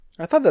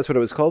I thought that's what it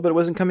was called, but it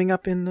wasn't coming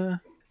up in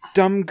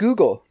dumb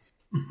Google.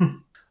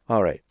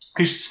 All right.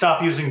 You should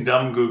stop using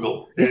dumb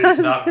Google. It is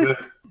not good.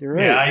 You're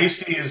right. Yeah, I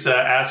used to use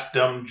Ask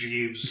Dumb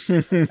Jeeves,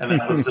 and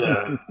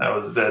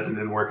that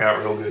didn't work out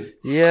real good.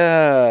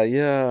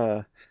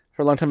 Yeah.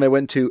 For a long time, I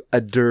went to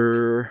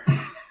Adur.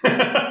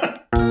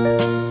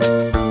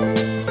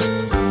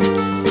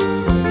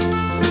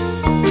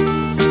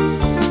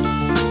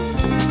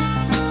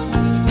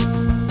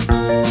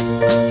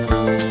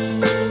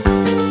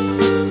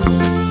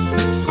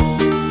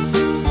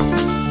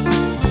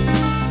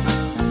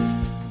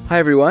 Hi,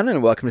 everyone,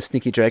 and welcome to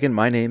Sneaky Dragon.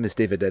 My name is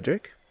David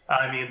Dedrick.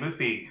 I'm Ian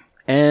Boothby.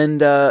 And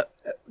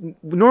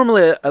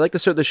normally I like to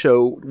start the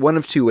show one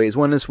of two ways.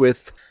 One is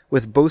with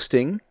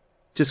boasting.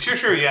 Just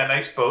Sure, yeah,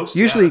 nice boast.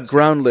 Usually yeah,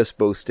 groundless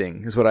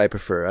boasting is what I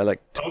prefer. I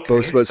like to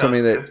boast about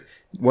something that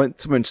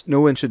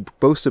no one should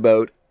boast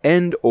about,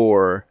 and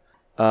or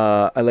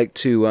I like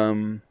to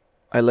oh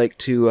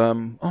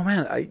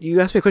man,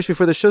 you asked me a question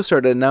before the show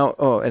started, and now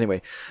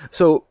anyway.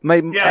 So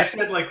I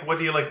said, like, what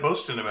do you like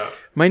boasting about?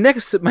 My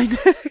next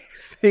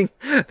thing,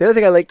 the other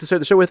thing I like to start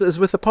the show with is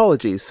with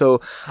apologies.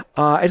 So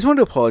I just want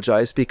to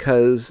apologize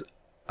because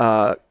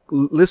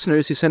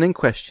listeners who sent in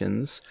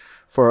questions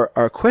for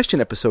our question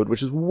episode,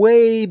 which is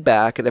way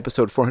back at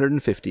episode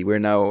 450, we're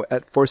now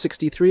at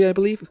 463, I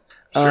believe.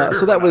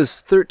 So that was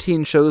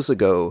 13 shows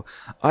ago.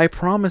 I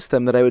promised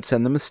them that I would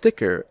send them a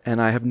sticker,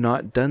 and I have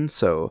not done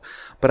so.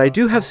 But I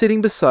do have sitting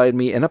beside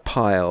me in a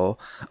pile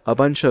a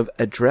bunch of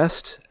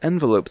addressed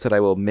envelopes that I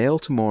will mail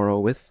tomorrow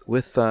with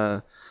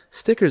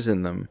stickers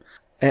in them.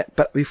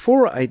 But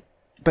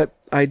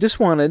I just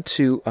wanted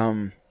to,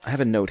 I have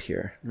a note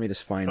here. Let me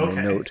just find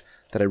my note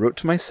that I wrote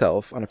to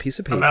myself on a piece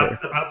of paper.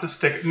 About the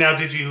sticker. Now,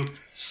 did you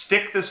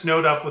stick this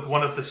note up with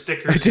one of the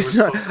stickers?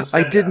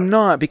 I did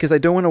not, because I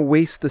don't want to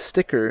waste the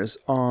stickers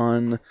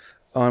on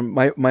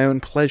my own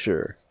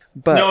pleasure.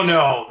 But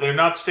no, they're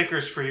not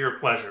stickers for your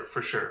pleasure,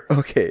 for sure.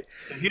 Okay.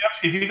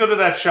 If you go to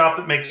that shop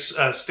that makes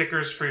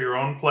stickers for your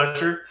own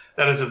pleasure,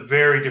 that is a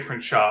very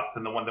different shop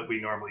than the one that we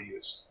normally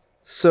use.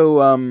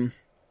 So,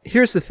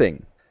 here's the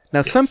thing.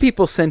 Now, some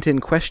people sent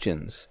in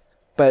questions,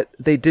 but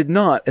they did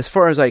not, as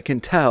far as I can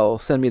tell,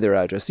 send me their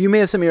address. You may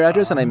have sent me your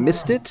address and I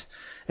missed it,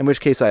 in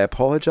which case I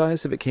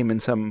apologize if it came in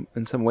some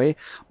way.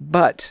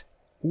 But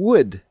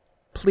would,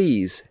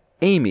 please,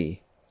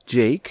 Amy,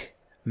 Jake,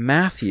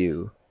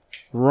 Matthew,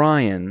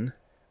 Ryan,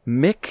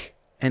 Mick,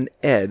 and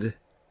Ed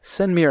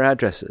send me your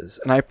addresses.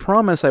 And I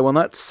promise I will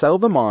not sell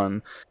them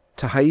on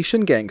to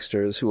Haitian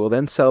gangsters who will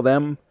then sell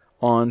them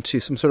on to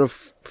some sort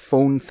of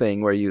phone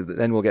thing where you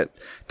then will get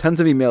tons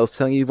of emails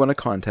telling you've won a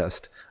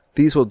contest.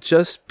 These will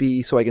just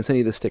be so I can send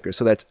you the stickers.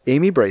 So that's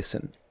Amy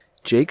Bryson,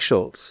 Jake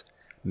Schultz,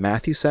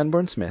 Matthew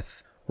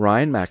Sanborn-Smith,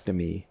 Ryan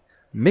McNamee,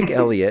 Mick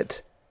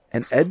Elliott,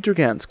 and Ed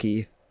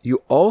Dragansky.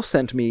 You all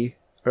sent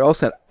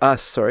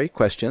us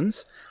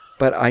questions,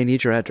 but I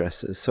need your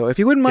addresses. So if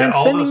you wouldn't mind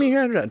sending me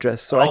your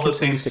address so I can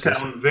send you stickers.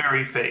 All those names sound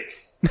very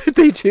fake.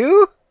 They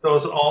do?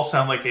 Those all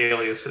sound like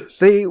aliases.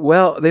 They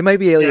might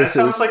be aliases.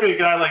 Yeah, it sounds like a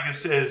guy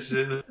is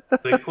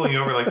like pulling you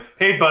over, like,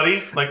 "Hey,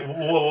 buddy, like,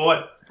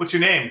 what's your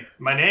name?"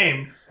 "My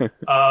name,"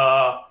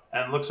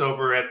 and looks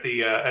over at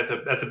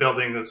the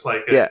building that's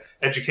like an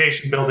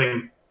education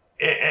building.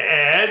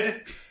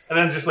 "Ed," and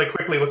then just like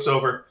quickly looks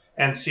over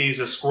and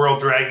sees a squirrel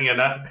dragging a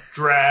nut.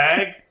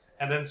 "Drag,"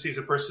 and then sees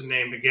a person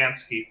named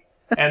Agansky,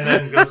 and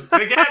then goes,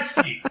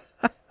 "Agansky."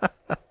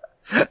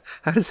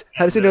 How does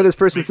he know this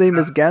person's name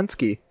is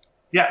Gansky?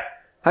 Yeah.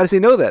 How does he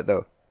know that,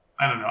 though?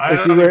 I don't know. I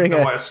don't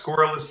know why a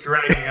squirrel is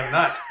dragging a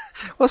nut.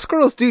 Well,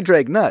 squirrels do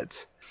drag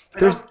nuts.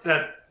 There's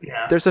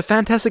a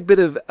fantastic bit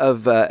of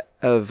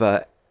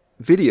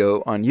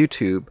video on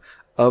YouTube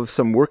of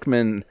some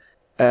workmen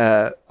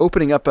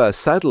opening up a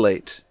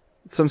satellite,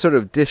 some sort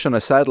of dish on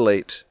a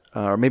satellite,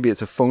 or maybe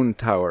it's a phone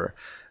tower,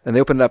 and they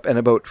open it up, and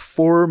about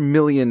 4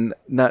 million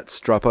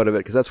nuts drop out of it,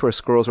 because that's where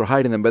squirrels were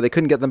hiding them, but they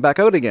couldn't get them back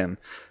out again.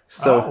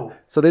 So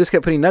they just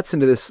kept putting nuts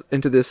into this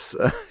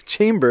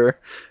chamber,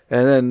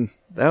 and then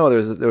there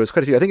was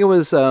quite a few. I think it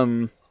was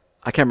I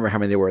can't remember how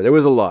many there were. There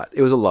was a lot.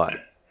 It was a lot.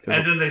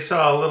 And then they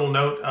saw a little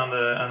note on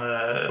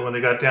the when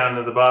they got down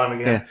to the bottom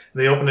again. Yeah.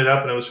 They opened it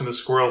up, and it was from the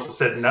squirrels. It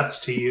said "nuts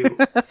to you."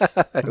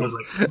 It was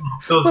like,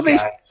 those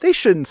guys. They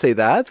shouldn't say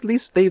that. At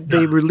least they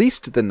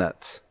released the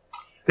nuts.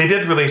 They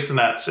did release the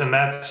nuts, and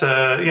that's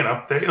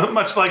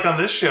much like on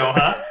this show,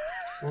 huh?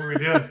 What are we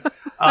doing?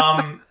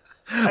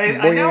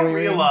 I now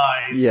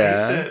realize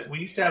we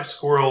used to have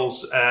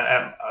squirrels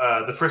at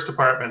the first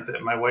apartment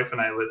that my wife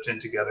and I lived in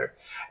together,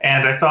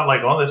 and I thought,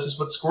 like, this is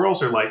what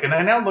squirrels are like. And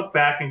I now look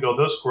back and go,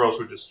 those squirrels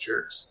were just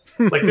jerks.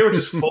 Like, they were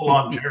just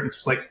full-on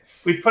jerks. Like,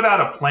 we'd put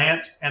out a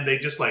plant, and they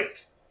just,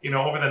 like,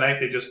 over the night,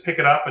 they just pick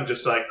it up and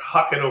just, like,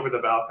 huck it over the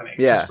balcony.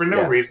 Just for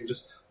no reason,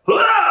 just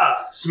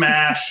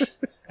smash.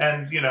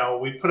 And,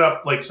 we put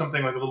up, like,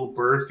 something like a little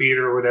bird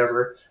feeder or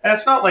whatever. And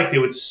it's not like they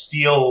would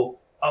steal,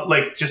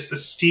 like, just the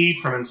seed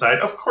from inside.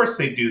 Of course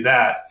they'd do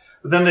that.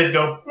 But then they'd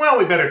go, well,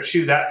 we better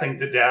chew that thing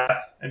to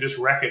death and just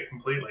wreck it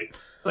completely.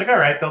 Like, all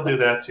right, they'll do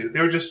that too.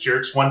 They were just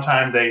jerks. One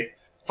time they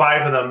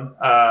 5 of them,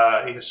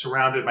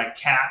 surrounded my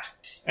cat.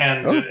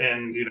 And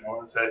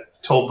as I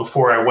told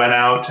before, I went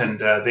out and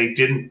they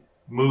didn't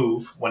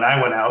move when I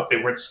went out.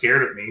 They weren't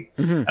scared of me.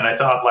 Mm-hmm. And I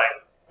thought,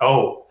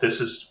 oh, this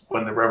is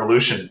when the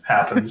revolution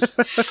happens.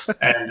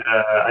 And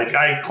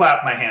I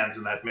clapped my hands,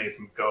 and that made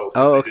them go.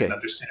 Oh, okay. I didn't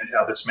understand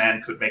how this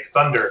man could make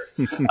thunder.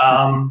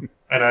 And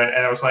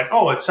I was like,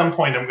 oh, at some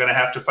point I'm going to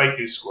have to fight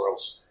these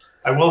squirrels.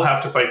 I will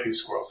have to fight these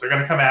squirrels. They're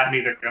going to come at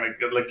me. They're going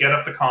to get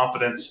up the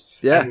confidence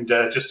and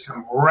just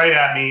come right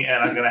at me,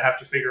 and I'm going to have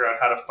to figure out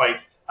how to fight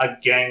a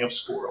gang of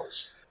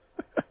squirrels.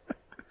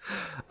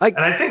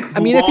 I think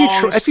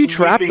if you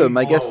trap them,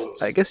 I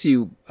guess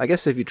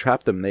if you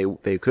trap them,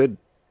 they could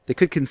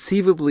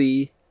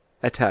conceivably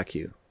attack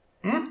you.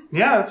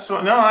 Yeah,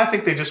 I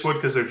think they just would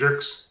because they're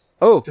jerks.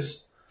 Oh,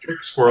 just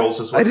jerk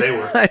squirrels is what they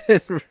were. I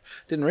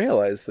didn't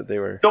realize that they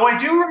were. Though I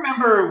do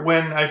remember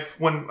when I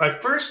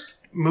first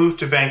moved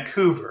to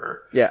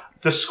Vancouver,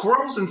 the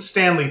squirrels in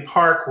Stanley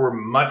Park were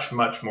much,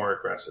 much more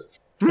aggressive.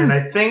 And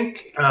I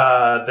think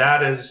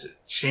that has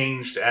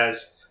changed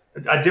as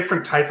a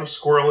different type of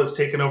squirrel has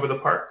taken over the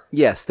park.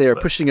 Yes, they are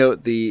pushing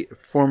out the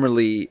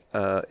formerly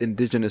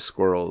indigenous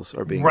squirrels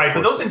are being right,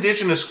 but those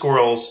indigenous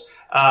squirrels,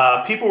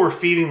 people were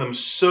feeding them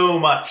so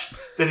much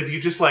that if you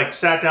just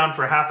sat down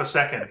for half a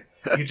second,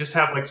 you just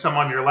have some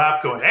on your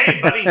lap going, "Hey,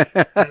 buddy,"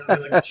 and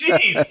they're like,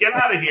 "Geez, get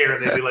out of here!"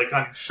 And they'd be on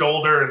your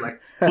shoulder and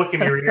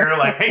flicking your ear,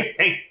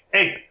 "Hey,"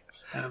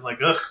 and I'm like,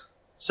 "Ugh."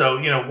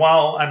 So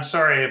while I'm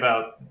sorry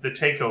about the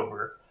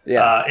takeover,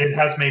 it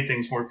has made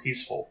things more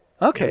peaceful.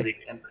 Okay,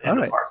 in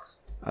the park.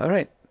 All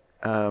right.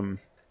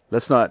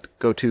 Let's not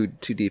go too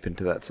deep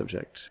into that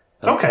subject.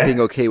 Okay.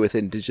 Being okay with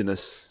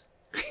indigenous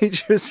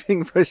creatures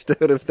being pushed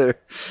out of their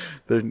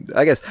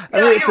I guess.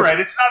 Yeah, you're right.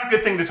 It's not a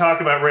good thing to talk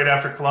about right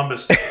after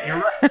Columbus.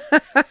 You're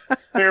right.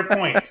 Fair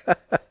point.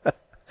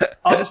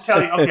 I'll just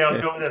tell you. Okay,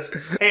 I'll go with this.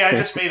 Hey, I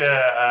just made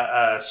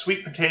a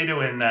sweet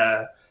potato in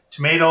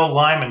tomato,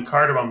 lime, and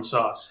cardamom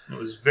sauce. It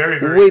was very,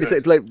 very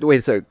good. Wait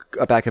a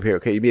second. Back up here.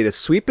 Okay, you made a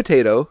sweet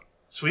potato.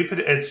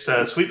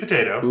 It's sweet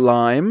potato.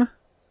 Lime.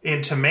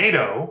 In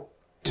tomato,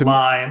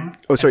 lime,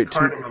 and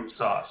cardamom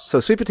sauce. So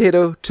sweet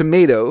potato,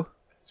 tomato.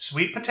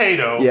 Sweet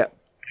potato. Yeah.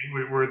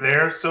 We're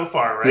there so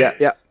far, right?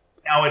 Yeah.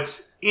 Now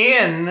it's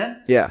in.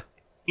 Yeah.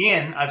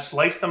 I've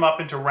sliced them up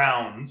into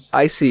rounds.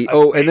 I see.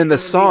 And then the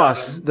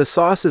sauce. The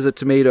sauce is a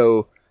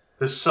tomato.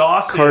 The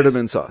sauce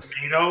cardamom sauce.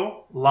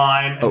 Tomato,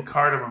 lime, and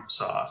cardamom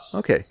sauce.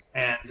 Okay.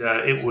 And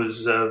it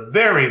was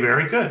very,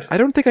 very good. I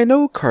don't think I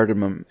know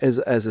cardamom as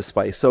a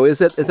spice. So is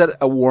that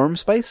a warm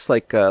spice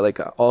like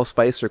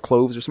allspice or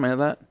cloves or something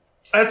like that?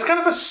 It's kind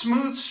of a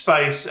smooth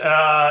spice.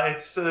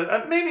 It's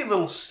maybe a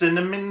little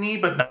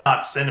cinnamony, but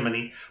not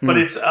cinnamony. But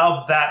it's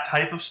of that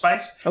type of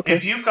spice. Okay.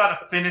 If you've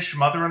got a Finnish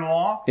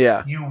mother-in-law,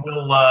 you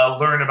will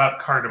learn about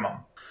cardamom.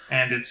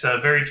 And it's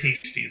very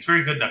tasty. It's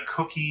very good in a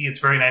cookie. It's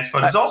very nice,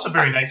 but it's also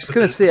very nice. I was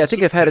going to say, I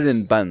think I've had it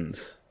in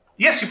buns.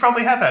 Yes, you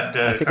probably have had.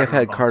 I think I've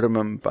had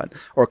cardamom bun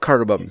or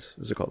cardamoms,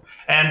 as they're called.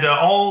 And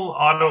all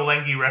Otto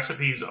Lengi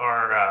recipes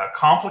are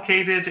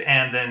complicated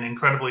and then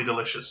incredibly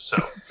delicious. So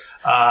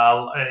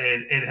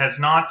it has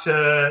not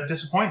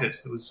disappointed.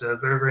 It was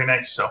very, very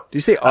nice. So do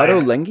you say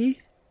Otto Lengi?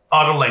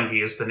 Otto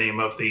Lengi is the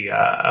name of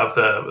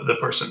the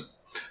person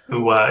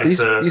who used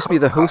to be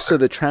the host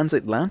of the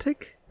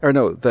Transatlantic, or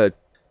no, the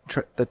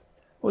what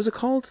was it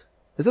called?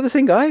 Is that the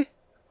same guy?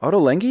 Otto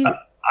Lengi?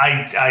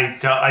 I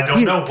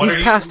don't know. He's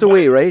passed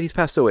away, right? He's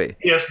passed away.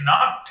 He has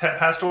not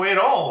passed away at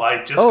all.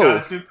 I just got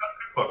his new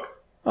cookbook.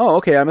 Oh,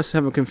 okay. I must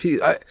have him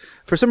confused.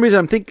 For some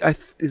reason,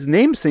 his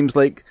name seems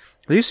like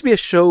there used to be a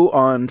show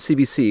on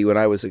CBC when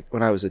I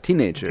was a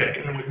teenager. Okay,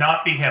 it would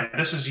not be him.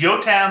 This is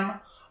Yotam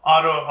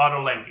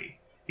Otto Lengi.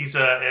 He's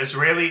an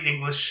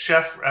Israeli-English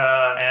chef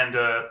and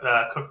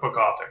a cookbook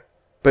author.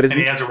 And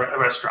he has a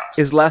restaurant.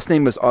 His last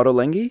name was Otto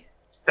Lengi?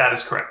 That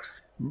is correct.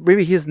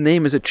 Maybe his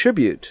name is a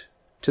tribute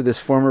to this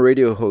former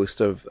radio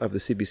host of the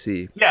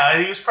CBC. Yeah,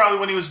 he was probably,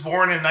 when he was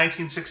born in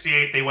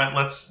 1968, they went,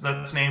 let's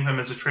name him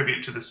as a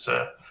tribute to this.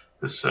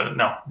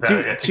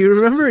 Do you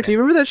remember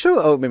that show?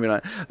 Oh, maybe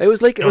not. It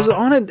was it was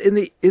on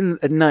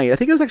at night. I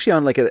think it was actually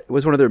on it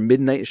was one of their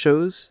midnight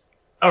shows.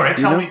 All right,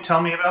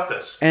 tell me about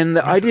this. And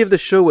the idea of the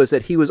show was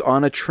that he was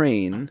on a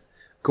train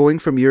going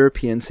from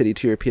European city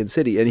to European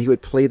city, and he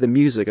would play the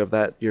music of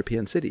that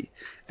European city.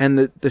 And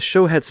the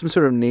show had some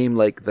sort of name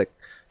like the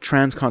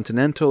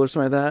Transcontinental or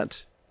something like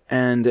that.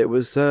 And it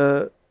was,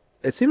 it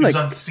seemed like...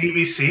 It was on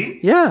CBC?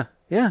 Yeah.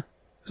 It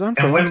was on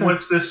for a long time.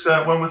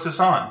 When was this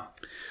on?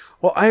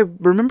 Well, I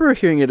remember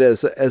hearing it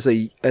as a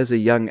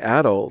young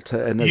adult.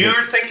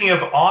 You're thinking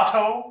of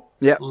Otto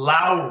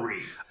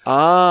Lowry.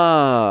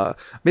 Ah,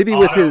 maybe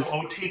with his...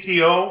 Otto,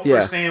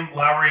 first name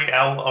Lowry,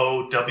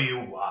 Lowry.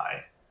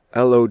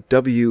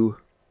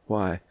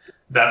 Lowry.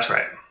 That's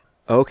right.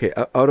 Okay,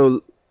 Otto...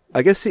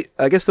 I guess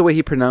the way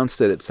he pronounced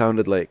it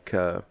sounded like...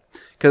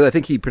 Because I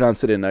think he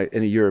pronounced it in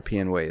a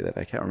European way that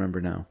I can't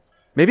remember now.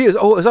 Maybe it was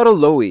Otto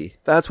Lowy.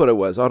 That's what it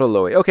was, Otto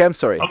Lowy. Okay, I'm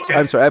sorry. Okay.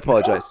 I'm sorry. I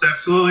apologize.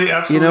 No,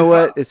 absolutely. You know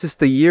what? It's just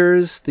the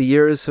years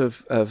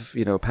have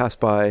passed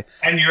by.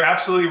 And you're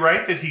absolutely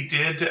right that he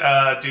did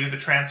do the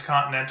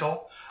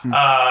Transcontinental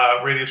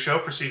radio show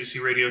for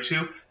CBC Radio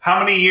 2. How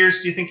many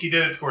years do you think he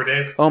did it for,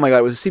 Dave? Oh my God,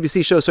 it was a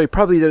CBC show, so he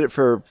probably did it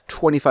for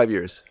 25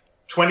 years.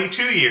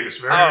 22 years.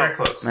 Very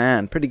close.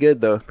 Man, pretty good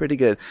though. Pretty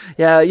good.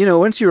 Yeah,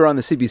 once you were on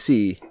the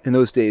CBC in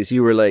those days,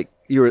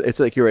 it's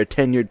like you were a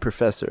tenured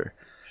professor.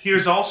 He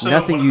was also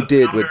nothing one you of the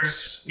did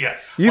founders,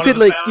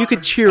 would you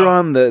could cheer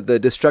on the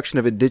destruction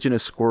of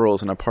indigenous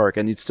squirrels in a park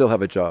and you'd still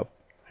have a job.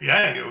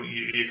 Yeah,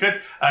 you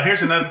could.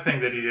 Here's another thing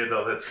that he did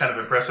though that's kind of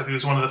impressive. He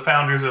was one of the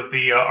founders of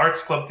the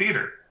Arts Club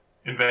Theatre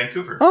in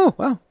Vancouver. Oh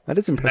wow, that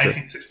is impressive.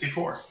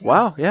 1964.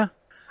 Wow, yeah.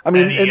 I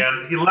mean,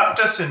 he left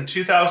us in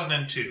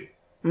 2002.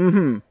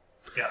 Mm-hmm.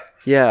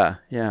 Yeah.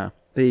 Yeah.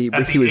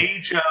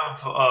 Age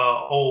of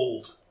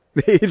old.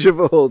 The age of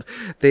old.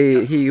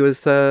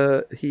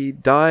 He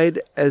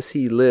died as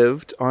he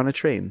lived on a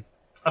train.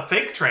 A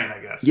fake train, I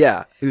guess.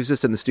 Yeah, he was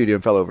just in the studio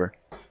and fell over.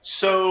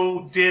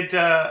 So did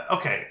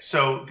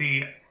So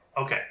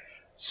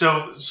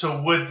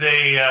would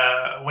they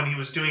when he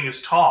was doing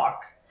his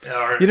talk?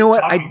 You know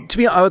what?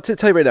 I'll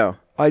tell you right now.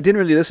 I didn't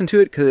really listen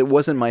to it because it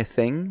wasn't my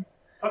thing.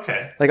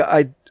 Okay.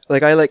 I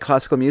like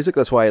classical music.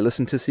 That's why I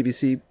listened to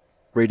CBC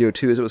Radio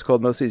 2, as it was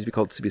called mostly. It used to be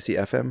called CBC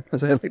FM,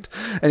 as I liked.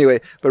 Anyway,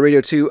 but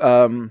Radio 2,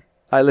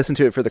 I listened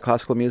to it for the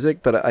classical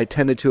music, but I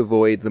tended to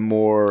avoid the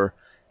more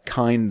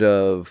kind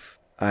of,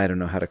 I don't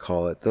know how to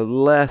call it, the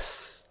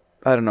less,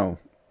 I don't know,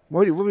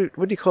 what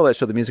do you call that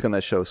show, the music on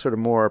that show? Sort of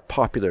more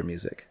popular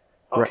music.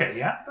 Okay,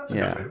 yeah. That's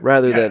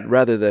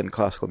rather than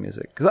classical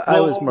music. Because I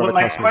was more of a classical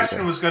music. My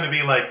question was going to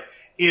be like,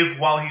 if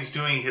while he's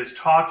doing his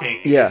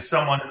talking, is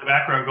someone in the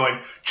background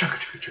going, chugga,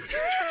 chugga, chugga, chugga,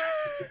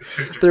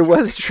 chugga, chugga. There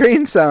was a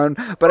train sound,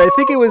 but I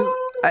think it was,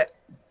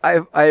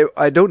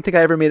 I don't think I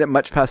ever made it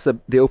much past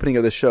the opening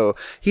of the show.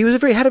 He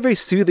had a very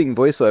soothing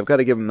voice, though. I've got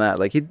to give him that.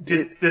 Like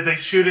did they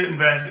shoot it in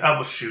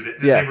Vancouver?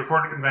 Did they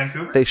record it in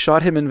Vancouver? They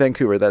shot him in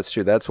Vancouver. That's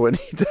true. That's when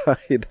he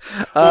died.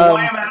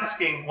 Why I'm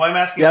asking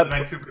the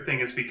Vancouver thing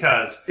is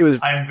because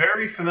I'm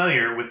very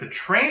familiar with the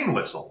train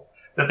whistle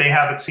that they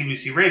have at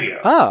CBC Radio.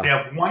 They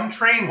have one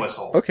train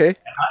whistle. Okay. And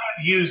I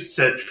have used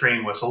said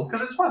train whistle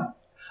because it's fun.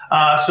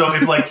 So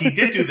if he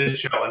did do this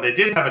show and they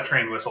did have a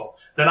train whistle,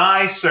 then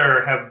I,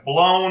 sir, have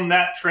blown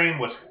that train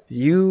whistle.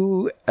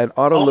 You and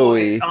Otto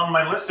Lowy on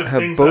my list of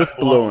have things both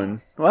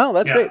blown. Well,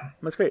 that's great.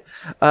 That's great.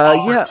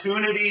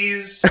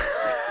 Opportunities.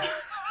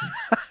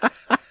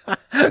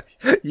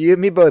 You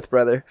and me both,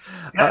 brother.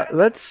 Yeah.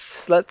 Let's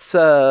say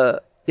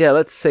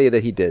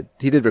that he did.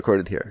 He did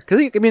record it here.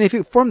 Because if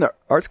you formed the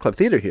Arts Club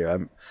Theatre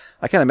here,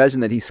 I can't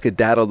imagine that he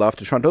skedaddled off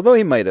to Toronto. Although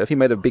he might have. He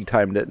might have big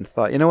timed it and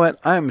thought, you know what,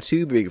 I'm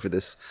too big for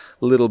this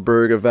little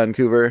burg of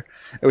Vancouver,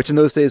 which in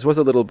those days was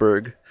a little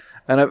burg.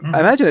 And I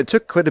imagine it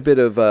took quite a bit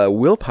of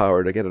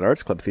willpower to get an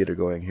Arts Club Theatre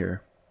going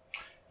here.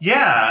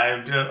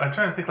 Yeah, I'm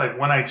trying to think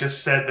when I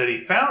just said that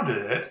he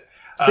founded it.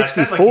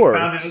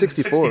 64.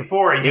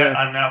 64. And yet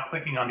I'm now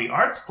clicking on the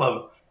Arts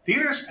Club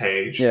Theatre's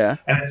page. Yeah.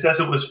 And it says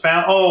it was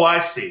found. Oh, I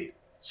see.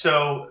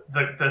 So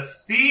the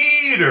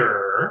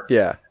theater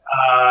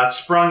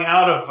sprung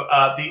out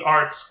of the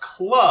Arts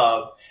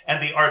Club,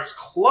 and the Arts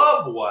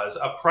Club was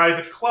a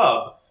private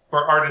club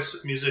for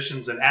artists,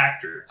 musicians, and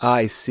actors.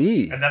 I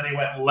see. And then they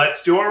went,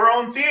 let's do our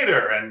own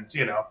theater. And,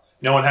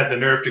 no one had the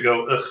nerve to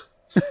go, ugh.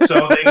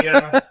 So they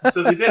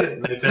did it.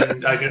 And they've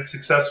been, I guess,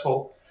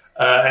 successful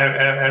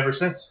ever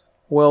since.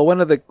 Well,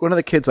 one of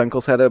the kids'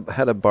 uncles had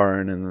a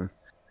barn, and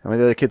the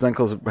other kids'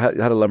 uncles had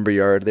a lumber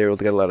yard. They were able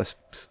to get a lot of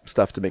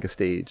stuff to make a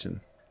stage. And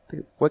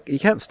you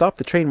can't stop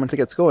the train once it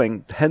gets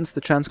going, hence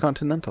the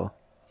Transcontinental.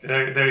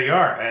 There you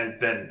are.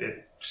 And then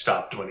it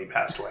stopped when he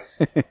passed away.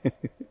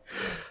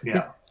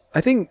 Yeah. I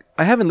think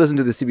I haven't listened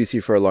to the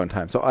CBC for a long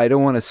time, so I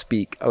don't want to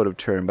speak out of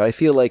turn, but I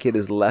feel like it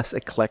is less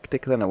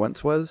eclectic than it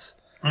once was.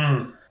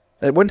 Mm.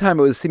 At one time,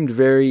 it seemed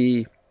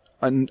very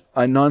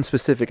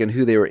non-specific in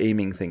who they were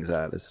aiming things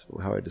at, is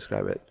how I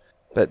describe it.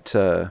 But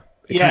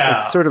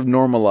it's sort of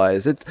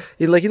normalized. It's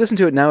you listen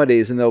to it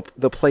nowadays, and they'll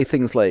play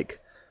things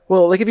like,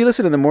 if you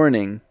listen in the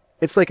morning,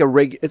 it's like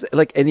it's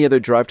like any other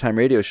drive time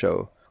radio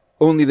show.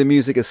 Only the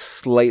music is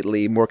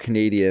slightly more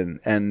Canadian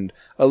and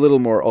a little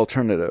more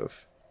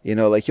alternative.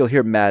 You'll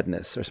hear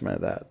Madness or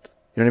something like that.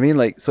 You know what I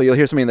mean? So you'll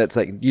hear something that's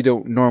you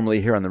don't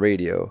normally hear on the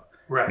radio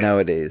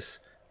nowadays.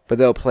 But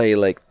they'll play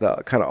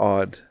the kind of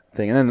odd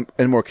thing,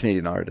 and more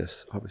Canadian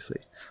artists, obviously.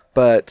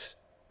 But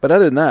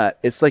other than that,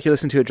 it's like you're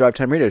listening to a drive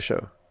time radio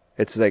show.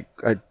 It's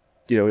there's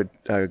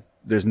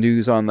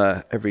news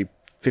on every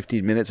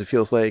 15 minutes, it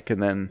feels like,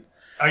 and then.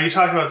 Are you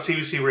talking about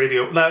CBC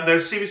Radio?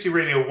 There's CBC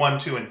Radio 1,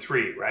 2, and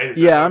 3, right?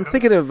 I'm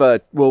thinking of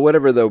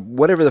whatever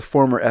the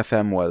former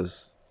FM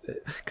was.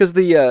 Because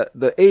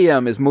the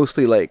AM is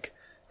mostly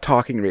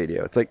talking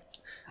radio. It's a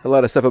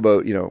lot of stuff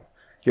about your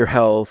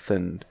health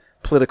and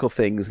political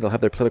things. They'll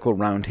have their political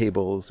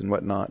roundtables and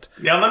whatnot.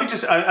 Yeah, let me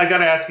just I got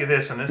to ask you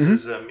this, and this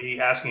is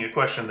me asking a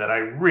question that I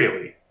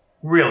really,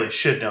 really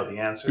should know the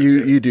answer to.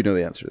 You do know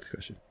the answer to the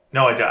question.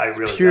 No, I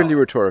really don't. Purely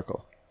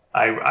rhetorical.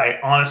 I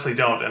honestly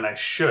don't, and I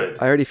should.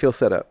 I already feel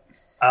set up.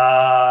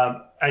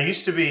 I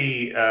used to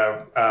be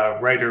a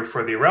writer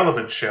for The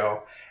Irrelevant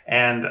Show,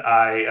 and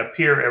I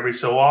appear every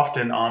so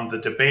often on The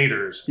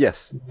Debaters.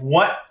 Yes.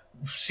 What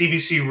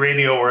CBC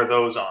radio are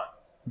those on?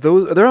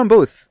 They're on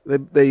both.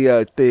 They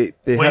Well,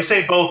 you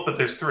say both, but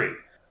there's 3.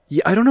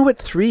 Yeah, I don't know what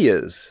 3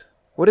 is.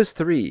 What is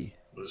 3?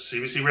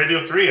 CBC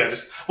Radio 3.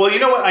 Well, you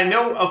know what? I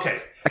know. Okay.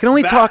 I can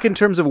only talk in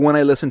terms of when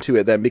I listen to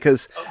it, then,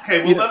 because.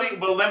 Okay.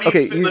 Well,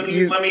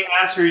 let me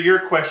answer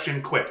your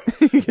question quick.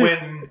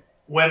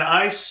 When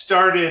I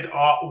started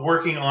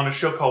working on a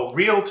show called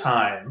Real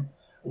Time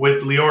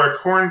with Leora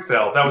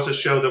Kornfeld, that was a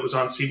show that was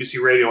on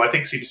CBC Radio. I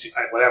think CBC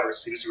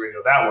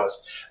Radio that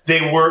was.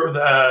 They were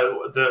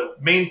the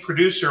main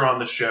producer on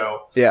the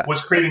show. Yeah.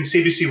 Was creating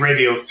CBC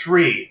Radio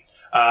 3.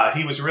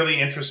 He was really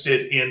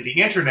interested in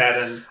the internet,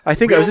 and I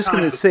think I was just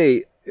going to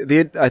say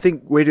I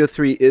think Radio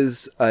 3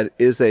 is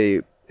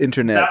a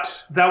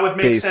internet. That would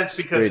make sense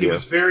because radio. He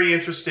was very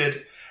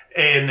interested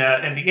in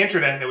the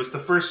internet, and it was the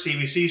first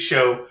CBC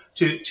show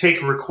to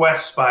take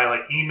requests by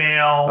like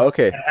email.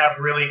 Okay. And have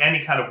really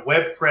any kind of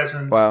web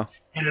presence. Wow.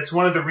 And it's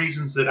one of the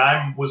reasons that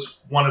I was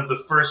one of the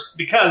first,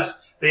 because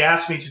they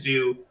asked me to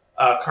do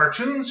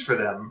cartoons for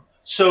them.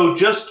 So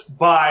just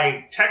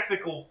by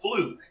technical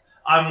fluke,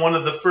 I'm one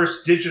of the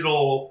first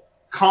digital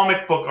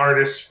comic book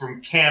artists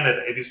from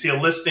Canada. If you see a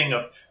listing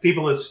of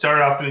people that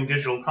started off doing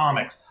digital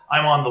comics,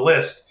 I'm on the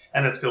list.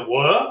 And it's go,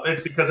 what?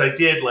 It's because I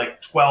did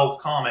like 12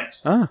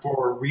 comics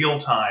for Real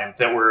Time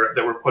that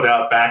were put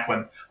out back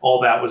when all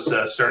that was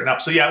starting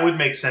up. So yeah, it would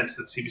make sense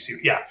that CBC.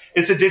 Yeah,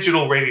 it's a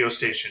digital radio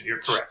station. You're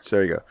correct.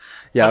 There you go.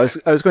 Yeah, okay.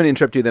 I was going to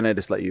interrupt you, then I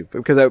just let you,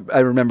 because I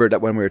remembered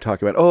that when we were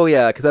talking about. Oh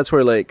yeah, because that's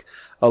where like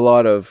a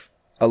lot of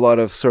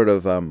sort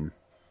of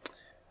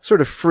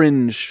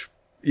fringe,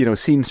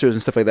 scenesters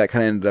and stuff like that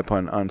kind of ended up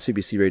on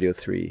CBC Radio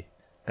 3,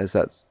 as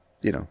that's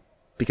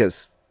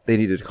because they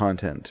needed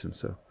content, and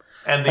so.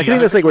 And I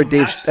think that's like where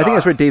Dave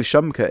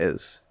Shumka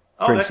is,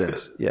 for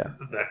instance.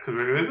 That could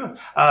be good.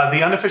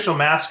 The unofficial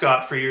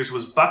mascot for years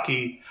was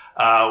Bucky.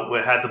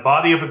 Had the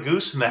body of a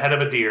goose and the head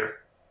of a deer.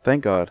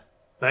 Thank God.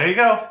 There you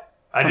go.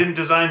 I didn't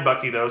design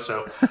Bucky though,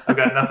 so I've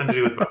got nothing to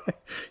do with Bucky.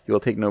 You will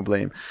take no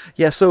blame.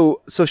 Yeah.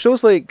 So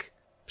shows like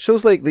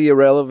The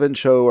Irrelevant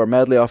Show or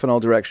Madly Off in All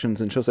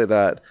Directions and shows like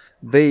that,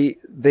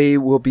 they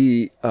will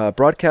be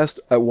broadcast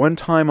at one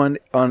time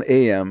on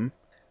AM.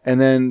 And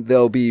then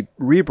they'll be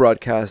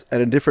rebroadcast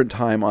at a different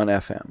time on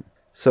FM.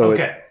 So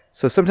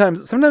so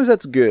sometimes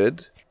that's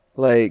good.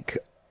 Like,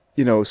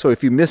 so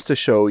if you missed a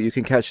show, you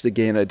can catch it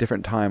again at a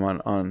different time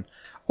on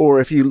or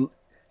if you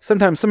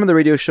sometimes some of the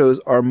radio shows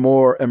are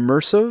more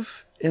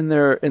immersive in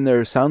their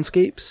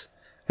soundscapes.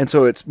 And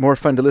so it's more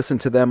fun to listen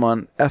to them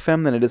on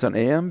FM than it is on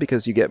AM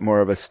because you get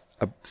more of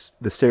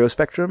the stereo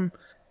spectrum,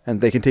 and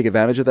they can take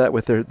advantage of that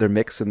with their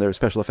mix and their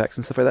special effects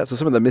and stuff like that. So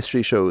some of the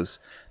mystery shows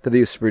that they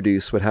used to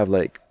produce would have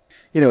like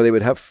they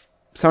would have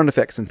sound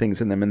effects and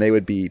things in them, and they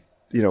would be,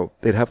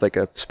 they'd have like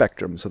a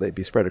spectrum, so they'd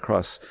be spread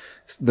across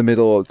the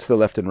middle to the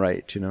left and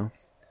right,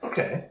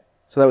 Okay.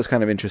 So that was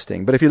kind of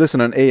interesting. But if you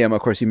listen on AM,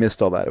 of course, you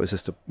missed all that. It was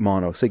just a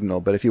mono signal.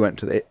 But if you went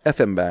to the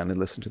FM band and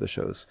listened to the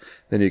shows,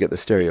 then you get the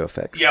stereo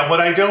effects. Yeah,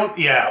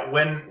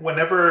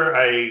 whenever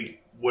I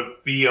would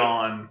be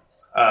on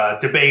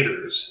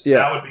Debaters,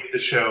 that would be the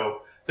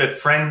show that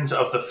friends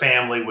of the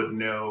family would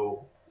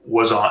know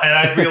was on. And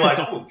I realized,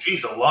 oh,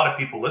 geez, a lot of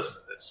people listen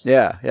to this.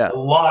 Yeah. A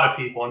lot of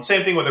people. And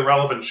same thing with The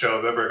Irrelevant Show.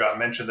 If ever got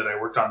mentioned that I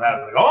worked on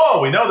that, like, oh,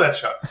 we know that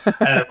show.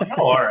 And I'm like,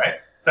 oh, all right,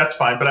 that's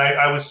fine. But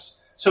I was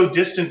so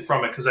distant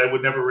from it because I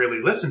would never really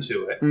listen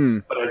to it.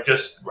 But I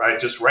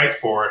just write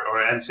for it.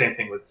 And same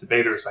thing with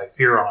Debaters. I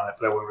appear on it,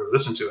 but I wouldn't really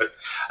listen to it.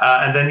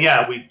 And then,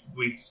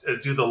 we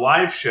do the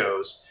live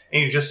shows,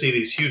 and you just see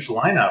these huge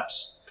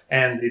lineups,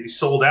 and they'd be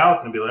sold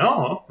out, and be like,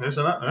 oh, there's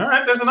an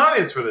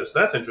audience for this.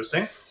 That's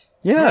interesting.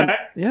 Yeah,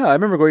 yeah. I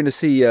remember going to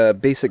see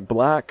Basic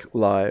Black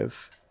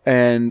live,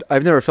 and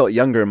I've never felt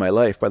younger in my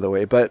life, by the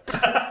way. But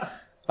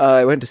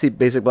I went to see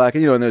Basic Black,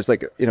 and and there's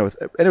like and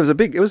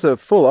it was a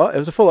full.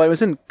 I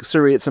was in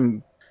Surrey at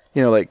some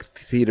like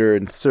theater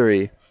in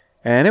Surrey,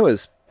 and it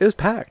was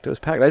packed. It was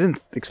packed. I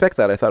didn't expect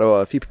that. I thought,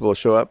 a few people will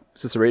show up.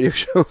 It's just a radio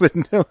show, but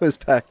no, it was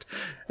packed.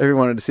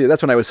 Everyone wanted to see it.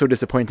 That's when I was so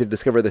disappointed to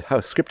discover how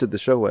scripted the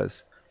show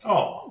was.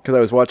 Oh, because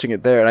I was watching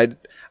it there, and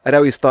I'd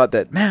always thought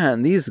that,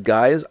 man, these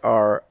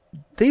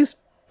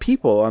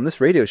people on this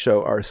radio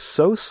show are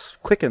so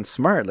quick and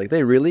smart. Like,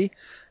 they really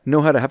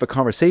know how to have a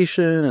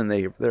conversation, and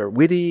they're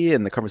witty,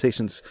 and the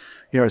conversations,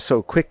 are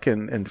so quick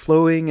and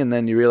flowing. And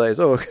then you realize,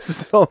 this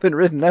has all been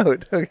written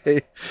out.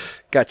 Okay,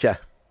 gotcha.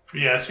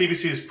 Yeah,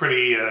 CBC is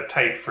pretty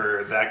tight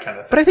for that kind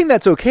of thing. But I think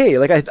that's okay.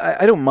 Like,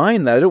 I don't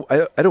mind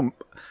that. I don't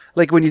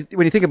like when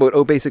you think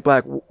about Basic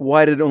Black.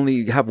 Why did it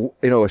only have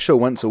a show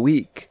once a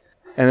week?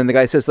 And then the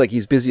guy says like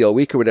he's busy all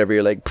week or whatever.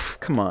 You're like,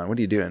 come on, what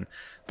are you doing?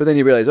 But then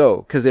you realize,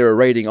 because they were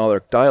writing all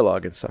their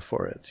dialogue and stuff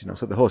for it.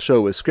 So the whole show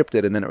was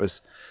scripted, and then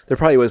there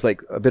probably was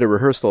like a bit of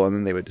rehearsal, and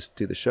then they would just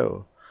do the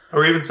show.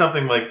 Or even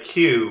something like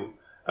Q.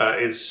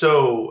 is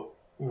so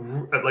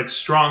like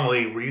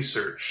strongly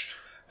researched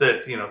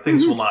that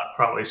things will not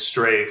probably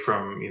stray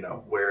from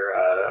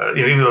where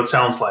even though it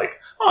sounds like,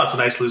 oh, it's a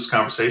nice loose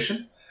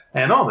conversation,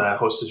 and the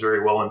host is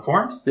very well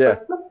informed. Yeah,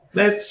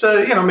 it's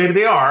maybe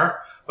they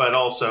are, but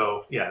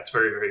also it's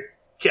very very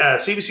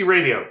CBC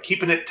Radio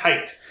keeping it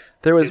tight.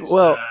 There was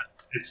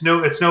it's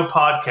no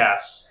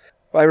podcasts.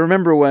 I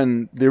remember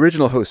when the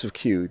original host of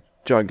Q,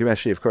 John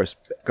Ghomeshi, of course,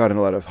 got in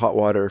a lot of hot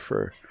water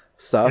for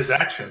stuff.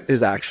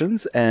 His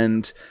actions.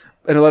 And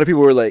a lot of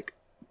people were like,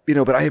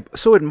 but I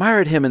so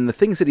admired him and the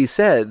things that he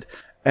said.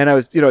 And I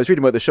was reading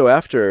about the show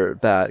after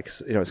that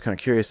because, I was kind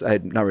of curious. I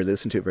had not really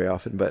listened to it very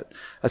often, but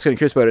I was kind of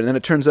curious about it. And then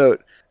it turns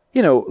out,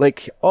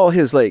 like all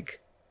his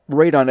like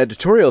right on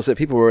editorials that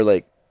people were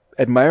like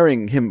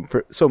admiring him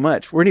for so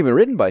much weren't even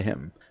written by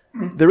him.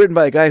 They're written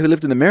by a guy who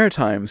lived in the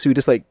Maritimes who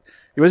just like,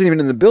 he wasn't even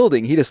in the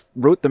building. He just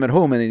wrote them at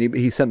home and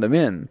he sent them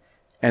in.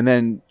 And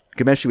then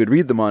Ghomeshi would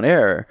read them on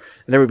air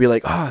and everyone would be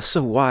like, oh,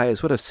 so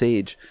wise. What a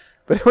sage.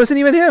 But it wasn't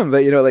even him.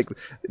 But, like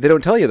they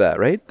don't tell you that,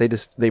 right?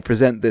 They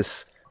present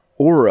this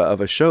aura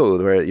of a show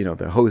where,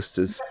 the host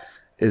is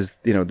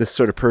this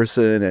sort of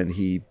person and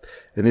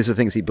these are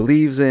things he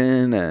believes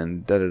in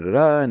and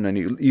da-da-da-da. And then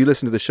you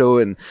listen to the show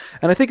and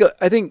I think,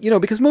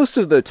 because most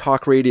of the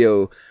talk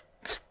radio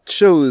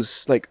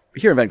shows, like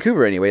here in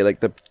Vancouver anyway,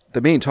 like the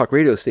main talk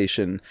radio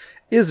station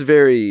is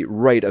very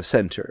right of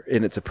center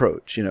in its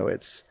approach.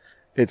 It's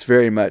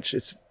very much,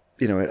 it's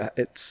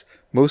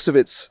most of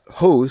its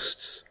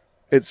hosts,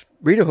 its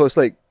radio hosts,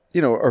 like,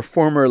 are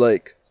former,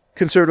 like,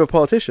 conservative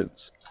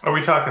politicians. Are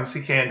we talking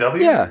CKNW?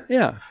 Yeah.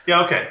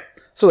 Yeah, okay.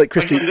 So, like,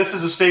 Christy... Again, this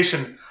is a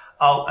station,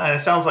 and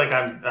it sounds like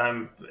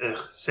I'm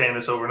saying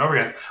this over and over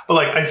again, but,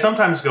 like, I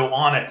sometimes go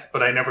on it,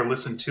 but I never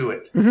listen to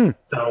it. Mm-hmm.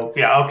 So,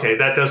 yeah, okay,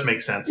 that does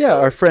make sense. Yeah,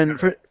 our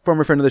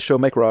former friend of the show,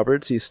 Mike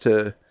Roberts, used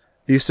to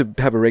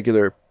have a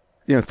regular...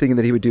 thing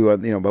that he would do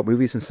on, about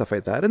movies and stuff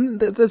like that. And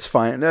that's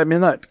fine. I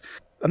mean,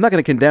 I'm not going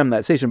to condemn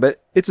that station, but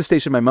it's a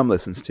station my mom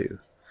listens to.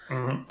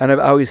 Mm-hmm. And I've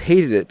always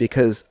hated it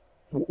because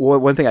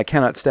one thing I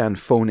cannot stand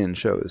phone-in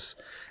shows.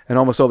 And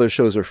almost all their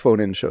shows are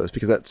phone-in shows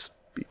because it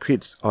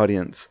creates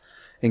audience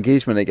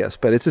engagement, I guess.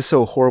 But it's just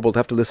so horrible to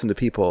have to listen to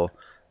people,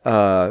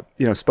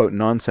 spout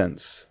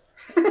nonsense,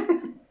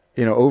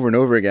 over and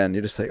over again.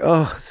 You're just like,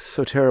 oh, this is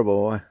so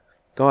terrible.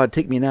 God,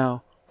 take me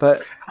now.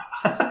 But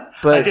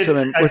I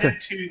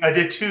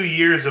did 2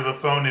 years of a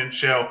phone-in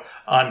show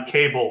on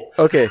cable.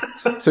 Okay,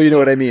 so you know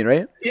what I mean,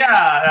 right?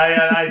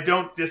 Yeah, I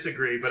don't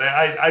disagree, but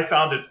I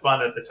found it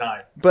fun at the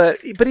time. But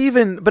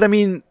I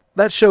mean,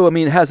 that show,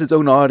 has its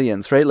own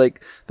audience, right?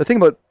 Like the thing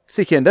about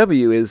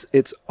CKNW is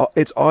its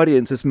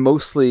audience is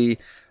mostly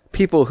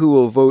people who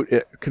will vote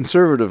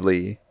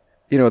conservatively.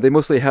 They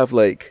mostly have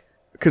like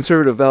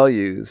conservative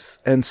values,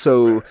 and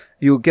so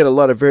you'll get a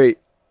lot of very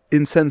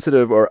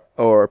insensitive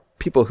or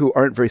people who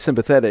aren't very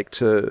sympathetic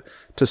to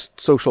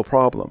social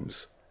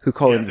problems who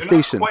call in the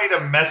station. Not quite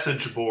a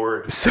message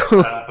board, so,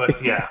 but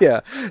yeah.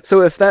 Yeah.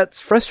 So if that's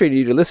frustrating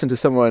you to listen to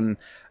someone,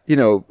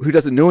 who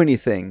doesn't know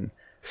anything,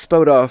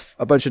 spout off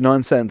a bunch of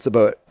nonsense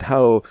about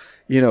how,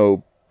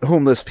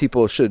 homeless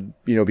people should,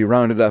 be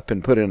rounded up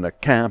and put in a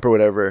camp or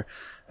whatever,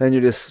 then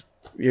then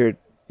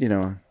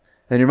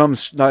your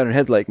mom's nodding her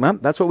head like, Mom,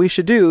 that's what we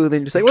should do. Then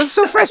you're just like, well, it's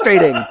so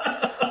frustrating.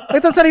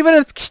 Like that's not even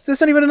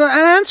an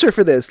answer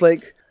for this.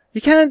 Like you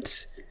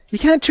can't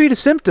treat a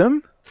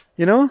symptom,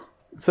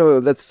 So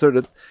that's sort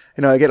of,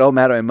 I get all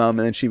mad at my mom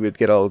and then she would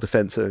get all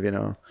defensive,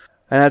 and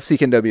that's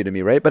CKNW to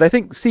me, right? But I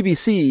think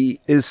CBC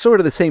is sort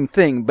of the same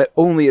thing, but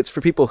only it's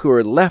for people who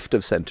are left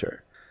of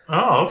center.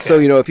 Oh,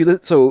 okay.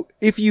 So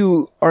if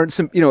you aren't,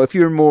 if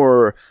you're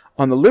more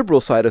on the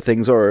liberal side of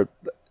things or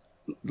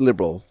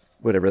liberal,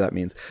 whatever that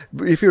means,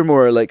 if you're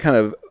more like kind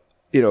of,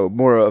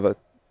 more of a,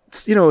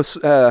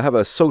 have a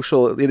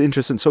an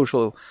interest in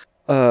social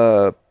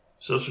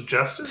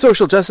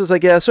justice, I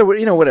guess, or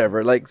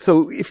whatever. Like,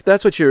 so if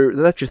that's that's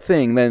your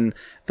thing, then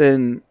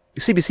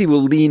CBC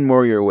will lean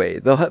more your way.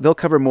 They'll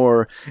cover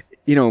more,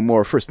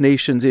 more First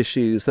Nations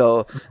issues.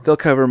 They'll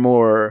cover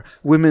more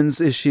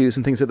women's issues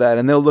and things like that,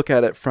 and they'll look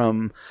at it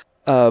from,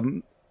 a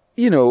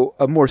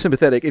more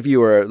sympathetic. If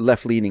you are a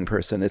left leaning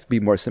person, it'd be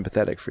more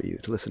sympathetic for you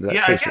to listen to that.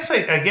 Yeah, station. I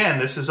guess again,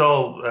 this is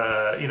all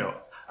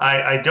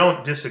I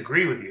don't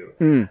disagree with you.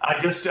 Mm.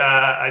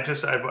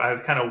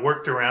 I've kind of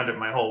worked around it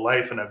my whole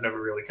life, and I've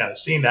never really kind of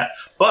seen that.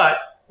 But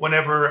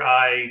whenever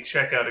I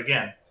check out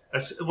again,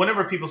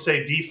 whenever people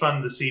say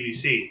defund the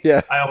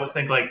CBC, I always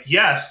think like,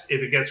 yes,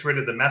 if it gets rid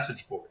of the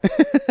message boards,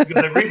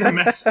 because I read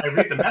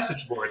the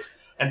message boards,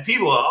 and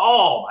people are,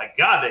 oh my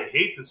God, they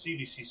hate the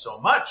CBC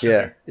so much.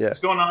 It's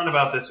going on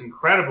about this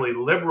incredibly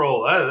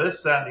liberal,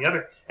 this, that, and the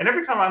other. And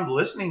every time I'm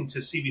listening to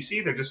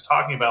CBC, they're just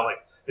talking about like,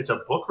 it's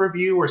a book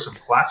review or some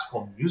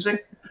classical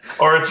music,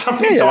 or it's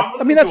something. So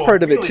that's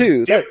part of it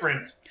too.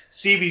 Different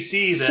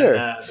CBC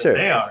than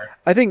they are.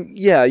 I think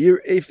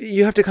if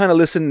you have to kind of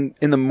listen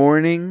in the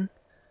morning.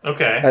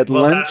 Okay. At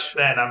lunch,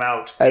 then I'm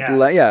out.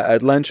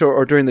 At lunch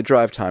or during the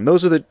drive time.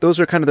 Those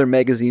are kind of their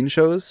magazine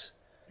shows.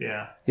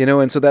 Yeah.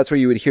 And so that's where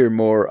you would hear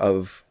more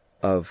of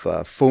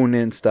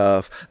phone-in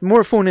stuff.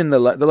 More phone-in. The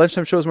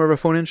lunchtime show is more of a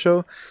phone-in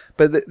show,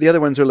 but the other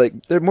ones are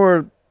like, they're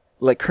more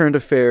like current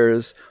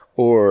affairs,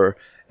 or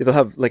they'll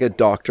have like a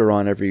doctor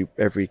on every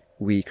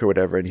week or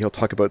whatever, and he'll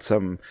talk about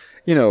some,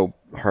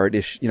 heart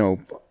issue,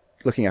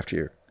 looking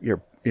after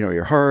your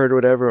heart or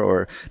whatever,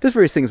 or just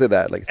various things like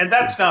that. Like, and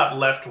that's not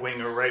left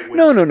wing or right wing.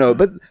 No.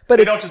 But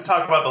they don't just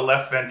talk about the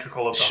left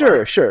ventricle of the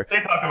heart. Sure.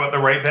 They talk about the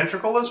right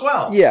ventricle as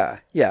well. Yeah.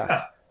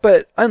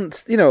 But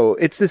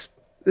it's this,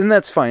 and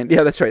that's fine.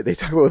 Yeah, that's right. They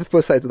talk about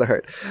both sides of the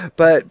heart,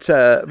 but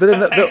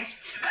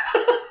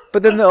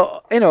then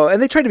they'll,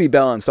 and they try to be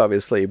balanced,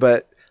 obviously.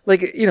 But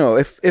like,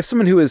 if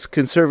someone who is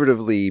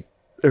conservatively,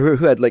 or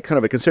who had like kind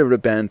of a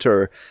conservative bent,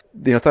 or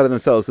thought of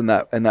themselves in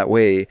that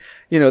way,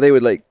 they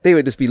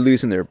would just be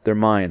losing their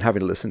mind having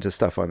to listen to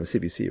stuff on the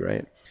CBC,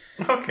 right?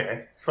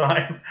 Okay,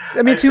 fine.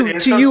 I mean,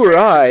 to you or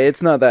I,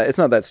 it's not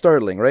that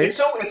startling, right?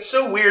 It's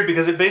so weird,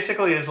 because it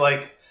basically is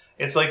like,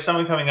 it's like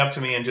someone coming up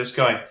to me and just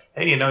going,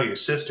 "Hey, your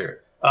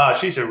sister?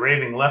 She's a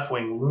raving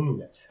left-wing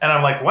loon." And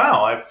I'm like,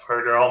 wow, I've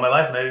heard her all my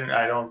life, and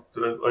I don't.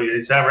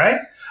 Is that right?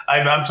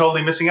 I'm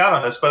totally missing out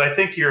on this. But I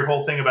think your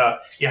whole thing about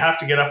you have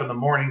to get up in the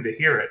morning to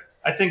hear it,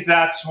 I think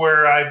that's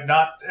where I've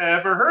not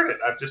ever heard it.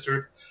 I've just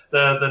heard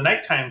the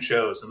nighttime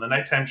shows, and the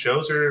nighttime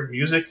shows are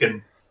music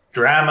and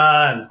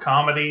drama and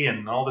comedy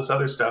and all this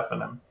other stuff.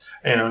 And I'm,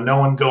 no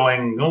one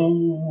going,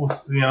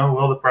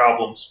 the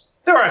problems.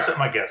 There are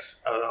some, I guess,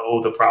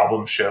 the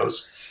problem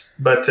shows,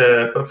 but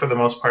for the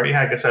most part,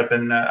 yeah, I guess I've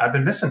been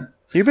missing.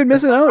 You've been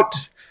missing out.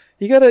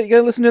 You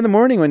gotta listen to in the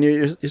morning when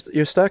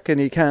you're stuck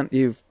and you can't,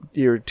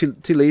 you're too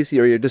lazy,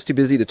 or you're just too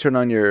busy to turn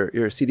on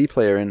your CD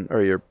player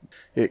or you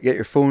get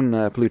your phone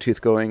Bluetooth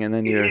going, and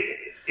then you're.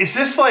 Is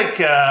this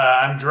like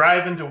I'm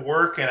driving to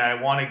work and I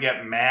want to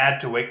get mad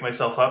to wake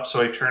myself up,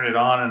 so I turn it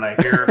on and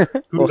I hear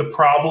who the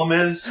problem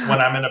is when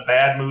I'm in a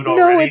bad mood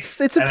already? No, it's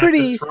a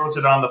pretty. It throws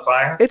it on the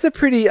fire. It's a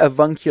pretty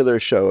avuncular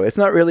show. It's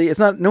not.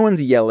 No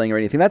one's yelling or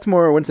anything. That's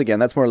more. Once again,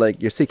 that's more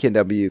like your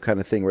CKNW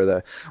kind of thing,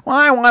 where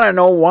I want to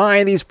know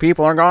why these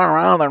people are going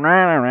around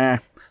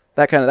the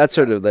that's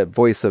sort of the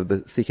voice of the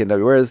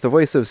CKNW. Whereas the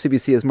voice of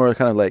CBC is more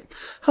kind of like,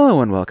 hello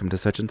and welcome to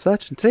such and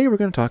such, and today we're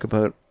going to talk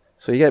about.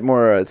 So you get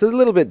more, it's a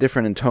little bit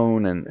different in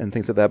tone and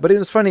things like that. But it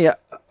was funny,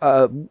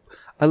 a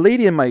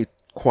lady in my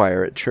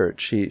choir at church,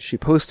 she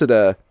posted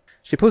a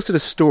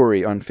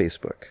story on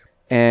Facebook.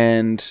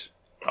 And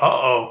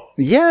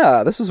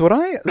yeah, this is what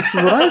I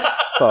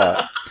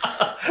thought.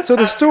 So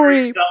the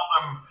story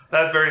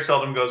that very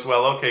seldom goes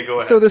well. Okay, go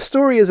ahead. So the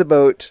story is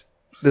about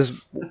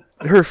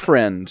her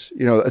friend,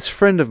 a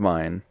friend of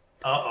mine.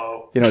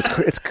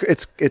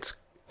 It's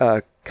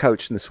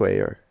couched in this way,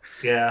 or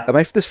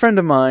this friend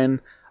of mine.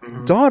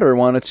 Mm-hmm. Daughter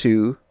wanted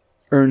to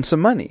earn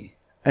some money.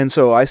 And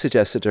so I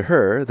suggested to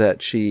her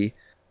that she,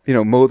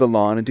 mow the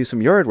lawn and do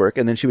some yard work,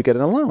 and then she would get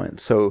an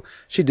allowance. So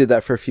she did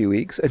that for a few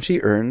weeks, and she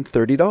earned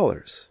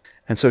 $30.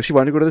 And so she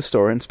wanted to go to the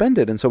store and spend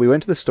it. And so we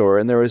went to the store,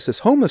 and there was this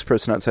homeless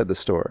person outside the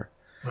store.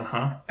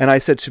 Uh-huh. And I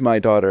said to my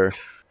daughter,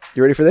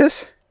 "You ready for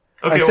this?"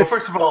 Okay,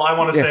 first of all, I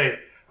want to say,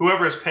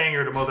 whoever is paying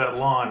her to mow that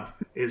lawn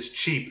is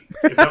cheap.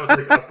 If that was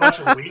like a bunch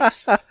of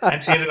weeks,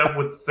 and she ended up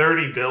with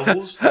 30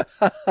 bills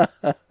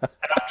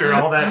after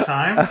all that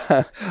time.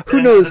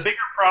 Who knows? The bigger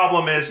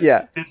problem is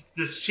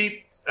this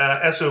cheap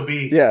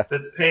SOB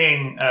that's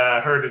paying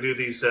her to do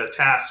these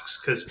tasks.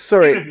 Because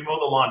even if you mow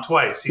the lawn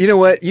twice. You know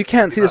what? You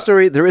can't see the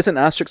story. There is an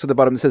asterisk at the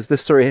bottom that says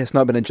this story has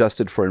not been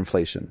adjusted for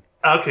inflation.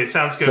 Okay,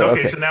 sounds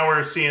good. So now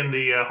we're seeing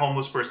the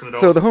homeless person.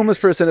 So the homeless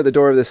person at the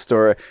door of this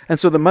store. And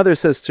so the mother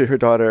says to her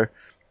daughter,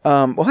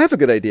 well, I have a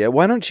good idea.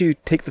 Why don't you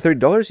take the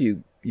 $30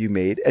 you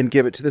made and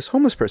give it to this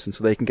homeless person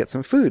so they can get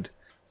some food?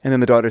 And then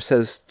the daughter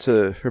says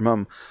to her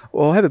mom,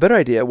 well, I have a better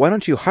idea. Why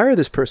don't you hire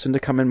this person to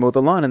come and mow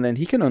the lawn, and then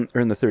he can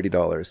earn the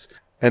 $30?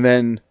 And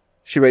then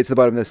she writes at the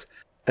bottom of this,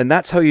 and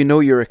that's how you know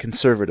you're a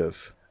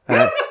conservative.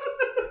 Because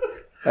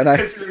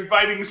you're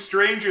inviting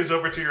strangers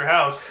over to your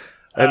house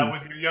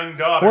with your young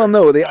daughter. Well,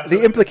 no,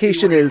 the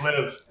implication is,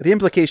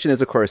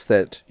 of course,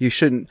 that you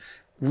shouldn't.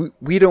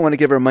 We don't want to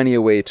give our money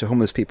away to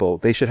homeless people.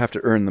 They should have to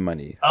earn the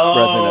money.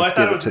 Oh, I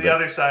thought it was the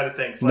other side of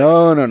things. Like,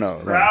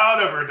 no.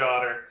 Proud of her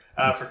daughter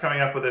for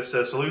coming up with this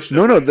solution.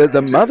 No,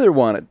 the mother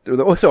wanted.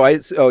 So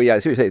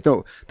seriously,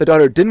 no, the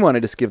daughter didn't want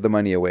to just give the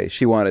money away.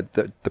 She wanted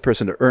the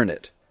person to earn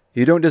it.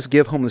 You don't just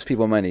give homeless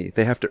people money.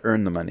 They have to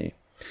earn the money.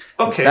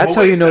 Okay. That's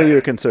how you know you're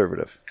a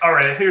conservative. All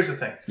right, here's the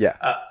thing. Yeah.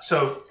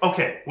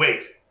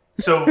 Wait.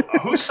 So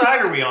whose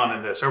side are we on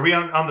in this? Are we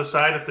on the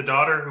side of the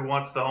daughter who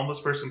wants the homeless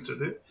person to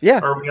do? Yeah.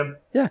 Or are we on,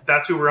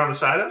 that's who we're on the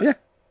side of? Yeah.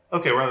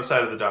 Okay, we're on the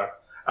side of the daughter.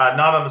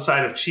 Not on the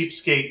side of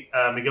cheapskate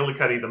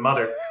McGillicuddy, the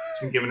mother.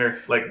 She's been giving her,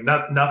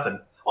 nothing.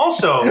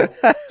 Also,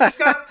 she's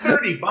got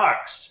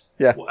 $30.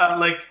 Yeah.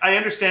 I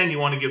understand you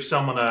want to give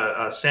someone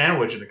a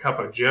sandwich and a cup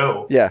of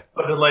joe. Yeah.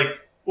 But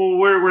well,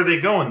 where were they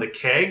going? The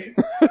keg?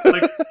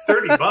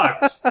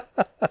 $30.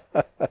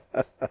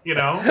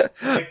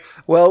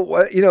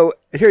 Well,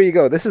 here you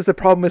go. This is the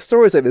problem with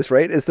stories like this,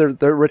 right? Is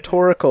they're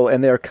rhetorical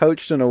and they're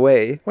couched in a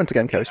way. Once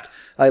again, couched.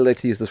 I like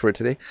to use this word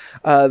today.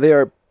 They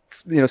are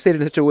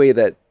stated in such a way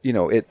that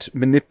it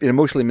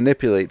emotionally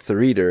manipulates the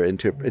reader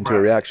into a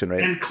reaction,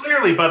 right? And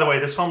clearly, by the way,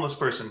 this homeless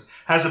person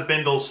has a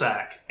bindle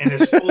sack and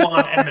is full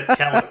on Emmett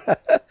Kelly,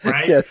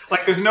 right? Yes.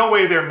 Like, there's no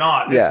way they're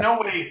not. There's no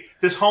way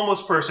this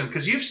homeless person,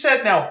 because you've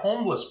said now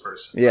homeless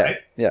person, right?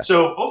 Yeah.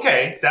 So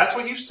okay, that's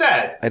what you've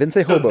said. I didn't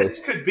say hobo. This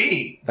could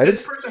be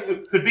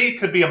person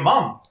could be a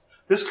mom.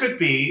 This could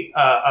be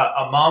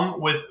a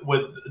mom with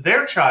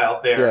their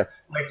child there. Yeah.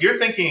 Like, you're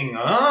thinking,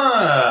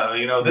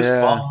 this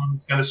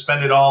mom's going to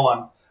spend it all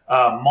on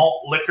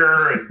malt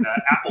liquor and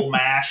apple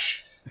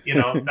mash.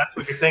 That's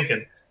what you're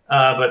thinking.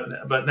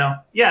 But no.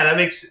 Yeah, that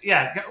makes,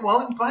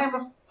 well, buy him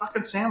a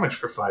fucking sandwich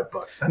for $5.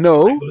 That's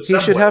no, he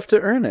should have to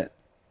earn it.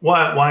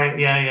 Why?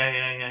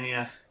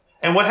 Yeah.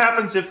 And what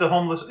happens if the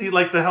homeless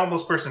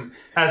person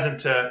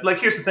hasn't,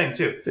 here's the thing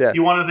too. Yeah.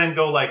 You want to then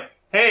go like,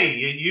 hey,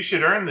 you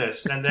should earn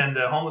this. And then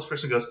the homeless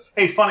person goes,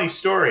 hey, funny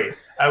story.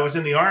 I was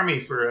in the Army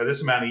for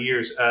this amount of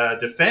years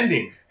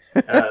defending,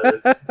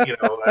 the country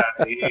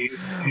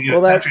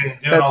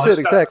and doing all this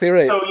stuff. Exactly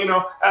right.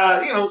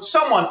 So,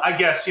 someone, I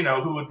guess,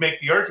 who would make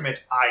the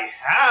argument, I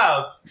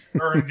have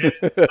earned it.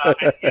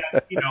 And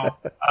yet,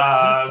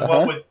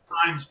 what with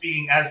times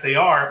being as they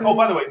are. Oh,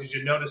 by the way, did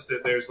you notice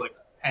that there's like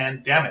a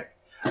pandemic?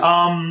 A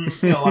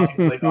lot of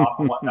people laid off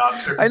and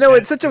whatnot. I know,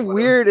 it's such a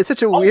weird.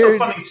 Also,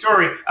 funny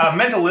story.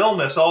 Mental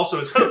illness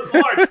also is a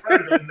large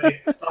part of it. And the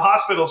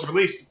hospitals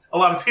released a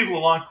lot of people a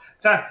long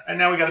time, and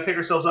now we got to pick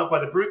ourselves up by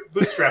the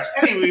bootstraps.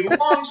 Anyway,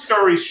 long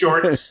story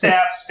short,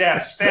 stab.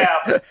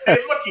 Hey,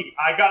 looky,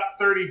 I got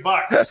 $30.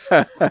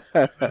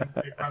 And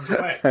it runs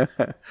away,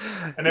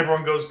 and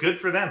everyone goes, "Good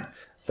for them."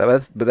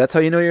 But that's how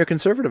you know you're a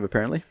conservative,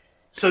 apparently.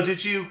 So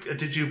did you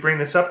bring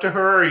this up to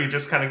her, or are you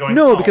just kind of going?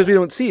 No, because we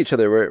don't see each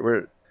other.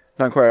 We're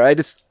non-choir. I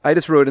just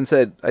wrote and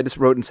said,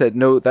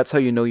 no, that's how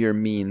you know you're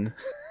mean.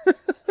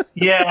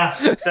 Yeah,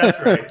 that's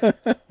right.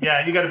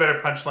 Yeah, you got a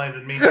better punchline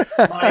than me.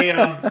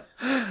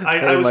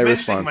 I was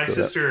mentioning my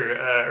sister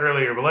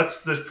earlier, but let's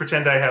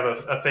pretend I have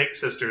a fake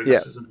sister.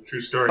 This isn't a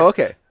true story.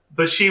 Okay.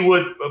 But she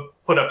would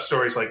put up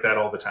stories like that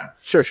all the time.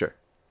 Sure.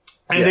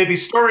 And they'd be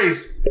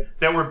stories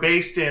that were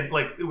based in,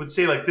 like, it would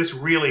say, like, this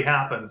really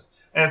happened.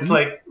 And it's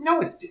like, no,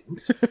 it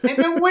didn't. And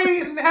no way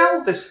in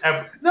hell this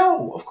ever.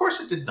 No, of course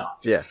it did not.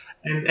 Yeah.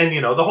 And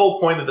the whole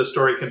point of the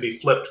story can be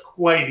flipped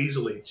quite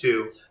easily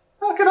to,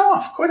 knock it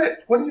off, quit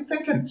it. What are you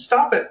thinking?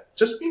 Stop it.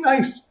 Just be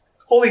nice.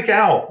 Holy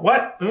cow.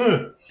 What?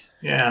 Ugh.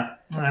 Yeah,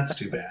 that's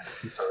too bad.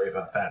 I'm sorry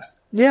about that.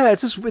 Yeah,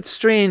 it's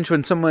strange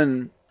when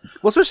someone,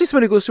 well, especially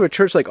someone who goes to a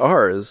church like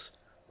ours,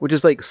 which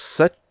is like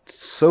so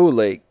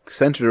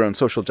centered around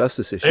social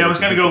justice issues. Yeah, I was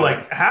going to go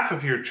like half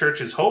of your church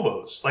is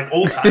hobos, like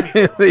old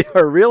timey. They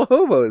are real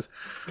hobos.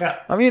 Yeah.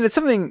 I mean, it's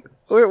something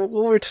we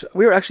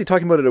were actually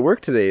talking about it at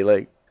work today.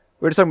 Like,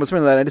 we were just talking about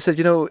something like that. And I just said,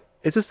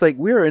 it's just like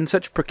we are in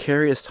such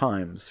precarious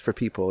times for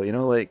people. It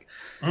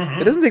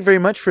doesn't take very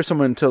much for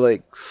someone to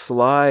like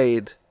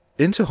slide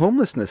into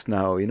homelessness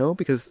now.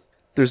 Because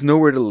there's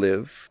nowhere to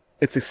live.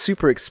 It's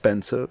super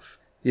expensive.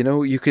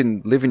 You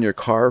can live in your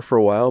car for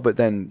a while, but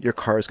then your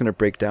car is going to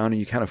break down and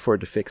you can't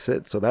afford to fix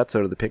it. So that's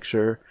out of the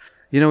picture.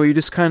 You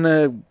just kind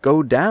of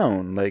go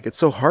down. Like, it's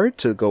so hard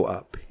to go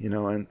up,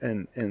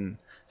 in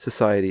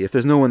society if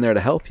there's no one there to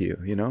help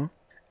you,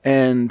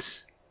 And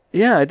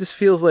yeah, it just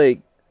feels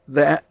like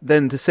that.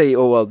 Then to say,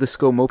 oh, well, just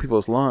go mow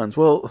people's lawns.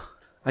 Well,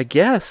 I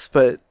guess,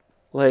 but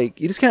like,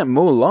 you just can't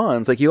mow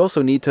lawns. Like, you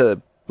also need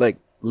to like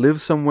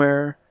live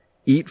somewhere,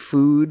 eat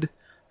food,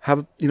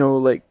 have, you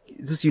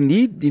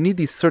need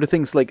these sort of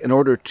things like in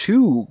order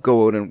to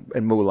go out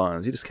and mow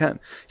lawns. You just can't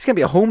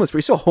be a homeless, but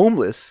you're still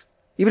homeless.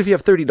 Even if you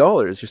have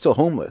 $30, you're still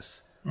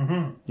homeless.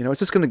 Mm-hmm. It's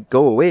just going to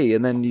go away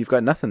and then you've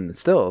got nothing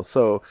still.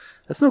 So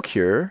that's no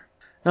cure.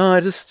 No,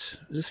 it just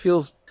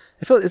feels,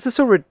 it's just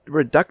so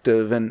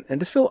reductive and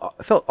just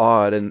felt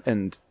odd.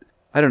 And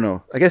I don't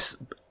know, I guess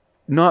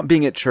not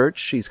being at church,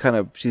 she's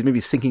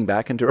maybe sinking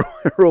back into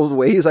her old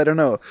ways. I don't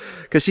know.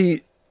 Cause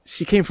she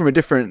came from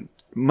a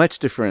much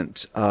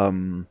different,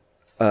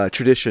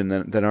 tradition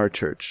than our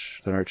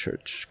church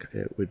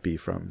it would be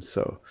from.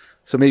 So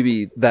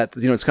maybe that,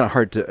 it's kind of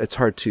hard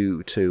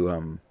to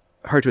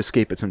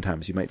escape it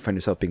sometimes. You might find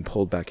yourself being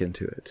pulled back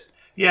into it.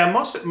 Yeah,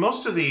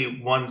 most of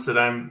the ones that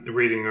I'm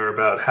reading are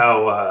about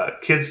how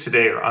kids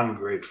today are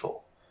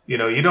ungrateful. You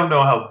don't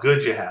know how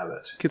good you have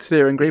it. Kids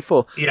today are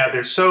ungrateful. Yeah,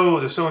 they're so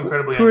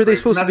incredibly. Who are they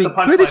supposed to be? Who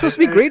are they supposed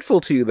to be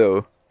grateful to,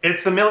 though?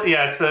 It's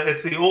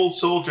it's the old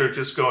soldier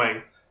just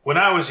going, when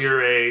I was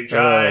your age,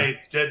 I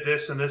did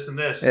this and this and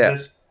this and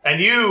this. And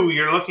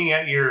you're looking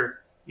at your,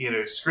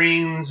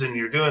 screens and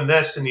you're doing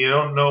this and you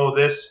don't know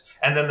this.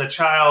 And then the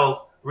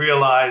child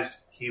realized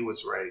he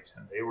was right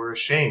and they were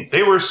ashamed.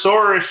 They were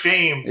sore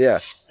ashamed. Yeah.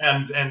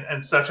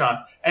 And such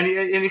on. And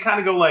you kind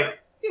of go like,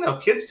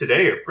 kids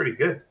today are pretty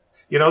good.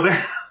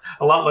 They're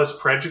a lot less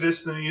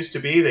prejudiced than they used to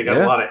be. They got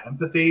a lot of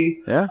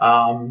empathy.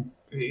 Yeah.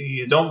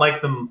 You don't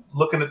like them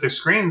looking at their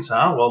screens,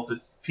 huh? Well, did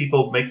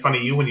people make fun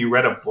of you when you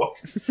read a book?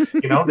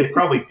 They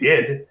probably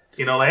did.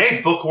 Like,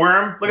 hey,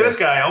 bookworm, look at this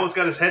guy. Always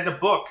got his head in a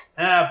book.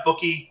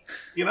 Bookie.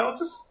 It's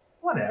just,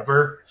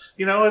 whatever.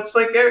 It's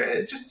like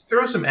just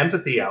throw some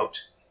empathy out.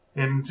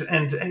 And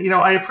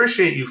I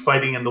appreciate you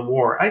fighting in the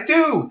war. I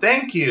do.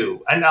 Thank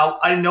you. And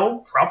I know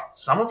probably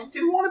some of you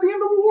didn't want to be in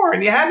the war,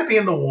 and you had to be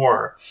in the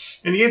war,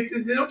 and you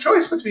had no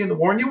choice but to be in the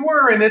war, and you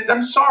were. And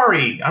I'm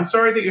sorry. I'm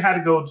sorry that you had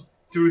to go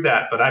through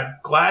that. But I'm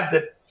glad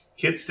that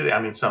kids today,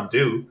 I mean, some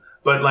do,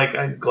 but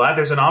I'm glad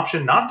there's an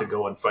option not to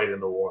go and fight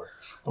in the war.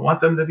 I want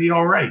them to be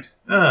all right.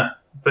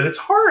 But it's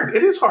hard.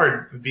 It is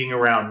hard being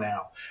around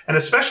now, and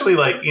especially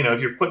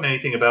if you're putting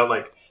anything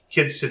about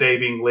kids today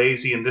being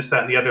lazy and this,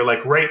 that, and the other,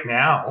 right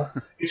now,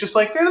 it's just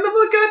they're in the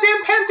middle of the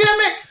goddamn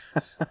pandemic.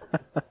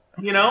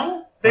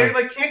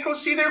 They can't go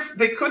see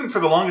they couldn't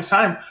for the longest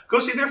time go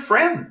see their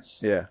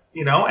friends. Yeah.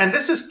 And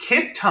this is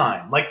kid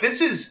time.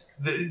 This is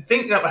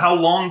think of how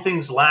long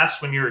things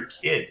last when you're a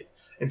kid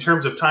in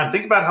terms of time.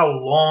 Think about how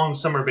long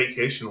summer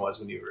vacation was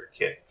when you were a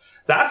kid.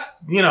 That's,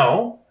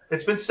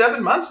 it's been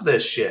 7 months of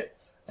this shit.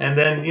 And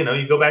then,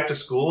 you go back to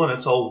school and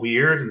it's all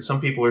weird. And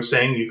some people are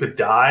saying you could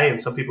die. And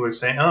some people are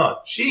saying, oh,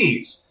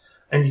 geez.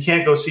 And you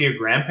can't go see your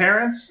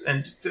grandparents.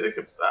 And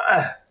it's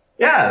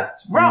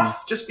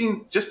rough. Just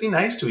be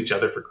nice to each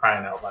other, for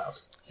crying out loud.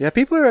 Yeah,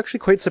 people are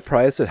actually quite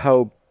surprised at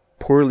how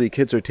poorly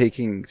kids are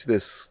taking to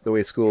this, the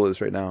way school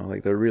is right now.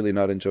 They're really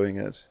not enjoying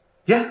it.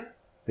 Yeah.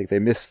 They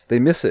miss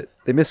it.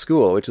 They miss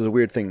school, which is a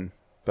weird thing.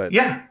 But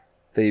yeah.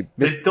 They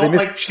don't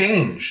like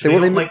change.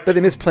 But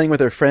they miss playing with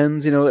their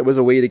friends. It was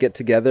a way to get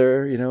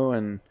together.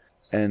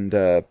 And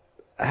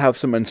have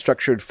some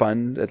unstructured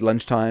fun at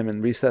lunchtime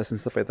and recess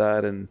and stuff like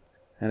that. And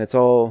it's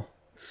all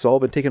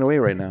been taken away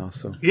right now.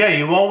 So yeah,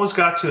 you always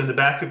got to, in the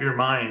back of your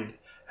mind,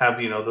 have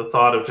the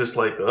thought of just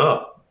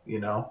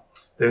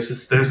there's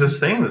this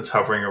thing that's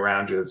hovering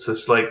around you. It's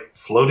this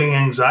floating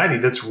anxiety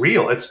that's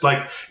real. It's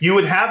you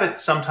would have it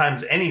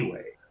sometimes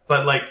anyway,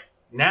 but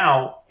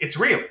now it's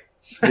real.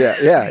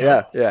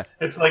 Yeah.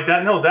 It's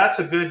that. No, that's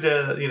a good.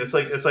 It's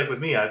like with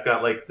me. I've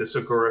got this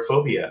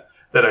agoraphobia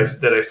that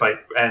I fight,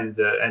 and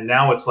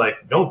now it's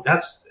no.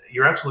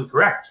 You're absolutely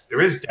correct.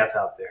 There is death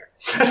out there.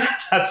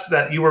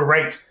 That you were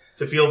right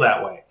to feel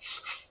that way,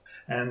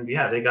 and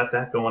yeah, they got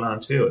that going on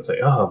too. It's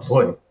oh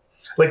boy,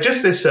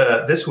 just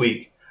this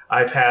week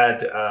I've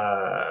had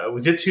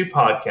we did 2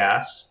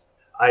 podcasts.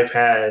 I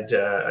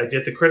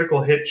did the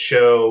Critical Hit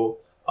show.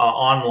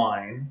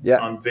 Online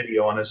on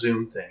video on a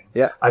Zoom thing.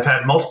 Yeah, I've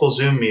had multiple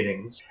Zoom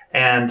meetings,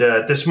 and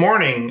this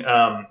morning,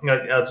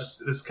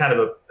 this is kind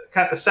of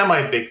a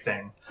semi big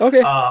thing.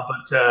 Okay.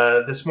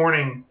 But this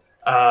morning,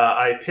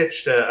 I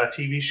pitched a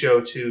TV show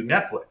to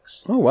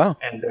Netflix. Oh wow!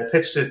 And I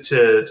pitched it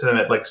to them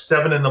at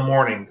 7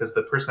 a.m. because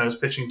the person I was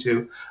pitching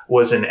to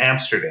was in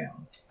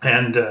Amsterdam,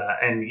 and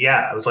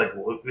yeah, it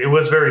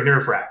was very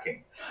nerve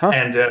wracking. Huh.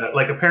 And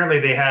apparently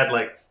they had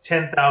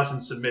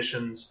 10,000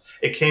 submissions.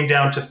 It came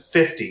down to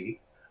 50.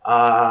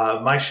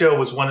 My show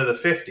was one of the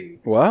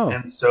 50. Wow.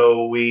 And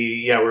so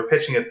we're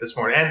pitching it this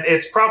morning, and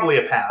it's probably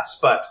a pass,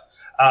 but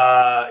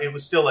it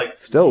was still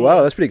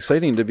wow, that's pretty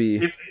exciting to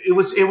be. It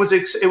was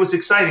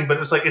exciting, but it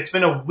was it's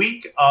been a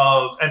week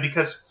of, and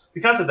because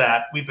of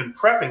that, we've been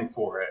prepping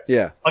for it.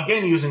 Yeah.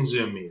 Again, using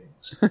Zoom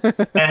meetings.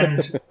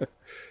 And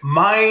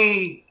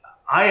I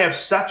have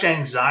such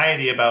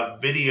anxiety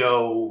about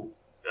video,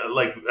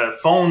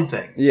 phone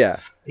things. Yeah.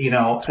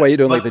 That's why you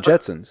don't like the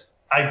Jetsons.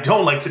 I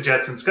don't like the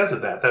Jetsons because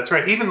of that. That's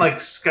right. Even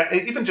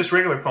even just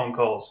regular phone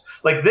calls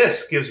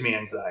this gives me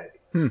anxiety.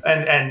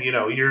 And you're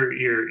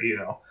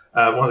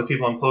one of the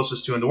people I'm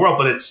closest to in the world,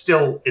 but it's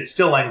still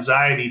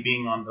anxiety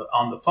being on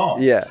the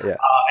phone. Yeah.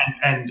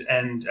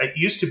 And it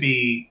used to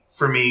be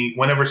for me,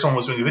 whenever someone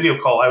was doing a video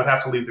call, I would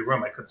have to leave the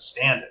room. I couldn't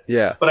stand it.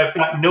 Yeah. But I've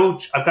got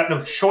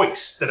no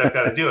choice that I've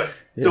got to do it.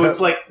 So it's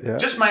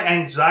just my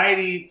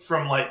anxiety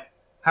from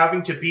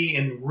having to be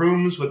in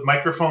rooms with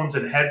microphones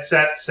and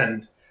headsets,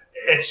 and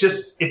it's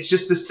just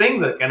this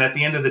thing and at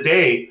the end of the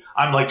day,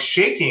 I'm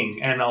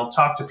shaking, and I'll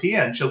talk to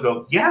Pia and she'll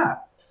go, yeah,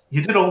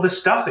 you did all this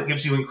stuff that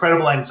gives you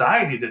incredible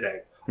anxiety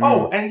today.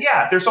 Oh, and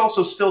yeah, there's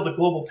also still the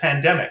global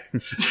pandemic.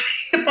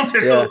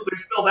 There's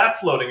still that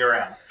floating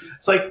around.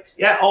 It's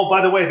oh,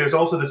 by the way, there's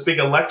also this big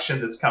election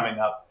that's coming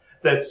up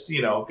that's,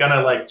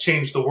 gonna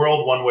change the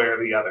world one way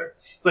or the other.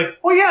 It's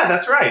oh yeah,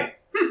 that's right.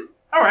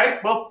 All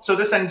right. Well, so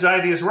this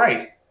anxiety is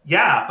right.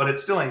 Yeah, but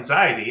it's still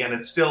anxiety, and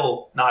it's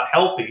still not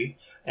healthy,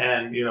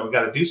 and we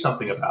got to do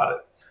something about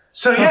it.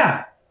 So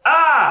yeah,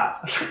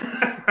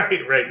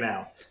 right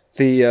now.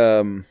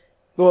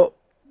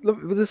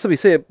 Let me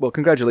say it. Well,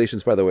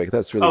 congratulations, by the way.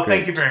 That's really great.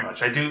 Thank you very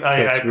much. I do.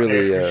 That's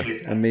really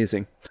appreciate that.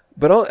 Amazing.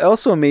 But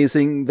also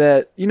amazing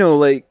that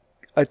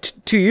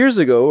 2 years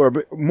ago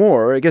or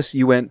more, I guess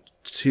you went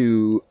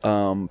to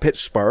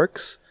pitch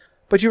Sparks,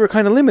 but you were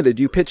kind of limited.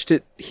 You pitched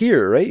it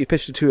here, right? You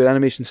pitched it to an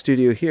animation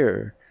studio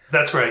here.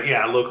 That's right.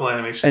 Yeah, local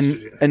animation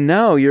studio. And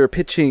now you're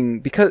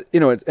pitching because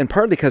and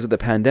partly because of the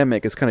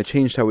pandemic, it's kind of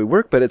changed how we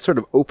work, but it's sort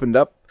of opened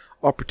up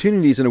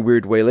opportunities in a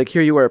weird way.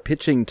 Here you are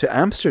pitching to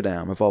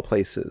Amsterdam, of all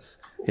places.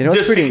 You know,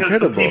 it's pretty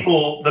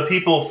incredible. The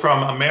people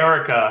from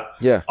America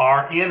yeah.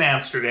 are in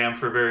Amsterdam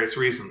for various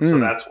reasons, so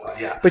that's why.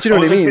 Yeah, but you know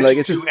what I mean? Like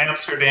it's just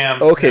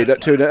Amsterdam. Okay,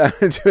 to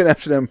an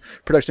Amsterdam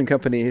production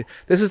company.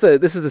 This is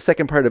the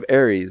second part of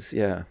Aries.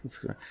 Yeah.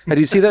 How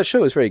do you see that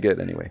show? It's very good.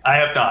 Anyway, I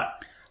have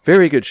not.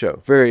 Very good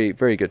show. Very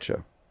very good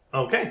show.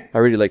 Okay. I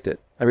really liked it.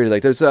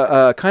 There's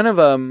a kind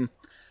of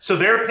So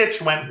their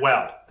pitch went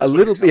well. A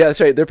little, yeah, that's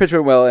right. Their pitch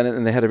went well,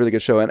 and they had a really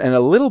good show, and a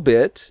little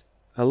bit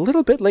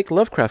like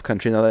Lovecraft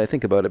Country. Now that I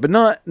think about it, but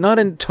not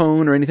in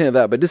tone or anything like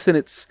that, but just in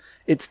its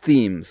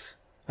themes.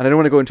 And I don't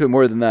want to go into it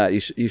more than that.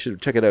 You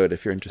should check it out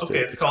if you're interested.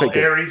 Okay, it's called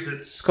Aries.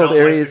 It's called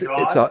Aries.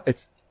 Like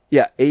it's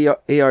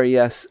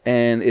ARES,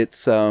 and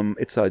it's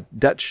a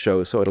Dutch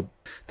show, so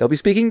they'll be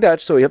speaking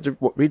Dutch, so you have to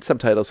read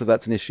subtitles if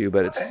that's an issue.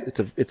 But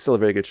it's still a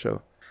very good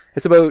show.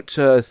 It's about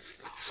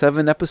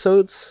 7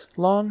 episodes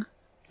long,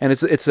 and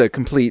it's a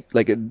complete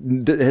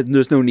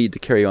there's no need to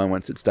carry on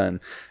once it's done.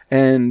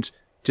 And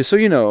just so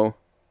you know,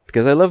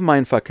 because I love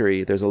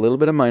mindfuckery, there's a little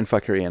bit of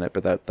mindfuckery in it,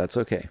 but that's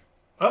okay.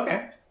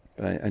 Okay.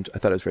 But I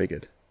thought it was very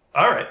good.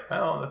 All right.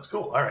 Oh, that's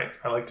cool. All right.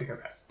 I like to hear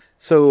that.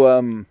 So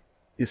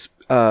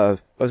I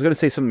was going to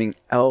say something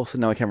else,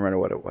 and now I can't remember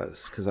what it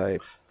was because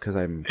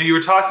I'm. You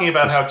were talking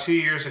about how 2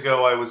 years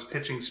ago I was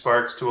pitching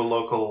Sparks to a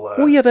local.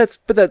 Well, yeah, it's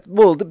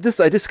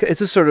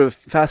just sort of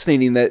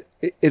fascinating that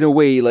in a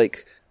way,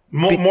 like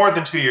more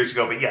than 2 years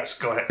ago, but yes,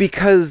 go ahead.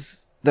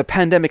 Because the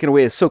pandemic, in a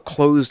way, is so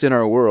closed in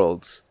our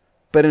worlds,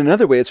 but in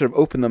another way, it sort of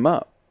opened them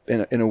up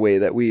in a way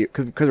that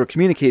because we're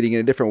communicating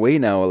in a different way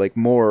now, like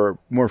more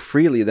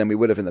freely than we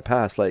would have in the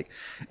past. Like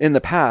in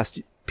the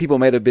past, people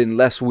might have been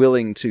less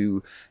willing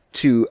to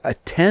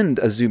attend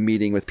a Zoom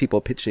meeting with people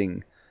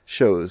pitching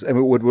shows,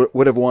 and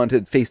would have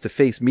wanted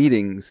face-to-face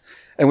meetings,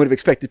 and would have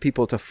expected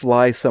people to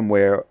fly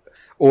somewhere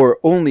or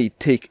only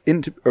take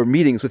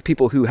meetings with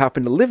people who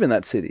happen to live in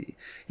that city.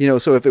 You know,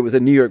 so if it was a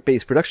New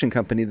York-based production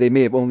company, they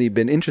may have only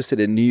been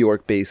interested in New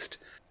York-based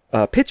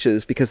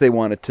pitches because they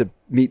wanted to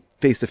meet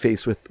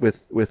face-to-face with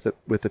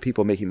the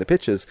people making the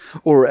pitches,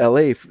 or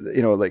LA,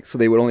 you know, like, so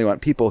they would only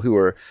want people who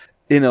were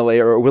in LA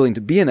or willing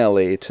to be in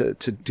LA to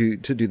do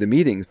the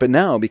meetings. But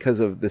now, because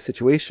of the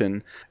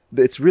situation,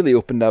 it's really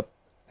opened up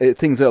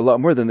things a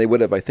lot more than they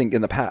would have, I think,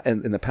 in the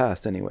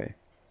past anyway.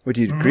 Would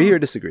you agree or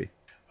disagree?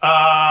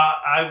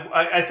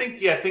 I think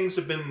things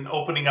have been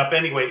opening up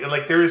anyway.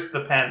 Like there is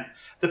the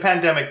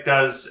pandemic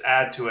does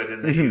add to it,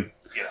 and you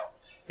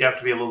have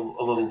to be a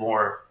little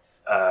more.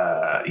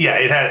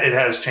 It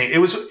has changed. It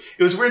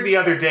was weird the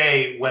other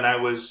day when I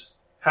was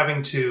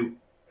having to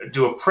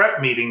do a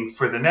prep meeting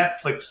for the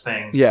Netflix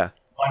thing. Yeah,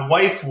 my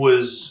wife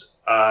was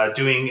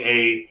doing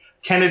a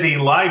Kennedy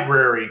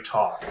Library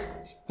talk.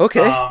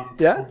 Okay.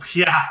 Yeah.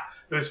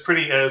 It was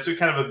pretty. It was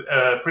kind of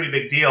a pretty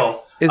big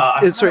deal. Is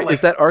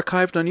that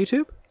archived on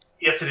YouTube?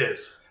 Yes, it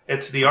is.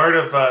 It's the art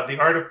of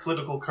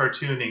political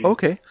cartooning.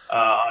 Okay.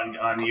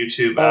 On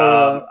YouTube.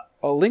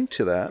 I'll link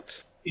to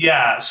that.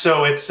 Yeah.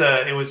 So it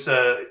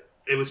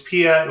was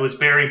Pia. It was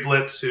Barry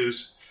Blitt,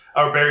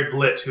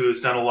 who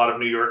has done a lot of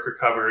New Yorker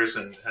covers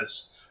and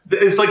has.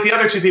 It's like the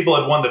other two people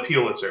had won the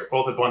Pulitzer.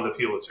 Both had won the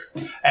Pulitzer,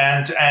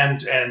 and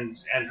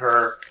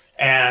her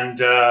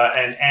and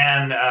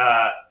Anne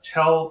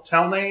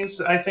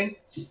Telnays, I think.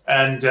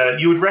 And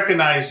you would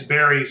recognize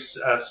Barry's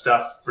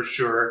stuff for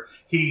sure.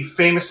 He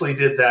famously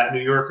did that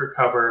New Yorker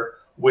cover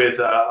with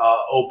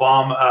Barack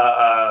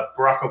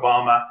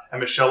Obama and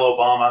Michelle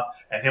Obama,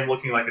 and him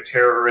looking like a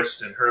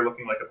terrorist and her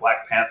looking like a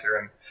Black Panther,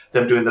 and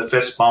them doing the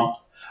fist bump.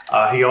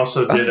 He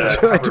also did a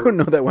cover. I don't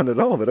know that one at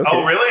all, but okay.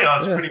 Oh, really? Oh,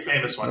 it's a pretty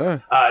famous one.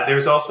 Yeah.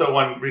 There's also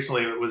one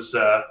recently that was,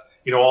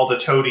 all the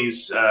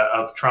toadies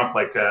of Trump,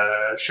 like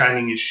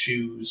shining his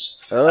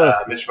shoes.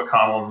 Mitch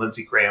McConnell and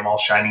Lindsey Graham all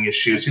shining his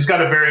shoes. He's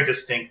got a very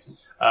distinct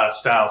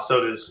style.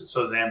 So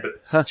does Anne,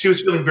 but she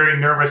was feeling very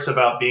nervous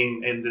about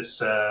being in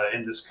this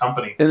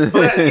company.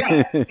 But,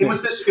 it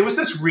was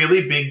this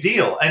really big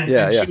deal, and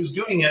she was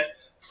doing it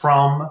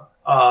from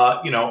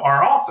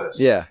our office.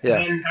 Yeah. And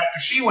then after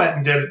she went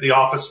and did the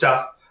office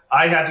stuff,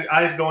 I had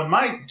to go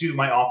and do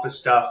my office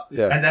stuff.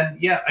 Yeah. And then,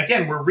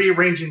 again, we're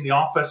rearranging the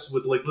office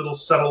with like little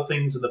subtle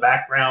things in the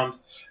background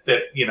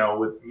that,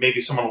 maybe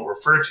someone will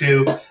refer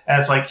to. And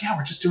it's like,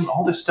 we're just doing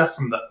all this stuff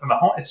from the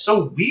home. It's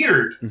so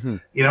weird. Mm-hmm.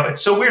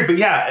 It's so weird.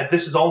 But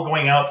this is all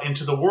going out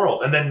into the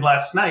world. And then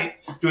last night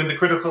doing the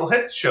Critical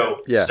Hit show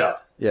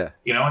stuff. Yeah.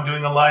 And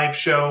doing a live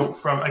show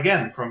from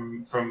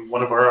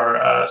one of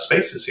our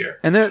spaces here.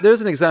 And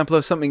there's an example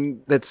of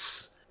something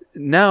that's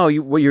now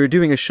you're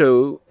doing a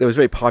show that was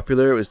very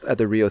popular. It was at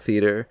the Rio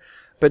Theater,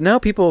 but now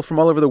people from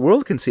all over the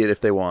world can see it if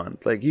they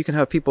want. Like you can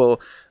have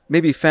people,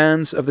 maybe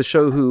fans of the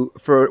show who,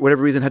 for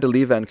whatever reason, had to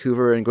leave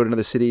Vancouver and go to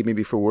another city,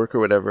 maybe for work or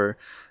whatever.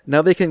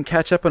 Now they can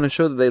catch up on a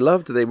show that they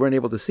loved that they weren't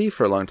able to see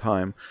for a long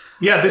time.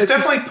 Yeah, there's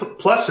definitely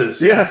pluses.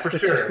 Yeah, for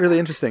sure. It's really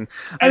interesting.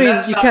 And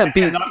I mean, you can't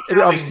beat,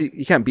 obviously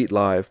you can't beat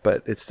live,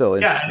 but it's still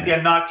interesting. Yeah, and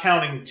again, not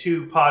counting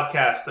 2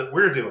 podcasts that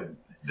we're doing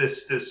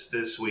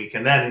this week,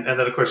 and then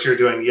of course you're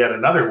doing yet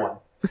another one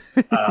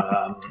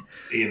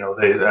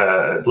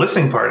the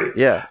listening party.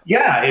 Yeah.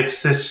 Yeah,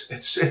 it's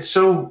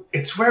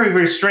very,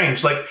 very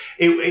strange. Like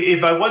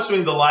if I was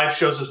doing the live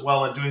shows as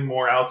well and doing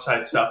more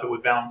outside stuff, it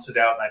would balance it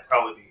out, and I'd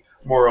probably be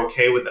more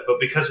okay with it. But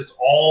because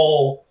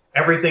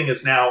everything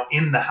is now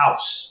in the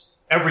house,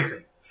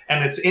 everything,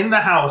 and it's in the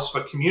house,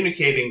 but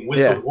communicating with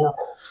the world.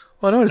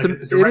 Well, no, it's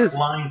a direct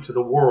line to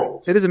the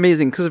world. It is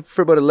amazing because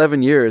for about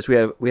 11 years we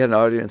had an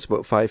audience of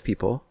about 5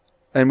 people,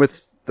 and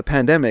with the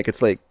pandemic,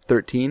 it's like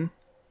 13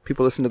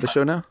 people listen to the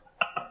show now.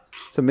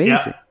 It's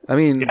amazing. Yeah. I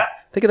mean,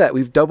 think of that.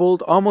 We've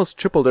almost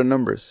tripled our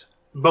numbers.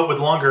 But with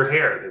longer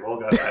hair, they've all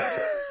got that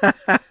too.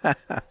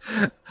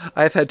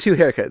 I've had 2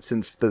 haircuts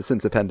since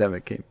the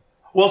pandemic came.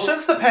 Well,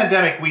 since the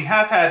pandemic, we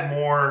have had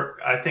more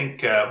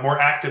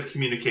active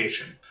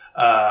communication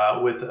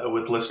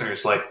with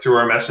listeners, like through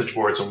our message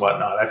boards and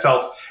whatnot. I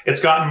felt it's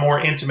gotten more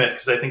intimate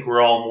because I think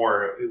we're all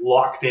more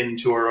locked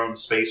into our own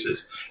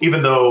spaces,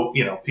 even though,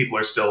 people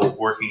are still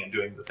working and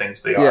doing the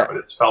things they are, but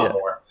it's felt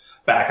more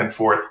back and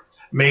forth.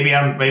 Maybe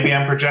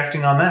I'm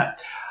projecting on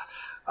that.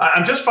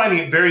 I'm just finding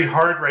it very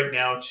hard right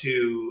now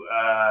to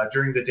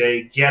during the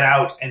day get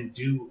out and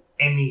do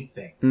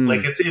anything.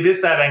 Like it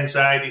is that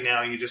anxiety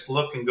now. You just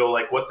look and go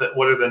like, what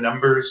are the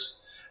numbers?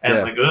 And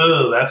it's like,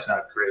 oh, that's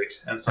not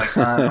great. And it's like,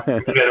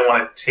 maybe I don't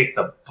want to take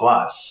the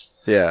bus.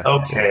 Yeah.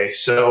 Okay,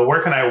 so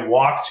where can I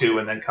walk to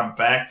and then come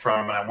back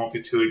from, and I won't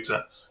be too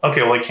exhausted?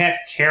 Okay, well, I can't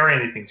carry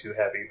anything too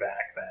heavy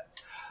back then.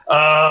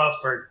 I'll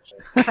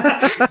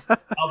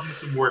do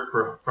some work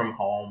from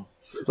home.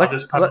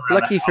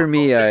 Lucky for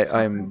me,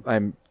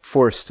 I'm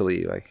forced to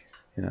leave.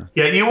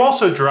 Yeah, you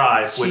also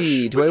drive.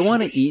 Do I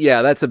want to eat?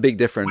 Yeah, that's a big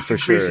difference for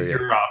sure.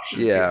 Your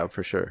options. Yeah,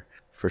 for sure.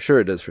 For sure,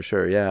 it does. For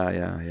sure.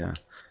 Yeah.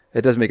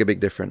 It does make a big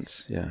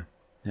difference. Yeah.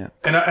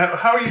 And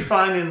how are you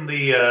finding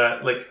the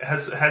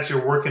has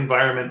your work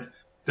environment?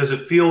 Does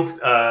it feel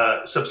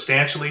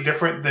substantially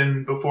different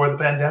than before the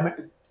pandemic?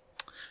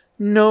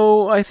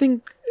 No, I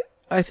think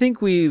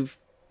we've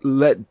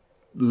let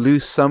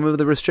loose some of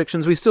the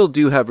restrictions. We still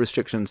do have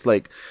restrictions.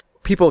 Like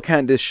people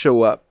can't just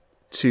show up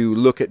to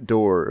look at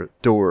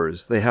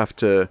doors. They have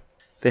to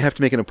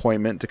make an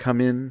appointment to come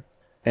in,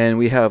 and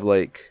we have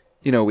we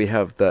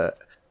have the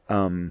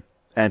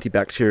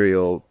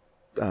antibacterial.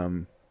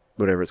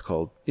 Whatever it's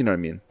called, you know what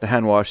I mean, the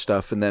hand wash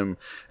stuff, and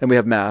we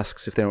have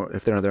masks if they don't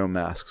have their own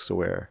masks to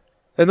wear.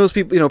 And those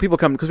people, people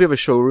come because we have a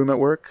showroom at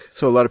work,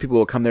 so a lot of people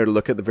will come there to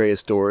look at the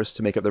various doors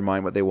to make up their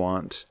mind what they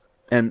want.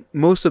 And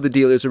most of the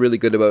dealers are really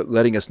good about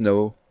letting us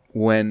know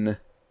when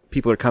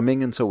people are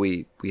coming, and so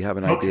we have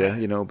an idea,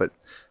 But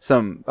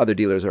some other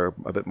dealers are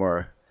a bit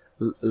more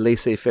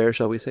laissez-faire,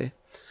 shall we say?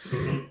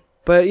 Mm-hmm.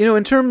 But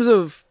in terms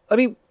of,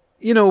 we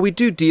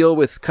do deal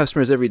with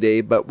customers every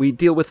day, but we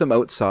deal with them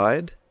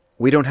outside.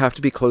 We don't have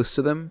to be close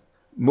to them.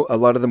 A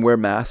lot of them wear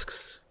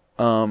masks.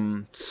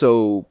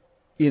 So,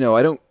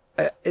 I don't,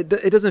 it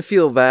doesn't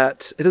feel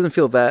that,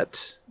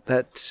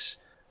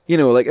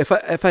 like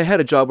if I had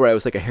a job where I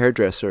was like a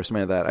hairdresser or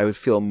something like that, I would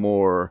feel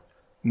more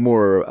in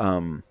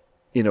more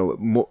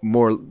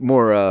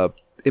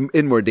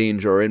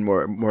danger or in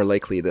more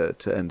likely to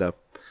end up.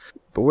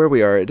 But where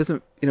we are, it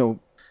doesn't,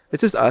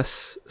 it's just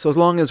us. So as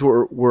long as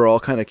we're all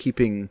kind of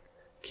keeping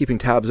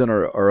tabs on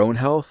our own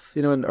health,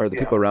 and or the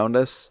people around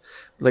us.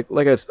 Like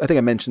I think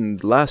I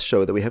mentioned last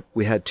show that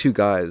we had 2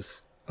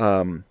 guys.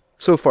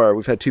 So far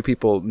we've had 2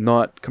 people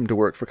not come to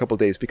work for a couple of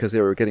days because they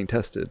were getting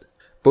tested.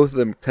 Both of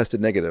them tested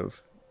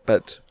negative,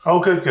 but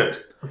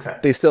good. Okay.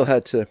 They still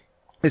had to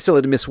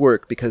miss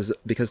work because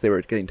they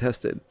were getting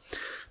tested.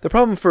 The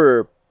problem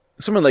for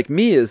someone like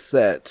me is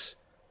that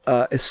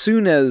as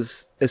soon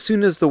as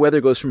the weather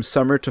goes from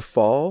summer to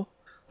fall,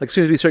 like as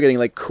soon as we start getting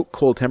like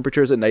cold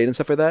temperatures at night and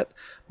stuff like that,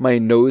 my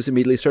nose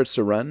immediately starts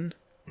to run,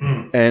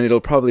 and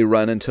it'll probably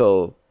run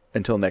until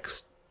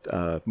next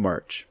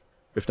March,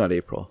 if not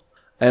April.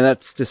 And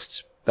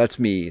that's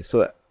me.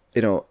 So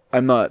so I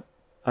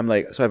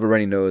have a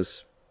runny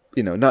nose,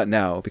 not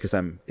now because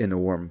I'm in a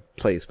warm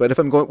place, but if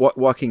I'm going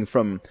walking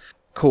from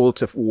cold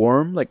to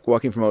warm, like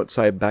walking from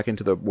outside back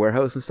into the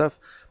warehouse and stuff,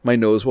 my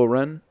nose will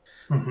run.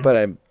 Mm-hmm. But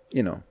I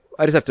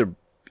just have to.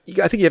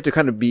 I think you have to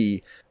kind of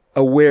be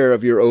aware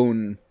of your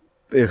own,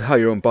 how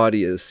your own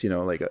body is,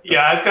 I've got.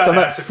 So I'm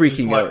not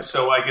freaking out.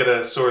 So I get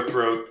a sore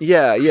throat.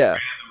 Yeah.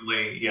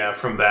 Randomly,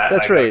 from that.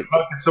 That's right.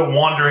 It's a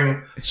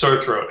wandering sore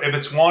throat. If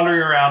it's wandering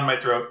around my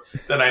throat,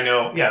 then I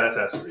know. Yeah, that's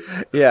acid.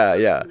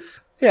 Yeah.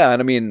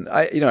 And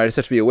I just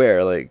have to be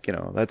aware.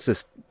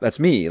 That's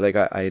me. Like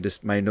I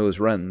just, my nose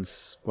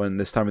runs when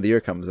this time of the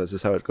year comes. That's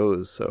just how it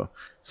goes. So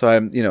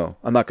I'm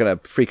not gonna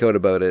freak out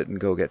about it and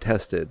go get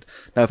tested.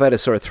 Now, if I had a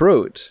sore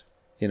throat,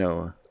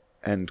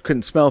 and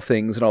couldn't smell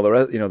things and all the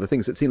rest, the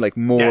things that seem like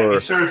more. Yeah, you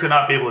started to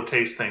not be able to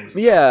taste things.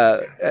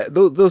 Yeah,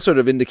 those sort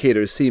of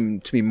indicators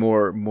seem to be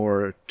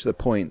more to the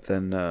point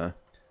than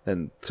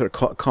sort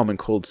of common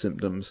cold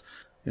symptoms.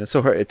 It's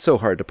so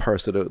hard to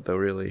parse it out, though.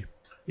 Really.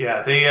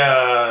 Yeah, they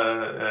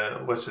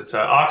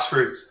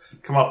Oxford's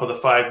come up with a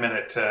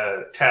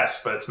 5-minute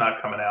test, but it's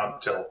not coming out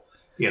until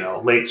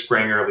late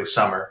spring, early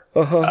summer.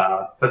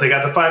 Uh-huh. But they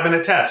got the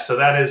 5-minute test, so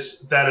that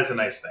is a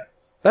nice thing.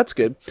 That's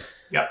good.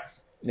 Yeah.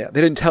 Yeah,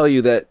 they didn't tell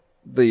you that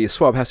the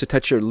swab has to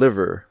touch your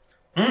liver.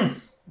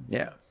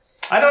 Yeah.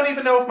 I don't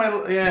even know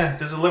if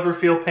does the liver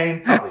feel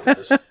pain? Probably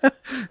does.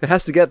 It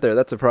has to get there.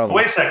 That's a problem.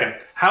 Wait a second.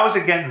 How is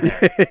it getting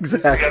there?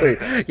 Exactly.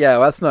 Yeah,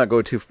 well, let's not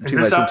go too much into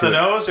it. Is this up the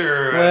nose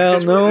or?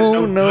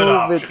 Well,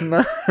 no, it's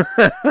not.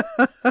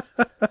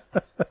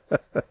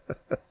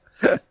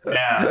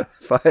 Yeah.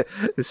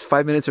 It's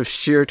 5 minutes of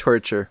sheer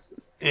torture.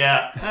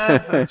 Yeah,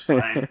 that's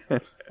fine.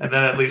 And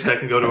then at least I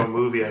can go to a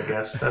movie, I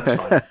guess. That's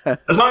fine.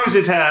 As long as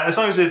it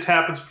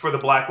happens before the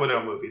Black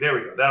Widow movie. There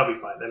we go. That'll be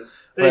fine. Then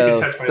you can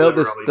touch my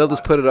liver. They'll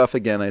just put it off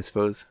again, I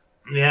suppose.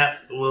 Yeah,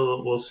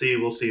 we'll see.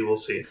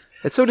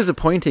 It's so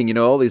disappointing,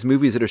 all these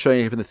movies that are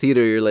showing up in the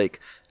theater. You're like,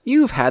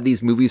 you've had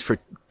these movies for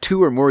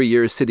 2 or more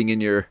years sitting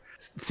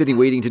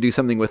waiting to do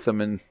something with them,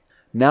 and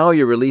now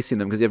you're releasing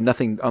them because you have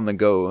nothing on the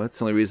go. That's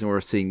the only reason we're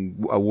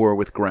seeing A War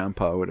with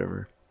Grandpa or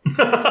whatever.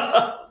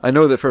 I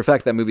know that for a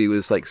fact that movie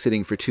was like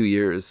sitting for 2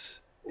 years.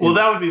 Well,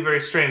 that would be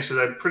very strange because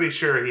I'm pretty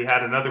sure he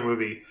had another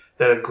movie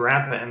that had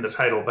Grandpa in the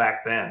title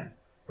back then,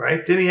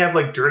 right? Didn't he have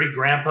like Dirty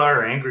Grandpa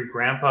or Angry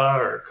Grandpa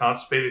or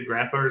Constipated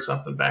Grandpa or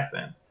something back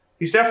then?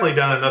 He's definitely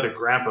done another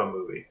Grandpa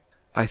movie.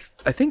 I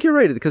think you're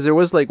right because there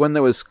was like one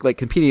that was like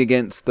competing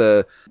against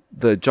the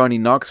Johnny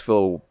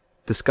Knoxville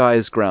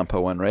disguised Grandpa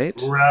one, right?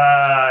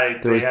 Right.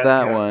 There was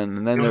that one,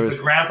 and then there was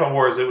the Grandpa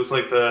Wars. It was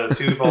like the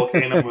 2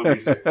 volcano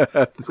movies.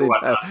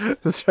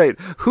 That's right.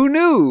 Who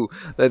knew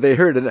that they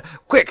heard it?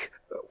 Quick,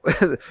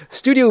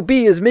 Studio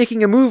B is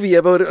making a movie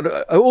about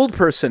an old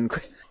person.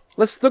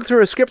 Let's look through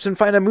our scripts and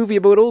find a movie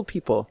about old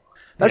people.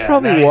 That's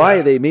probably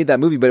why they made that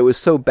movie, but it was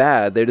so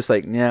bad they're just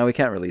like, nah, we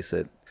can't release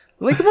it.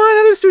 Like, come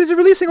on, other studios are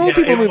releasing old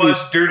people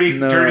movies. Dirty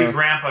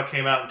Grandpa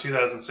came out in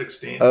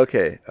 2016.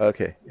 Okay.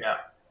 Yeah.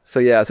 So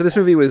this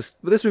movie was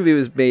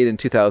made in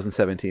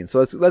 2017.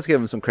 So let's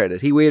give him some credit.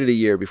 He waited a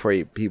year before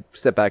he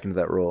stepped back into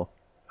that role.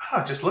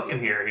 Oh, just looking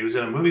here, he was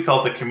in a movie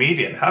called The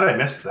Comedian. How did I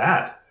miss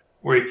that?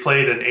 Where he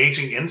played an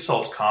aging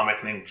insult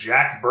comic named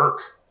Jack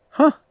Burke.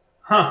 Huh.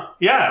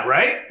 Yeah,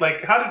 right?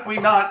 Like, how did we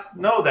not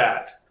know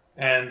that?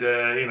 And,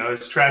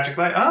 his tragic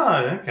life.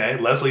 Oh, okay.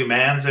 Leslie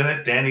Mann's in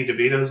it. Danny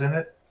DeVito's in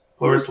it.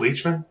 Cloris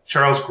Leachman.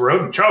 Charles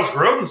Grodin. Charles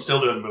Grodin's still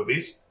doing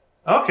movies.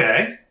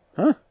 Okay.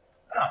 Huh.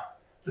 Oh,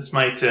 this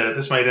might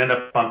end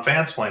up on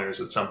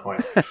Fansplainers at some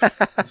point.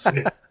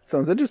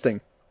 Sounds interesting.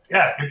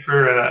 Yeah, good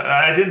for.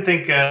 I didn't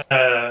think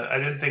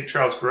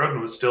Charles Grodin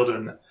was still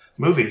doing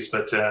movies,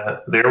 but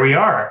there we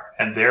are,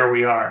 and there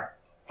we are.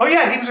 Oh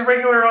yeah, he was a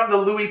regular on the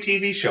Louis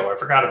TV show. I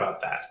forgot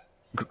about that.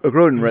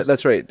 Grodin, right?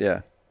 That's right.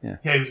 Yeah. Yeah,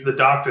 he was the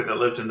doctor that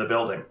lived in the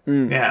building.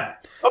 Yeah.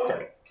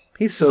 Okay.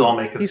 He's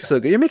so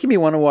good. You're making me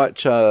want to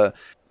watch that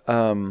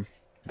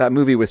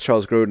movie with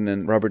Charles Grodin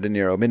and Robert De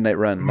Niro, Midnight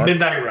Run.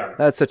 Midnight Run.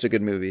 That's such a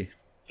good movie.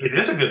 It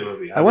is a good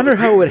movie. I wonder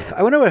how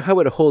it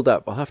would hold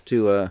up. I'll have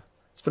to.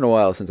 It's been a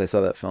while since I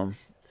saw that film.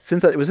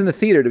 Since it was in the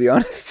theater, to be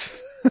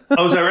honest.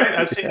 Oh, is that right?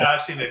 I've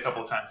seen it a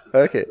couple of times.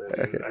 Okay.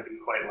 I do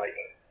quite like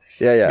it.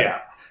 Yeah.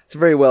 It's a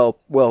very well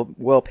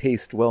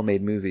paced, well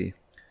made movie.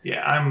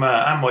 Yeah,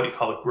 I'm what you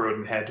call a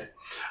Grodin head.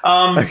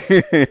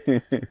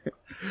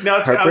 No,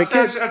 I'm trying to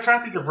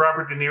think if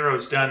Robert De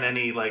Niro's done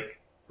any like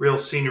real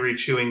scenery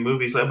chewing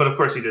movies, but of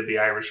course he did The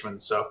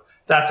Irishman, so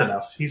that's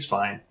enough. He's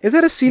fine. Is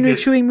that a scenery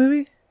chewing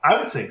movie? I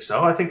would think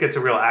so. I think it's a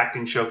real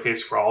acting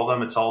showcase for all of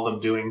them. It's all of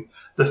them doing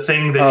the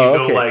thing that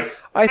you go like.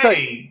 I thought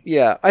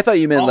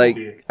you meant like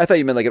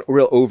a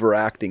real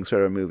overacting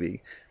sort of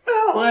movie.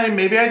 Well,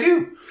 maybe I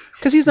do.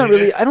 Because he's not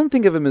really. I don't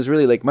think of him as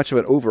really like much of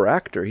an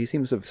overactor. He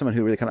seems like someone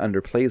who really kind of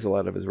underplays a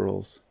lot of his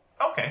roles.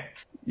 Okay.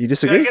 You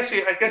disagree?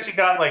 I guess you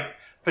got like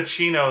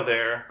Pacino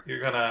there.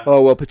 You're gonna.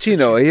 Oh well,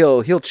 Pacino.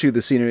 He'll chew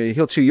the scenery.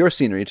 He'll chew your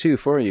scenery too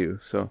for you.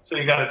 So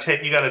you gotta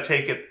take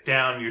it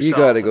down yourself. You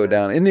gotta go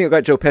down, and you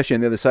got Joe Pesci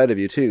on the other side of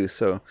you too.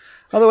 So,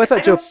 although I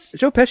thought Joe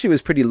Pesci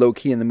was pretty low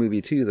key in the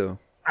movie too, though.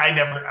 I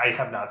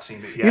have not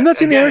seen it yet. You've not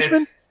seen The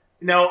Irishman?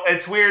 No,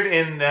 it's weird.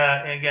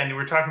 Again, you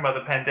were talking about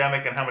the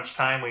pandemic and how much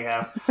time we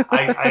have.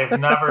 I have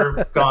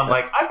never gone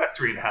like, I've got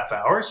 3.5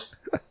 hours.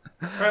 All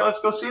right, let's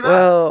go see that.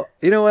 Well,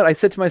 you know what? I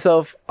said to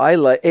myself, I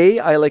like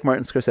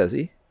Martin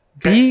Scorsese.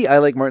 Okay. B, I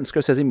like Martin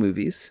Scorsese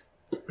movies.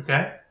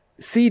 Okay.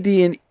 C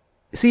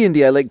and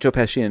D, I like Joe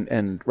Pesci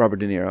and Robert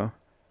De Niro.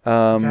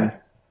 Okay.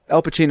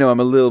 Al Pacino,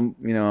 I'm a little,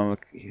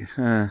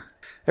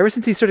 ever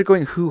since he started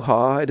going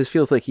hoo-ha, it just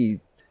feels like he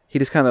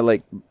just kind of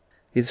like,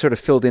 he sort of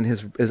filled in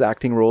his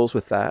acting roles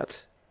with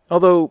that.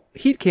 Although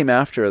Heat came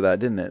after that,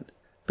 didn't it?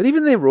 But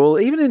even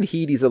in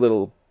Heat, he's a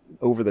little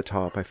over the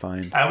top, I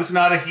find. I was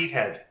not a Heat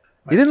head.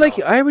 You didn't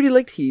like? I really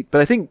liked Heat,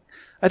 but I think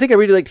I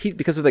really liked Heat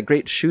because of that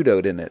great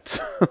shootout in it.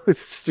 It's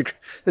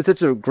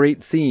such a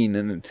great scene,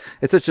 and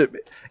it's such a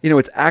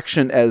it's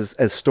action as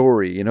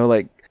story.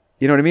 Like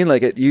you know what I mean?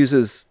 Like it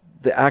uses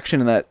the action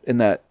in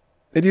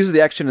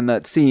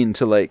that scene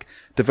to like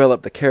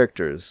develop the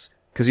characters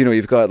because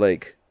you've got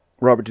like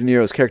Robert De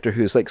Niro's character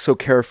who's like so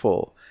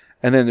careful,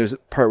 and then there's a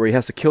part where he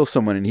has to kill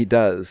someone, and he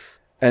does.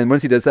 And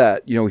once he does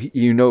that, and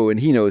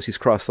he knows he's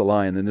crossed the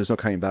line, then there's no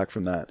coming back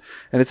from that.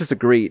 And it's just a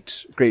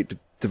great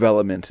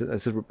development.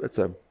 It's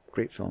a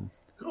great film.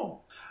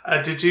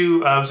 Did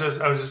you? I was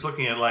just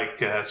looking at like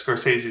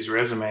Scorsese's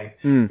resume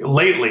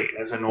lately,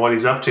 as in what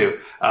he's up to.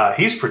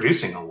 He's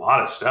producing a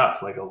lot of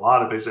stuff, like a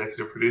lot of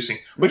executive producing,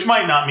 which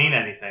might not mean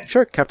anything.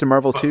 Sure, Captain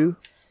Marvel 2.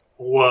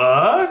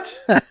 What?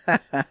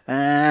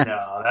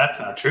 No, that's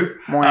not true.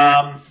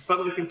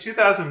 But like in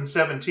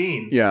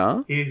 2017,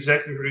 he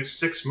executive produced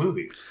 6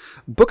 movies.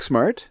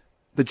 Booksmart,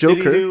 The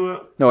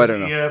Joker. I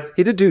don't know.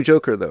 He did do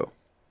Joker though.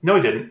 No,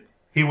 he didn't.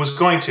 He was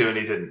going to, and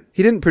he didn't.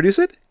 He didn't produce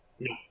it?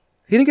 No.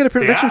 He didn't get a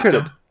production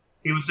credit.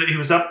 He was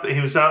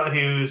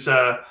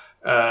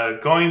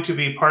going to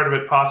be part of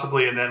it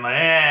possibly, and then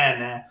like,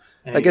 nah.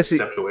 And I guess he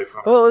stepped away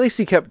from it. Well, at least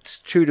he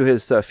kept true to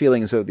his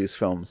feelings of these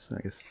films,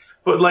 I guess.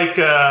 But like,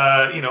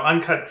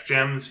 Uncut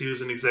Gems, he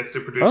was an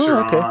executive producer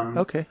on.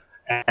 Okay.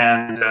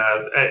 And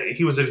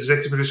he was an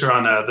executive producer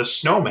on The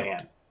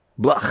Snowman.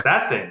 Blah.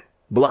 That thing.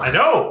 Blah. I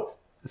know.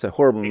 It's a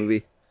horrible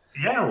movie.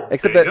 Yeah. Well,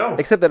 except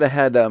that it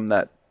had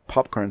that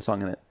popcorn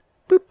song in it.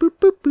 Boop, boop,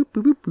 boop, boop,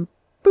 boop, boop.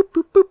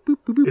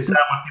 Is that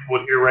what people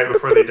would hear right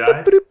before they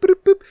died?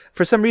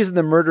 For some reason,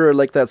 the murderer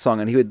liked that song,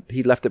 and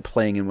he left it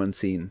playing in one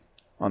scene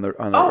on the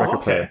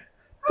record player.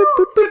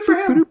 Good for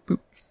him.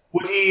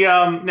 Would he?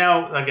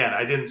 Now, again,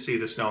 I didn't see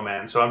The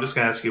Snowman, so I'm just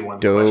going to ask you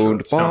one question.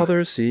 Don't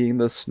bother seeing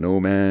The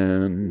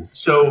Snowman.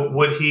 So,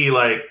 would he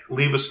like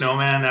leave a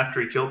snowman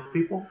after he killed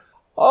people?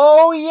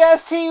 Oh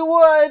yes, he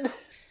would.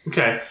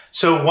 Okay,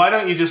 so why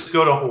don't you just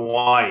go to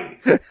Hawaii?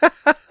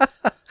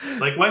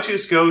 Like, why don't you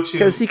just go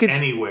to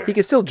anywhere? He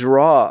could still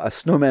draw a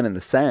snowman in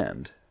the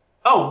sand.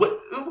 Oh,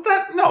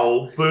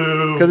 no,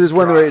 boo! Because there's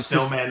one where it's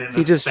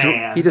he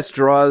just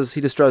draws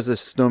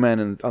this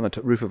snowman on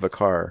the roof of a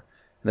car,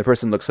 and the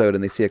person looks out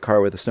and they see a car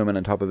with a snowman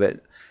on top of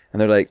it,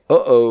 and they're like,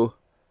 "Uh-oh."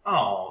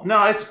 Oh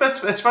no, it's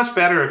much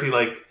better if he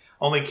like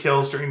only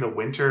kills during the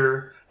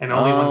winter and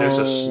only when there's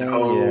a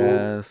snow.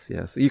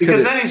 Yes.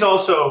 Because then he's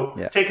also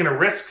taking a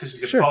risk because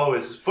you can follow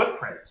his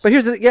footprints. But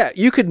here's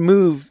you could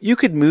move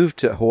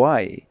to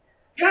Hawaii.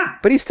 Yeah,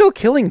 but he's still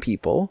killing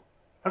people.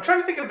 I'm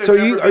trying to think of. So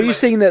are you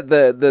saying that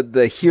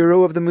the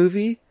hero of the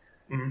movie,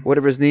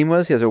 whatever his name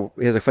was, he has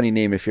a funny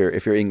name if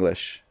you're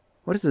English.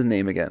 What is his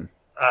name again?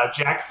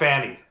 Jack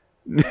Fanny.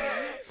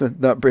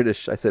 Not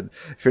British. I said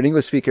if you're an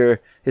English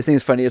speaker, his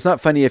name's funny. It's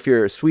not funny if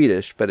you're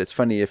Swedish, but it's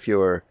funny if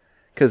you're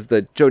because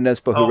the Joe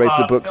Nesbo who writes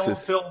the books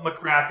is Phil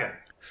McCracken.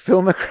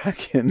 Phil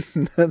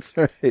McCracken. That's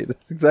right.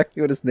 That's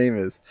exactly what his name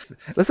is.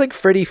 That's like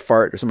Freddie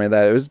Fart or something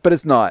like that. But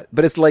it's not.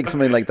 But it's like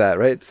something like that,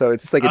 right? So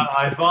it's just like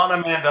Yvonne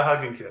Amanda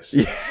Hug and Kiss.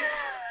 Yeah.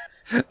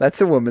 That's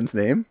a woman's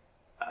name.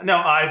 No,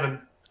 Ivan.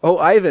 Oh,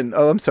 Ivan.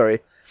 Oh, I'm sorry.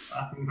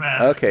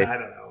 Okay. I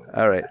don't know.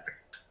 All right.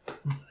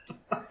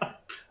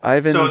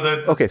 Ivan. So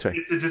okay, sorry.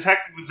 It's a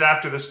detective who's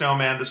after the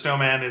snowman. The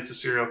snowman is the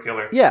serial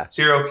killer. Yeah.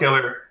 Serial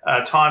killer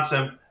taunts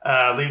him,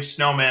 leaves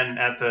snowman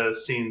at the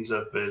scenes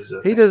of his.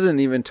 He doesn't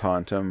even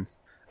taunt him.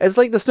 It's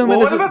like the snowman.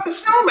 Well, what about the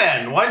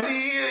snowman? Why is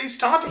he's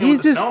taunting him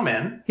with the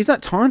snowman? He's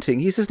not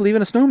taunting. He's just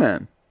leaving a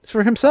snowman. It's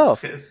for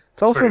himself. It's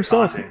all for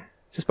himself. Taunting.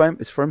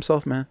 It's for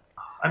himself, man.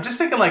 I'm just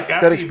thinking like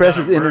he's got to express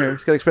his inner.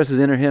 He's got to express his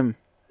inner him.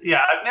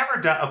 Yeah, I've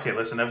never done. Okay,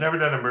 listen, I've never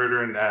done a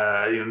murder,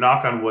 and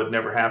knock on wood,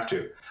 never have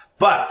to.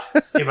 But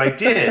if I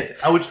did,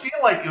 I would feel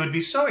like it would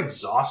be so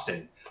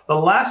exhausting. The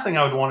last thing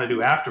I would want to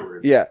do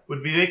afterwards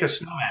would be make a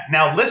snowman.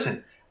 Now,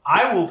 listen,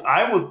 I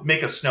will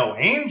make a snow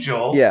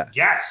angel. Yeah.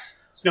 Yes.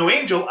 Snow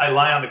angel, I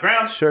lie on the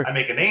ground. Sure. I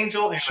make an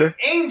angel. An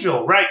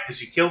angel, right, because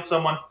you killed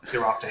someone.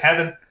 They're off to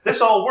heaven. This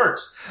all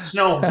works.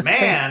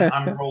 Snowman,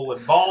 I'm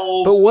rolling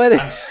balls. But what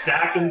I'm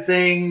stacking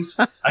things.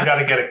 I got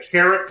to get a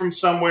carrot from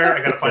somewhere.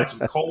 I got to find some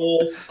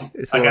coal.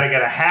 I got to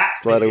get a hat.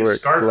 It's a lot of work.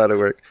 It's a lot of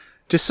work.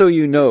 Just so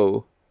you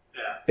know,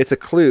 it's a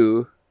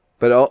clue,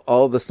 but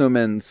all the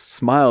snowmen's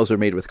smiles are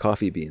made with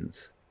coffee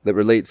beans. That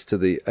relates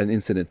to an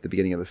incident at the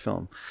beginning of the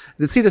film.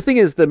 See, the thing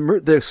is,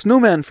 the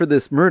snowman for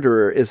this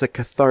murderer is a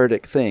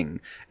cathartic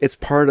thing. It's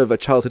part of a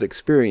childhood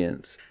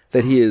experience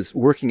that he is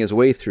working his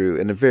way through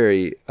in a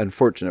very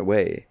unfortunate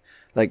way.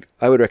 Like,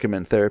 I would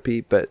recommend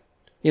therapy, but,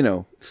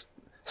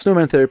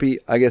 snowman therapy,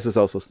 I guess, is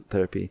also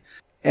therapy.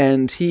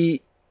 And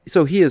he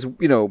is,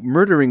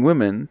 murdering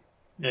women.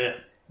 Yeah.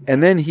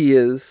 And then he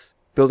is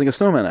building a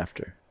snowman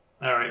after.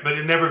 All right, but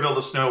he'd never build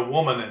a snow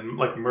woman and,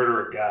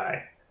 murder a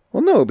guy.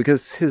 Well, no,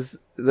 because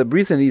the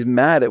reason he's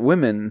mad at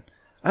women,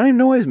 I don't even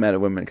know why he's mad at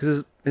women,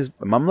 because his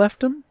mom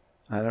left him?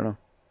 I don't know.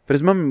 But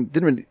his mom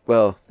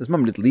his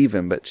mom did leave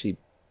him, but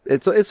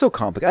it's so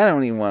complicated. I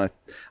don't even want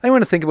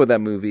to think about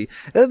that movie.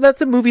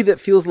 That's a movie that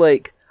feels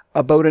like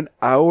about an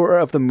hour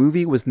of the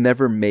movie was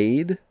never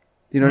made.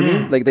 You know what I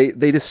mean? Like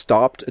they just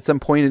stopped at some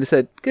point and just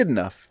said, good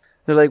enough.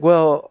 They're like,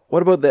 well,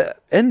 what about the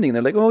ending?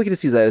 They're like, well, we can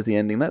just use that as the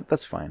ending.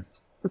 That's fine.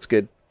 That's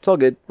good. It's all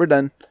good. We're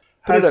done.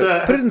 Put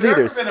it in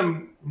theaters. Has there ever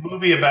been a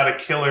movie about a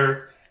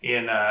killer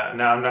in now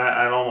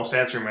I'm almost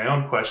answering my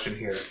own question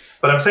here,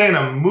 but I'm saying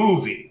a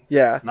movie,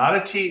 not a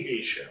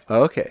TV show.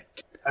 Oh, okay.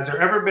 Has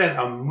there ever been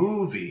a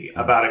movie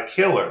about a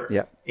killer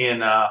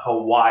in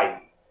Hawaii,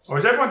 or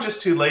is everyone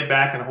just too laid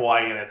back in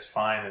Hawaii and it's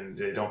fine and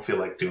they don't feel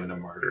like doing a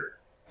murder?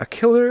 A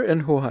killer in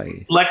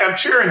Hawaii. Like I'm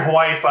sure in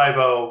Hawaii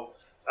 5-0,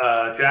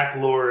 Jack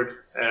Lord,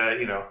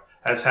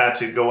 has had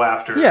to go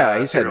after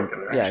he's had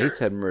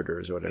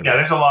murders or whatever. Yeah,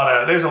 there's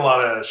a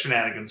lot of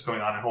shenanigans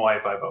going on in Hawaii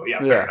Five-0. Yeah,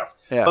 fair enough.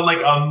 Yeah. But like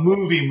a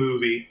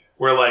movie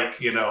where like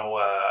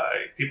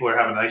people are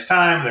having a nice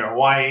time, they're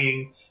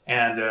Hawaiiing,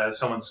 and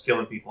someone's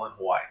killing people in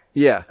Hawaii.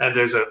 Yeah, and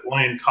there's a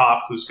Hawaiian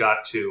cop who's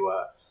got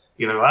to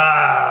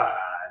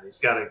and he's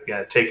got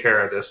to take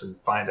care of this and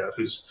find out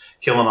who's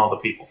killing all the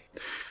people.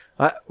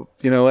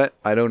 You know what?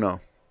 I don't know.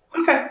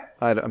 Okay.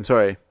 I'm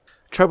sorry.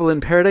 Trouble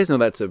in Paradise? No,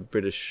 that's a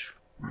British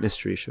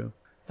mystery show.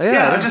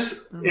 I'm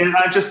just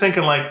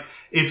thinking like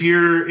if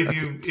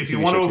you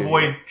want to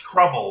avoid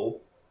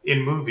trouble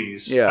in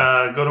movies,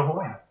 go to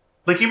Hawaii.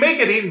 Like you may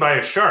get eaten by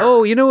a shark.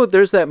 Oh,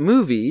 there's that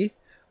movie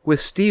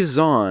with Steve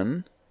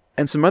Zahn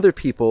and some other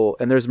people,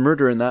 and there's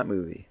murder in that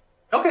movie.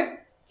 Okay.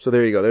 So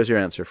there you go. There's your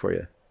answer for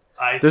you.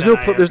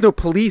 There's no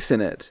police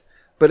in it,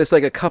 but it's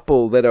like a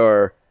couple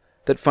that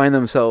find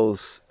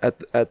themselves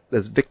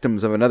as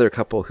victims of another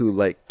couple who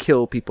like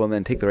kill people and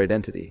then take their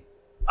identity.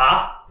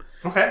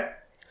 Okay.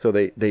 So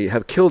they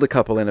have killed a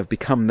couple and have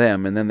become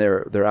them, and then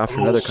they're after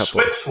another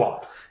couple. Swip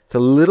swap.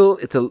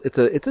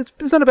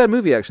 It's not a bad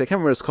movie actually. I can't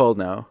remember what it's called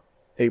now.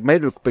 It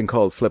might have been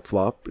called Flip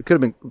Flop. It could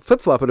have been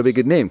Flip Flop would have been a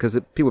good name because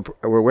people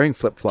were wearing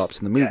flip flops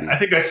in the movie. Yeah, I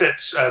think I said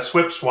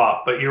Swip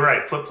Swap, but you're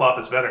right. Flip Flop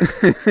is better.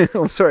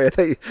 I'm sorry. I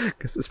thought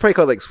it's probably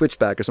called like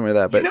Switchback or something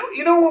like that. But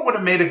you know what would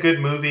have made a good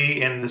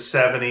movie in the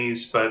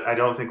 70s, but I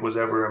don't think was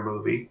ever a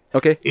movie.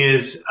 Okay.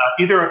 Is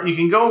either you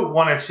can go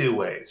one or two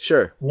ways.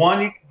 Sure.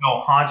 One, you can go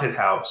haunted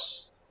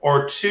house,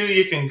 or two,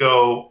 you can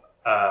go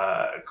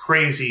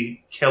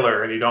crazy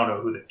killer, and you don't know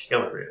who the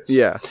killer is.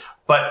 Yeah.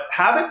 But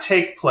have it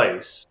take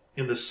place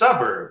in the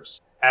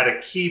suburbs at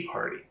a key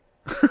party,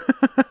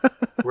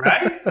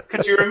 right?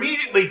 Because you're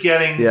immediately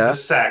getting the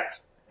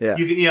sex. Yeah.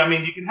 You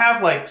can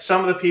have like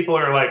some of the people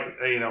are like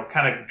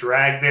kind of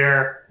dragged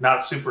there,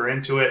 not super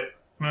into it.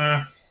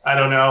 I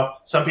don't know.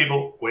 Some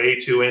people way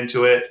too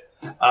into it.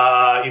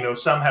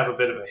 Some have a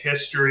bit of a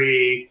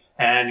history,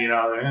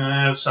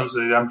 and some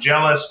say I'm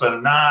jealous, but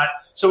I'm not.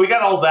 So we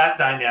got all that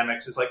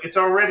dynamics. It's like it's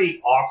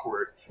already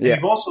awkward. And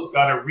you've also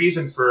got a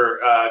reason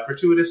for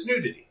gratuitous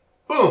nudity.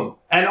 Boom.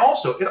 And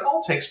also, it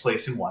all takes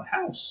place in one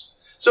house.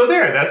 So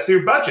that's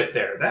your budget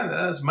there.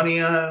 That's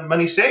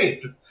money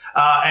saved.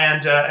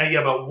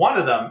 But one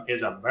of them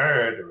is a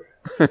murderer.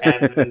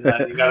 And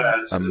you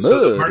got so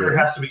the murder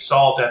has to be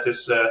solved at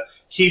this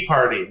key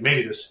party.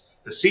 Maybe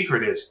the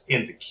secret is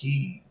in the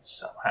keys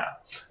somehow.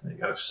 You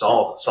got to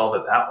solve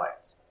it that way.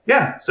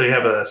 Yeah. So you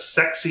have a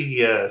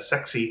sexy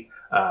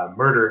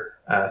murder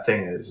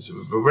thing. It's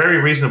very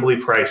reasonably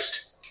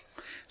priced.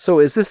 So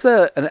is this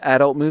an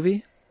adult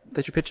movie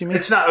that you're pitching me?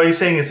 It's not. Are you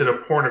saying is it a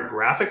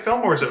pornographic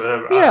film or is it?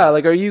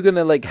 Like are you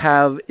gonna like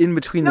have in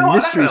between the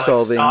mystery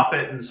solving? Stop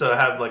it and so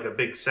have like a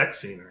big sex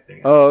scene or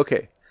anything. Oh,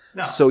 okay.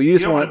 No. So you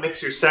just want to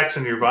mix your sex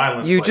and your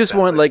violence. You just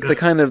want like the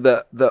kind of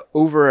the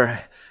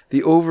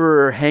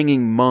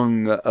overhanging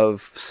mung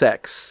of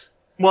sex.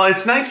 Well,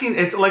 it's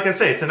like I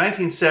say, it's a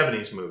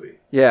 1970s movie.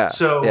 Yeah.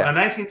 So a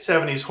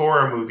 1970s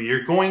horror movie,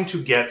 you're going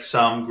to get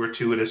some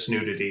gratuitous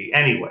nudity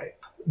anyway.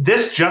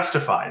 This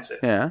justifies it.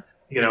 Yeah.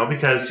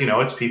 Because,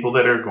 it's people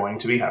that are going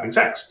to be having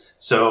sex.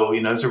 So,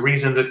 there's a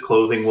reason that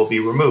clothing will be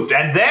removed.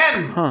 And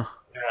then, stabby,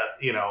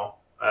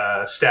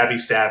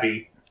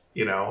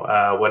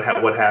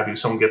 what have you.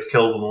 Someone gets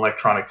killed in an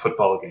electronic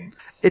football game.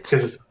 Because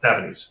it's the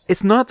 70s.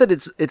 It's not that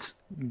it's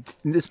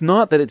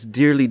not that it's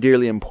dearly,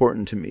 dearly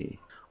important to me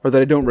or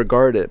that I don't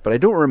regard it, but I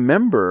don't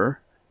remember,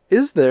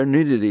 is there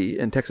nudity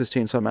in Texas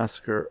Chainsaw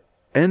Massacre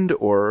and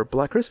or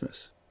Black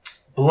Christmas?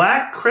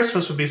 Black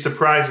Christmas would be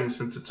surprising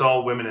since it's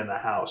all women in the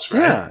house,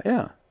 right?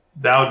 Yeah.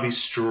 That would be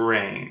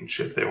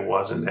strange if there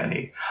wasn't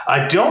any.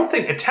 I don't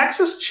think a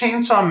Texas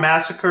Chainsaw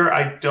Massacre.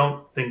 I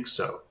don't think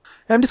so.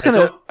 I'm just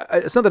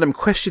it's not that I'm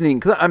questioning,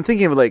 because I'm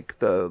thinking of like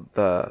the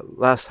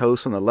Last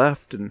House on the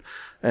Left and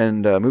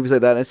movies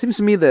like that. And it seems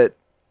to me that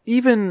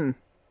even,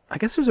 I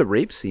guess there's a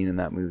rape scene in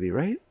that movie,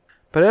 right?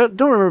 But I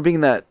don't remember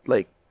being that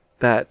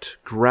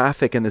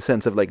graphic in the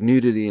sense of like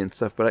nudity and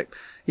stuff. But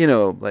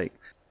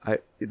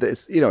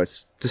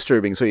it's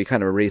disturbing, so you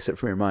kind of erase it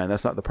from your mind.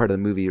 That's not the part of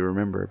the movie you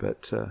remember,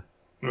 but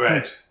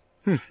right.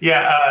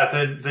 Yeah,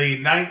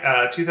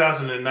 the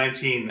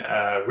 2019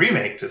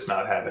 remake does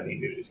not have any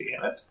nudity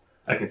in it.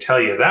 I can tell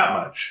you that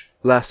much.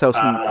 Last House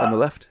on the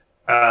Left.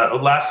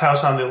 Last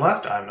House on the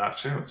Left. I'm not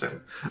sure. Sorry.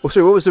 What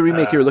was the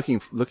remake you were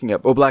looking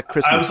up? Oh, Black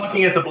Christmas. I was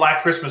looking at the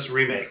Black Christmas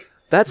remake.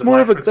 That's more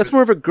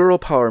of a girl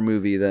power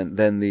movie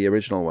than the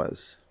original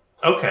was.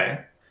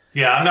 Okay.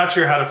 Yeah, I'm not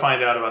sure how to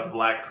find out about the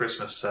Black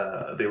Christmas,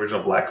 the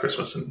original Black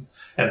Christmas, and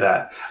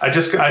that. I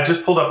just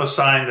pulled up a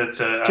sign that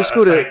just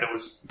go to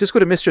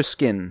Mr.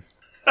 Skin.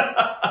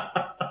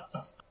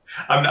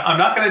 I'm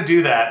not going to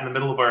do that in the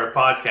middle of our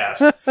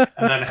podcast and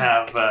then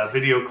have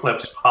video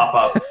clips pop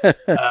up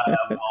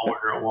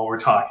while we're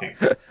talking.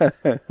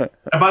 And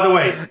by the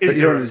way, is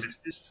there a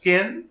Mrs.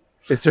 Skin?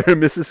 Is there a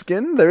Mrs.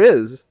 Skin? There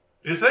is.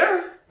 Is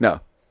there?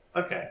 No.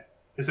 Okay.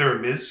 Is there a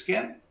Ms.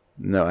 Skin?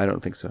 No, I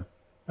don't think so.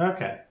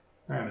 Okay.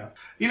 I don't know.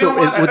 You know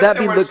what?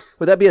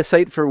 Would that be a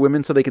site for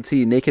women so they could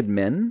see naked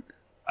men?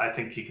 I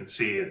think he can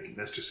see it,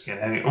 Mr.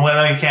 Skin.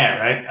 Well, he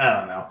can't, right? I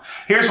don't know.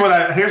 Here's what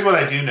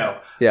I do know.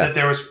 Yeah.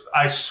 That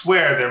I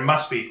swear there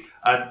must be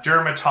a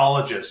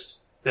dermatologist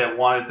that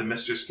wanted the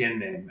Mr. Skin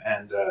name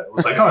and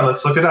was like, oh,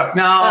 let's look it up.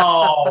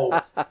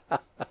 No.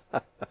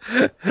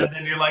 And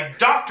then you're like,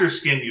 Dr.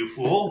 Skin, you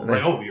fool. I'm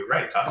like, oh, you're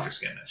right, Dr.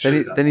 Skin.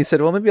 Then he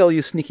said, well, maybe I'll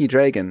use Sneaky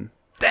Dragon.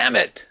 Damn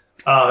it.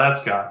 Oh,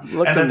 that's gone.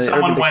 And then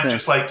someone went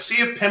just like,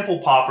 see if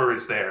Pimple Popper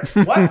is there.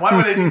 What? Why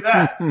would I do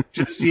that?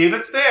 Just see if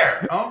it's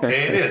there.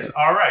 Okay, it is.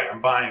 All right,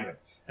 I'm buying it.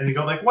 And you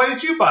go like, why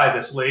did you buy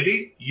this,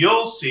 lady?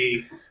 You'll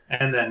see.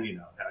 And then,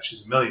 now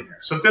she's a millionaire.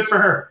 So good for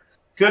her.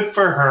 Good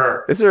for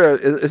her. Is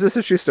this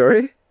a true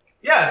story?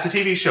 Yeah, it's a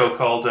TV show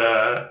called,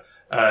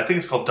 I think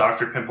it's called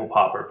Dr. Pimple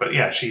Popper. But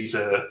yeah, she's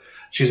a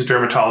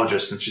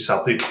dermatologist and she's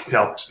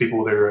helps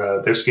people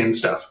with their skin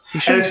stuff.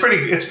 And it's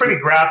pretty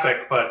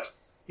graphic, but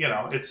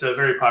it's a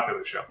very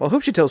popular show. Well, I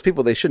hope she tells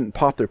people they shouldn't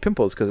pop their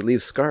pimples because it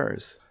leaves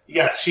scars.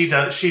 Yes, she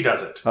does. She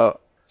does it. Oh.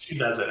 She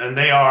does it. And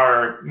they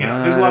are,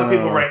 there's a lot of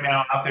people right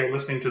now out there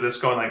listening to this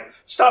going like,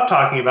 stop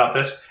talking about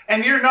this.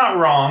 And you're not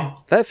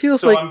wrong. That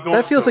feels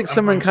like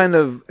someone kind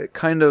of,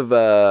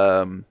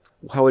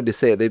 how would you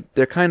say it?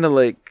 They're kind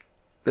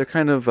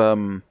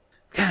of,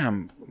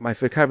 damn, my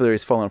vocabulary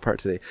is falling apart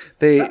today.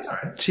 That's all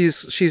right.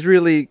 She's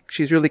really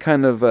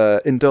kind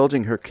of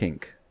indulging her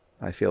kink.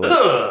 I feel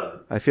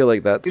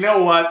like that's. You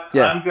know what?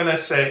 Yeah. I'm gonna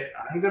say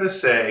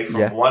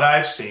from what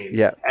I've seen.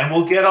 Yeah. And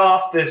we'll get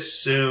off this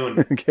soon.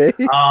 Okay.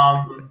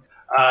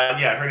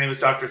 Her name is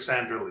Dr.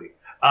 Sandra Lee.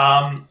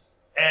 I'm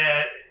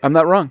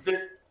not wrong.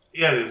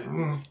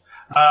 You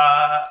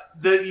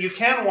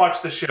can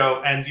watch the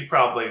show, and you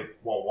probably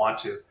won't want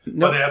to.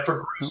 Nope. But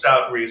for gross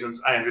out reasons,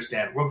 I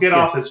understand. We'll get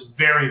off this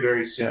very,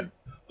 very soon.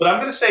 Yeah. But I'm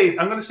going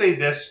to say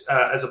this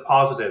as a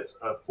positive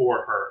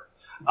for her.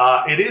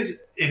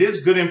 It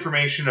is good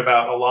information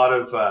about a lot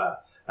of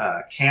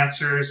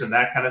cancers and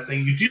that kind of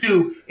thing. You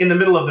do, in the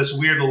middle of this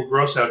weird little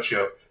gross out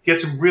show, get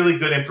some really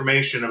good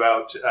information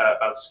about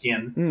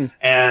skin.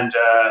 And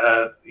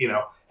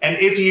and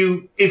if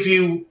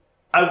you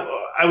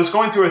I was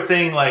going through a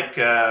thing like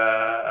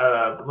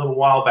a little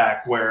while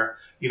back where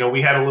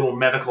we had a little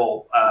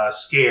medical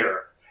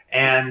scare,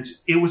 and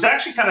it was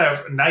actually kind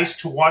of nice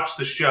to watch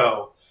the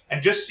show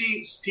and just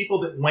see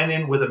people that went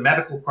in with a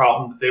medical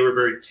problem that they were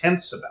very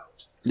tense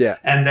about. Yeah.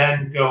 And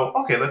then go,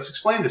 okay, let's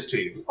explain this to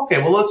you.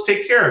 Okay, well, let's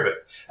take care of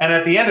it. And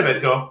at the end of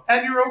it, go,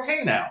 and you're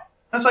okay now.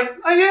 And it's like,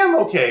 I am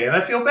okay, and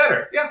I feel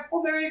better. Yeah,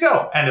 well, there you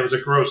go. And there was a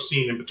gross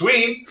scene in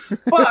between,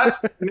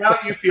 but now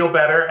you feel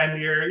better,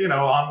 and you're,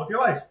 on with your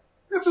life.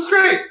 This is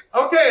great.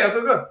 Okay, I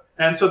feel good.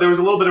 And so there was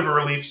a little bit of a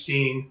relief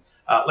seeing,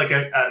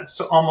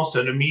 so almost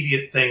an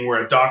immediate thing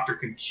where a doctor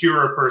can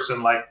cure a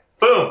person, like,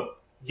 boom,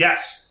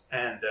 yes.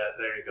 And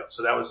there you go.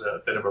 So that was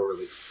a bit of a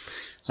relief.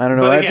 I don't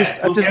know.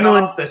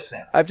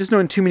 I've just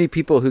known too many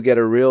people who get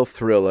a real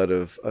thrill out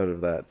of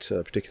that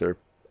particular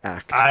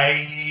act. And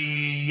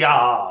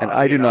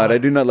I do not. I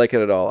do not like it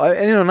at all.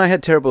 And I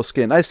had terrible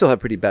skin. I still have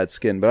pretty bad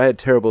skin, but I had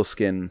terrible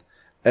skin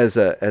as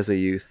a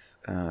youth,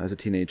 as a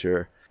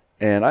teenager.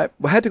 And I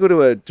had to go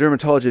to a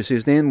dermatologist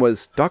whose name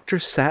was Dr.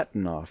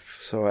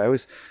 Satinoff.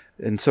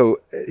 So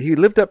he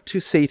lived up to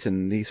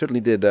Satan. He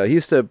certainly did.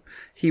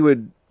 He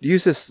would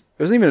use this.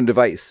 It wasn't even a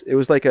device. It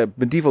was like a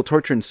medieval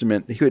torture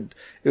instrument. It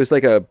was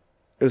like a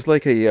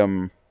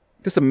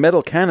just a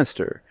metal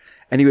canister,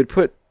 and he would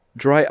put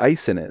dry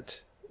ice in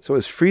it, so it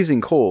was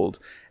freezing cold.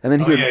 And then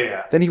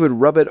he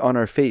would rub it on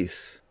our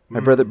face.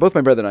 Both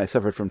my brother and I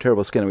suffered from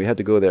terrible skin, and we had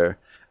to go there.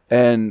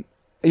 And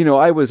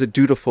I was a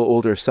dutiful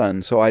older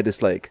son, so I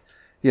just I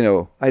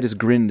just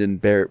grinned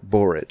and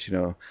bore it,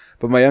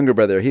 But my younger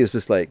brother, he was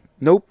just like,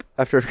 nope.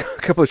 After a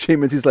couple of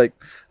treatments, he's like,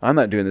 I'm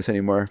not doing this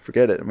anymore.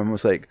 Forget it. And my mom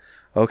was like,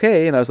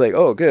 okay. And I was like,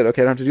 oh, good.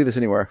 Okay, I don't have to do this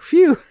anymore.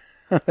 Phew.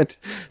 It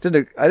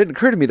didn't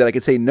occur to me that I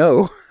could say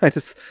no. I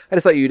just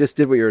thought you just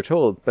did what you were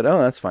told. But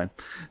that's fine.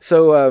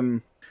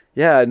 So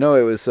it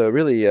was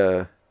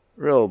really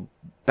real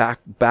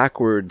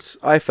backwards.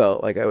 I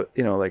felt like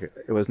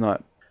it was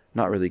not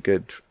really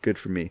good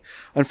for me.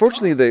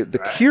 Unfortunately,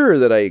 the cure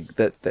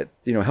that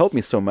helped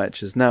me so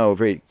much is now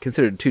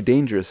considered too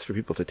dangerous for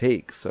people to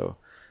take. So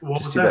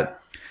what was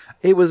that?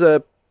 It was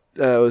a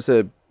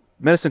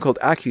medicine called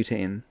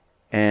Accutane,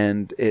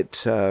 and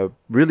it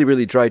really,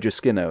 really dried your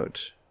skin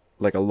out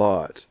like a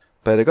lot.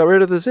 But it got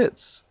rid of the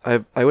zits.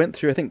 I went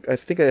through. I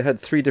think I had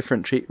 3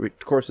 different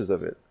courses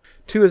of it.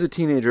 2 as a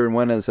teenager and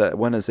one as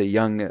a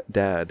young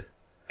dad.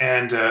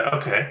 And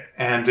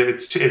and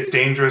it's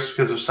dangerous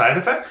because of side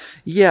effects.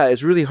 Yeah,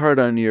 it's really hard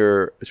on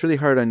your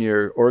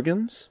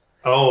organs.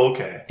 Oh,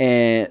 okay.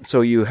 And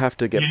so you have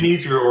to get. You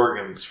need your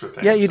organs for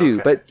things. Yeah, you do.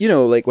 Okay. But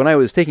like when I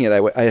was taking it, I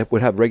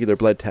would have regular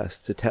blood tests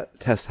to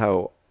test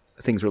how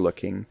things were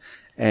looking,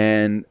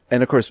 and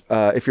of course,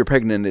 if you're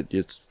pregnant,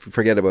 it's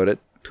forget about it,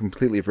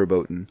 completely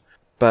verboten.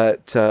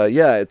 But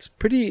it's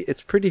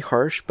pretty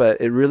harsh,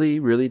 but it really,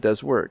 really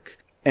does work.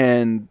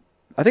 And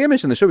I think I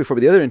mentioned the show before,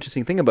 but the other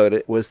interesting thing about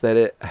it was that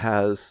it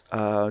has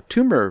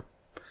tumor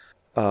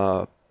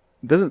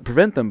doesn't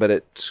prevent them, but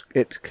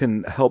it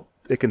can help.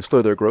 It can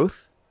slow their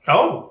growth.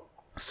 Oh.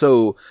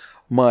 So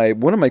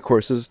one of my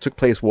courses took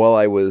place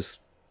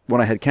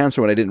when I had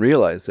cancer, when I didn't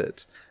realize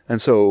it.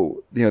 And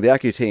so, the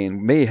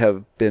Accutane may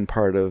have been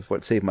part of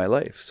what saved my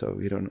life. So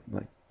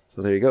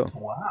so there you go.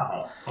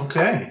 Wow.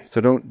 Okay.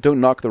 So don't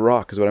knock the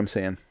rock is what I'm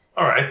saying.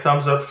 All right.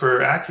 Thumbs up for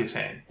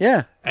Accutane.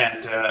 Yeah.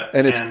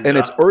 And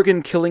its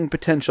organ killing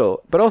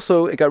potential, but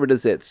also it got rid of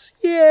zits.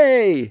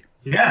 Yay!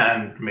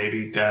 Yeah, and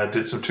maybe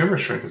did some tumor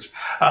shrinkage.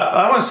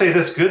 I want to say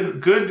this: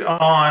 good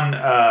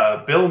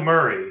on Bill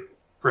Murray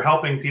for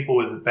helping people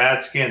with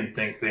bad skin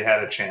think they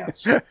had a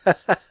chance.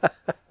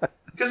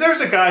 Because there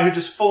was a guy who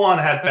just full on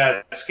had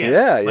bad skin.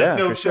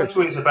 For sure. No two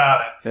ways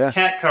about it. Yeah.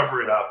 Can't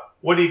cover it up.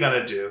 What are you going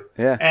to do?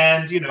 Yeah.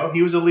 And,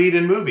 he was a lead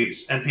in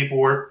movies, and people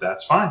were,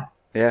 that's fine.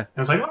 Yeah. And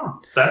I was like,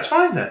 oh, that's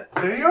fine then.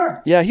 There you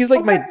are. Yeah, he's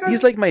like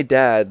my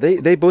dad.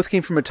 They both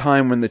came from a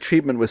time when the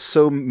treatment was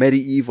so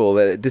medieval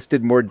that it just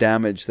did more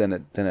damage than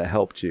it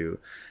helped you.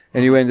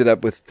 And you ended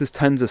up with just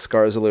tons of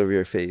scars all over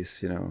your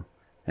face,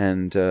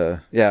 And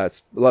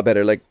it's a lot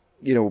better. Like,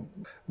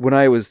 when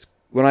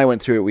I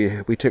went through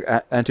it, we took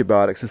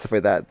antibiotics and stuff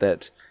like that.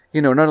 That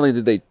not only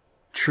did they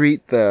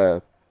treat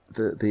the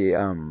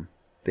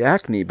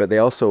acne, but they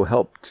also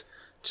helped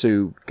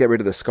to get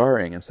rid of the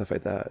scarring and stuff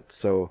like that.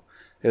 So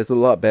it was a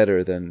lot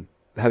better than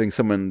having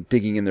someone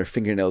digging in their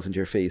fingernails into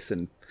your face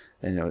and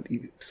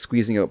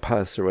squeezing out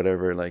pus or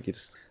whatever. Like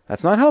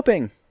that's not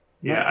helping.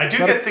 Yeah, I do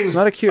get things. It's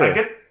not a cure.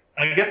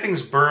 I get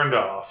things burned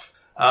off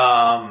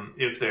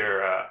if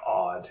they're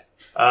odd.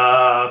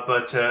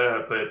 But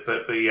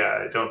yeah,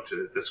 I don't.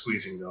 The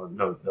squeezing,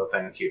 no,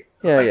 thank you.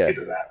 Thank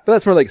you to that. But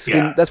that's more like skin.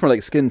 Yeah. That's more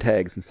like skin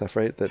tags and stuff,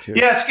 right?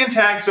 Skin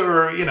tags,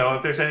 or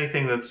if there's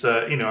anything that's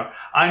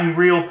I'm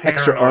real paranoid.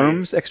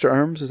 Extra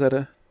arms. Is that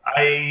a?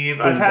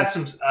 I've had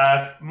some.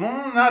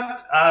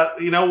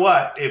 You know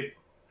what?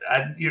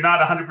 You're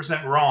not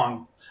 100%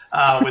 wrong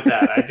with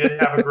that. I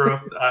did have a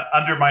growth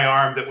under my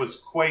arm that was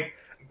quite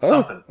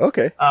something.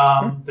 Okay.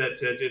 That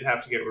did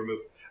have to get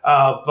removed.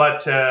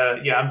 But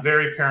I'm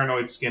very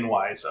paranoid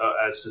skin-wise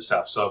as to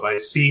stuff. So if I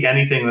see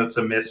anything that's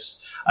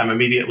amiss, I'm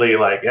immediately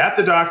at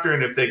the doctor.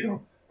 And if they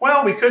go,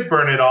 well, we could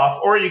burn it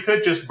off, or you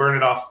could just burn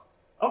it off.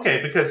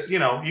 Okay, because, you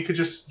could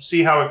just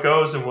see how it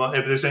goes. And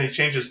if there's any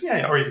changes,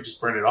 or you could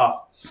just burn it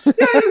off. You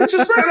could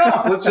just burn it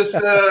off. Let's just,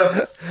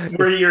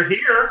 where you're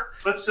here,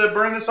 let's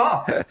burn this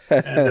off. And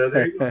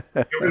there you go.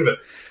 Get rid of it.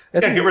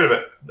 Get rid of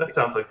it. That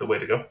sounds like the way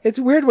to go. It's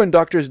weird when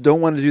doctors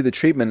don't want to do the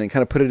treatment and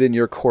kind of put it in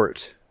your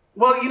court.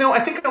 Well, I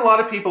think a lot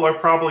of people are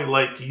probably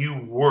like you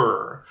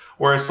were,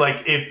 where it's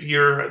like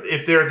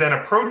if they're then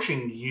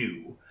approaching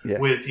you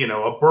with,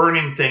 a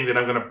burning thing that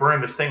I'm going to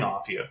burn this thing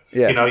off you,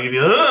 you'd be,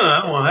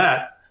 I don't want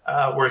that.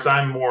 Whereas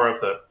I'm more of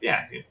the,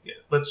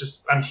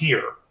 I'm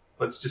here.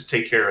 Let's just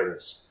take care of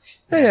this.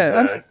 Get it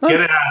out of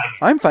here.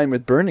 I'm fine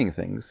with burning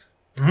things.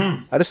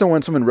 Mm-hmm. I just don't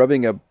want someone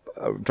rubbing a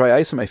dry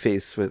ice on my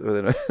face in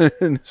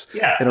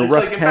a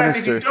rough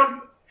canister.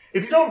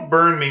 If you don't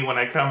burn me when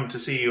I come to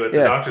see you at the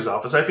doctor's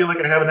office, I feel like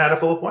I haven't had a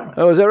full appointment.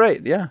 Oh, is that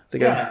right? Yeah.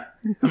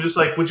 I'm just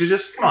like, would you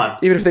just, come on.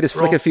 Even if they just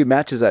flick a few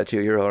matches at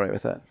you, you're all right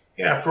with that.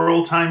 Yeah, for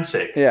old time's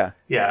sake. Yeah.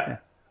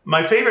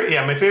 My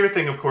favorite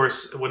thing, of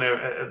course, when at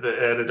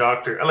a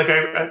doctor,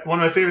 one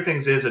of my favorite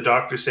things is a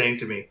doctor saying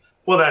to me,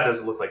 well, that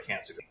doesn't look like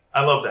cancer to me.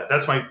 I love that.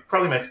 That's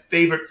probably my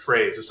favorite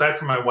phrase. Aside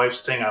from my wife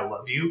saying, I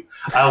love you,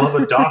 I love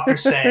a doctor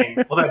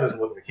saying, well, that doesn't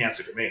look like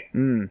cancer to me.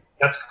 Mm.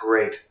 That's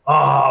great.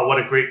 Oh, what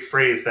a great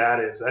phrase that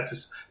is. That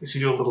just makes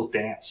you do a little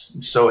dance.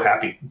 I'm so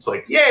happy. It's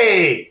like,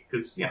 yay!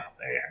 Because,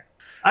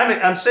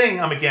 I'm saying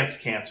I'm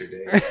against cancer,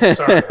 Dave.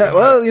 Sorry.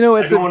 Well,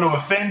 it's I don't want to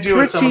offend you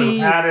as someone who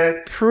had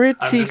it.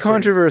 Pretty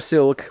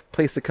controversial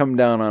place to come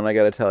down on, I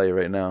got to tell you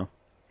right now.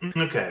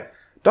 Okay.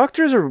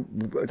 Doctors are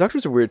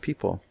weird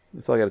people.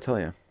 That's all I got to tell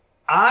you.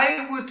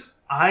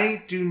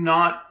 I do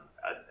not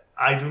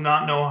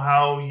know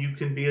how you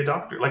can be a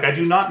doctor. I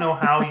do not know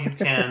how you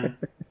can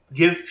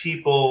give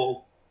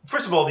people,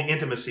 first of all, the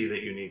intimacy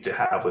that you need to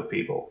have with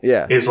people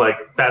is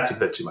that's a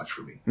bit too much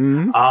for me.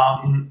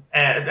 Mm-hmm.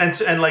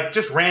 And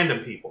just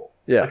random people,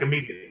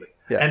 immediately.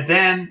 Yeah.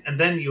 And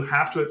then you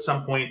have to at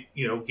some point,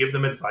 give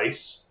them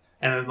advice,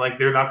 and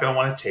they're not going to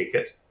want to take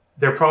it.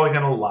 They're probably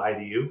going to lie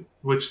to you,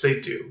 which they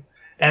do.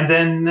 And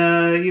then,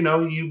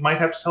 you might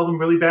have to tell them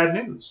really bad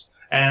news.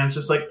 And it's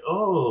just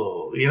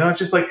it's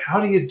just how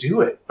do you do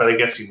it? But I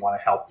guess you want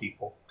to help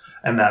people.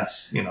 And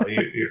that's,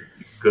 you're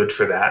good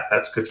for that.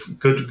 That's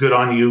good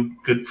on you.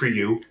 Good for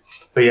you.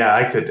 But yeah,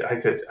 I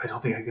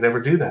don't think I could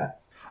ever do that.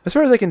 As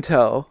far as I can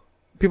tell,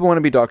 people want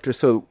to be doctors.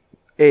 So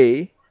A,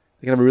 they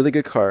can have a really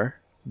good car.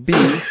 B,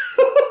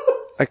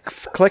 a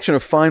collection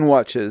of fine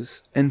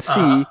watches. And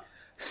C,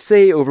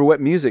 say over what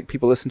music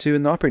people listen to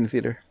in the operating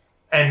theater.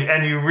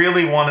 And you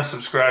really want to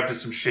subscribe to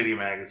some shitty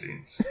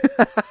magazines.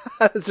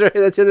 That's right.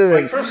 That's the other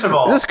thing. First of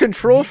all, this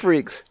control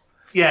freaks.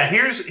 Yeah,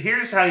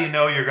 here's how you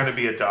know you're going to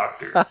be a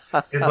doctor.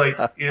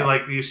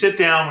 It's you sit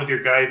down with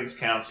your guidance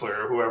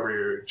counselor or whoever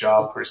your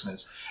job person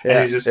is,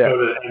 and you just go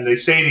to, and they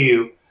say to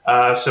you,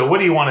 "So what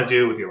do you want to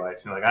do with your life?"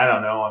 And you're like, "I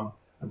don't know.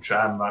 I'm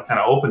kind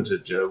of open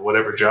to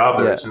whatever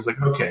job it is. And it's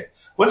like, okay,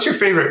 what's your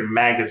favorite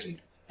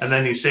magazine? And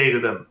then you say to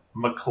them,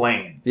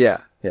 Maclean's. Yeah.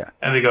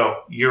 And they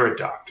go, you're a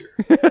doctor.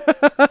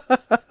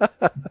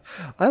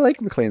 I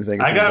like Maclean's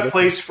magazine. I got a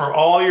place for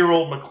all your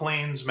old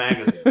Maclean's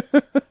magazines.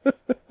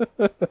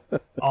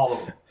 All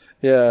of them.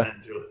 Yeah.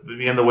 And you'll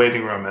be in the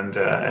waiting room. And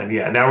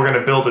now we're going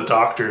to build a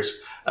doctor's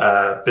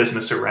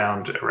business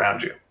around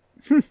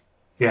you.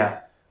 Yeah.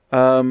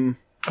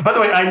 By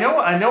the way,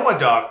 I know a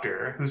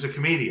doctor who's a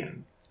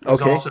comedian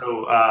who's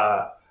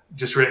also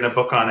just written a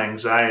book on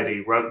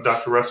anxiety,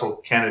 Dr. Russell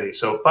Kennedy.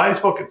 So buy his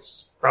book;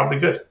 it's probably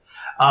good.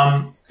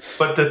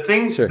 But the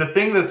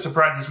thing that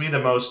surprises me the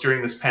most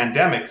during this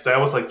pandemic is I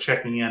always like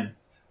checking in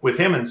with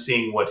him and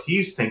seeing what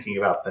he's thinking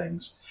about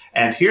things.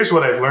 And here's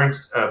what I've learned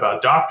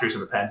about doctors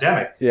in the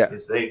pandemic: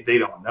 is they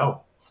don't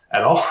know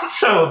at all.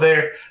 So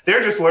they're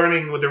just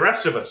learning with the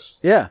rest of us.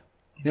 Yeah.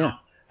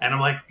 And I'm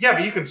like, yeah,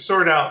 but you can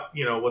sort out,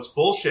 what's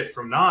bullshit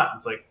from not.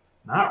 It's like,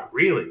 not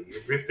really.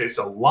 There's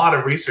a lot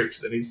of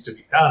research that needs to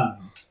be done.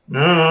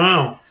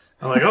 No.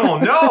 I'm like, oh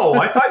no,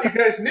 I thought you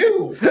guys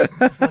knew. I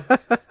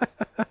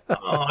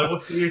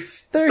thought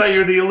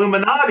you're the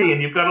Illuminati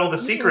and you've got all the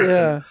secrets.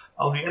 Yeah.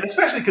 And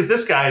especially because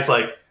this guy is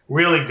like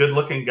really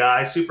good-looking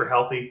guy, super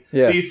healthy.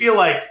 Yeah. So you feel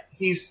like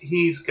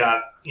he's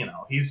got,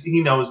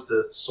 he knows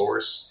the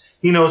source.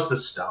 He knows the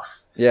stuff.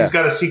 Yeah. He's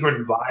got a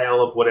secret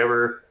vial of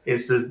whatever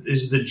is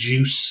the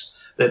juice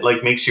that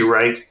like makes you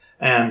right.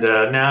 And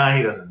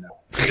he doesn't know.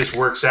 He just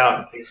works out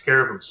and takes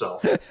care of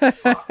himself.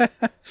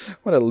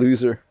 What a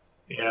loser.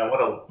 Yeah,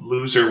 what a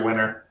loser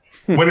winner.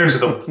 Winners are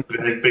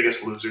the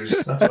biggest losers.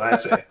 That's what I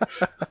say.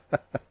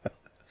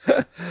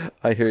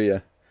 I hear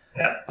you.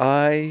 Yeah.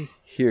 I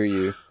hear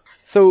you.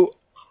 So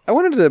I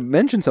wanted to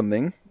mention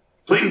something.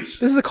 Please.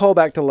 This is a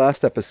callback to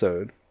last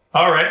episode.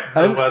 All right.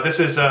 So this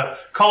is a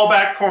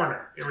callback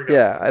corner. Here we go.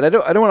 Yeah, and I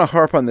don't want to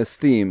harp on this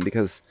theme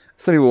because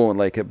some people won't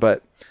like it.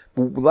 But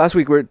last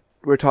week we're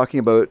talking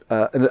about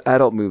an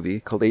adult movie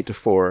called 8 to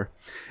 4,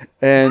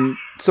 and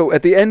so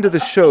at the end of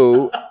the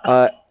show,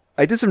 I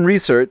did some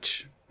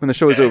research when the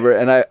show was over,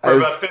 and I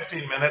was about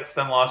 15 minutes,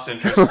 then lost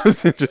interest.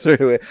 lost interest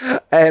right away.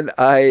 And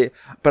I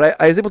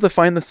was able to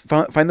find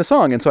the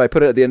song, and so I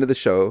put it at the end of the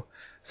show.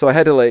 So I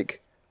had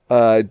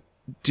to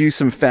do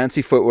some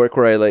fancy footwork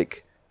where I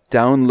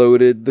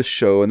downloaded the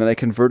show and then I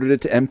converted it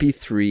to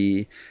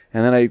MP3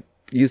 and then I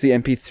used the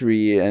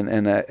MP3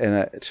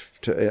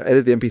 to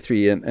edit the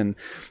MP3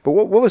 but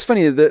what was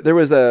funny is that there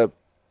was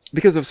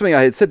because of something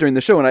I had said during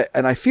the show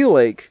and I feel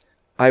like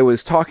I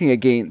was talking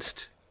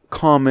against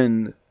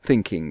common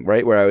thinking,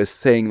 right? Where I was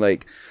saying I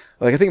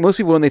think most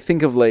people when they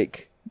think of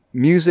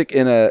music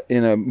in a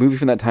movie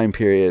from that time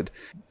period,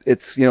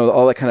 it's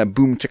all that kind of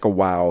boom chicka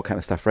wow kind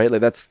of stuff, right?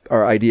 That's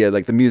our idea.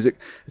 The music,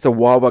 it's a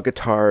wah wah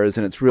guitars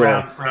and it's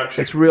real,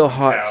 it's real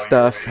hot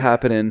stuff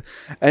happening.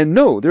 And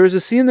no, there was a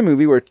scene in the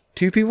movie where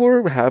two people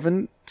were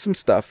having some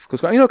stuff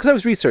because I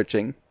was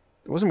researching.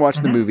 I wasn't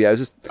watching the movie. I was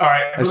just all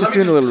right. I was just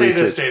doing a little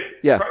research. This, Dave.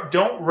 Yeah.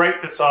 Don't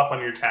write this off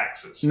on your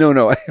taxes.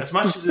 No. As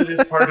much as it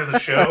is part of the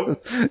show.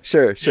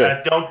 Sure.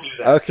 Yeah, don't do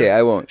that. Okay,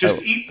 I won't. Just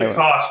eat the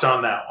cost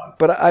on that one.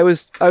 But I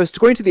was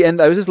going to the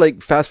end. I was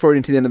just fast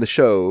forwarding to the end of the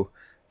show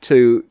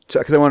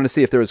because I wanted to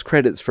see if there was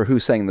credits for who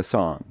sang the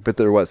song, but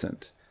there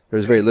wasn't. There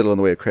was very little in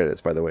the way of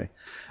credits, by the way.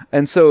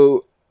 And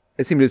so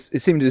it seemed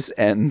to just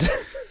end.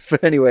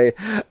 But anyway,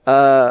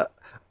 I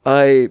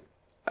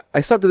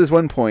stopped at this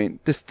one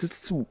point just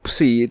to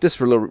see, just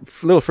for a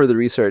little further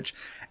research,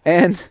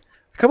 and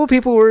a couple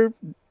people were,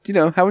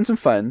 having some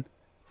fun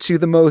to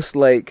the most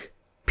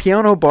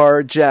piano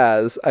bar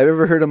jazz I've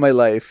ever heard in my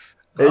life.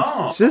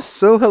 It's just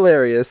so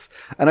hilarious.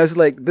 And I was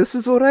like, this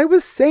is what I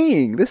was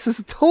saying. This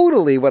is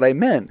totally what I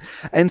meant.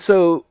 And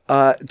so,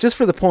 just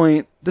for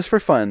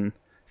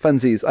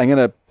funsies, I'm going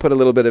to put a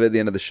little bit of it at the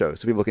end of the show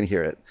so people can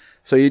hear it.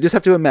 So you just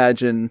have to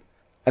imagine,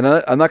 and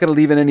I'm not going to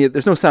leave in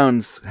there's no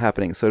sounds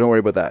happening, so don't worry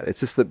about that. It's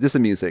just the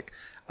music.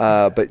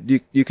 But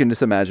you can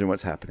just imagine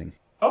what's happening.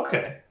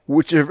 Okay.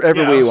 Whichever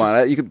way you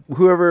want. You can,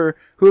 whoever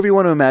you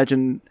want to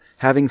imagine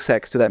having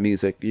sex to that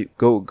music, you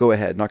go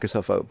ahead, knock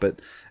yourself out. But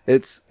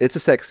it's a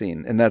sex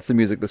scene, and that's the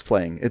music that's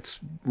playing. It's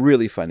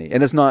really funny,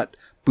 and it's not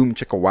boom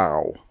chicka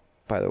wow.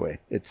 By the way,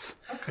 it's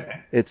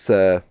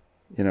And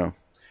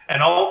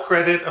all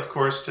credit, of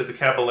course, to the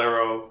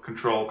Caballero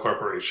Control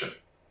Corporation,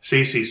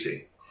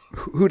 CCC.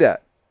 Who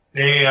dat?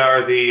 They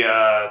are the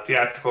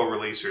theatrical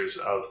releasers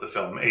of the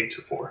film 8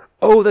 to 4.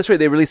 Oh, that's right.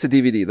 They released a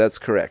DVD. That's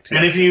correct. Yes.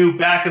 And if you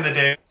back in the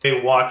day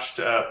watched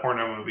a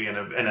porno movie in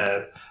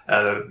a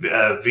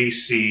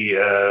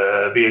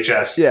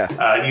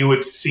VHS, you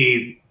would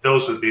see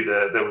those would be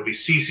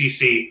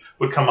CCC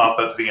would come up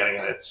at the beginning,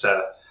 and it's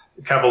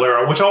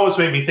Caballero, which always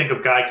made me think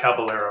of Guy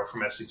Caballero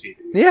from SCTV.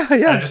 Yeah.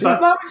 And I just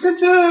thought, he's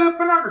into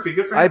pornography.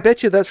 Good for him. I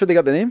bet you that's where they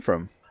got the name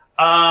from.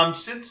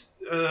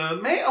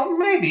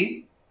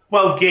 Maybe.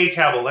 Well, Gay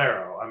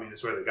Caballero,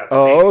 is where they got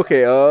the name.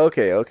 Okay.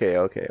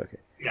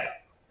 Yeah.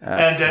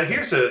 And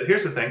here's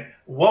the thing.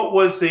 What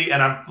was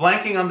and I'm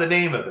blanking on the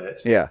name of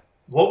it. Yeah.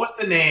 What was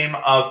the name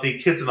of the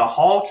Kids in the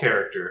Hall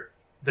character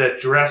that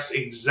dressed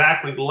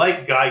exactly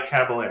like Guy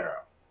Caballero.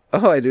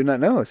 Oh, I do not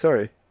know.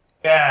 Sorry.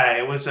 Yeah,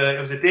 it was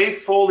a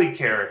Dave Foley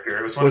character.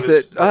 It was one of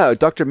his,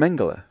 Dr.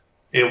 Mengele?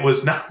 It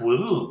was not.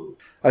 Ooh,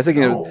 I was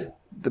thinking of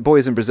the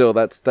Boys in Brazil.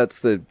 That's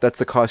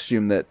the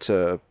costume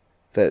that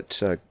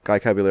Guy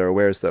Caballero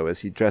wears, though, as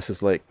he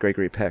dresses like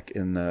Gregory Peck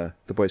in The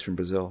Boys from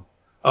Brazil.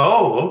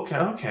 Oh,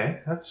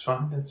 okay, that's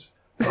fun.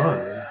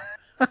 Yeah.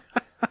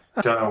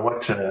 Don't know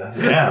what to.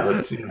 Yeah,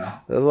 but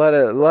a lot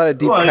of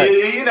deep cuts.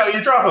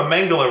 You drop a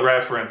Mengele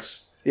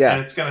reference, yeah,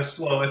 and it's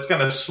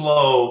gonna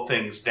slow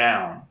things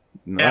down.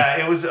 No.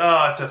 Yeah, it was.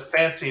 It's a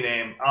fancy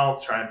name. I'll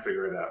try and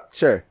figure it out.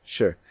 Sure.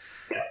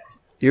 Yeah.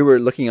 You were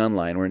looking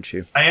online, weren't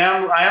you? I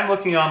am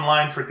looking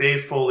online for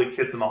Dave Foley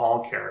Kids in the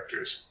Hall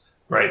characters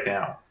right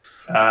now.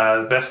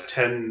 The best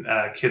 10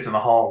 Kids in the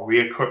Hall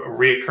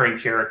reoccurring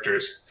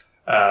characters,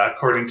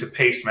 according to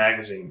Paste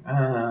magazine.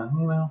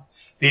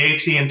 The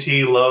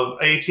AT&T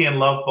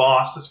Love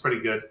Boss. That's pretty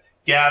good.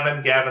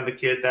 Gavin the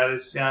kid. That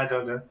is. I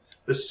don't know.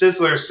 The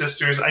Sizzler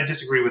sisters. I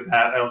disagree with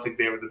that. I don't think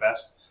they were the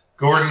best.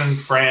 Gordon and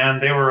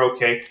Fran, they were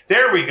okay.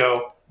 There we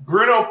go.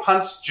 Bruno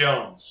Punts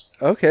Jones.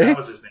 Okay. That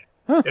was his name.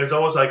 Huh. It was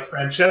always like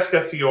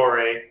Francesca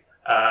Fiore,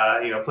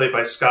 played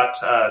by Scott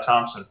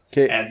Thompson.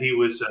 Okay. And he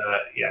was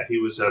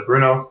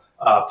Bruno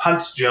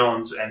Punts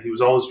Jones, and he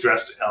was always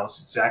dressed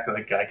almost exactly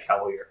like Guy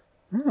Caballero.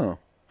 Oh.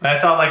 And I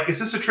thought, is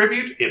this a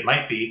tribute? It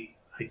might be.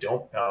 I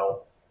don't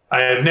know.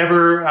 I have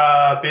never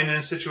been in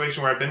a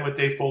situation where I've been with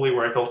Dave Foley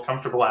where I felt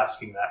comfortable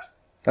asking that.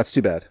 That's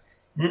too bad.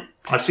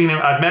 I've seen him.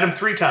 I've met him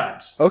 3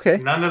 times. Okay.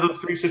 None of those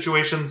 3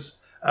 situations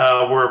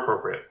were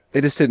appropriate.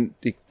 It just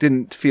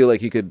didn't feel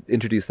like you could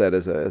introduce that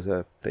as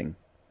a thing.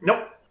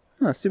 Nope.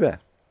 Oh, that's too bad.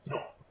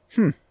 No.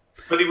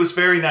 But he was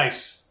very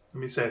nice.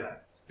 Let me say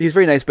that. He was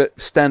very nice, but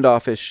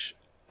standoffish,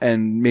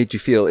 and made you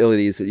feel ill at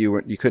ease that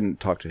you couldn't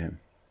talk to him.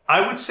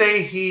 I would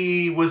say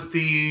he was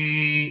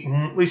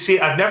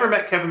I've never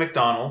met Kevin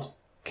McDonald.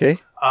 Okay.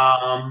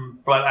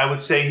 But I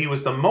would say he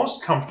was the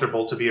most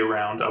comfortable to be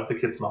around of the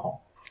Kids in the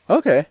Hall.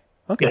 Okay.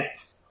 Yeah.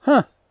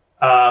 Huh.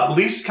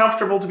 Least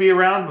comfortable to be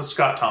around was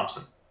Scott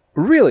Thompson.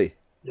 Really?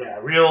 Yeah,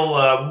 real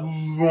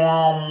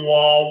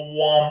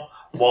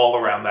wall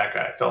around that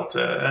guy. I felt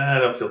I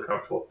don't feel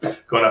comfortable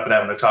going up and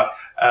having a talk.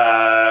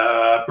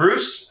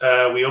 Bruce,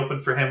 we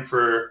opened for him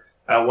for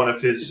one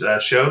of his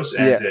shows,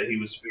 and he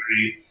was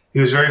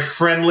very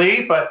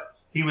friendly, but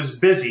he was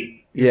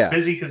busy. He was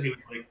busy because he was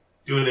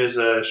doing his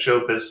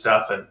showbiz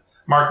stuff. And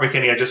Mark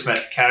McKinney, I just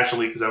met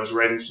casually because I was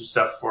writing some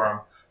stuff for him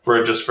for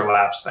a Just for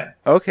Laughs thing.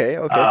 Okay.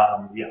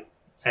 Yeah.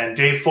 And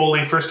Dave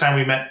Foley, first time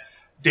we met,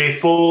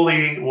 Dave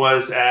Foley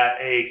was at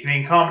a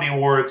Canadian Comedy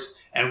Awards,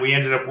 and we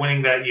ended up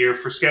winning that year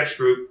for Sketch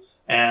Group.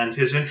 And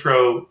his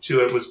intro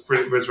to it was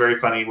very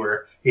funny,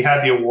 where he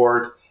had the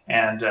award,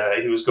 and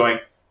he was going,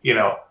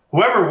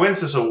 whoever wins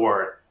this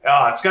award,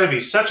 it's going to be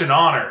such an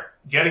honor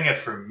getting it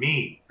from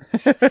me.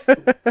 And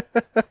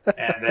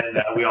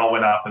then we all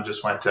went up and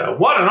just went,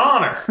 what an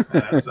honor!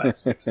 And it was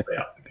nice to play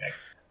off the gag.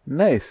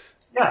 Nice.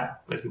 Yeah,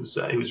 but he was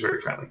very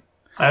friendly.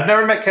 I've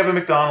never met Kevin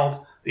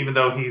McDonald, even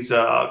though he's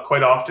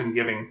quite often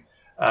giving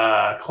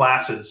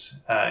classes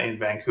in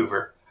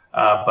Vancouver.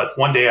 But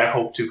one day I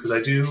hope to, because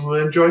I do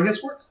enjoy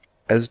his work.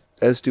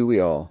 As do we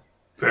all.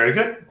 Very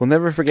good. We'll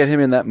never forget him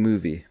in that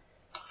movie.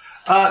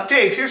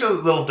 Dave, here's a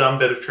little dumb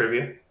bit of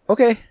trivia.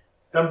 Okay.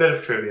 Dumb bit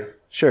of trivia.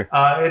 Sure.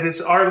 It is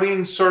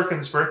Arlene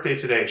Sorkin's birthday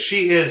today.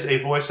 She is a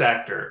voice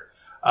actor,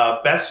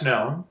 best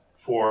known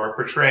for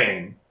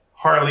portraying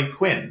Harley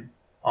Quinn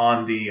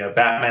on the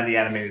Batman the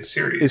Animated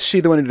Series. Is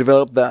she the one who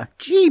developed the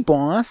 "Gee,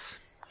 boss"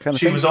 kind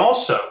of thing? She was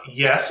also,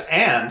 yes,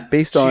 and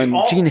based on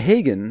Gene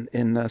Hagen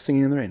in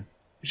Singing in the Rain.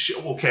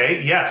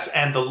 Okay, yes,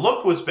 and the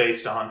look was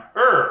based on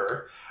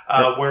her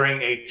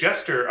wearing a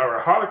jester or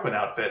a Harlequin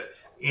outfit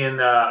in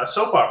a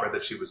soap opera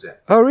that she was in.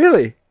 Oh,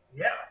 really?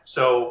 Yeah.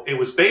 So it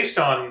was based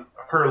on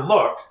her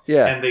look,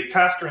 and they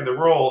cast her in the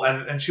role,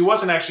 and she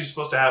wasn't actually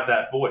supposed to have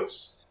that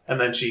voice. And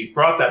then she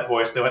brought that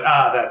voice, and they went,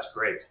 that's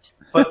great.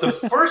 But the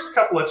first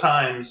couple of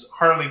times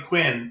Harley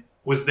Quinn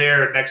was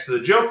there next to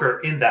the Joker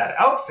in that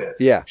outfit,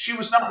 she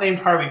was not named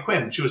Harley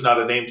Quinn. She was not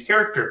a named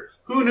character.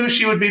 Who knew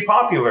she would be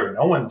popular?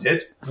 No one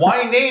did.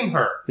 Why name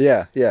her?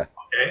 Yeah. Okay.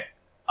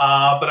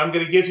 But I'm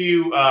going to give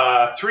you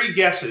 3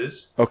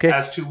 guesses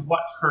as to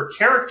what her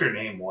character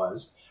name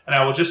was. And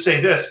I will just say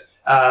this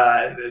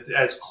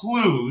as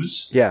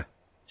clues. Yeah.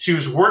 She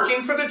was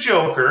working for the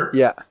Joker.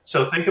 Yeah.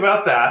 So think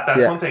about that.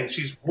 That's one thing.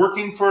 She's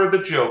working for the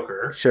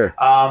Joker. Sure.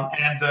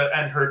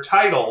 And her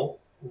title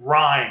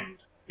rhymed.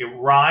 It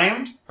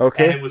rhymed.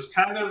 Okay. And it was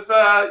kind of,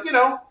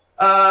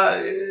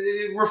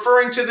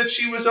 referring to that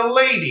she was a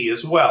lady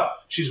as well.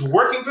 She's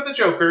working for the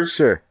Joker.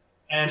 Sure.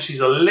 And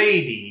she's a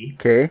lady.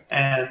 Okay.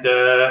 And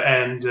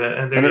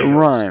it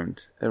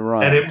rhymed.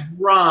 And it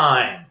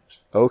rhymed.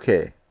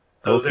 Okay.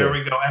 So there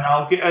we go. And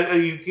I'll get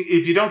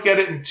if you don't get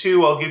it in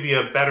 2, I'll give you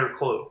a better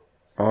clue.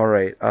 All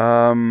right.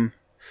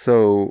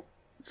 So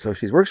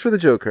she works for the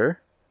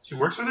Joker. She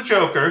works for the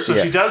Joker, so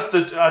Yeah. she does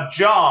the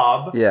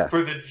job Yeah.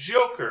 for the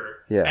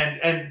Joker. Yeah.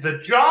 And the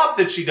job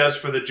that she does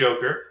for the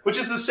Joker, which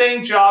is the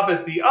same job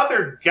as the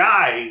other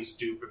guys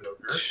do for the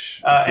Joker,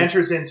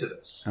 enters into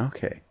this.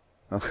 Okay.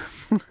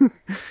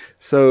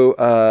 So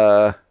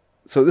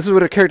this is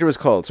what her character was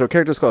called. So her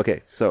character was called.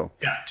 Okay. So.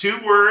 Yeah,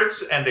 2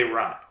 words and they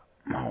rhyme.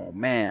 Oh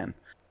man.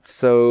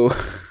 So,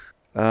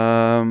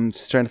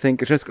 just trying to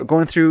think. Just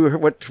going through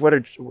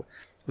her,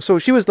 so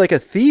she was like a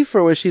thief,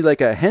 or was she like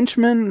a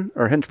henchman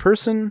or hench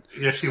person?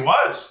 Yes, she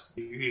was.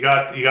 You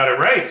got it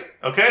right.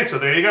 Okay, so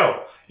there you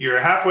go. You're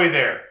halfway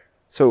there.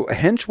 So a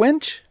hench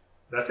wench?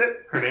 That's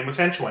it. Her name was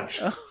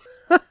Henchwench.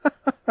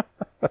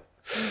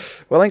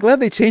 Well, I'm glad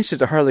they changed it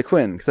to Harley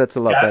Quinn, because that's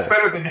a lot better. That's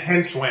better than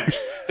Henchwench.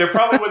 There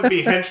probably wouldn't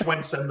be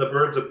Henchwench in the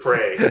Birds of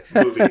Prey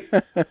movie.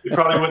 You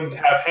probably wouldn't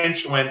have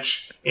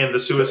Henchwench in the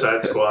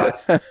Suicide Squad.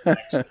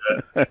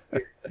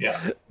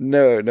 Yeah.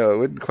 No,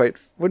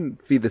 it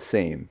wouldn't be the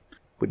same.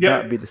 Would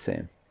not be the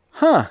same.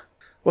 Huh.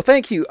 Well,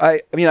 thank you.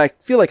 I mean, I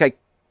feel like I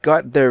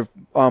got there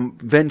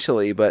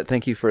eventually, but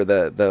thank you for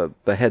the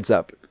heads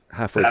up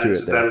halfway through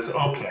it there. That is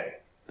okay.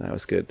 That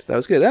was good. That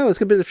was a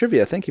good bit of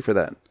trivia. Thank you for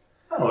that.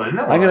 Oh,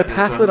 no, I'm going to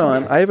pass it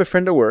on. I have a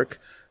friend at work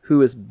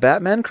who is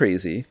Batman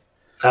crazy.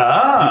 He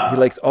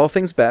likes all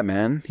things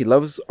Batman. He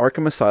loves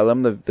Arkham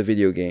Asylum, the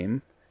video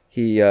game.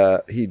 He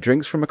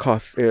drinks from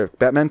a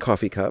Batman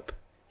coffee cup.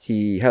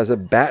 He has a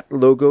bat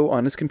logo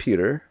on his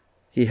computer.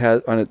 He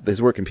has on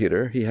his work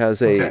computer. He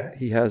has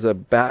a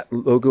bat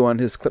logo on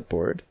his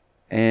clipboard,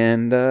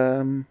 and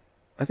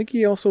I think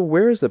he also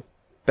wears a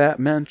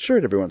Batman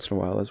shirt every once in a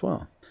while as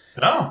well.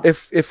 Oh.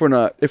 If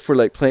we're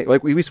like playing,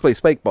 like we used to play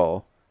Spike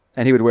Ball,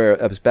 and he would wear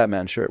his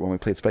Batman shirt when we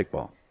played Spike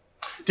Ball.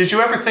 Did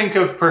you ever think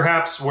of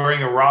perhaps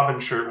wearing a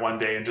Robin shirt one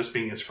day and just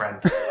being his friend?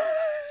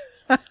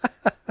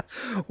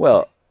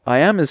 Well, I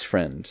am his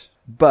friend,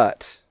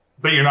 but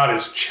you're not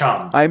his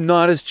chum. I'm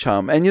not his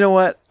chum. And you know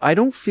what? I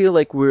don't feel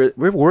like we're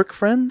work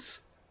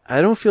friends.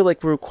 I don't feel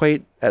like we're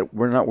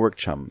not work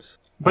chums.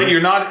 But you're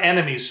not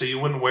enemies, so you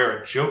wouldn't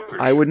wear a Joker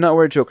shirt. I would not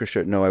wear a Joker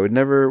shirt. No, I would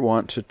never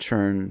want to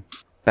turn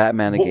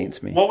Batman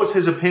against me. What was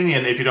his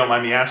opinion, if you don't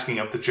mind me asking,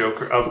 of the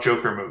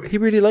Joker movie? He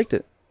really liked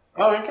it.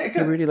 Oh, okay,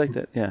 good. He really liked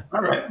it, yeah.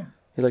 All right.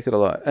 He liked it a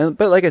lot.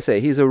 But like I say,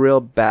 he's a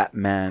real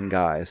Batman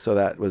guy, so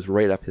that was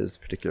right up his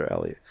particular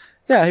alley.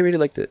 Yeah, he really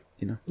liked it,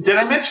 you know. Did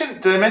I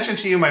mention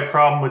to you my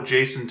problem with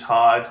Jason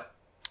Todd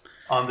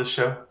on the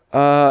show?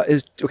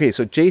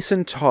 So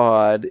Jason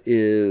Todd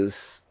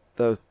is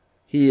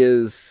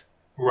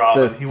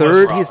Robin.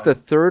 He's the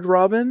third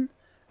Robin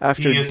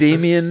after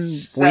Damian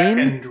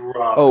Wayne.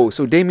 Robin. Oh,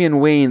 so Damian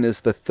Wayne is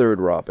the third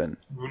Robin.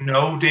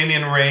 No,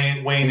 Damian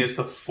Wayne is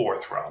the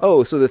fourth Robin.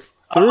 Oh, so the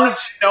third.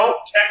 No,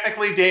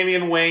 technically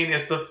Damian Wayne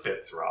is the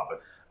fifth Robin.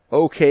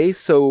 Okay,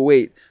 so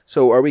wait.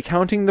 So are we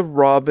counting the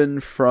Robin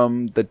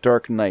from The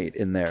Dark Knight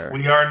in there?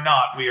 We are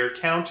not. We are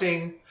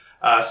counting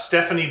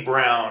Stephanie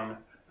Brown,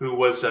 who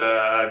was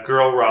a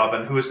girl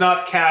Robin, who is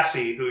not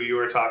Cassie, who you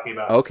were talking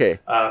about. Okay.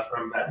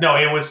 No,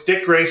 it was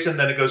Dick Grayson,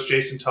 then it goes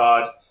Jason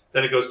Todd,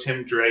 then it goes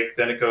Tim Drake,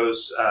 then it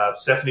goes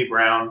Stephanie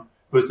Brown,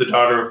 who is the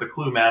daughter of the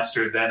Clue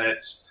Master, then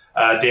it's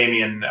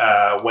Damian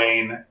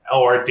Wayne,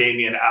 or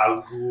Damian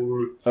Al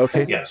Ghul.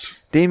 Okay.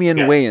 Yes. Damian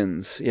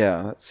Wayans.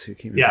 Yeah, that's who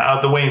came in.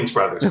 Yeah, the Wayans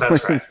brothers.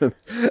 That's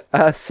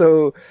right.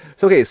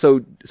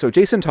 So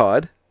Jason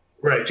Todd.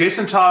 Right.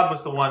 Jason Todd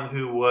was the one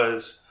who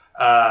was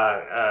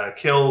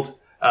killed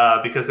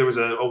because there was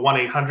a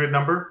 1-800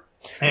 number.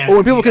 And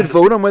when people could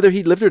vote on whether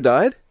he lived or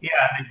died? Yeah,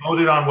 they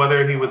voted on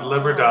whether he would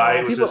live or die.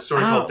 It was a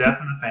story called Death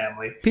in the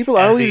Family. People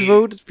always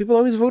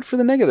vote for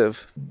the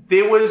negative.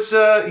 It was, it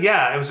was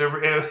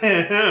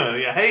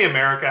yeah. Hey,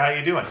 America, how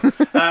you doing?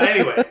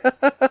 Anyway,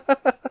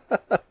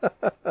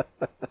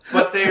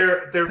 but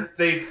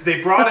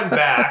they brought him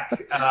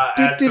back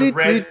as the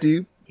Red.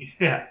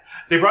 Yeah,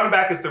 they brought him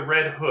back as the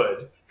Red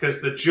Hood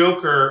because the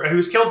Joker, he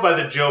was killed by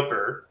the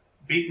Joker,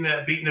 beaten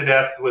to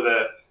death with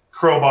a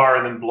crowbar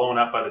and then blown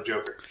up by the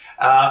Joker.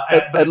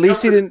 At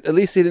least he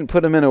didn't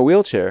put him in a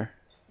wheelchair.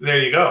 There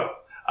you go.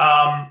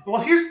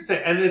 Well, here's the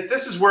thing, and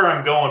this is where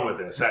I'm going with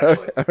this.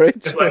 Actually, all right.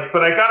 It's like,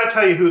 but I got to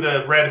tell you who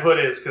the Red Hood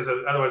is because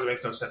otherwise it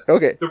makes no sense.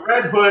 Okay. The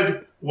Red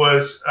Hood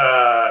was,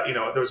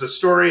 there was a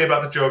story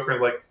about the Joker,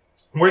 and like,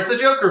 where's the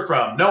Joker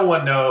from? No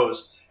one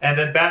knows. And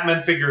then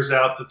Batman figures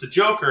out that the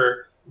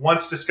Joker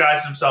once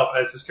disguised himself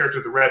as this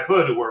character, the Red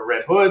Hood, who wore a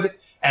red hood.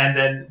 And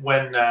then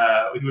when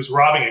he was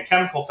robbing a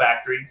chemical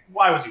factory,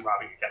 why was he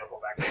robbing a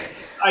chemical factory?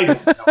 I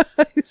don't know.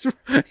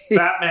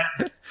 Batman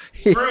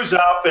screws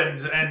up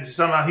and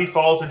somehow he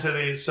falls into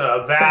this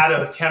vat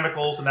of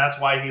chemicals, and that's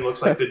why he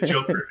looks like the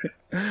Joker.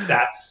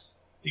 That's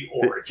the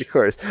origin. Of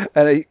course.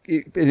 And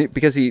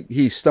because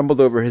he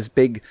stumbled over his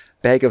big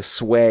bag of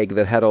swag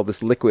that had all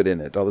this liquid in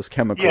it, all this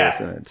chemicals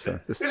in it. So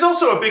there's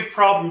also a big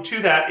problem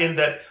to that in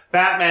that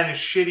Batman is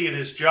shitty at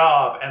his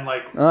job and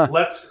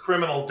lets the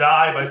criminal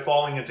die by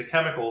falling into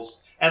chemicals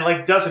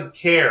and doesn't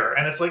care.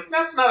 And it's like,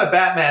 that's not a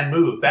Batman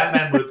move.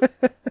 Batman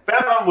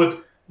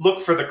would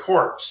look for the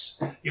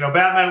corpse.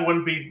 Batman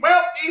wouldn't be,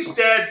 well, he's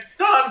dead,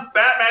 done,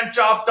 Batman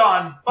job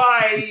done,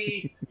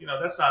 bye.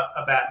 that's not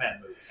a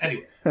Batman movie.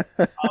 Anyway,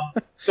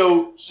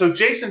 so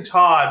Jason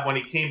Todd, when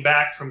he came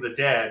back from the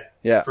dead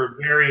for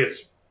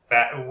various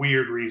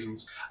weird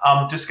reasons,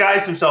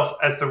 disguised himself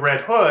as the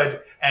Red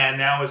Hood and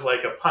now is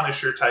like a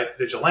Punisher type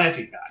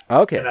vigilante guy.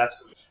 Okay. And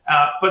that's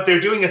but they're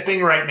doing a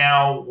thing right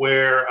now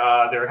where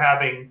they're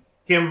having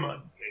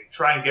him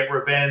try and get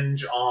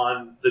revenge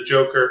on the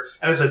Joker.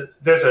 And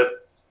there's a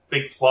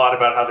big plot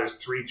about how there's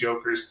 3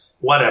 Jokers,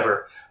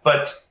 whatever.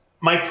 But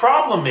my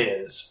problem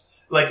is,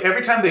 like,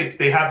 every time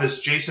they have this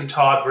Jason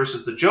Todd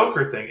versus the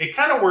Joker thing, it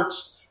kind of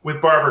works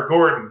with Barbara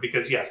Gordon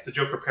because, yes, the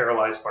Joker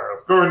paralyzed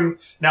Barbara Gordon.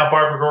 Now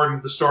Barbara Gordon,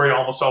 the story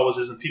almost always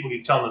is, and people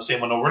keep telling the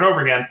same one over and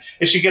over again,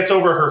 is she gets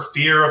over her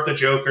fear of the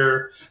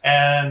Joker,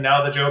 and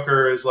now the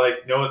Joker is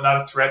like, no,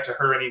 not a threat to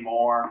her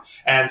anymore,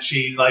 and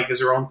she like is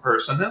her own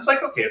person. And it's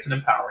like, okay, it's an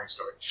empowering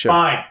story. Sure.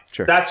 Fine.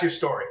 Sure. That's your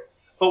story.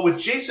 But with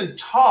Jason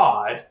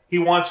Todd, he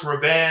wants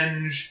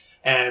revenge,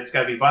 and it's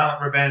got to be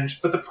violent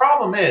revenge. But the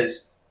problem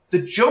is, the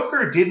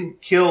Joker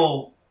didn't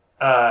kill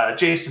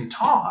Jason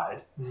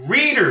Todd.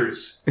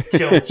 Readers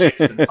killed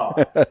Jason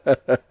Todd.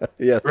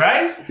 Yes.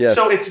 Right? Yes.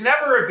 So it's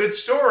never a good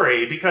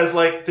story because,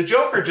 like, the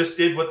Joker just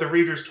did what the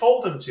readers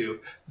told him to.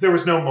 There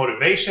was no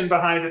motivation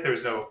behind it. There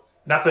was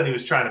nothing he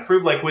was trying to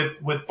prove. Like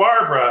with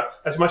Barbara,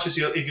 as much as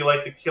if you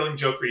like the killing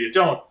Joker, you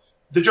don't.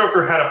 The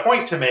Joker had a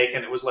point to make,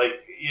 and it was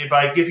like, if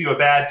I give you a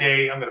bad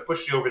day, I'm going to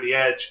push you over the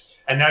edge,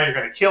 and now you're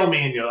going to kill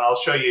me, and I'll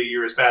show you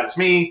you're as bad as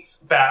me.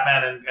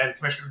 Batman and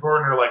Commissioner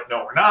Gordon are like,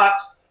 no, we're not.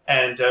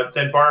 And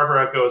then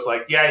Barbara goes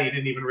like, yeah, you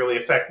didn't even really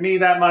affect me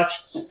that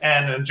much.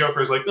 And then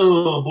Joker's like,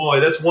 oh, boy,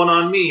 that's one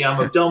on me. I'm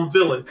a dumb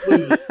villain.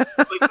 Like,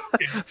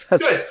 okay,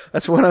 good.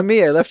 That's one on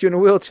me. I left you in a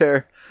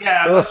wheelchair.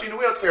 Yeah, I left you in a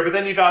wheelchair, but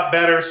then you got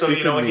better. So,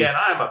 again,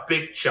 I'm a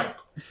big chump.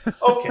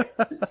 Okay.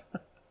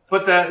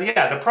 But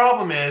the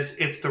problem is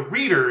it's the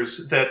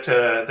readers that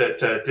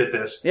did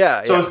this.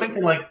 Yeah. So I was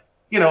thinking, like,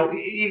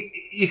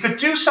 you could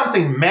do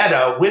something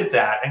meta with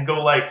that and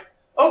go like,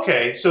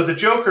 okay, so the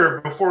Joker,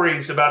 before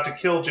he's about to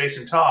kill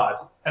Jason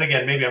Todd, and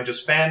again, maybe I'm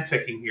just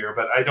fanficking here,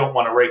 but I don't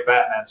want to rate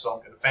Batman, so I'm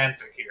going to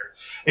fanfic here,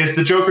 is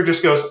the Joker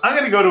just goes, I'm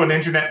going to go to an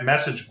internet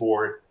message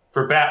board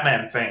for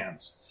Batman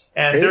fans,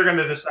 and they're going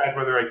to decide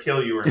whether I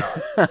kill you or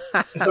not.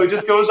 And so he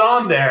just goes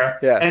on there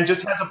and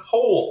just has a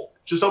poll,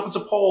 just opens a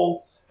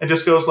poll, and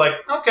just goes like,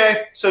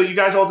 okay, so you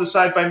guys all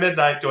decide by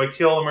midnight, do I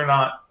kill him or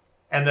not?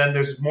 And then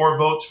there's more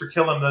votes for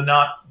kill him than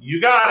not.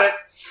 You got it.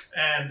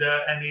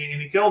 And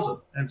he kills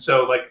him. And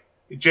so, like,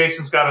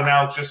 Jason's got to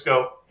now just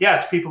go, yeah,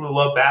 it's people who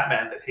love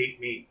Batman that hate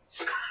me.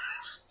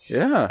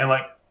 Yeah. And,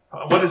 like,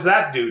 what does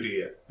that do to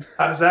you?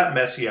 How does that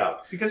mess you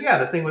up? Because,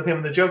 the thing with him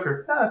and the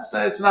Joker,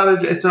 it's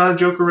not a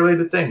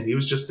Joker-related thing. He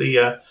was just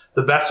the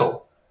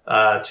vessel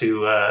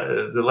to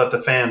let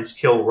the fans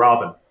kill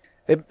Robin.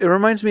 It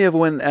reminds me of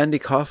when Andy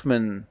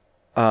Kaufman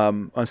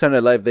on Saturday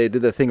Night Live, they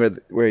did the thing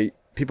where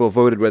people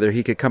voted whether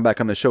he could come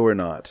back on the show or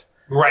not.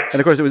 Right. And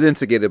of course, it was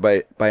instigated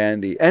by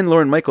Andy. And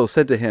Lorne Michaels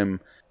said to him,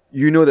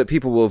 "You know that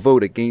people will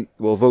vote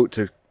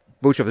to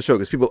vote you off the show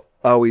because people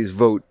always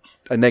vote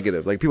a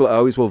negative. Like people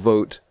always will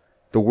vote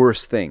the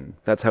worst thing.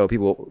 That's how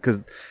people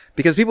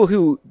because people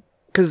who."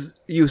 Because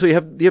you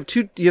have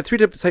three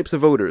different types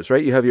of voters,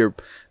 right? You have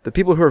the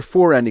people who are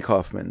for Andy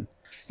Kaufman.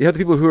 You have the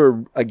people who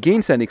are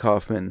against Andy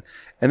Kaufman,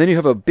 and then you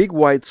have a big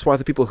wide swath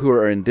of people who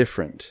are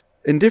indifferent.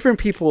 Indifferent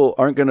people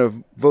aren't going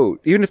to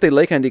vote. Even if they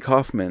like Andy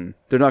Kaufman,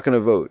 they're not going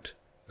to vote.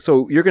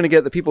 So you're going to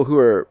get the people who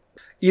are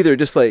either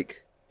just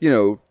like,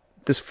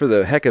 just for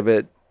the heck of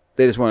it,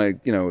 they just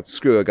want to,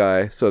 screw a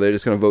guy, so they're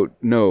just going to vote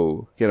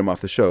no, get him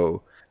off the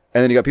show.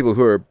 And then you got people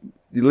who are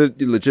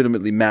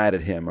legitimately mad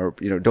at him or,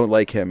 don't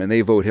like him, and they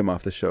vote him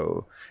off the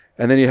show.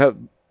 And then you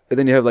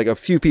have like a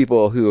few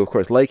people who, of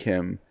course, like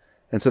him,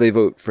 and so they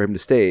vote for him to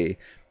stay,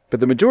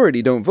 but the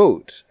majority don't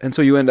vote, and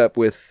so you end up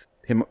with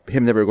him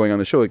never going on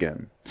the show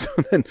again. So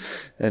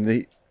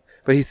then,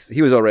 but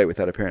he was all right with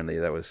that. Apparently,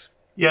 that was.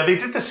 Yeah, they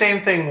did the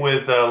same thing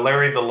with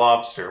Larry the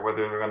Lobster,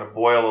 whether they're going to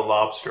boil a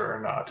lobster or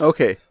not.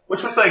 Okay.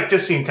 Which was like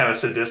just seemed kind of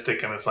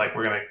sadistic, and it's like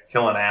we're going to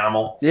kill an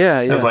animal. Yeah.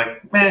 It's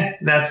like,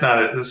 that's not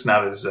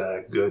as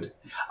good.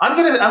 I'm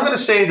gonna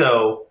say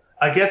though.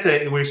 I get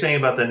that what you're saying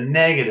about the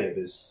negative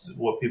is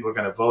what people are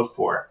going to vote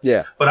for.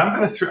 Yeah. But I'm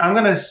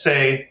going to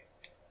say.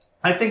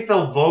 I think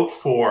they'll vote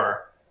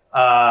for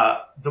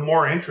the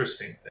more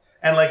interesting thing.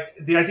 And like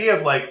the idea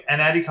of like,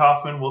 and Andy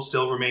Kaufman will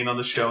still remain on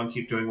the show and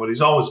keep doing what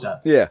he's always done.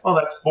 Yeah. Well,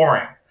 that's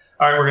boring.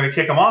 All right, we're going to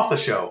kick him off the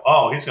show.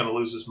 Oh, he's going to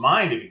lose his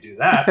mind if you do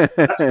that.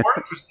 That's more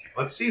interesting.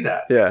 Let's see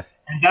that. Yeah.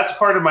 And that's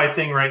part of my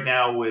thing right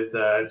now with,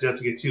 not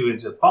to get too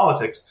into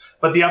politics,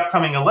 but the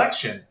upcoming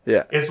election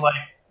is like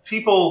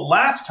people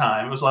last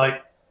time was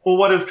like, well,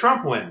 what if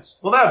Trump wins?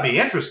 Well, that would be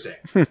interesting.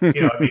 It'd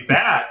be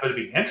bad, but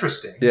it'd be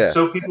interesting. Yeah.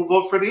 So people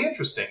vote for the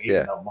interesting,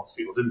 even though most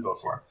people didn't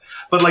vote for him.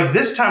 But like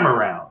this time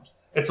around,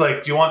 it's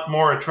like, do you want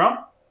more of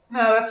Trump?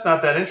 No, that's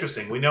not that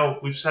interesting. We know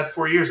we've just had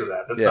 4 years of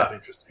that. That's not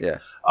interesting. Yeah.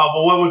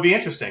 Well, what would be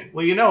interesting?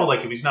 Well,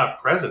 like if he's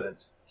not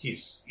president,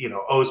 he's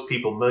owes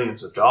people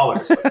millions of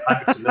dollars, like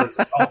hundreds of millions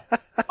of dollars.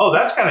 Oh,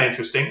 that's kind of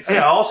interesting.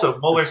 Yeah. Also,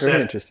 Mueller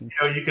said,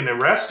 you can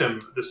arrest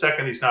him the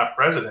second he's not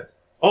president.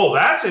 Oh,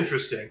 that's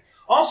interesting.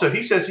 Also,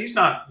 he says he's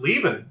not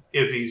leaving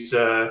if he's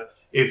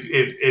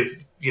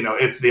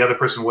if the other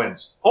person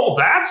wins. Oh,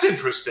 that's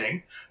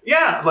interesting.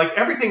 Yeah, like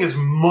everything is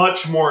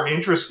much more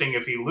interesting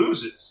if he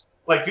loses.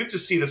 Like you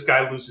just see this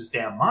guy lose his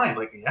damn mind.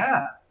 Like,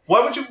 yeah,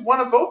 why would you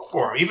want to vote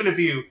for him? Even if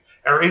you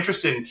are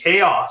interested in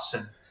chaos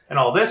and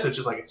all this, it's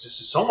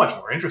just so much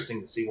more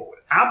interesting to see what would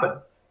happen.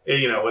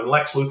 When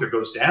Lex Luthor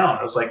goes down,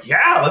 I was like,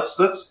 yeah,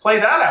 let's play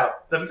that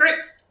out. That'd be great.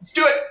 Let's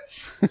do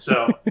it.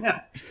 So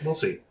yeah, we'll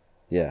see.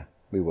 Yeah,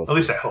 we will. At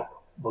least I hope.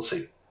 We'll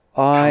see.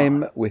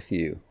 I'm with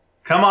you.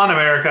 Come on,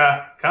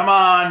 America. Come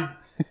on.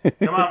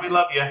 Come on, we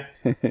love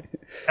you.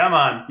 Come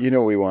on. You know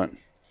what we want.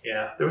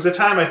 Yeah. There was a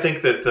time I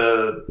think that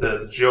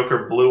the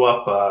Joker blew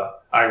up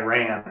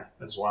Iran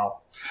as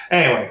well.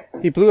 Anyway.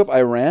 He blew up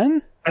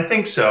Iran? I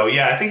think so.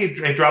 Yeah. I think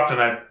he dropped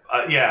an...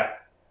 yeah.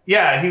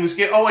 Yeah, he was...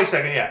 Oh, wait a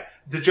second. Yeah.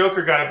 The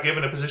Joker got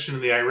given a position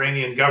in the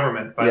Iranian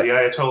government by the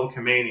Ayatollah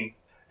Khomeini.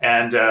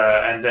 And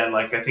then,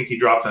 I think he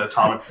dropped an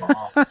atomic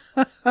bomb.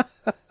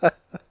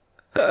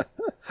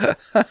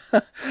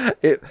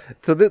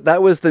 That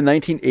was the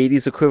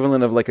 1980s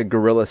equivalent of a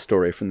guerrilla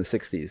story from the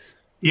 60s.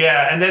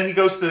 Yeah, and then he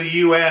goes to the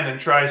UN and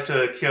tries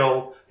to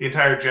kill the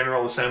entire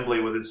General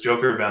Assembly with his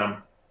Joker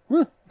venom.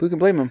 Who can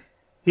blame him?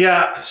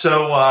 Yeah,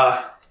 so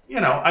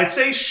I'd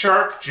say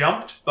shark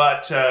jumped,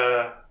 but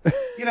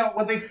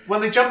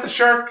when they jumped the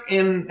shark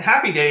in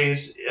Happy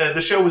Days,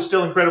 the show was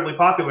still incredibly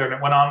popular and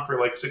it went on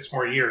for 6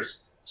 more years.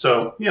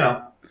 So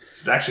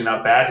it's actually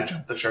not bad to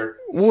jump the shark.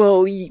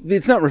 Well,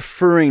 it's not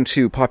referring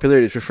to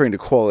popularity; it's referring to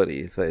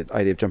quality. The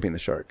idea of jumping the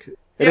shark.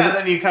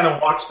 Then you kind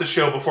of watch the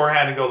show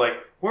beforehand and go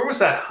where was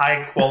that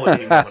high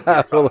quality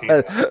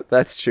moment?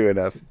 That's true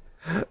enough.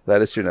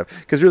 That is true enough.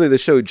 Because really, the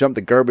show jumped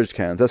the garbage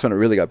cans. That's when it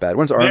really got bad.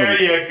 There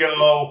you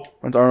go.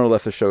 Once Arnold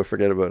left the show,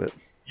 forget about it.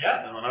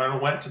 Yeah, and when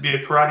Arnold went to be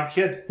a Karate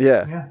Kid.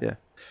 Yeah.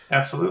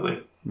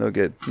 Absolutely. No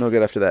good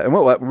after that. And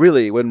what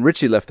really, when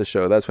Richie left the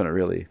show, that's when it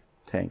really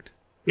tanked.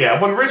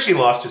 Yeah, when Richie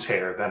lost his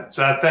hair,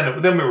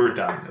 then we were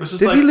done. It was just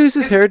Did he lose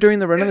his hair during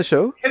the run of the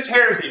show? His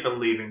hair is even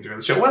leaving during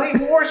the show. Well, he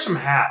wore some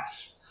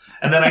hats.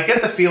 And then I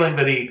get the feeling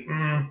that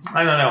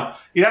I don't know.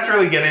 You'd have to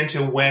really get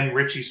into when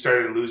Richie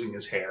started losing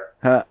his hair.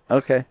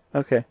 Okay.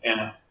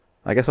 Yeah.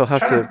 I guess I'll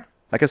have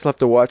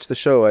to watch the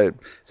show. It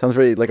sounds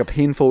very like a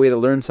painful way to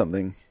learn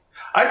something.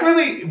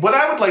 What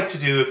I would like to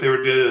do if they were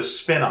to do a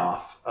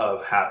spin-off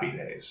of Happy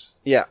Days.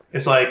 Yeah.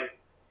 It's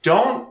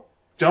don't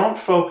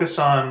focus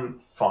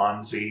on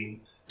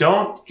Fonzie.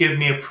 Don't give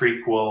me a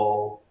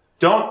prequel.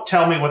 Don't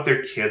tell me what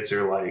their kids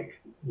are like.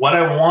 What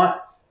I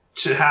want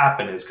to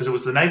happen is, because it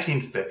was the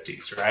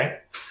 1950s, right?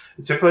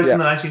 It took place in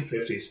the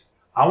 1950s.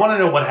 I want to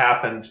know what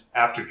happened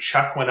after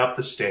Chuck went up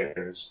the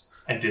stairs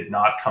and did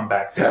not come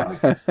back down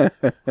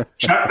again.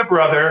 Chuck the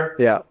brother,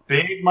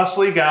 big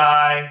muscly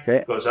guy,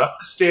 goes up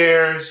the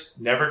stairs,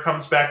 never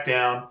comes back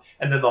down,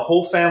 and then the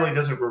whole family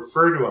doesn't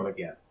refer to him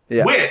again.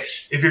 Yeah.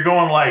 Which, if you're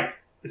going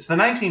it's the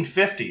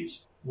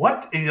 1950s,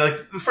 what,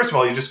 first of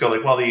all, you just go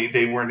well,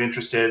 they weren't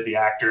interested, the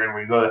actor, and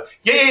we go,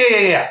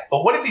 yeah.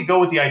 But what if you go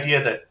with the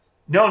idea that,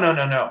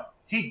 no,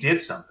 he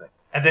did something,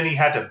 and then he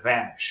had to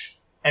vanish,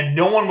 and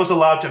no one was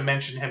allowed to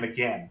mention him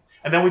again,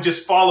 and then we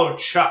just follow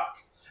Chuck,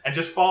 and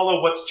just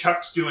follow what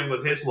Chuck's doing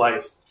with his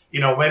life.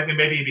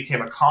 Maybe he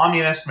became a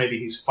communist, maybe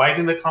he's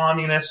fighting the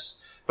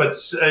communists, but,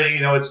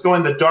 it's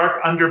going the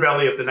dark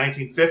underbelly of the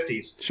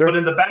 1950s. Sure. But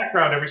in the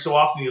background, every so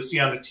often, you'll see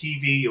on the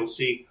TV, you'll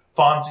see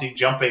Fonzie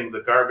jumping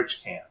the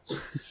garbage cans.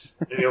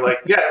 And you're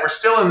we're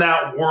still in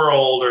that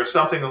world, or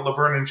something that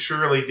Laverne and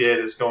Shirley did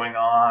is going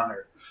on,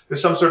 or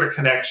there's some sort of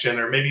connection,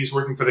 or maybe he's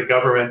working for the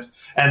government,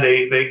 and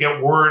they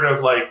get word of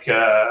a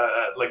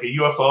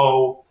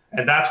UFO,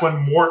 and that's when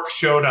Mork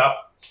showed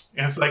up.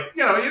 And it's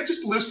you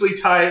just loosely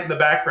tie it in the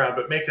background,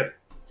 but make it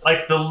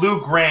like the Lou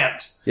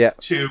Grant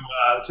to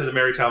the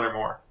Mary Tyler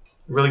Moore.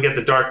 Really get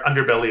the dark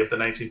underbelly of the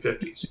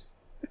 1950s.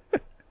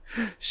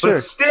 Sure,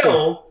 but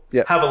still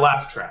have a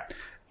laugh track.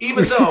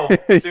 Even though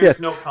there's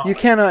no comedy.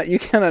 You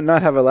cannot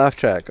not have a laugh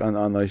track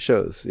on those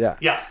shows. Yeah.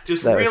 Yeah,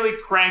 just really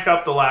crank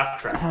up the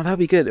laugh track. Oh, that'd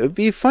be good. It would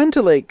be fun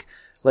to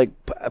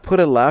put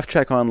a laugh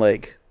track on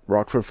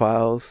Rockford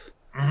Files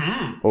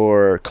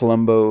or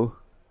Columbo.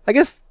 I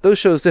guess those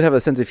shows did have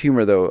a sense of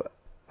humor, though.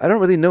 I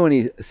don't really know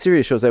any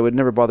serious shows. I would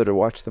never bother to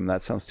watch them.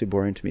 That sounds too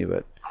boring to me.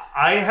 But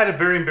I had a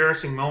very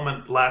embarrassing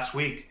moment last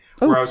week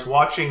where I was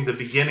watching the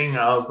beginning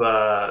of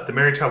the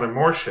Mary Tyler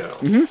Moore show.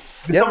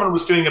 Mm-hmm. Someone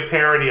was doing a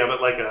parody of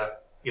it,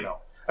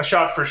 a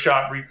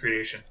shot-for-shot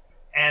recreation.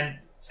 And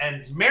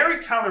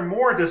Mary Tyler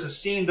Moore does a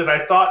scene that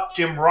I thought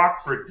Jim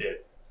Rockford did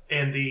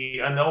in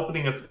the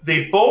opening of...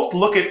 They both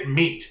look at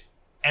meat.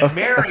 And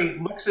Mary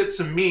looks at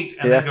some meat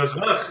and then goes,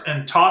 ugh,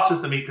 and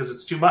tosses the meat because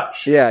it's too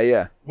much.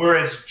 Yeah.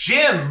 Whereas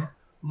Jim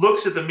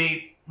looks at the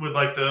meat with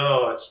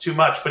it's too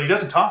much, but he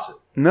doesn't toss it.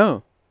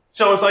 No.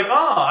 So it's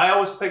I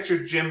always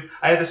pictured Jim...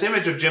 I had this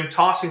image of Jim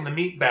tossing the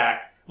meat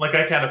back.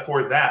 I can't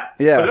afford that.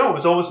 Yeah. But no, it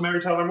was always Mary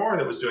Tyler Moore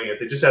that was doing it.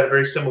 They just had a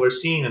very similar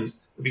scene in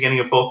the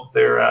beginning of both of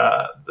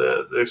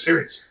their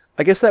series.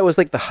 I guess that was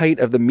like the height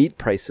of the meat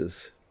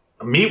prices.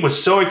 Meat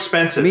was so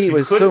expensive. Meat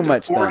was so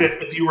much afford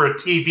it if you were a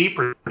TV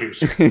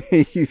producer.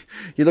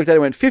 you looked at it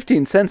and went,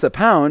 15 cents a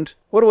pound?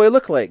 What do I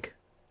look like?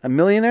 A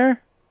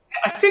millionaire?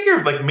 I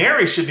figured like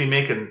Mary should be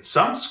making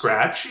some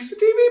scratch. She's a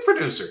TV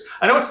producer.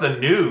 I know it's the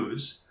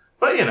news,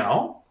 but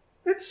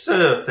it's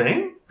a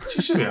thing.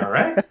 She should be all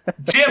right.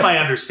 Jim, I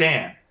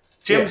understand.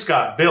 Jim's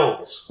got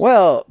bills.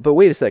 Well, but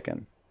wait a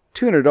second.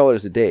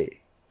 $200 a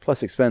day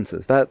plus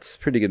expenses. That's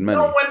pretty good money.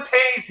 No one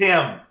pays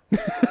him.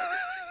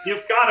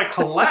 You've got to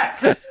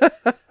collect.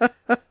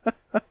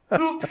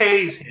 Who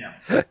pays him?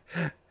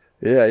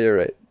 Yeah, you're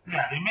right.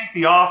 Yeah, they make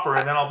the offer,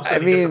 and then all of a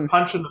sudden he gets a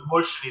punch in the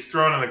bush, and he's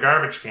thrown in a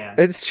garbage can.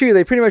 It's true.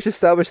 They pretty much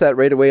established that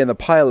right away in the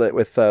pilot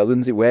with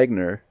Lindsay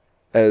Wagner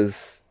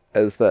as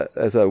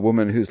a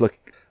woman who's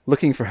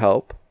looking for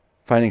help,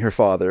 finding her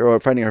father or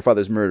finding her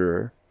father's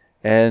murderer.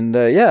 And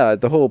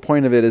the whole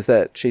point of it is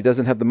that she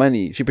doesn't have the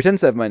money. She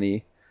pretends to have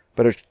money,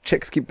 but her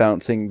checks keep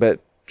bouncing.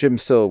 But Jim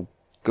still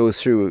goes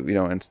through,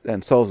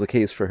 and solves the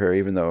case for her,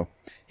 even though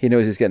he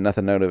knows he's getting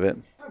nothing out of it.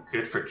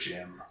 Good for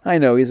Jim. I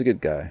know, he's a good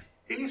guy.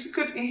 He's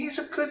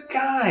a good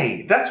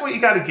guy. That's what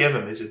you got to give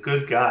him. He's a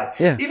good guy.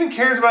 Yeah. He even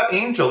cares about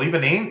Angel.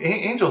 Even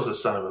Angel's a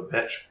son of a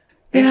bitch.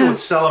 Angel would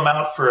sell him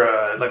out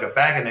for like a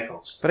bag of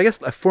nickels. But I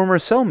guess a former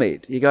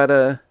cellmate. You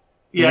gotta.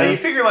 You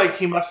figure like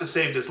he must have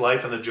saved his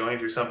life in the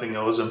joint or something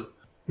owes him.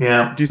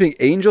 Yeah. Do you think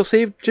Angel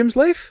saved Jim's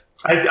life?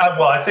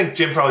 I think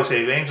Jim probably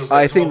saved Angel's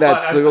life. I think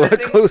that's a lot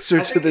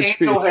closer to the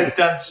truth. Angel has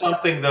done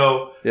something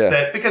though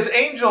that because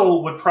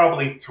Angel would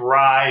probably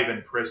thrive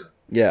in prison.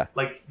 Yeah,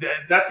 like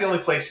that's the only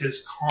place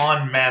his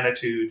con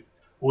manitude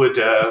would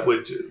be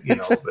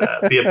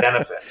a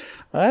benefit.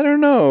 I don't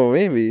know,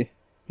 maybe.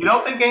 You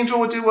don't think Angel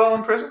would do well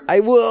in prison?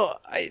 I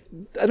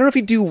don't know if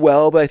he'd do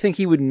well, but I think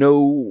he would know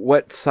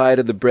what side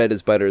of the bread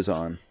his butter's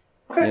on.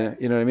 Okay.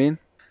 You know what I mean?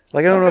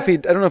 Like I don't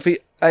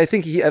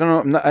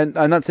know.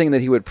 I'm not saying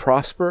that he would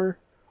prosper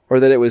or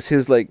that it was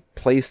his like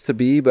place to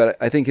be, but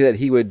I think that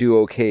he would do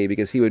okay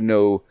because he would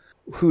know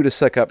who to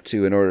suck up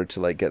to in order to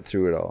like get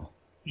through it all.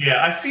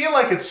 Yeah, I feel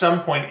like at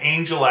some point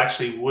Angel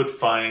actually would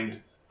find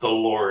the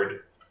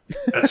Lord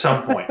at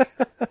some point.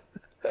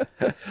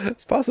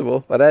 It's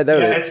possible, but I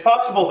doubt it. Yeah, it's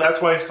possible.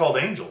 That's why it's called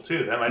Angel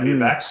too. That might be a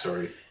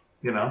backstory.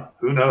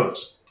 Who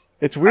knows?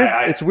 It's weird.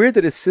 It's weird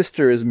that his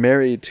sister is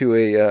married to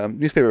a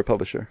newspaper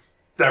publisher.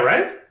 Is that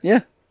right?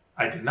 Yeah.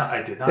 I did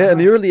not. Yeah, know. in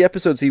the early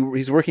episodes,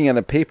 he's working on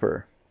a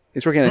paper.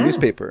 He's working on a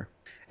newspaper,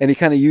 and he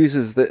kind of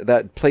uses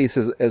that place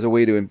as a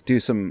way to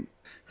do some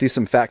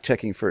fact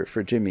checking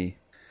for Jimmy.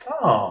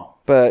 Oh.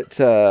 But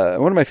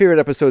one of my favorite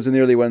episodes in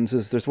the early ones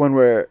is there's one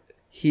where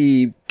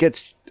he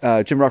gets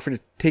Jim Rockford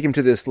to take him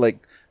to this like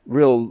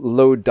real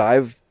low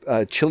dive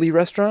chili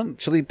restaurant,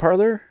 chili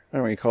parlor. I don't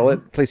know what you call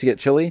it, place to get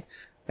chili.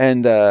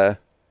 And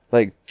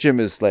like Jim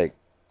is like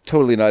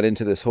totally not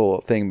into this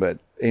whole thing, but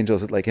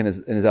Angel's like in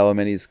his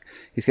element. He's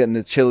getting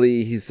the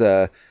chili. He's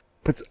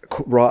puts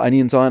raw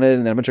onions on it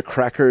and then a bunch of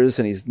crackers,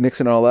 and he's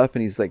mixing it all up,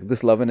 and he's like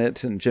this loving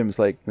it. And Jim's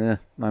like,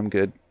 I'm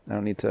good. I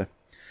don't need to.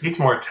 He's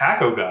more a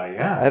taco guy,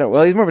 yeah.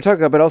 Well, he's more of a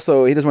taco guy, but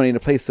also he doesn't want to eat a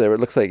place there where it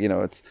looks like,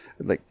 it's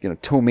like,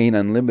 Ptomaine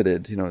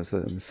Unlimited, is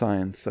the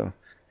sign. So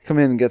come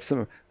in and get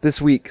some,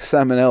 this week,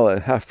 salmonella,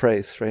 half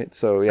price, right?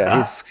 So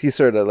yeah, he's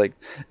sort of like,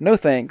 no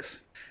thanks.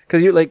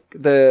 Because you like,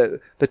 the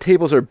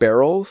tables are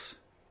barrels,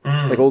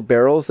 like old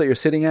barrels that you're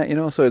sitting at,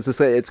 so it's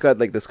just, it's got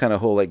like this kind of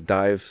whole like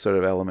dive sort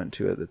of element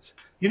to it. It's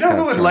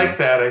who would like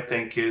that, I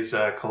think, is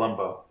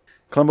Columbo.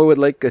 Columbo would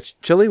like a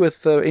chili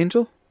with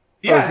Angel?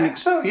 Yeah, I think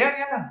so.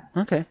 Yeah.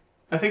 Okay.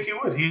 I think he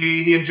would.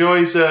 He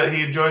enjoys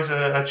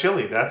a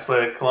chili. That's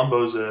like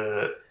Columbo's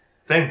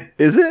thing.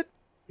 Is it?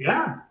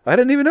 Yeah. I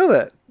didn't even know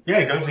that.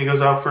 Yeah, he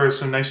goes out for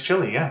some nice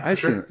chili. Yeah, I've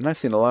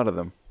seen a lot of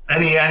them.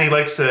 And he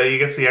likes he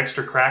gets the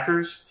extra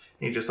crackers.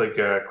 He just like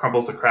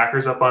crumbles the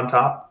crackers up on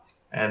top,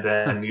 and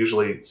then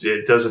usually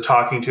it does a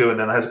talking to, and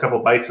then has a couple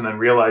bites, and then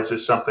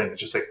realizes something. It's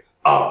just like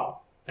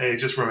and he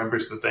just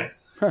remembers the thing.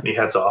 And he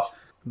heads off.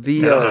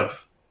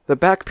 The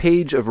back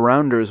page of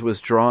Rounders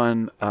was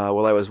drawn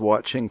while I was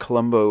watching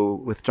Columbo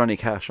with Johnny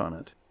Cash on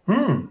it.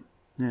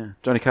 Yeah,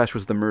 Johnny Cash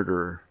was the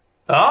murderer.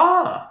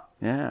 Ah.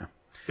 Yeah.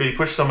 Did he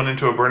push someone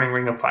into a burning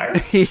ring of fire?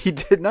 He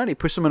did not. He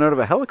pushed someone out of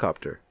a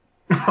helicopter.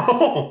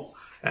 Oh,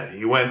 and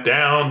he went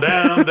down,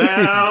 down,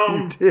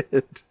 down.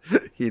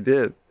 He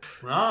did.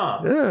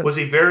 Ah. Yes. Was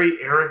he very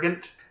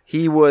arrogant?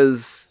 He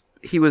was,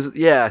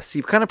 yes.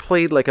 He kind of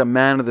played like a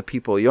man of the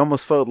people. You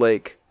almost felt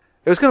like...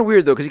 It was kind of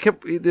weird, though, because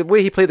the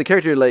way he played the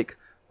character, like,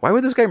 why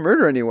would this guy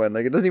murder anyone?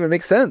 Like, it doesn't even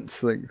make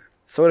sense. Like,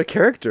 so what a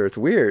character. It's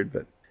weird,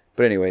 but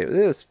anyway, it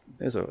was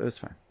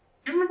fine.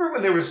 Do you remember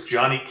when there was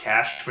Johnny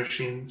Cash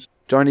machines?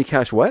 Johnny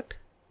Cash what?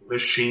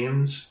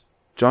 Machines.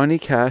 Johnny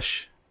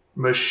Cash.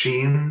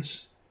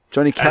 Machines.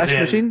 Johnny Cash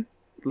machine?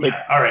 Like,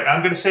 yeah. All right.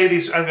 I'm going to say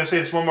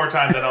this one more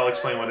time, then I'll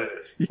explain what it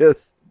is.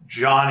 Yes.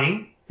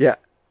 Johnny. Yeah.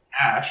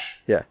 Cash.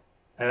 Yeah.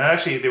 And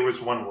actually, there was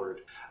one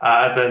word.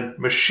 Then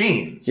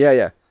machines.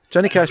 Yeah.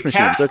 Johnny Cash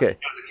machines. Okay.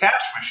 The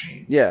Cash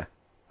machine. Yeah.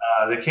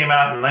 That came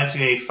out in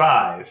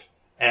 1985,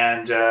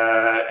 and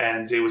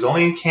it was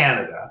only in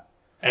Canada.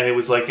 and it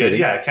was like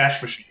a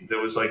cash machine that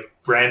was like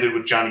branded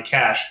with Johnny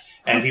Cash,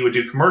 and he would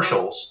do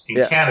commercials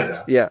in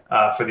Canada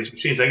for these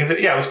machines. I guess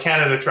it was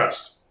Canada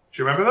Trust.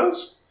 Do you remember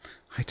those?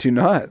 I do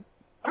not.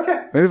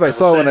 Okay. Maybe if I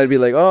saw one, I'd be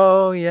like,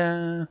 oh,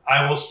 yeah.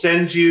 I will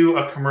send you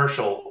a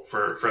commercial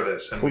for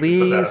this. And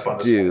please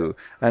do.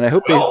 And I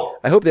hope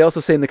they also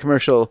say in the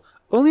commercial,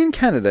 only in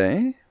Canada,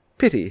 eh?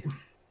 Pity.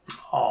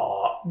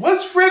 Aw.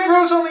 Was Red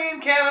Rose only in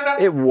Canada?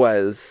 It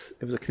was.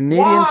 It was a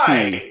Canadian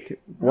tea.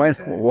 Why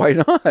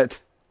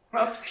not?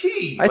 Well, it's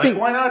tea. I think,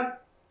 why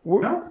not?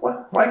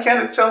 No? Why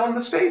can't it sell in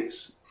the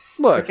States?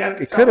 Look,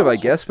 it could have, I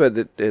guess, but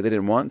they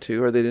didn't want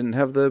to, or they didn't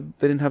have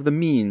the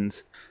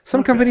means.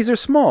 Some companies are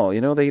small,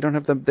 they don't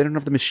have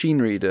the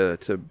machinery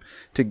to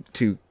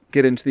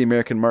get into the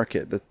American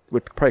market. That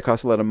would probably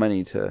cost a lot of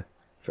money for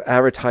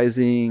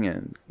advertising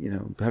and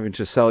having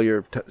to sell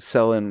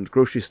in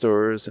grocery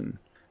stores and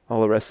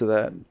all the rest of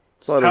that.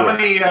 It's a lot of work.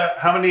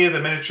 How many of the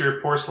miniature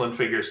porcelain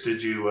figures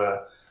did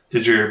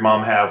your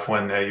mom have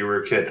when you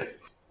were a kid?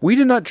 We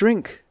did not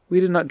drink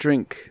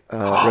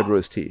Red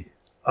Rose tea.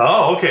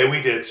 Oh, okay,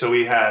 we did. So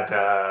we had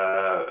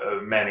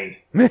many.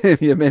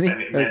 Many of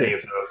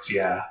those.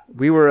 Yeah.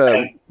 We were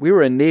a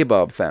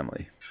nabob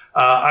family.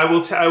 I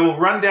will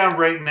run down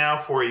right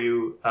now for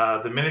you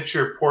the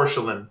miniature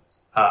porcelain.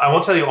 I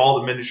won't tell you all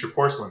the miniature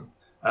porcelain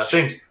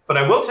things, but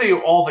I will tell you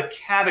all the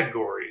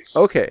categories.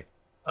 Okay.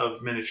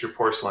 Of miniature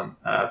porcelain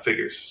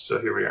figures.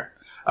 So here we are.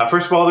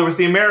 First of all, there was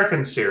the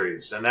American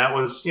series, and that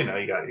was you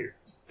got your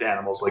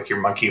animals like your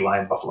monkey,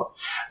 lion, buffalo.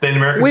 Then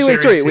American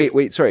series.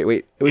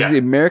 Wait. It was the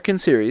American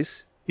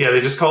series. Yeah, they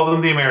just called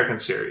them the American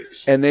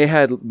series. And they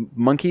had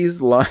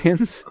monkeys,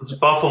 lions. It's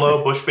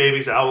buffalo, bush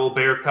babies, owl,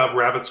 bear, cub,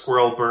 rabbit,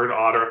 squirrel, bird,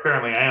 otter.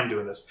 Apparently, I am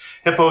doing this.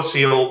 Hippo,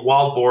 seal,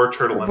 wild boar,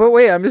 turtle. But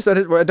wait, I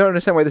don't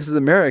understand why this is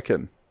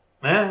American.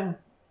 The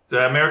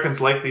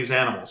Americans like these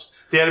animals.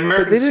 They had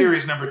American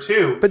series number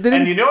 2.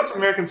 And you know it's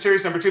American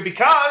series number 2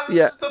 because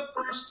the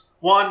first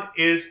one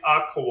is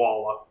a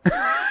koala.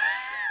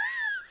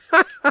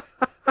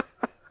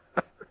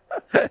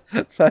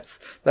 That's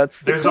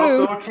There's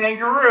clue. also a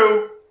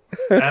kangaroo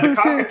and a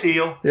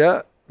cockatiel.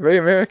 Yeah, very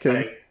American.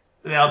 Okay.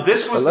 Now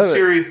this was the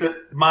series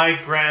that my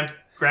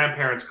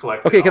grandparents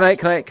collected. Okay,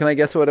 can I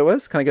guess what it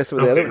was? Can I guess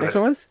what the next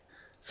one was?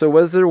 So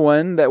was there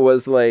one that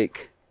was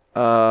like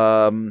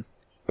a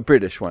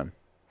British one?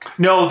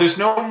 No, there's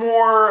no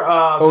more.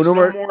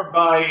 No more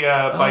by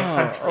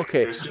country.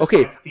 Okay. Cats.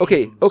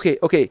 Oh,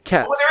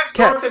 there's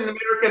cats. North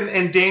American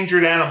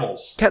endangered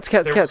animals. Cats.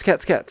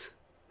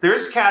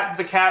 There's cat.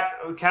 The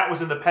cat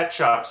was in the Pet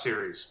Shop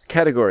series.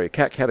 Cat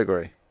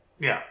category.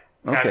 Yeah.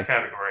 Cat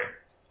category.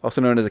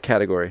 Also known as a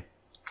category.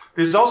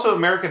 There's also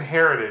American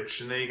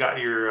Heritage, and then you got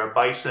your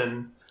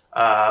bison.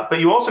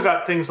 But you also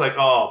got things like,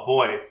 oh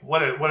boy,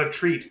 what a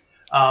treat.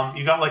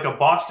 You got like a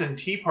Boston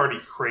Tea Party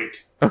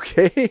crate.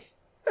 Okay.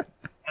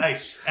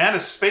 Nice. And a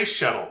space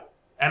shuttle.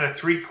 And a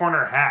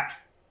 3-corner hat.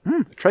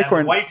 Tricorn.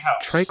 And the White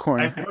House. Tricorn.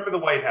 I remember the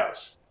White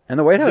House. And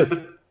the White House.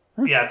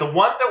 Yeah, the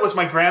one that was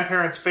my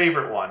grandparents'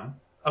 favorite one.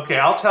 Okay,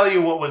 I'll tell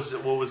you what was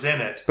in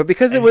it. But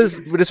because it was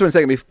just 1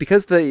 second,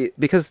 because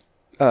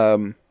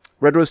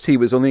Red Rose tea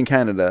was only in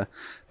Canada,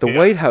 the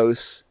White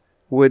House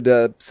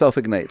would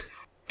self-ignite.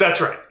 That's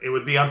right. It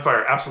would be on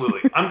fire.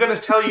 Absolutely. I'm going to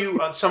tell you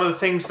some of the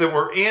things that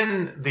were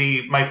in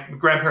my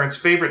grandparents'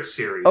 favorite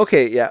series.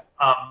 Okay, yeah.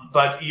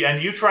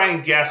 And you try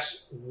and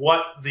guess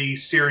what the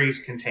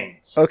series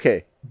contains.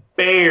 Okay.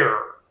 Bear.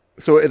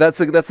 So that's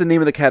the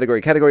name of the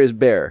category. Category is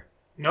bear.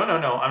 No.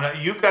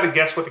 You've got to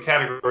guess what the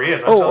category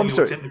is. I'm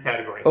sorry. What's in the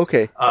category.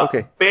 Okay.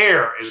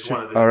 Bear is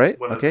one of the. All right.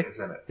 One of the things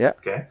in it. Yeah.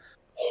 Okay.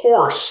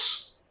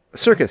 Horse.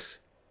 Circus.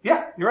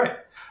 Yeah, you're right.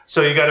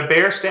 So you got a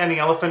bear, standing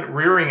elephant,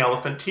 rearing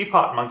elephant,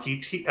 teapot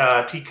monkey,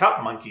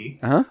 teacup monkey,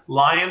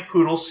 lion,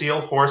 poodle, seal,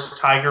 horse,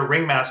 tiger,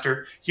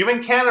 ringmaster,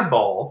 human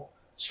cannonball,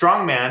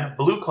 strongman,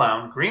 blue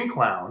clown, green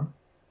clown,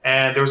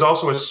 and there was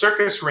also a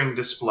circus ring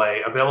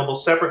display available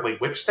separately,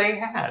 which they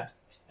had.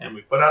 And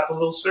we put out the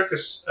little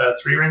circus,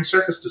 3-ring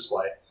circus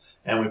display,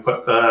 and we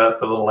put the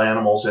little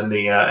animals in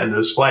the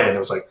display. And it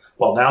was like,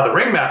 well, now the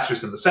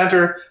ringmaster's in the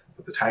center,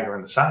 put the tiger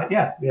in the side.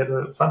 Yeah, we had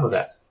fun with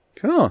that.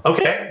 Cool.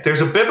 Okay,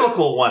 there's a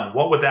biblical one.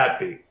 What would that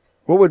be?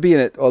 What would be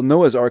in it? Well,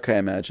 Noah's Ark, I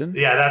imagine.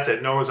 Yeah, that's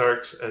it. Noah's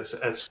Ark.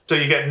 So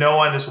you get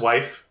Noah and his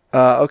wife.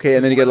 Okay,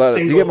 and then you get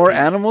do you get more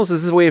animals?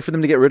 Is this a way for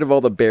them to get rid of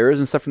all the bears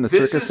and stuff from the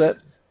circus set?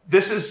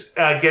 This is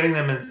getting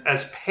them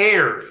as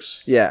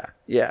pairs. Yeah.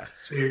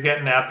 So you're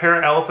getting a pair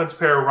of elephants,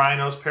 pair of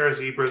rhinos, pair of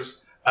zebras,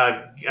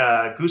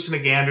 goose and a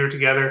gander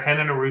together, hen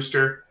and a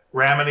rooster,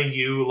 ram and a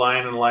ewe,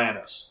 lion and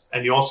lioness.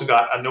 And you also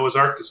got a Noah's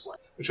Ark display,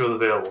 which was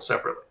available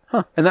separately.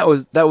 Huh. And that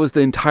was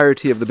the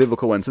entirety of the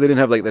biblical one. So they didn't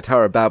have like the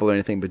Tower of Babel or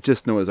anything, but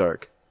just Noah's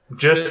Ark.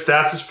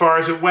 That's as far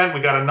as it went. We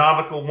got a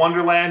nautical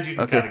wonderland. You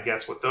can kind of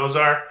guess what those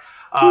are.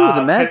 Ooh,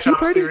 the Mad Tea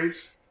Party?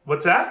 Series.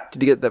 What's that?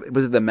 Did you get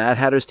was it the Mad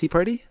Hatter's Tea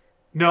Party?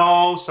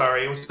 No,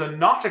 sorry, it was the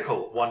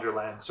Nautical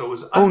Wonderland. So it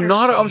was Oh,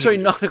 undersea. I'm sorry,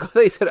 nautical.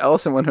 They said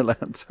Alice in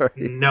Wonderland. Sorry,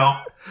 No,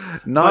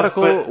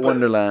 nautical but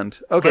Wonderland.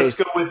 Okay, let's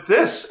go with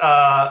this.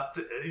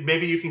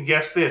 Maybe you can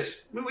guess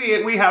this.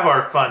 We have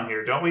our fun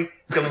here, don't we?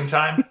 Killing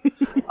time.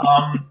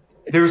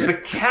 There's the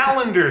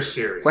calendar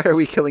series. why are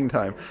we killing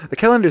time? The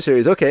calendar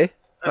series. Okay.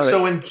 All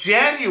So right. in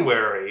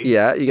January,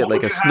 Yeah, you get what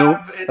like would you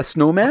have a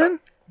snowman.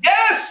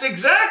 Yes,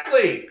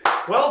 exactly.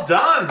 Well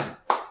done.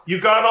 You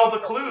got all the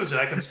clues,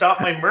 and I can stop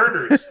my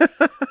murders.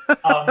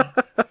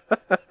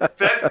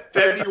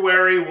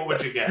 February, what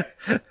would you get?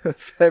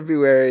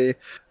 February.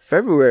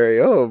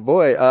 Oh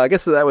boy. I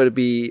guess that would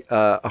be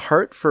a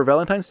heart for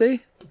Valentine's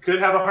Day. Could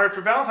have a heart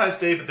for Valentine's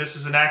Day, but this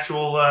is an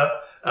actual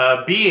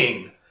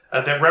being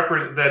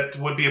that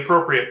would be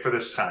appropriate for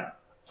this time.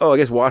 Oh, I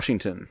guess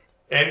Washington.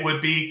 It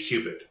would be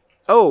Cupid.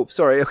 Oh,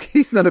 sorry. Okay,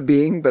 he's not a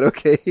being, but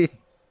okay.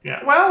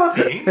 Yeah, well, a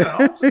being, you know.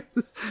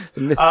 It's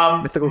a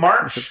mythical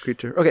March.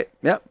 creature. Okay,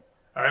 yep.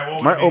 All right,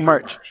 what would it be for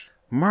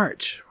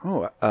March.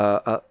 Oh,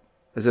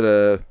 is it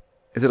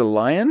a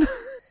lion?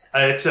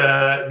 It's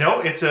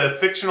a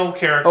fictional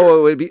character. Oh,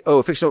 it would be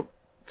fictional.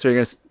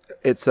 So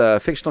it's a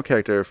fictional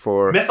character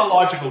for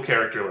Mythological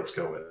character, let's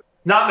go with it.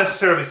 Not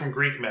necessarily from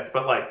Greek myth,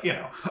 but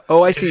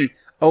Oh, I see.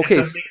 Okay,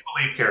 It's a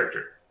make-believe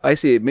character. I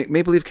see.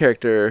 Maple Leaf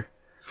character.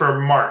 For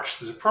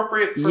March. It's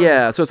appropriate for...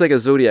 Yeah, so it's like a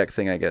zodiac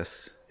thing, I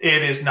guess.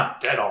 It is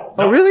not at all.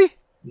 Oh, No. really?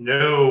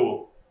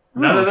 No.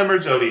 None of them are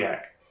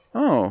Zodiac.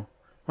 Oh, well,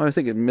 I was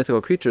thinking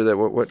mythical creature that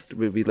what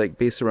would be like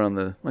based around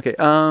the. Okay,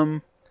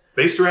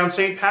 Based around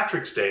St.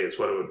 Patrick's Day is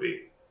what it would be.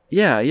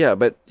 yeah,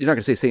 but you're not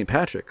gonna say Saint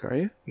Patrick, are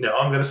you? No,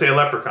 I'm going to say a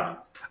leprechaun.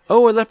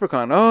 Oh, a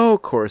leprechaun. Oh,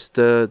 of course,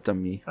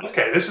 dummy.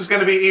 Okay, this is going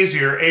to be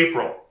easier.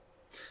 April.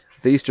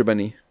 The Easter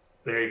Bunny.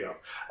 There you go.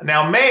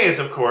 Now, May is,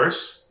 of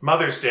course,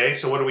 Mother's Day,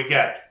 so what do we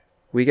get?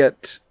 We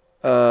get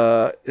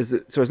is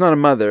it so it's not a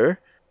mother.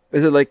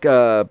 Is it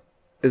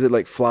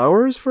like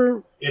flowers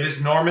for It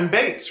is Norman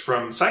Bates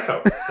from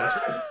Psycho.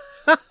 That's right.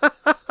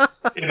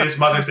 It is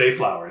Mother's Day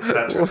flowers.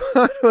 That's right.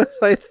 what was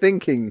I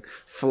thinking?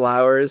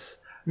 Flowers.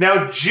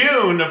 Now,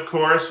 June, of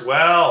course,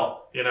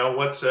 well,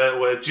 what's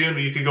June?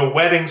 You could go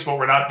weddings, but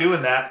we're not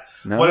doing that.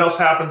 No. What else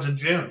happens in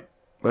June?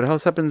 What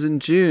else happens in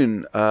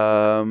June?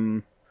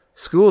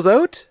 School's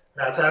out?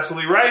 That's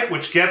absolutely right,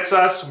 which gets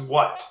us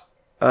what?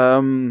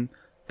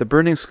 The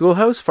burning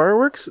schoolhouse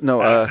fireworks? No,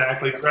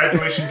 Exactly.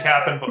 Graduation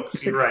cap and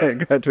books. You're right.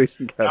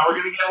 graduation cap. Now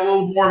we're going to get a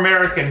little more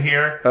American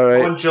here. All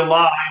right. In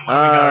July, what do we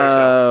got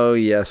ourselves? Oh,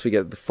 yes, we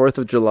get the 4th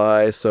of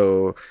July.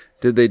 So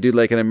did they do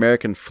like an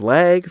American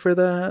flag for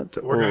that?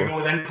 We're going to go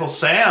with Uncle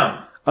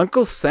Sam.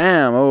 Uncle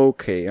Sam.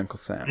 Okay, Uncle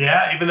Sam.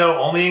 Yeah, even though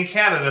only in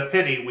Canada,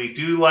 pity, we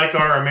do like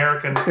our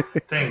American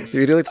things.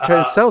 You do like to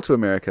try to sell to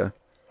America.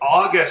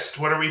 August,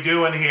 what are we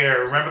doing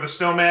here? Remember the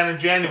snowman in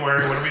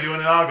January. What are we doing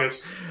in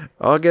August?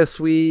 August,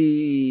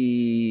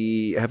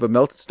 we have a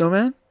melted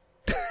snowman?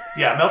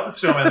 Yeah, melted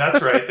snowman,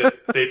 that's right. That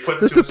they put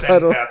Just into a a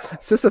puddle. sandcastle.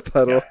 It's just a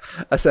puddle.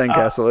 Yeah. A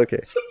sandcastle, okay.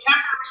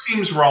 September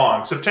seems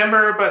wrong.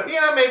 September, but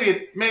yeah,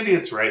 maybe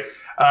it's right.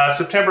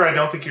 September, I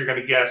don't think you're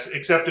going to guess,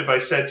 except if I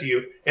said to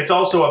you, it's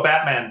also a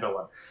Batman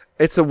villain.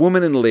 It's a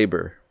woman in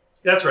labor.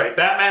 That's right.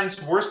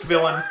 Batman's worst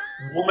villain,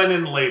 woman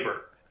in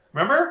labor.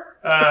 Remember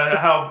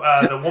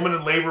how the woman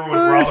in labor would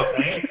rob a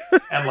bank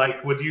and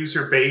would use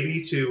her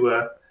baby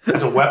to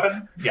as a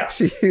weapon? Yeah,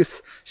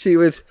 She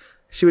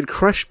would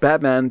crush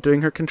Batman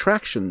during her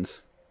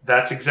contractions.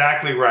 that's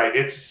exactly right.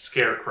 It's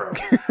Scarecrow.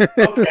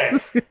 Okay.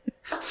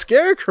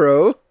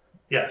 Scarecrow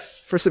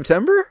Yes. for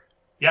September?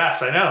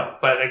 Yes, I know,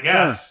 but I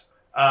guess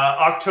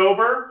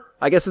October.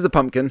 I guess it's a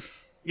pumpkin.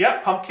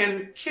 Yep,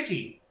 pumpkin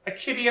kitty. A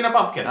kitty and a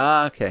pumpkin.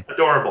 Ah, okay.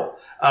 Adorable.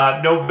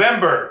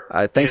 November.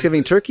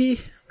 Thanksgiving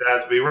turkey?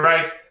 That'd be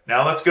right.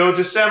 Now let's go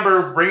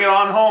December. Bring it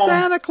on home.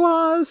 Santa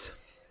Claus.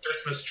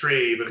 Christmas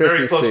tree, but very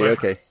Christmas close.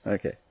 tree.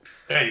 Okay.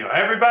 There you go.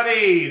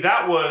 Everybody,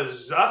 that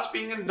was us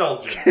being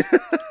indulgent.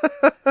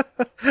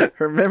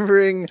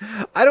 Remembering,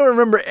 I don't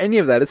remember any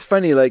of that. It's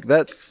funny,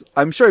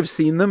 I'm sure I've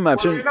seen them. I'm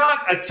sure You're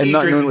not a tea and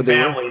not knowing drinking what they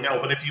were. family, no,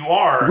 but if you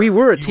are, We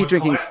were a you tea would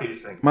drinking. collect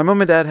these things. My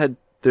mom and dad had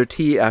their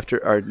tea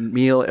after our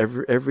meal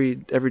every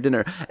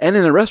dinner, and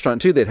in a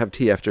restaurant too. They'd have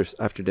tea after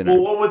dinner.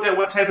 Well,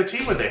 what type of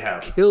tea would they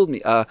have? Killed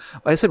me.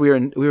 I said we were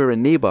a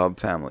nabob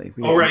family.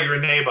 Right, you're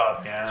a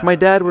nabob. Yeah. So my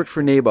dad worked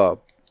for nabob.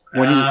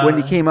 When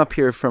he came up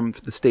here from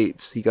the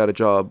States, he got a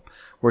job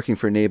working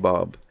for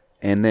nabob,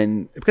 and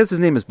then because his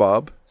name is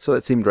Bob, so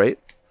that seemed right.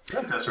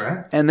 That's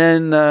right. And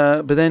then,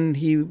 but then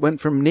he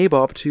went from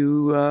nabob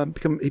to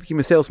became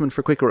a salesman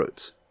for Quaker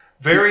Oats.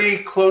 Very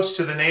close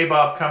to the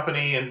Nabob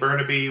Company in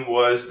Burnaby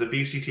was the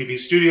BCTV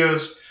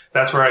Studios.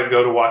 That's where I'd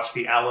go to watch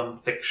the Alan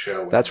Thicke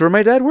Show. That's where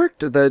my dad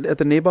worked at the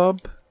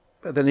Nabob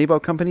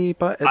Company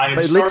by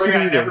Lake City.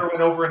 I never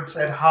went over and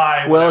said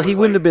hi. Well, he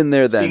wouldn't have been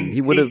there then. He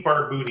would have.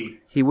 Barbuti.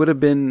 He would have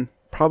been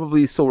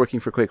probably still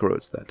working for Quaker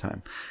Oats at that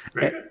time.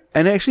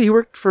 And actually, he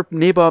worked for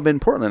Nabob in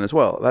Portland as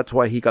well. That's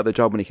why he got the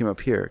job when he came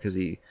up here.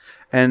 He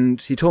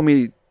told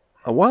me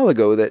a while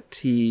ago that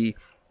he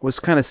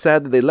was kind of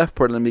sad that they left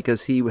Portland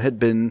because he had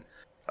been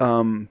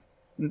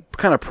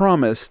kind of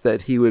promised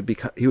that he was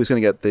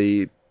going to get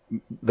the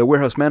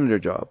warehouse manager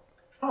job.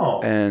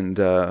 Oh. And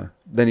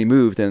then he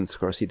moved, and of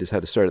course he just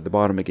had to start at the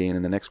bottom again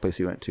in the next place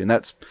he went to. And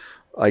that's,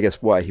 I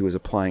guess, why he was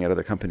applying at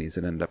other companies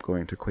and ended up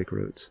going to Quaker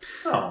Oats.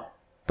 Oh.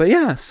 But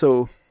yeah,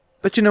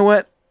 but you know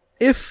what?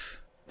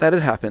 If that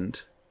had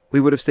happened, we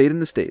would have stayed in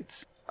the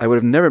States. I would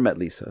have never met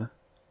Lisa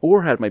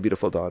or had my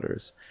beautiful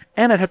daughters.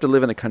 And I'd have to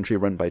live in a country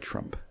run by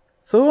Trump.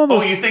 So all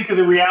those... Oh, you think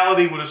the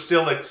reality would have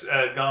still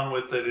gone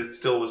with that? It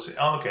still was.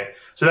 Oh, okay.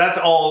 So that's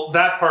all.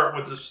 That part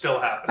would have still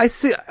happened.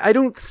 I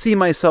don't see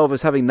myself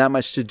as having that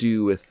much to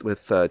do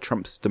with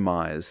Trump's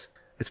demise.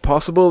 It's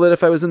possible that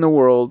if I was in the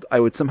world, I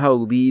would somehow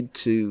lead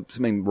to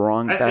something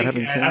bad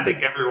happening to me. I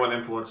think everyone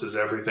influences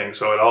everything,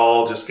 so it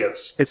all just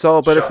gets. It's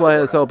all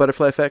butterfly. It's all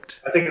butterfly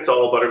effect. I think it's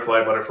all butterfly.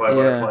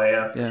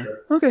 Yeah, for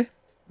sure. Okay.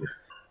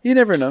 You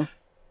never know.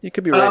 You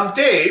could be right.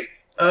 Dave.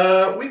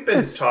 We've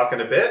been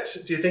talking a bit.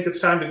 Do you think it's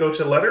time to go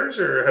to letters,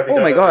 or have you? Oh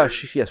my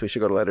gosh! Yes, we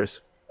should go to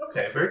letters.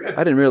 Okay, very good.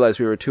 I didn't realize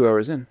we were 2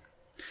 hours in.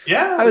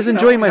 Yeah, I was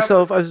enjoying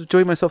myself. I was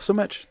enjoying myself so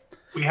much.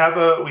 We have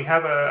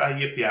a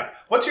yip yap.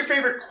 What's your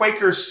favorite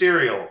Quaker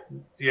cereal?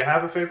 Do you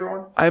have a favorite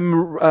one?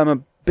 I'm a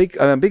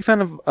big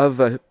fan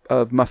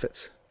of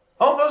Muffets.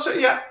 Oh, those are,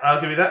 yeah, I'll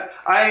give you that.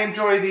 I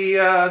enjoy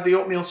the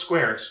oatmeal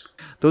squares.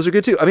 Those are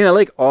good too. I mean, I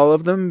like all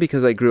of them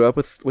because I grew up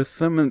with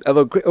them. And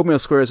although oatmeal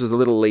squares was a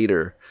little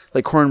later,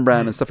 like Corn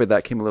Bran and stuff like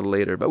that came a little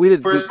later. But we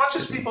did. For as much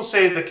as people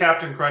say the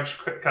Captain Crunch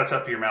cuts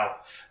up your mouth,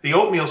 the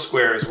oatmeal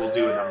squares will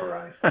do a number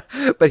on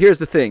you. But here's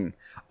the thing.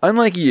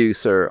 Unlike you,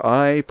 sir,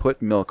 I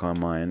put milk on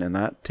mine, and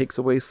that takes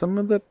away some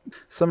of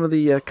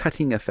the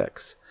cutting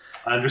effects.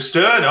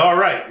 Understood. All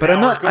right. But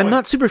I'm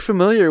not super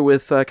familiar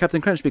with Captain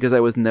Crunch because I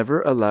was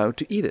never allowed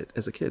to eat it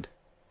as a kid.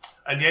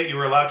 And yet you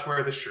were allowed to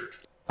wear the shirt.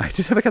 I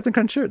did have a Captain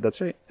Crunch shirt. That's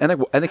right, and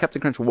a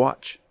Captain Crunch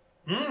watch.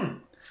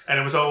 And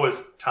it was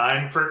always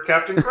time for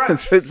Captain Crunch.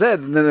 That's what it said,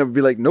 and then it would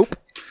be like, nope.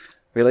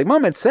 I'd be like,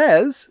 Mom, it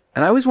says.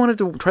 And I always wanted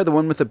to try the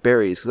one with the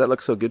berries because that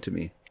looks so good to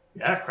me.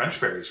 Yeah, Crunch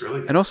Berries,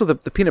 really good. And also the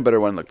peanut butter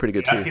one looked pretty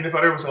good too. Yeah, peanut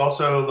butter was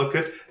also look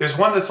good. There's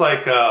one that's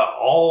like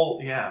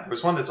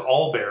there's one that's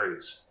all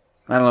berries.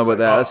 I don't know about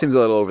that. That seems a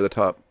little over the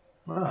top.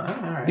 All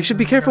right. You should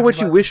be careful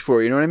what you wish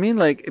for, you know what I mean?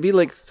 Like, it'd be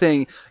like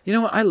saying, you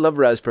know what, I love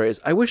raspberries.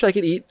 I wish I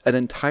could eat an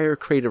entire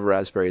crate of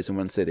raspberries in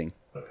one sitting.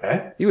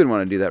 Okay. You wouldn't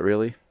want to do that,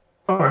 really.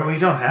 Oh, well, you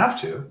don't have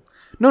to.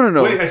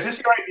 No. Wait, is this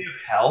your idea of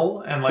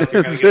hell? And like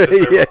you're going to get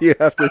this yeah, you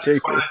have to take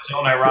it. Its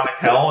own ironic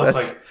hell. It's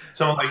like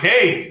someone like,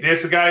 hey,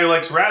 there's the guy who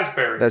likes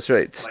raspberries. That's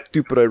right. Like,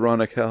 stupid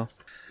ironic hell.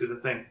 Do the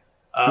thing.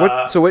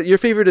 What your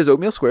favorite is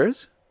oatmeal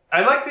squares?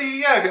 I like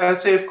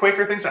I'd say of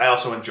Quaker things. I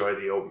also enjoy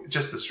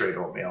just the straight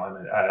oatmeal.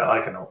 I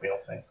like an oatmeal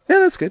thing. Yeah,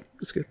 that's good.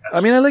 That's good.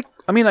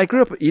 I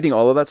grew up eating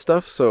all of that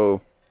stuff,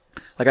 so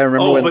like I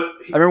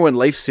remember when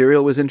Life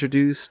cereal was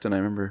introduced, and I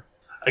remember.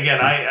 Again,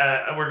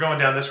 we're going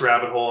down this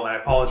rabbit hole, and I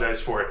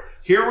apologize for it.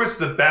 Here was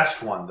the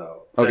best one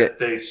though. That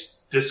they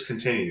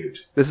discontinued.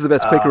 This is the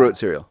best Quaker Oat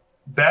cereal.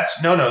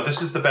 No.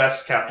 This is the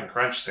best Captain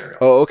Crunch cereal.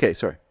 Oh, okay.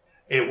 Sorry.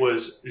 It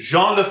was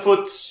Jean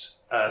Lafitte's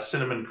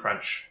Cinnamon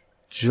Crunch.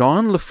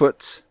 Jean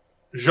Lafitte's.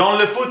 Jean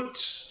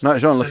Lafitte. Not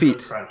Jean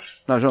Lafitte.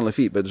 Not Jean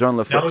Lafitte, but Jean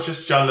Lafitte. No, it's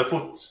just Jean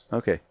Lafitte.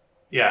 Okay.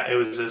 Yeah, it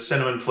was a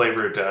cinnamon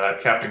flavored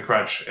Captain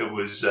Crunch. It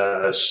was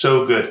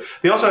so good.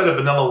 They also had a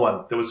vanilla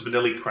one. There was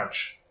Vanilla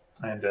Crunch,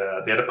 and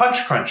they had a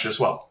Punch Crunch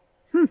as well.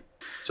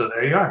 So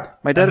there you are.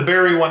 My dad. And the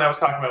berry one I was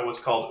talking about was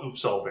called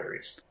Oops All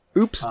Berries.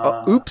 Oops!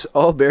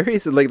 All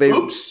berries. Like they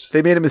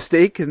made a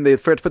mistake and they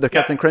forgot to put their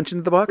Captain Crunch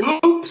into the box.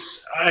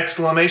 Oops!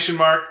 Exclamation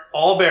mark!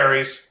 All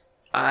berries.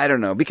 I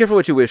don't know. Be careful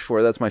what you wish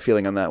for. That's my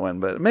feeling on that one,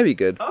 but it may be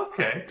good.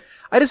 Okay.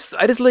 I just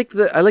like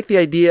the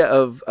idea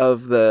of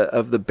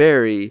the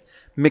berry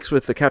mixed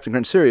with the Captain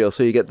Crunch cereal,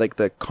 so you get like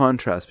the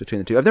contrast between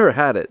the two. I've never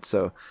had it,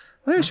 so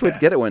I should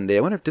get it one day.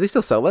 I wonder, do they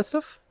still sell that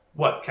stuff?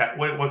 What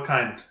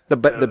kind? The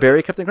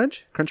berry Captain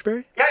Crunch? Crunch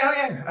berry?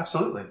 Yeah,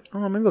 absolutely.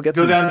 Oh, maybe we'll get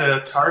some. Go down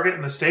to Target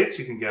in the States,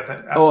 you can get that.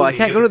 Absolutely. Oh, I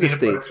can't go to the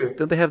States.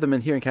 Don't they have them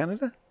in here in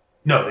Canada?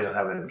 No, they don't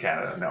have it in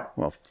Canada, no.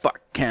 Well, fuck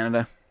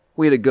Canada.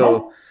 Way to go.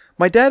 Oh.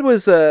 My dad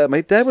was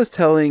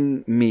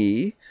telling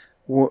me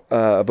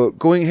about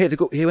going ahead to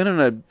go. He went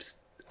on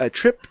a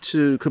trip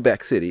to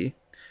Quebec City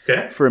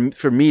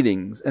for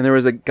meetings, and there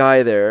was a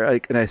guy there,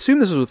 and I assume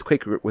this was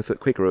with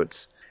Quaker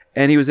Oats,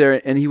 and he was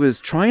there, and he was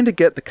trying to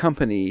get the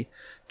company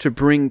to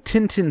bring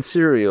Tintin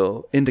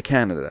cereal into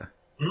Canada,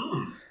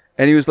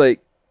 and he was like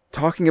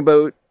talking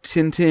about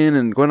Tintin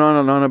and going on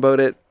and on about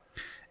it,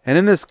 and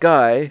then this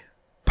guy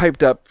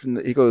piped up.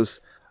 He goes,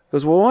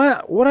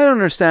 well, what I don't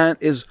understand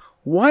is,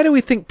 why do we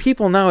think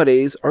people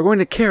nowadays are going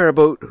to care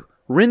about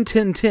Rin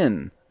Tin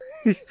Tin?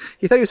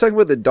 He thought he was talking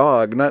about the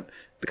dog, not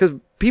because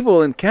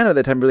people in Canada at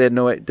the time really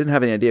didn't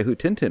have any idea who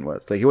Tintin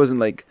was. Like he wasn't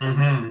like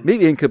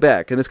maybe in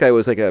Quebec, and this guy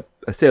was like a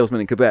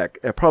salesman in Quebec.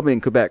 Probably in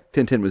Quebec,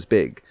 Tintin was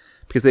big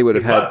because they would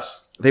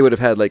have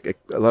had like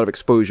a lot of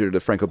exposure to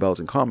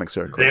Franco-Belgian comics.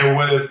 There, of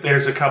course.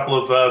 There's a couple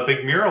of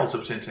big murals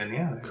of Tintin.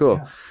 Yeah, cool.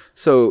 Yeah.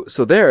 So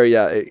there,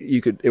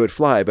 it would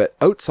fly. But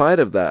outside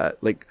of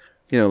that, like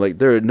like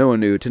there was no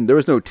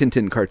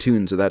Tintin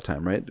cartoons at that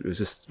time, right? It was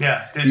just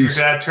Did your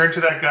dad turn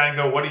to that guy and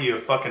go, "What are you, a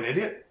fucking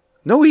idiot?"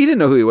 No, he didn't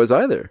know who he was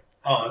either.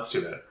 Oh, that's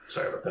too bad.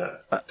 Sorry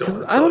about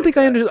that. I don't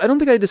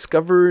think I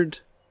discovered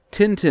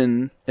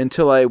Tintin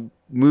until I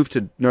moved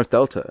to North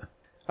Delta.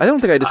 I don't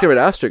think I discovered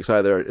Asterix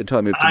either until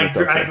I moved to North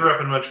Delta. I grew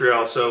up in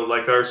Montreal, so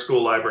like our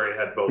school library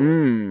had both.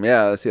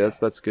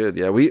 That's good.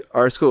 Yeah,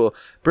 our school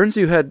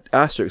Burnsview had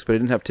Asterix, but I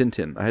didn't have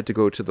Tintin. I had to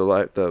go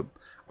to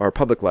our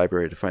public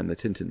library to find the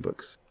Tintin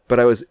books. But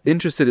I was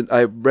interested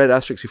I read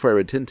Asterix before I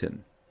read Tintin.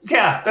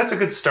 Yeah, that's a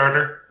good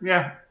starter.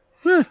 Yeah.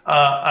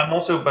 I'm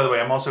also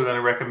going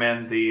to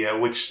recommend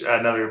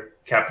another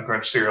Captain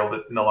Crunch cereal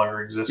that no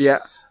longer exists. Yeah.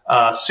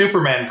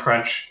 Superman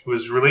Crunch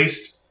was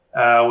released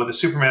with the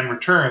Superman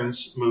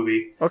Returns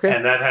movie. Okay.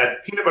 And that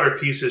had peanut butter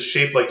pieces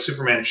shaped like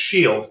Superman's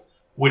shield,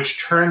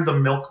 which turned the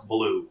milk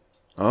blue.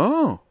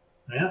 Oh.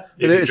 Yeah.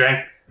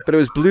 But it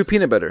was blue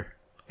peanut butter.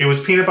 It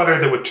was peanut butter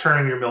that would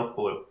turn your milk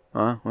blue.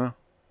 Oh, well.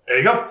 There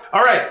you go.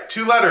 All right.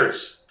 2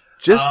 letters.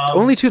 Just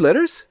only 2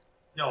 letters?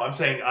 No, I'm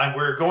saying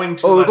we're going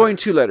to. We're going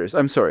 2 letters.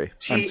 I'm sorry.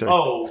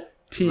 T-O.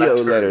 T-O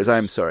letters.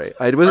 I'm sorry.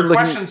 I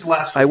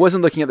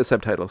wasn't looking at the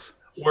subtitles.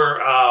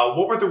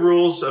 What were the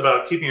rules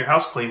about keeping your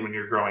house clean when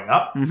you're growing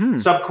up? Mm-hmm.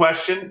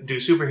 Sub-question, do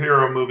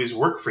superhero movies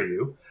work for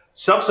you?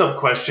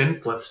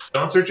 Sub-question,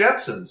 Flintstones or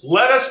Jetsons?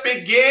 Let us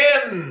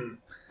begin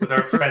with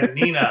our friend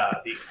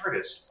Nina, the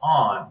artist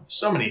on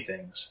so many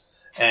things,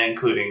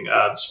 including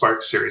the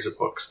Spark series of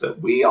books that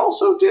we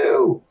also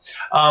do.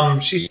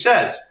 She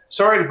says,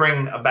 sorry to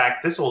bring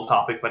back this old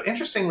topic, but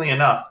interestingly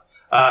enough,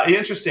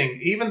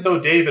 even though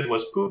David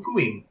was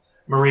poo-pooing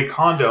Marie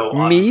Kondo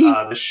on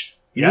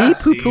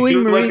Yes, me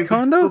poo-pooing Marie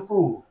Kondo?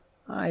 Poo-poo.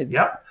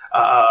 Yep.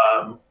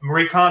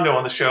 Marie Kondo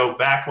on the show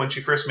back when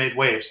she first made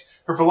waves.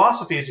 Her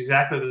philosophy is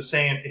exactly the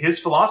same. His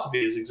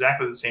philosophy is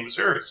exactly the same as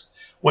hers.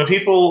 When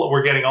people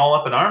were getting all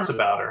up in arms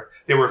about her,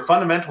 they were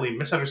fundamentally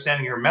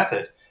misunderstanding her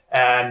method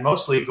and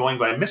mostly going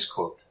by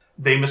misquote.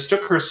 They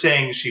mistook her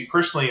saying she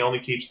personally only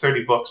keeps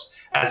 30 books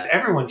as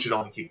everyone should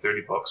only keep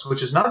 30 books,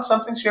 which is not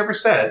something she ever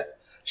said.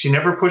 She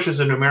never pushes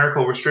a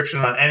numerical restriction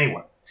on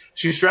anyone.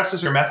 She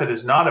stresses her method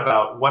is not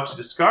about what to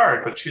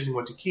discard, but choosing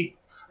what to keep.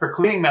 Her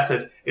cleaning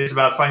method is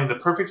about finding the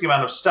perfect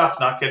amount of stuff,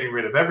 not getting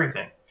rid of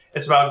everything.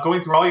 It's about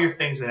going through all your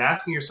things and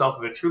asking yourself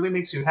if it truly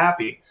makes you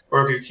happy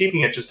or if you're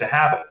keeping it just to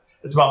have it.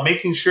 It's about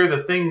making sure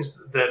the things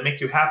that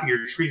make you happy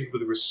are treated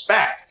with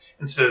respect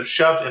instead of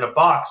shoved in a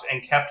box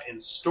and kept in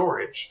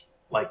storage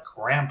like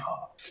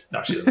Grandpa.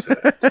 No, she doesn't say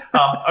that.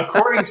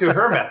 According to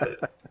her method,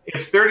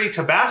 if 30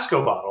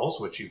 Tabasco bottles,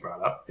 which you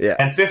brought up,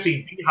 and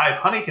 50 Beehive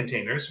honey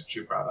containers, which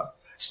you brought up,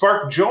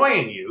 spark joy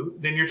in you,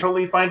 then you're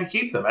totally fine to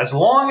keep them, as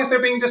long as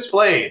they're being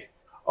displayed,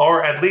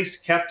 or at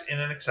least kept in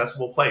an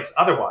accessible place.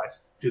 Otherwise,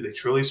 do they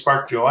truly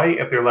spark joy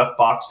if they're left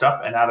boxed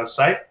up and out of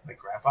sight, like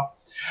Grandpa?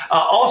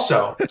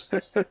 Also,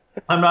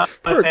 I'm not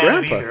a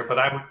fan of either, but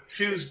I would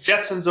choose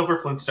Jetsons over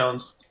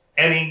Flintstones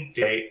any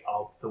day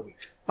of the week.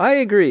 I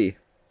agree.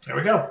 There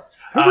we go.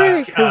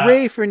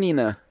 Hooray for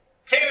Nina.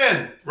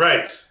 Kanan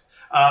writes,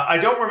 I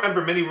don't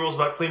remember many rules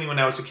about cleaning when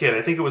I was a kid.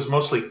 I think it was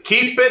mostly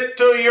keep it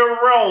to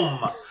your room,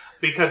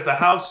 because the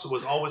house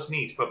was always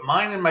neat, but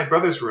mine and my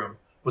brother's room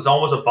was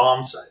always a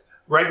bomb site.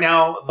 Right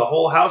now, the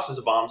whole house is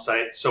a bomb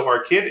site, so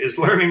our kid is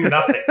learning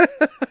nothing.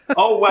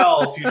 Oh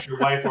well, future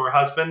wife or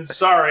husband,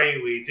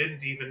 sorry, we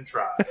didn't even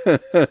try.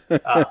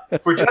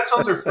 For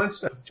Jetsons or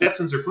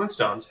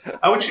Flintstones,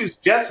 I would choose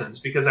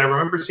Jetsons because I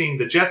remember seeing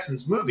the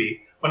Jetsons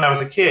movie when I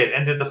was a kid.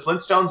 And did the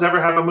Flintstones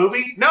ever have a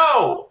movie?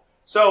 No!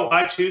 So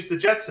I choose the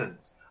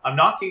Jetsons. I'm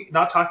not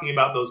talking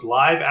about those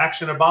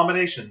live-action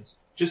abominations,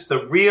 just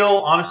the real,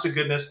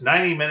 honest-to-goodness,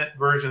 90-minute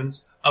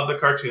versions of the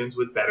cartoons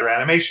with better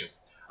animation.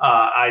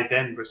 I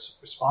then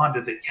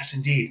responded that, yes,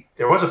 indeed,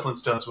 there was a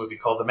Flintstones movie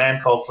called The Man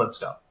Called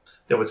Flintstone.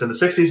 That was in the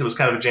 60s. It was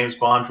kind of a James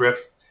Bond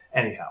riff.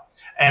 Anyhow.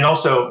 And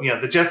also,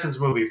 the Jetsons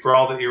movie, for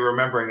all that you're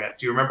remembering it.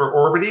 Do you remember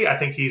Orbity? I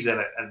think he's in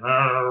it. And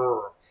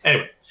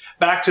anyway,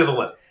 back to the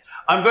list.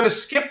 I'm going to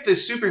skip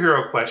this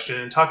superhero question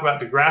and talk about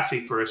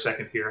Degrassi for a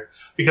second here,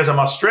 because I'm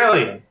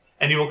Australian,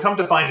 and you will come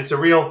to find it's a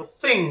real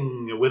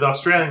thing with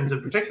Australians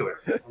in particular.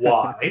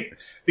 Why?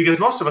 Because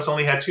most of us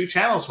only had 2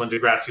 channels when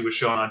Degrassi was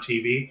shown on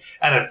TV,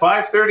 and at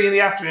 5:30 in the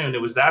afternoon,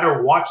 it was that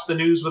or watch the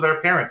news with our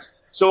parents.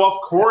 So,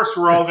 of course,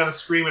 we're all going to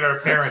scream at our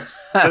parents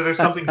that there's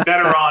something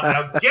better on.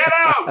 Now, get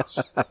out!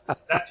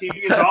 That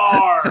TV is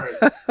ours.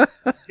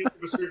 Kids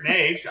of a certain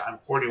age, I'm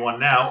 41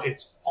 now,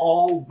 it's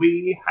all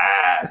we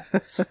had.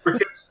 For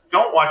kids who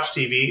don't watch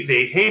TV,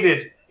 they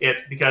hated it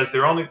because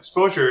their only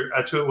exposure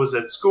to it was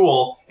at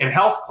school in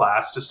health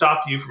class to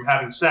stop you from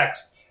having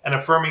sex and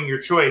affirming your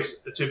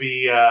choice to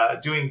be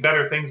doing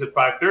better things at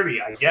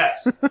 5:30, I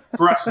guess.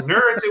 For us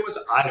nerds, it was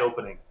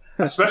eye-opening.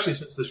 Especially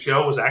since the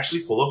show was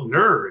actually full of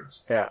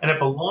nerds. Yeah. And it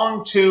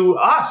belonged to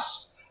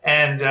us.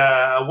 And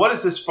what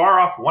is this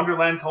far-off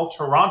wonderland called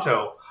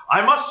Toronto?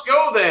 I must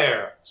go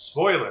there.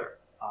 Spoiler,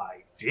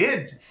 I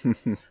did.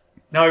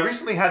 Now, I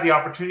recently had the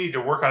opportunity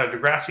to work on a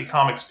Degrassi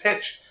Comics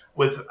pitch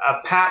with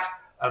Pat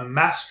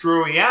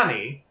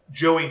Mastroianni,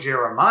 Joey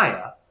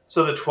Jeremiah,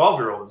 so the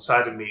 12-year-old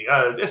inside of me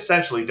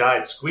essentially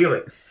died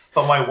squealing.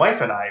 But my wife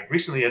and I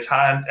recently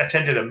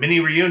attended a mini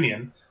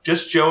reunion,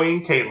 just Joey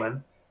and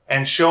Caitlin,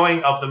 and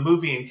showing of the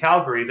movie in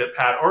Calgary that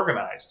Pat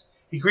organized.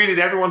 He greeted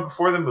everyone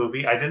before the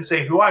movie. I didn't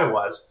say who I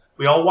was.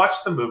 We all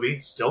watched the movie,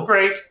 still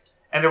great,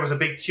 and there was a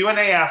big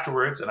Q&A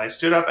afterwards, and I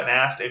stood up and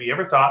asked, have you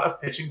ever thought of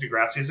pitching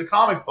Degrassi as a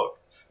comic book?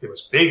 There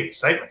was big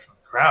excitement from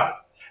the crowd,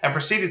 and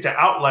proceeded to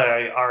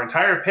outlay our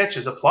entire pitch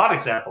as a plot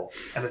example,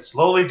 and it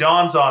slowly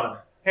dawns on him.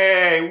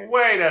 Hey,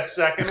 wait a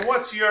second,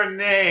 what's your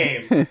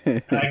name?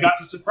 And I got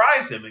to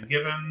surprise him and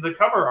give him the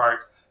cover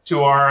art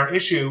to our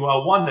issue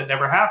 1 that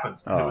never happened.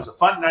 And it was a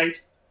fun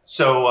night.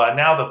 So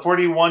now the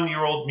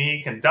 41-year-old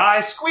me can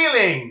die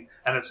squealing,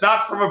 and it's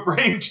not from a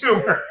brain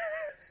tumor.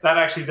 That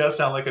actually does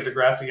sound like a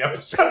Degrassi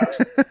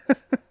episode.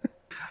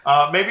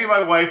 Maybe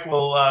my wife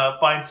will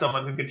find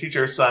someone who can teach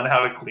her son how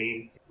to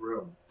clean the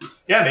room.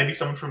 Yeah, maybe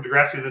someone from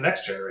Degrassi The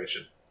Next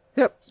Generation.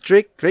 Yep,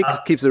 Drake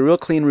keeps a real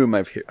clean room,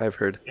 I've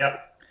heard.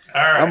 Yep.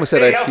 All right. I almost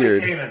said I've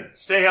heard. Kanan.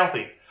 Stay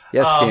healthy.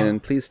 Yes,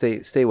 Kanan, please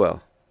stay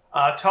well.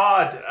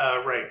 Todd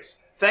writes,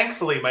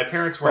 thankfully my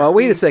parents weren't... Well,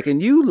 wait a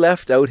second. You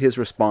left out his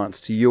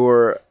response to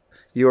your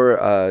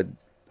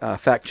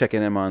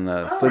fact-checking him on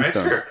the Flintstones.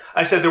 Right, sure.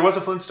 I said there was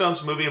a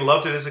Flintstones movie,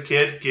 loved it as a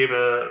kid, gave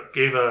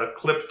a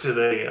clip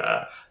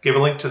to gave a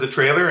link to the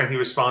trailer, and he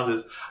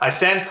responded, I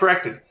stand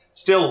corrected.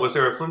 Still, was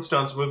there a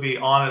Flintstones movie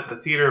on at the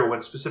theater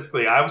when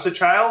specifically I was a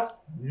child?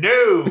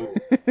 No.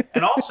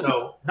 And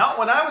also, not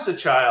when I was a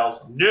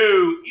child.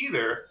 No,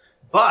 either.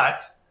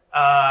 But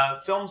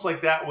films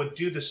like that would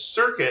do the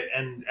circuit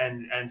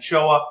and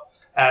show up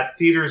at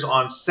theaters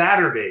on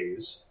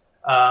Saturdays,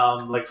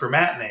 like for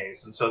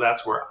matinees. And so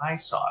that's where I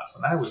saw it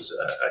when I was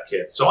a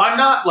kid. So I'm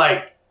not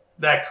like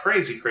that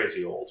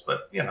crazy old,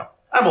 but,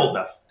 I'm old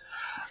enough.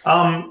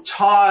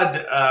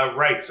 Todd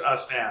writes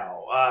us now.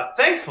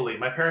 Thankfully,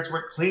 my parents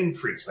weren't clean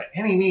freaks by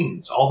any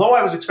means, although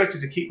I was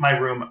expected to keep my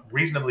room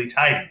reasonably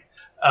tidy.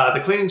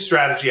 The cleaning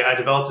strategy I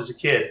developed as a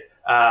kid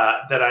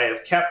that I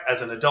have kept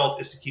as an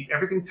adult is to keep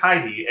everything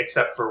tidy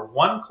except for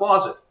one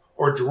closet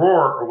or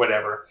drawer or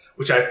whatever,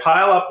 which I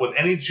pile up with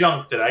any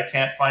junk that I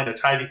can't find a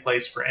tidy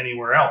place for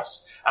anywhere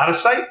else. Out of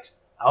sight,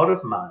 out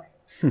of mind.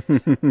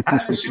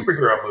 As for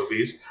superhero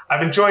movies,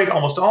 I've enjoyed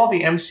almost all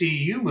the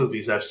MCU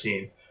movies I've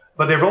seen,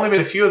 but there have only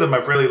been a few of them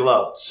I've really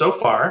loved. So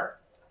far,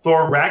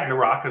 Thor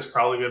Ragnarok has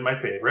probably been my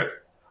favorite.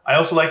 I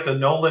also like the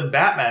Nolan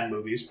Batman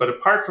movies, but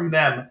apart from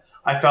them,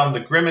 I found the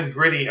grim and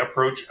gritty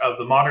approach of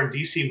the modern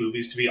DC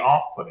movies to be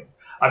off-putting.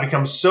 I've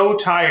become so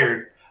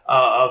tired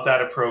of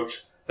that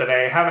approach that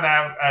I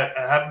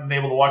haven't been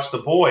able to watch The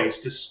Boys,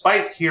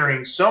 despite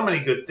hearing so many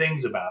good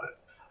things about it.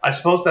 I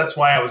suppose that's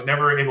why I was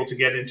never able to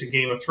get into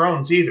Game of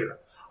Thrones either.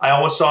 I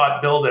always saw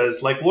it billed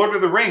as like Lord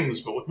of the Rings,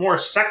 but with more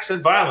sex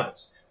and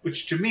violence,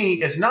 which to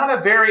me is not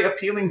a very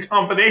appealing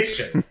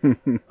combination.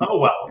 Oh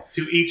well,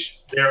 to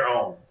each their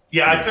own.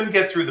 Yeah, I couldn't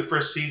get through the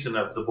first season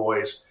of The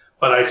Boys,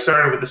 but I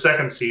started with the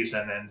second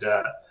season, and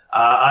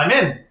I'm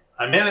in.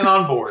 I'm in and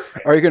on board.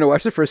 Are you going to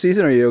watch the first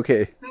season, or are you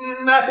okay?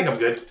 I think I'm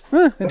good.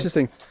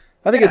 Interesting.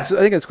 I think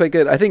it's quite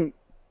good. I think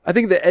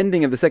the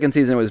ending of the second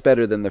season was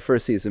better than the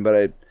first season,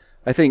 but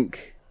I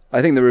think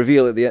the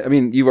reveal at the end, I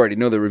mean, you already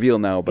know the reveal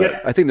now,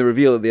 but I think the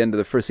reveal at the end of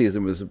the first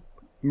season was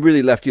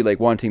really left you like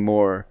wanting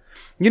more.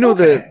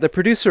 The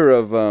producer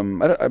of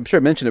I'm sure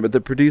I mentioned it, but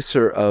the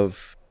producer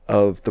of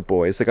The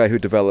Boys, the guy who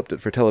developed it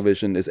for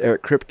television, is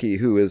Eric Kripke,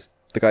 who is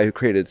the guy who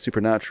created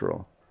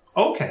Supernatural.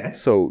 Okay.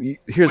 So Which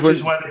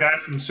is why the guy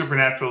from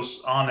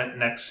Supernatural's on it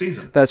next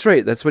season. That's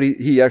right. That's what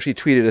he actually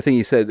tweeted. I think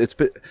he said,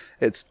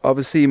 it's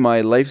obviously my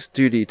life's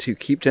duty to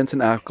keep Jensen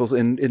Ackles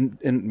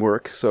in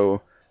work,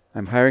 so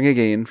I'm hiring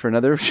again for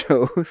another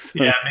show. So.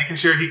 Yeah, making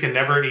sure he can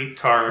never eat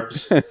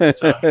carbs. So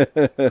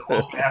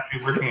Cole's going to have to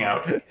be working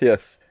out.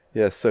 Yes.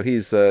 So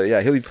he's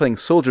he'll be playing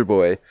Soldier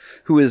Boy,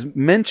 who is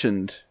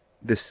mentioned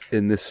this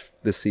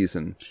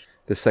season,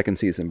 this second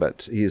season,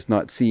 but he is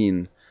not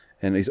seen.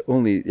 And he's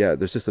only,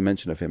 there's just a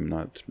mention of him,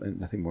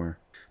 nothing more.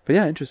 But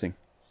yeah, interesting.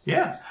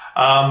 Yeah.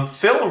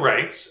 Phil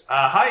writes,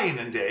 hi, Ian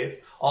and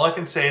Dave. All I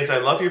can say is I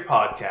love your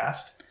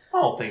podcast.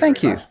 Oh,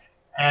 thank you. Much.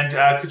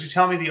 And could you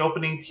tell me the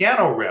opening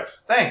piano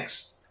riff?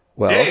 Thanks.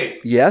 Well,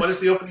 Dave, yes. What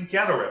is the opening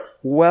piano riff?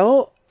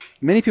 Well,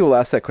 many people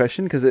ask that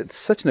question because it's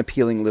such an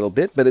appealing little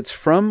bit, but it's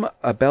from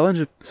a Belle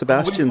and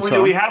Sebastian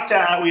song. We have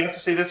to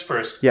say this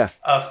first. Yeah.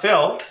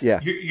 Phil.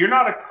 Yeah. You're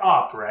not a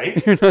cop,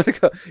 right? You're not a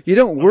cop. You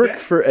don't work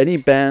for any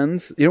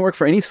bands. You don't work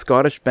for any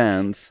Scottish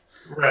bands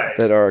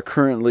that are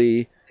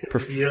currently.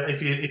 If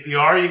you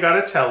are, you got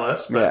to tell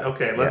us. But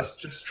let's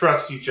just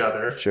trust each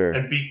other. Sure.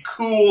 And be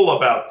cool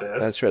about this.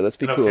 That's right. Let's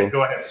be cool. Okay,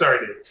 go ahead. Sorry,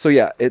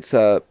 Dave.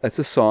 So it's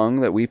a song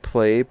that we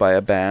play by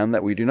a band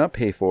that we do not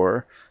pay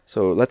for.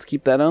 So let's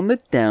keep that on the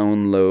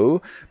down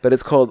low. But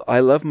it's called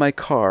 "I Love My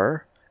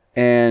Car,"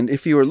 and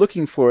if you are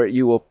looking for it,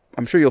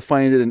 I'm sure you'll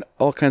find it in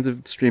all kinds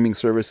of streaming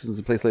services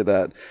and places like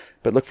that.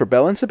 But look for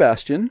Belle and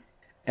Sebastian,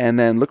 and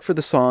then look for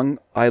the song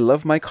 "I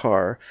Love My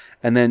Car,"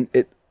 and then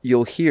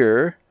you'll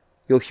hear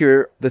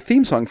the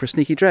theme song for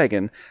Sneaky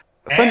Dragon.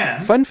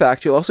 Fun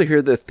fact, you'll also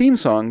hear the theme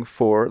song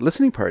for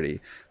Listening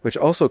Party, which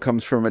also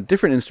comes from a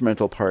different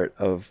instrumental part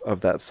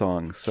of that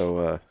song.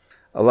 So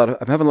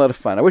I'm having a lot of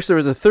fun. I wish there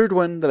was a third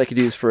one that I could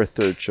use for a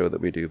third show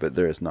that we do, but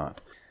there is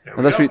not.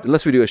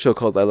 Unless we do a show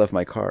called I Love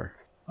My Car.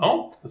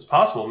 Oh, it's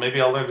possible.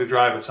 Maybe I'll learn to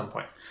drive at some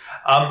point.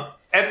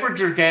 Edward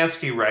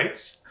Dragansky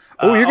writes...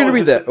 you're going to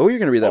read that. You're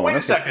going to read that one. Wait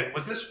a second.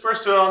 Was this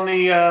first on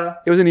the...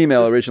 It was an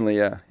email originally,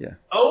 yeah.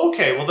 Oh,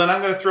 okay. Well, then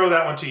I'm going to throw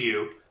that one to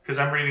you, because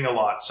I'm reading a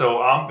lot.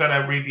 So I'm going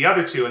to read the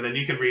other two, and then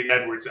you can read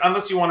Edward's.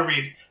 Unless you want to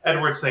read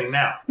Edward's thing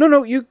now.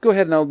 No, you go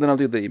ahead, and then I'll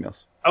do the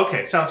emails.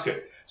 Okay, sounds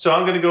good. So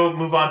I'm going to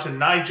move on to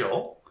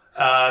Nigel.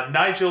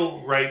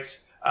 Nigel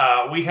writes,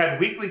 we had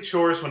weekly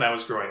chores when I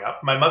was growing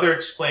up. My mother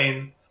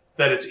explained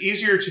that it's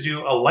easier to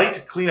do a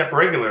light cleanup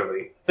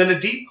regularly than a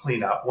deep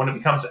cleanup when it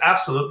becomes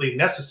absolutely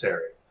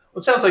necessary. Well,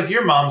 it sounds like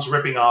your mom's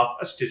ripping off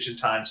A Stitch in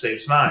Time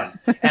Saves Nine.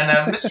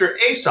 And Mr.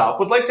 Aesop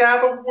would like to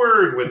have a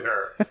word with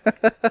her.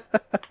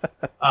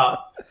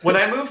 When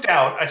I moved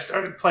out, I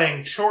started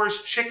playing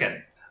Chores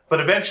Chicken.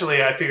 But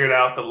eventually I figured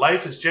out that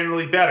life is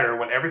generally better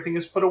when everything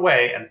is put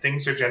away and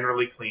things are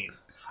generally clean.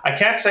 I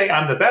can't say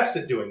I'm the best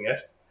at doing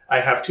it.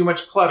 I have too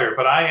much clutter,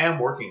 but I am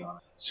working on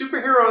it.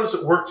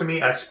 Superheroes work to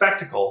me as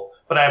spectacle,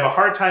 but I have a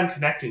hard time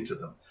connecting to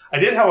them. I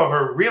did,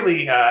 however,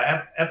 really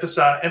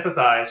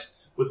empathize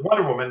with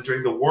Wonder Woman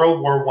during the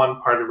World War I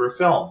part of her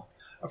film.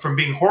 From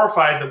being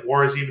horrified that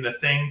war is even a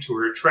thing to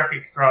her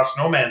trekking across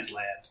no man's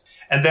land,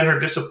 and then her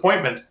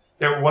disappointment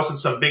there wasn't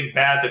some big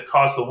bad that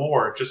caused the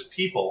war, just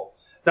people.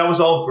 That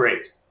was all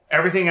great.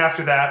 Everything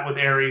after that with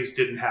Ares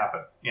didn't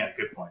happen. Yeah,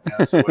 good point. Yeah,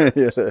 that's the way.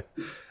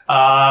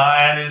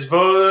 And his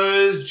vote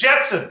is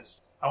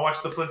Jetsons. I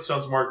watched the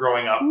Flintstones more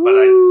growing up, but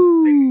I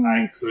didn't think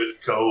I could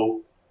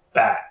go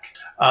back.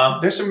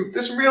 There's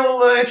some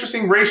real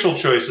interesting racial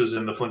choices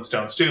in the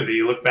Flintstones too that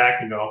you look back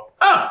and go,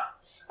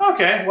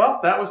 okay, well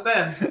that was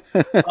then.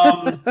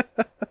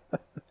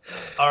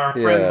 Our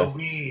friend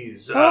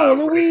Louise.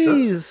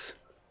 Louise.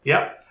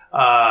 Yep.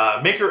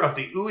 Maker of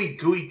the Ooey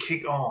Gooey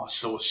Cake. Oh,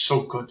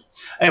 so good.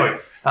 Anyway,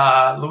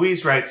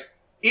 Louise writes,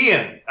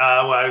 Ian,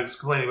 I was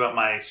complaining about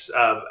my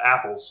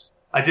apples.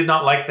 I did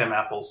not like them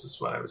apples, is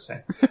what I was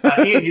saying.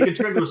 Ian, you can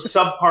turn those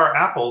subpar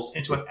apples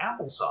into an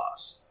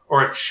applesauce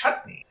or a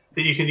chutney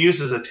that you can use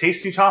as a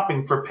tasty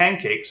topping for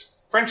pancakes,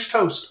 French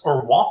toast,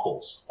 or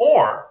waffles,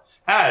 or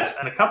as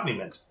an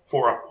accompaniment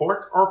for a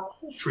pork or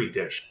poultry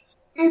dish.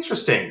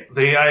 Interesting.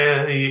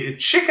 The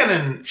chicken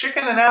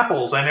and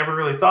apples I never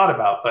really thought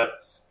about, but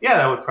yeah,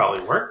 that would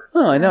probably work.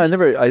 Oh, I know.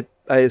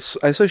 I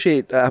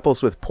associate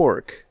apples with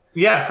pork.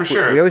 Yeah, for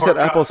sure. We always had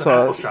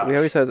applesauce. We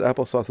always had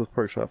applesauce with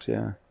pork chops.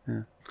 Yeah.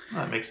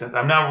 That makes sense.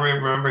 I'm now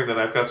remembering that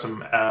I've got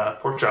some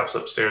pork chops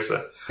upstairs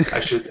that I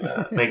should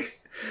make.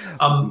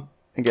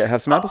 And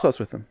have some applesauce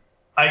with them.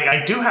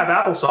 I do have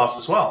applesauce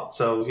as well,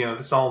 so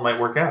this all might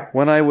work out.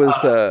 When I was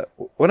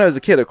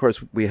a kid, of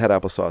course, we had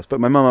applesauce, but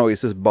my mom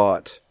always just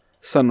bought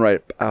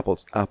Sunripe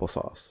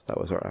applesauce. That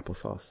was our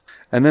applesauce.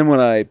 And then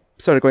when I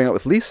started going out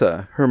with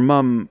Lisa, her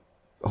mom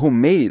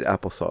homemade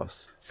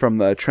applesauce from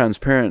the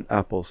transparent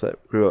apples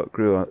that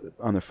grew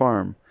on the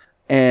farm.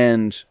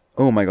 And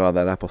oh my god,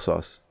 that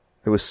applesauce!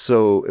 It was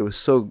so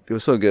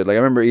good. Like I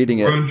remember eating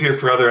it. Ruined you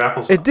for other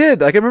applesauce. It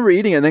did. Like I remember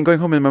eating it and then going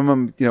home and my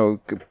mom,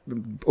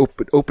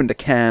 opened a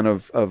can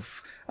of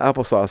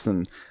applesauce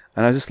and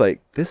I was just like,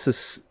 this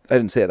is. I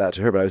didn't say that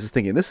to her, but I was just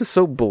thinking, this is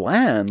so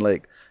bland.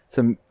 Like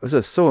it was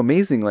just so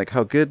amazing, like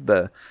how good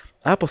the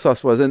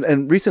applesauce was.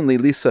 And recently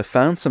Lisa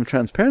found some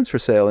transparents for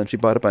sale and she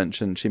bought a bunch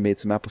and she made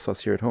some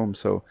applesauce here at home.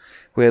 So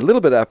we had a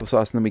little bit of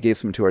applesauce and then we gave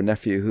some to our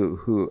nephew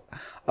who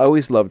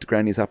always loved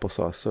Granny's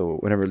applesauce. So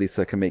whenever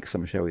Lisa can make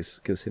some, she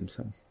always gives him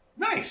some.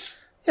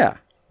 Nice. Yeah.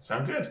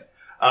 Sound good.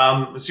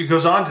 She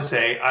goes on to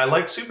say, I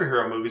like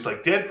superhero movies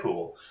like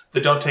Deadpool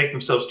that don't take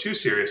themselves too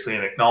seriously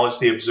and acknowledge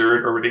the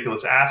absurd or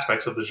ridiculous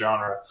aspects of the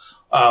genre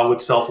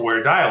with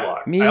self-aware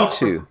dialogue. Me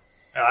too.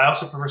 I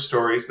also prefer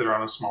stories that are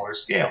on a smaller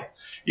scale.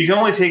 You can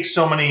only take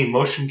so many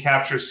motion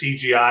capture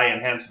CGI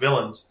enhanced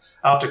villains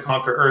out to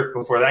conquer Earth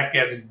before that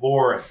gets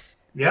boring.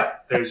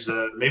 Yep, there's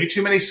maybe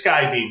too many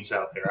sky beams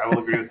out there. I will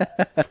agree with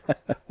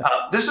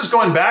that. This is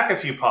going back a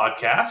few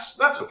podcasts.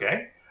 That's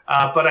okay.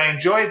 But I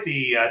enjoyed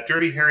the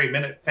Dirty Harry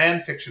Minute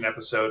fan fiction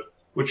episode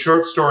with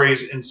short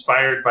stories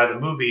inspired by the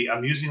movie,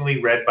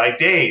 amusingly read by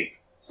Dave.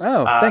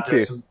 Oh, thank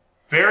you. Some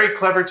very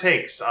clever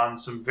takes on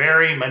some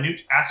very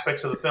minute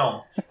aspects of the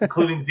film,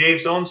 including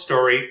Dave's own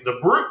story, The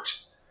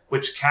Brute,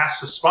 which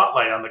casts a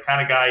spotlight on the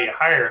kind of guy you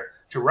hire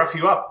to rough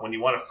you up when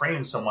you want to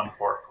frame someone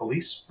for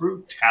police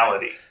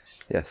brutality.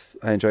 Yes,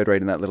 I enjoyed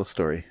writing that little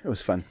story. It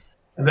was fun.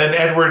 And then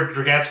Edward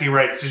Dragansky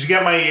writes, did you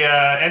get my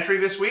entry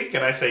this week?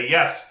 And I say,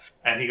 yes.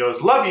 And he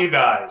goes, love you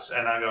guys.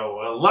 And I go,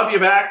 well, love you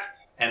back.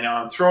 And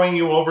now I'm throwing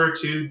you over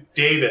to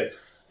David,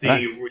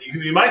 who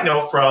you might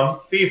know from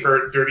the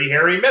Dirty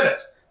Harry Minute.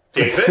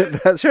 David?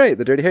 That's right,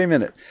 the Dirty Harry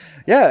Minute.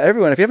 Yeah,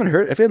 everyone, if you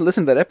haven't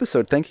listened to that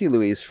episode, thank you,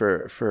 Louise,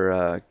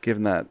 for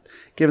giving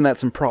that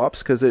some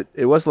props, because it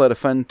was a lot of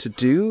fun to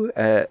do.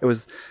 It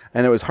was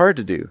hard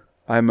to do.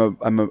 I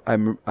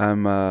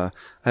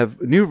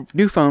have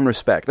newfound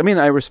respect. I mean,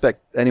 I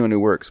respect anyone who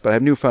works, but I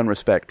have newfound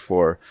respect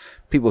for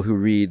people who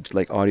read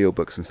like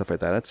audiobooks and stuff like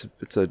that.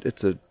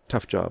 It's a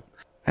tough job.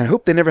 And I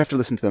hope they never have to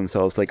listen to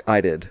themselves like I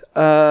did.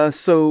 And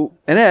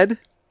Ed,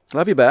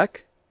 love you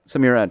back.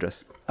 Send me your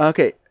address.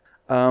 Okay.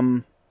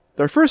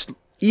 Our first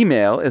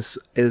email is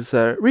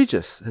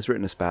Regis has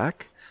written us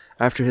back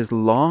after his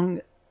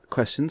long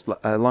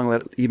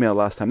email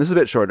last time. This is a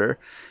bit shorter.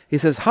 He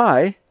says,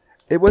 "Hi.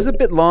 It was a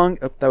bit long."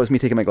 Oh, that was me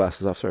taking my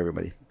glasses off. Sorry,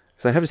 everybody.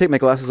 So I have to take my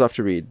glasses off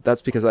to read.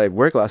 That's because I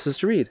wear glasses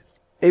to read.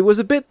 "It was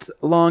a bit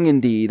long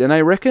indeed, and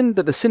I reckoned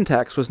that the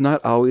syntax was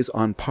not always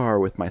on par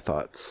with my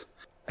thoughts."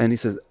 And he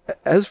says,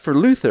 "As for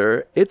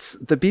Luther, it's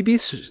the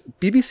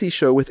BBC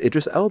show with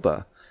Idris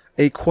Elba.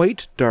 A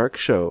quite dark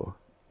show."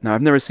 Now,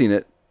 I've never seen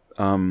it.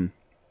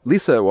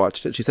 Lisa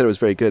watched it. She said it was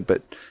very good,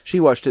 but she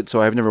watched it,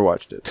 so I've never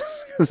watched it.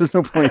 There's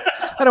no point.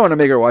 I don't want to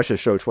make her watch the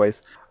show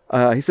twice.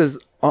 He says,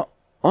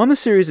 "On the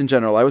series in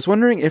general, I was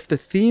wondering if the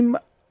theme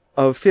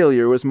of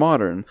failure was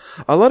modern.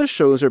 A lot of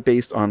shows are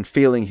based on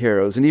failing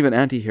heroes and even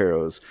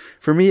anti-heroes.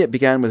 For me, it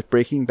began with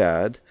Breaking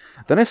Bad.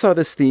 Then I saw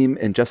this theme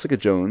in Jessica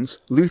Jones,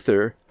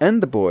 Luther,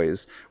 and The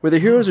Boys, where the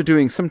heroes are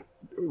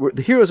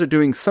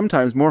doing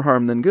sometimes more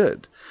harm than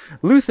good.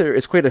 Luther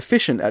is quite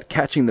efficient at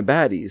catching the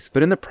baddies,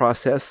 but in the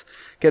process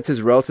gets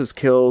his relatives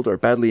killed or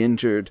badly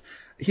injured.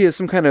 He is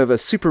some kind of a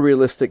super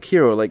realistic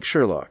hero like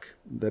Sherlock,"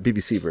 the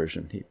BBC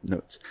version, he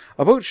notes.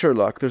 "About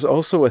Sherlock, there's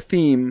also a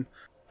theme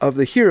of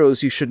the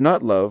heroes you should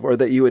not love or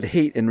that you would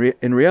hate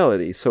in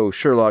reality. So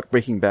Sherlock,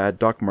 Breaking Bad,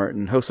 Doc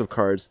Martin, House of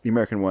Cards, the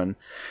American one.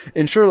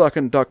 In Sherlock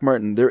and Doc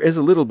Martin, there is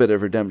a little bit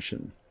of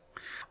redemption.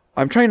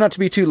 I'm trying not to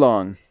be too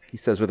long," he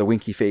says with a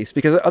winky face,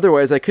 "because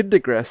otherwise I could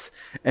digress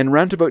and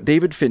rant about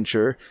David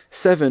Fincher,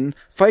 Seven,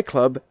 Fight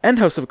Club, and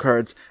House of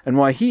Cards, and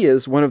why he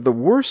is one of the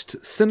worst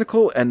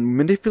cynical and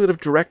manipulative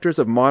directors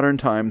of modern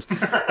times.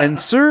 And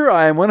sir,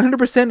 I am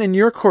 100% in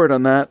your court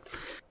on that.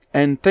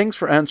 And thanks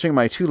for answering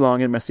my too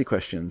long and messy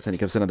questions." And he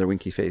gives another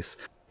winky face.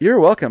 "You're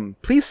welcome.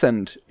 Please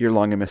send your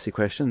long and messy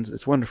questions.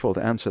 It's wonderful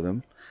to answer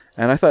them."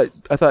 And I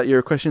thought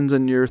your questions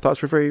and your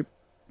thoughts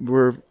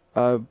were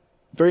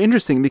very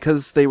interesting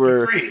because they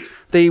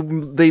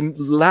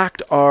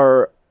lacked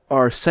our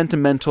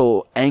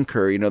sentimental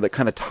anchor, that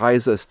kind of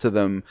ties us to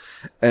them,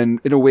 and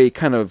in a way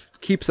kind of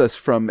keeps us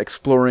from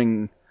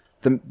exploring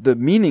the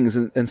meanings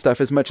and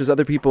stuff as much as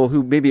other people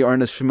who maybe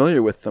aren't as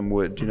familiar with them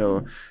would,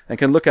 and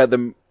can look at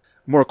them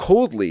more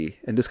coldly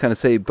and just kind of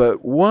say,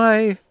 "But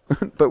why?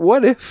 But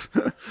what if?"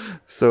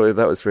 So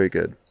that was very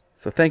good.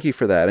 So thank you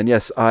for that. And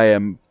yes, I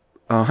am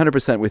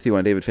 100% with you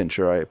on David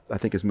Fincher. I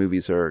think his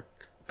movies are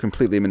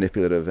completely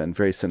manipulative and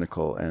very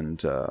cynical.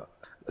 And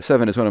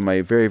Seven is one of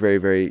my very, very,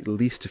 very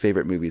least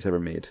favorite movies ever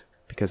made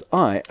because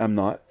I am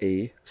not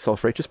a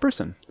self-righteous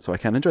person. So I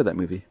can't enjoy that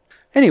movie.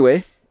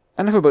 Anyway,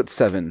 enough about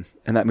Seven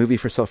and that movie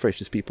for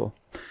self-righteous people.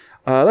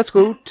 Let's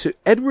go to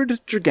Edward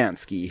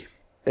Dragansky.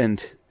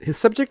 And his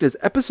subject is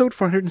episode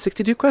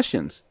 462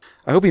 questions.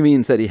 I hope he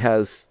means that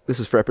this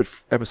is for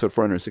episode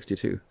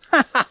 462.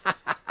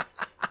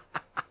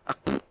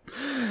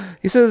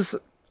 He says,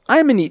 "I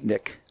am a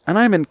neatnik, and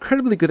I am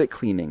incredibly good at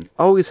cleaning.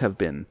 Always have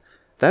been.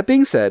 That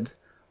being said,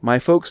 my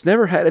folks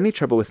never had any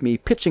trouble with me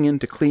pitching in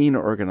to clean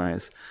or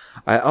organize.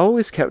 I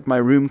always kept my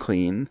room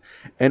clean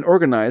and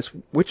organized,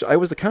 which I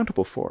was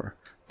accountable for.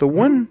 The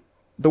one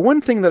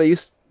thing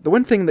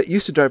that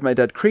used to drive my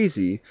dad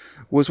crazy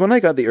was when I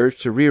got the urge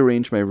to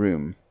rearrange my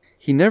room.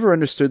 He never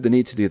understood the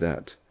need to do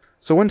that.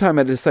 So one time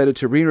I decided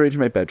to rearrange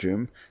my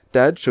bedroom.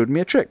 Dad showed me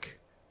a trick.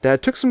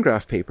 Dad took some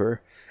graph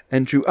paper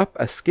and drew up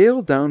a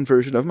scaled-down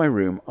version of my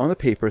room on the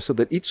paper so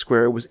that each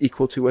square was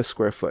equal to a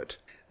square foot.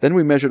 Then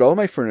we measured all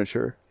my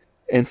furniture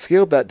and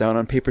scaled that down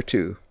on paper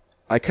too.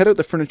 I cut out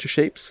the furniture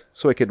shapes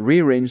so I could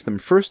rearrange them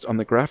first on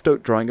the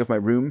graphed-out drawing of my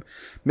room,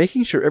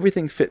 making sure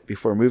everything fit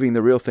before moving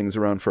the real things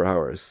around for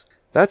hours.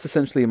 That's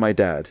essentially my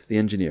dad, the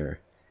engineer.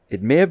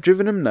 It may have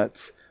driven him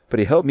nuts, but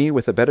he helped me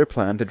with a better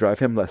plan to drive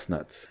him less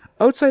nuts.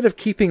 Outside of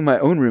keeping my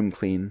own room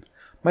clean,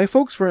 my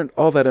folks weren't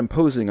all that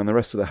imposing on the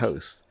rest of the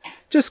house.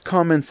 Just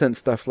common sense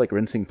stuff like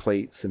rinsing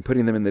plates and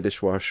putting them in the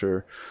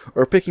dishwasher,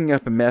 or picking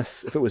up a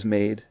mess if it was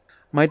made.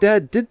 My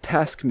dad did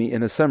task me in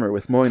the summer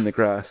with mowing the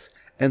grass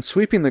and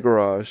sweeping the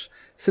garage,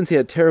 since he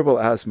had terrible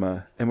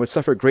asthma and would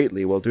suffer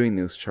greatly while doing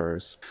those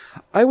chores.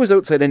 I was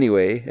outside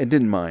anyway and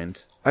didn't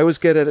mind. I was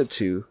good at it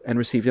too and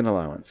received an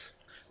allowance.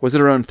 Was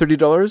it around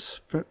 $30?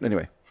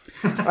 Anyway.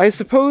 I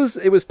suppose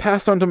it was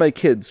passed on to my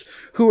kids,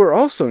 who were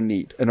also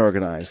neat and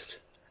organized.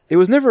 It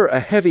was never a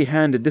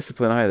heavy-handed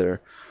discipline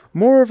either,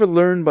 more of a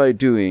learn by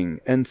doing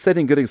and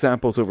setting good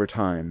examples over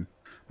time.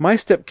 My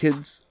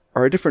stepkids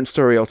are a different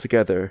story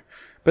altogether,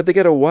 but they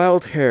get a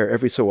wild hair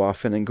every so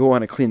often and go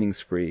on a cleaning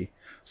spree,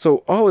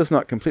 so all is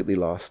not completely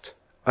lost.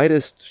 I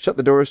just shut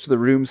the doors to the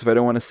rooms if I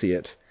don't want to see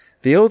it.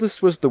 The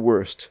eldest was the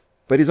worst,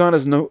 but he's on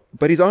his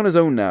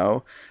own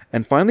now,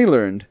 and finally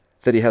learned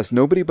that he has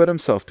nobody but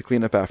himself to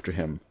clean up after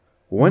him.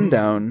 1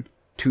 down,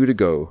 2 to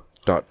go, ...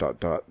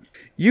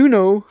 You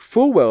know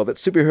full well that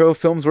superhero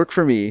films work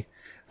for me.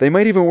 They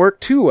might even work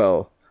too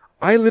well.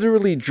 I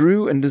literally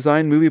drew and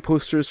designed movie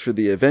posters for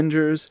the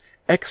Avengers,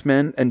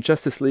 X-Men, and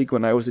Justice League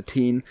when I was a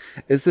teen,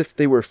 as if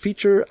they were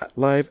feature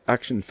live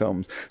action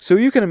films. So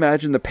you can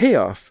imagine the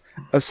payoff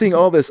of seeing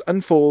all this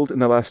unfold in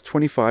the last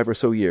 25 or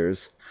so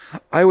years.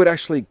 I would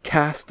actually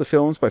cast the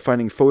films by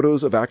finding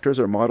photos of actors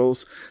or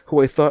models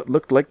who I thought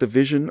looked like the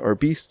Vision or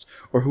Beast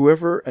or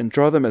whoever and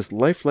draw them as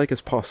lifelike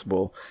as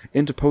possible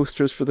into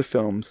posters for the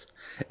films.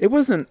 It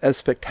wasn't as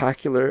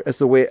spectacular as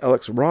the way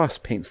Alex Ross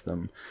paints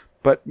them,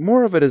 but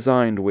more of a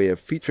designed way of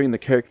featuring the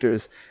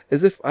characters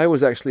as if I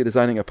was actually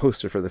designing a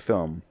poster for the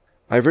film.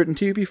 I've written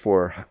to you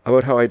before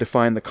about how I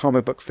define the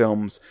comic book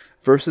films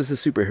versus the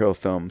superhero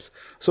films,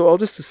 so I'll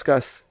just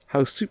discuss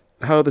how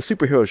the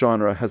superhero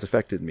genre has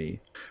affected me.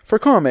 For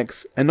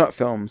comics, and not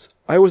films,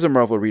 I was a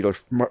Marvel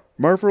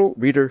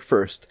reader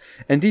first,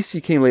 and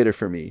DC came later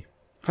for me.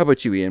 How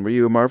about you, Ian? Were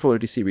you a Marvel or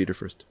DC reader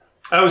first?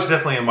 I was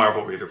definitely a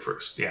Marvel reader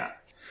first, yeah.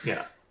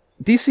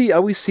 DC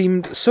always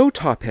seemed so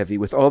top-heavy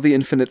with all the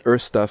Infinite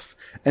Earth stuff,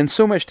 and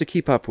so much to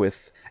keep up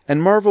with,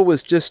 and Marvel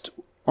was just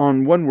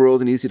on one world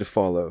and easy to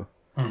follow.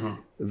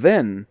 Mm-hmm.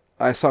 Then,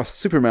 I saw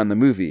Superman the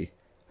movie,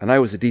 and I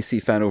was a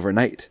DC fan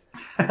overnight.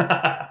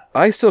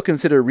 I still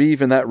consider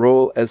Reeve in that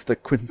role as the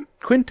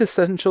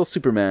quintessential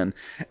Superman,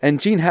 and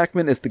Gene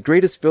Hackman is the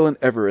greatest villain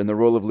ever in the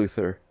role of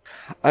Luthor.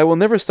 I will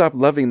never stop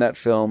loving that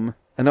film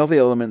and all the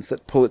elements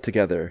that pull it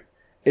together.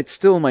 It's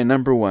still my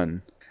number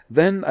one.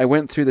 Then I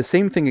went through the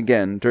same thing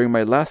again during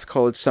my last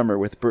college summer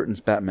with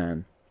Burton's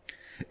Batman.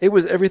 It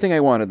was everything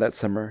I wanted that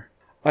summer.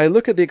 I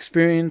look at the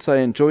experience I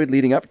enjoyed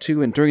leading up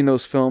to and during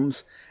those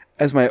films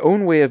as my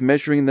own way of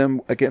measuring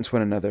them against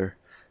one another.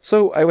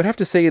 So I would have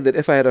to say that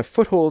if I had a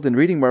foothold in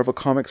reading Marvel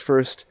Comics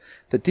first,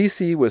 that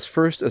DC was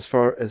first as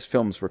far as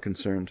films were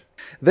concerned.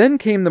 Then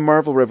came the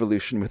Marvel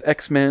Revolution with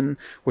X-Men,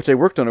 which I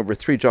worked on over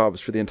 3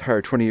 jobs for the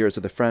entire 20 years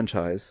of the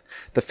franchise,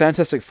 the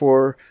Fantastic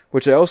Four,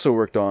 which I also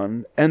worked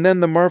on, and then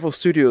the Marvel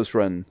Studios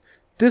run.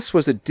 This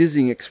was a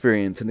dizzying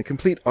experience and a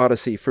complete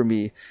odyssey for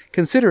me,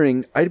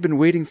 considering I'd been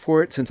waiting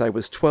for it since I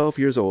was 12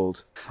 years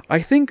old. I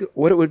think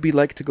what it would be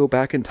like to go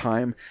back in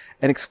time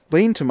and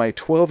explain to my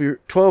 12 or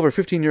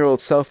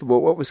 15-year-old self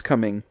about what was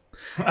coming.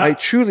 I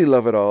truly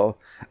love it all,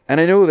 and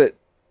I know that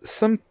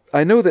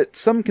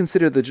some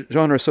consider the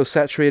genre so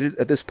saturated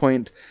at this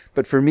point,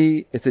 but for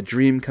me, it's a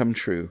dream come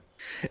true.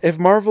 If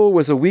Marvel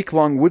was a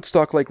week-long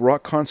Woodstock-like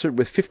rock concert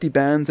with 50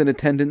 bands in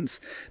attendance,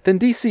 then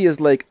DC is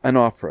like an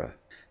opera.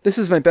 This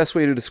is my best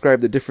way to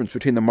describe the difference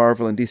between the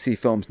Marvel and DC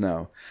films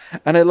now,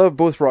 and I love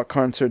both rock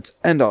concerts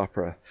and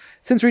opera.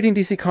 Since reading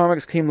DC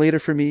Comics came later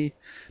for me,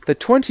 the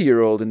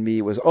 20-year-old in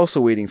me was also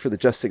waiting for the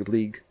Justice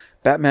League,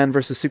 Batman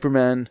vs.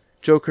 Superman,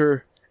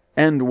 Joker,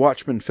 and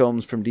Watchmen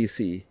films from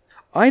DC.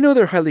 I know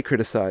they're highly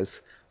criticized,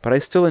 but I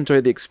still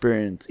enjoy the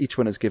experience each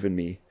one has given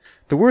me.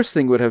 The worst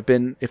thing would have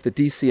been if the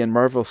DC and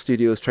Marvel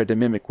studios tried to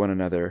mimic one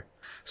another,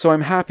 so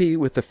I'm happy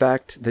with the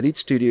fact that each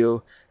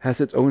studio has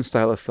its own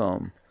style of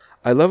film.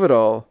 I love it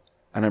all,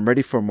 and I'm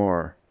ready for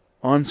more.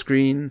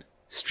 On-screen,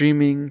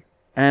 streaming,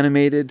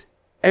 animated,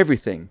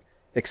 everything,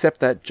 except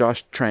that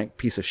Josh Trank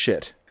piece of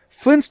shit.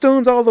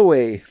 Flintstones all the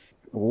way.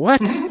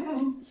 What?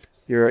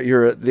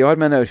 You're the odd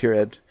man out here,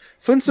 Ed.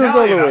 Flintstones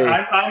all the way.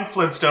 I'm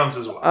Flintstones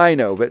as well. I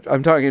know, but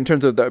I'm talking in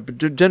terms of the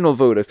general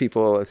vote of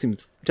people. It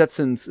seems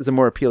Jetsons is a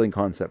more appealing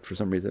concept for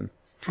some reason.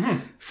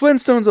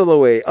 Flintstones all the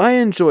way. I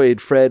enjoyed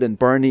Fred and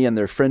Barney and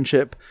their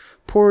friendship.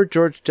 Poor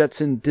George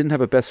Jetson didn't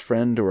have a best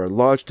friend or a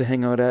lodge to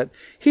hang out at.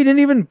 He didn't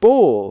even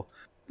bowl.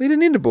 He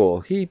didn't need to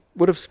bowl. He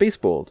would have space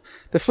bowled.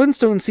 The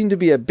Flintstones seem to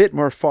be a bit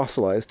more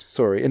fossilized,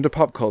 into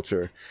pop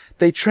culture.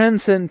 They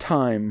transcend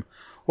time.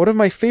 One of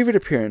my favorite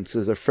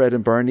appearances of Fred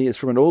and Barney is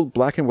from an old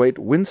black and white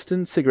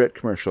Winston cigarette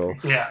commercial.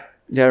 Yeah,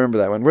 I remember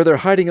that one, where they're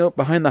hiding out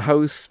behind the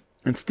house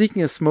and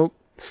sneaking a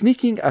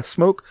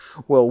smoke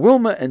while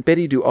Wilma and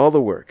Betty do all the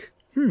work.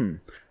 He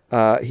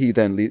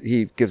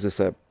gives us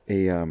a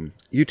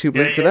YouTube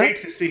link to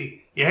that.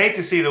 You hate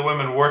to see the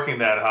women working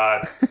that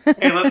hard.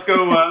 Hey, let's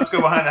go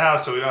behind the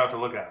house so we don't have to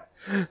look at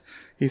them.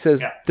 He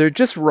says, They're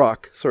just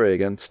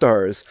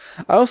stars.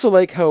 I also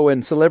like how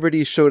when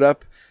celebrities showed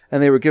up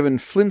and they were given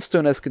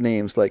Flintstone-esque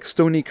names like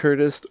Stoney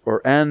Curtis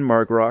or Anne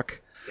Margrock.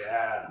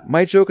 Yeah.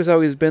 My joke has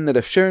always been that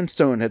if Sharon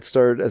Stone had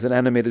starred as an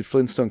animated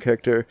Flintstone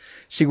character,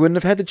 she wouldn't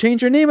have had to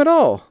change her name at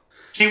all.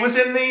 She was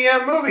in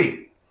the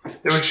movie.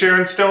 There was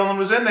Sharon Stone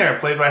was in there,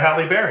 played by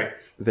Halle Berry.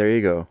 There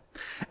you go.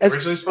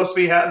 Originally supposed to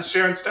be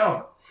Sharon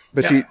Stone.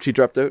 But she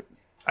dropped out?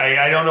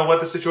 I don't know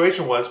what the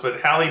situation was, but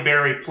Halle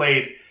Berry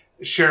played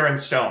Sharon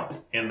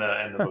Stone in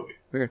the movie.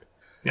 Weird.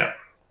 Yeah.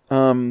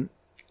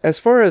 As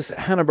far as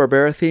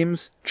Hanna-Barbera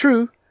themes,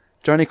 true,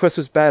 Johnny Quest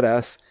was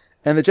badass,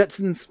 and the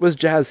Jetsons was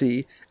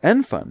jazzy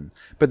and fun.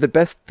 But the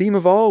best theme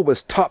of all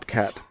was Top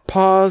Cat,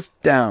 Paws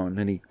Down.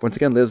 And he, once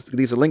again,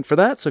 leaves a link for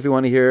that, so if you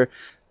want to hear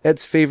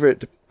Ed's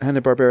favorite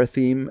Hanna-Barbera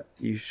theme,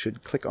 you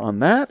should click on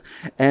that.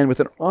 And with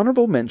an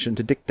honorable mention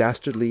to Dick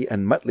Dastardly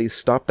and Muttley's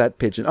Stop That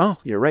Pigeon. Oh,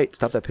 you're right,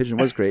 Stop That Pigeon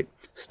was great.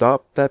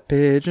 Stop that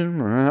pigeon.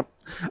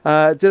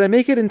 Did I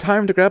make it in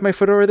time to grab my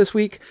fedora this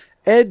week?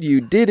 Ed, you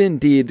did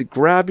indeed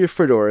grab your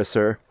fedora,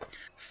 sir.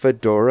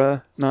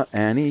 Fedora, not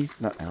Annie,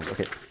 not Annie.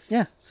 Okay,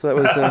 yeah. So that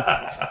was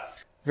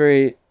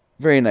very,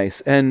 very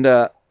nice. And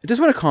I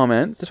just want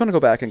to go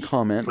back and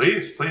comment.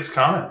 Please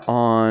comment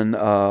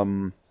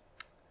on.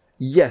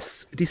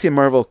 Yes, DC and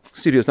Marvel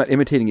Studios not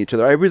imitating each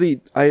other. I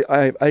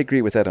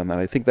agree with Ed on that.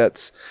 I think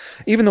that's,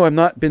 even though I've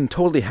not been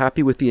totally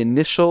happy with the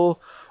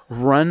initial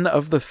run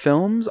of the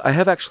films, I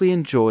have actually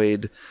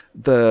enjoyed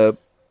the.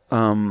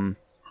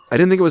 I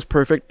didn't think it was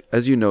perfect,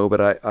 as you know,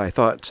 but I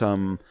thought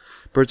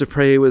Birds of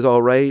Prey was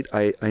all right.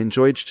 I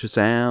enjoyed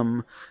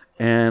Shazam,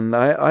 and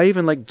I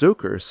even liked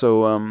Joker.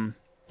 So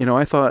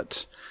I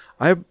thought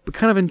I'm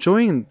kind of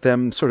enjoying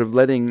them sort of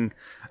letting.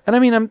 And I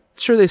mean, I'm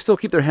sure they still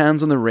keep their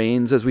hands on the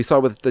reins, as we saw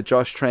with the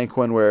Josh Trank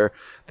one, where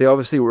they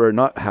obviously were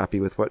not happy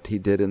with what he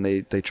did, and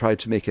they tried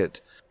to make it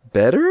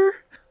better,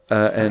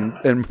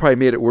 and probably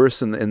made it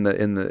worse in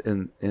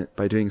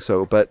by doing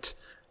so. But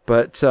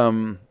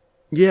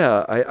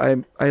yeah, I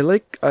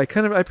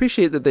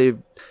appreciate that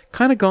they've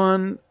kind of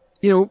gone.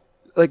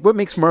 Like what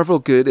makes Marvel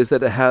good is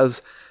that it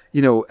has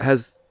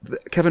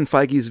Kevin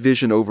Feige's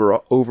vision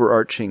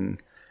overarching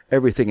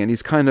everything, and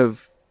he's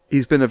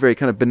been a very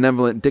kind of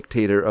benevolent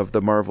dictator of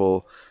the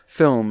Marvel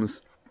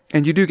films.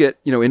 And you do get,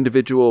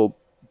 individual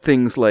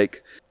things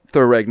like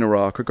Thor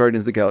Ragnarok or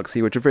Guardians of the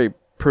Galaxy, which are very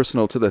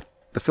personal to the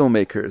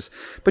filmmakers.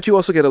 But you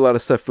also get a lot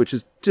of stuff which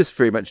is just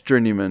very much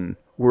journeyman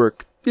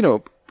work,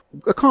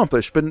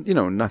 accomplished, but,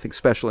 nothing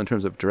special in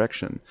terms of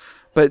direction.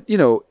 But,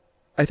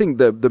 I think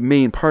the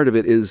main part of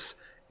it is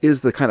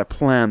the kind of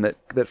plan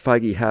that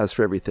Feige has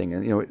for everything.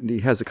 And, he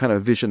has a kind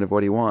of vision of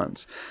what he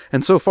wants.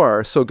 And so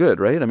far, so good,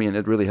 right? I mean,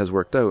 it really has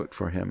worked out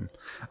for him.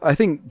 I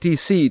think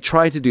DC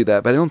tried to do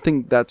that, but I don't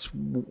think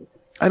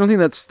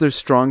that's their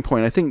strong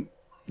point. I think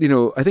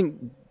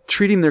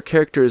treating their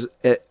characters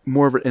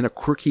in a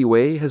quirky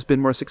way has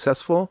been more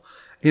successful.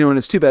 And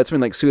it's too bad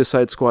something like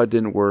Suicide Squad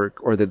didn't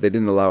work, or that they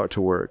didn't allow it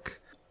to work.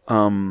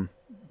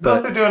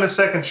 But they're doing a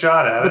second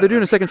shot at it. But they're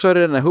doing a second shot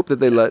at it, and I hope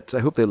they let.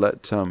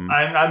 I'm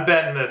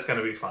betting that's going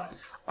to be fine.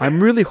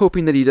 I'm really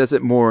hoping that he does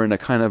it more in a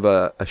kind of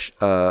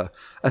a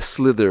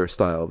Slither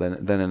style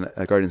than in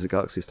a Guardians of the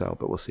Galaxy style.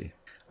 But we'll see.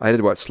 I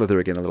did watch Slither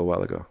again a little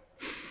while ago.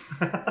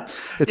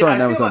 It's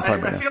on Amazon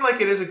Prime right now. I feel like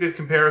it is a good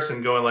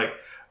comparison. Going like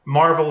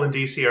Marvel and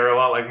DC are a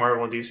lot like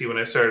Marvel and DC when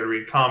I started to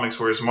read comics,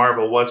 whereas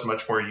Marvel was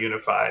much more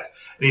unified,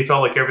 and he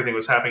felt like everything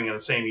was happening in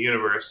the same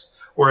universe.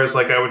 Whereas,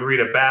 like, I would read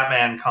a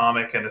Batman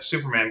comic and a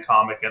Superman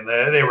comic, and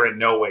they were in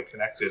no way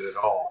connected at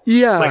all.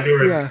 Yeah, like they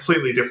were in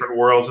completely different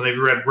worlds. And if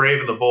you read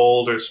Brave and the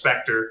Bold or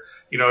Spectre,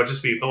 it'd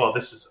just be,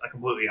 this is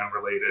completely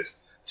unrelated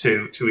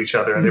to each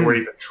other, and they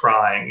weren't even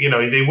trying.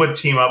 They would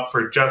team up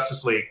for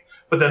Justice League,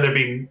 but then there'd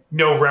be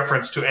no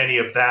reference to any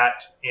of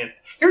that.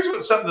 Here's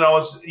something that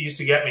always used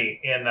to get me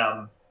in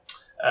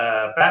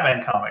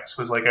Batman comics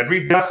was like I'd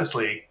read Justice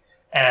League,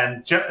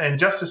 and in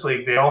Justice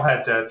League they all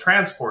had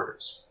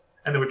transporters.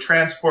 And they would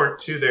transport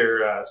to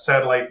their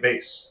satellite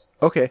base.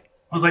 Okay.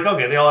 I was like,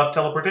 okay, they all have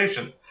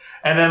teleportation.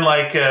 And then,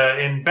 like,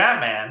 in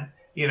Batman,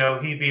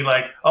 he'd be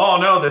like, oh,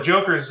 no, the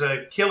Joker's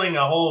killing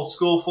a whole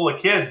school full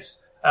of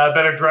kids.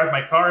 Better drive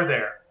my car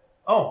there.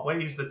 Oh,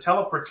 wait, use the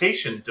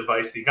teleportation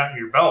device that you got in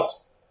your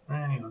belt.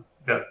 You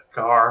got a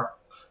car.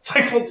 It's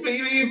like, well,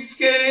 you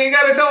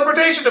got a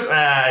teleportation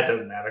device. It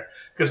doesn't matter.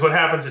 Because what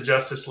happens in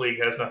Justice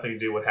League has nothing to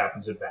do with what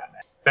happens in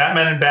Batman.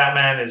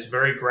 Batman is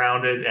very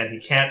grounded, and he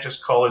can't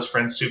just call his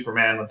friend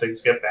Superman when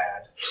things get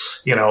bad,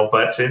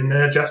 But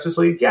in Justice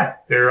League,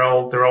 they're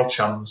all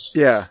chums,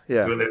 doing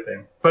their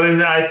thing.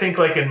 But I think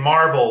like in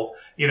Marvel,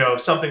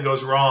 if something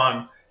goes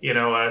wrong,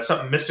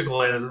 something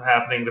mystical is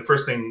happening, the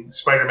first thing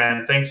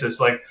Spider-Man thinks is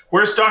like,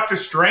 "Where's Doctor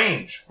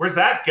Strange? Where's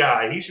that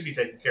guy? He should be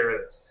taking care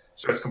of this."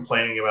 Starts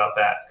complaining about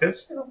that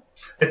because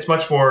it's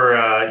much more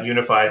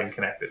unified and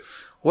connected.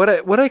 What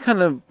I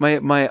kind of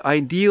my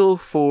ideal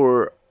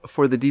for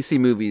the DC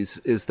movies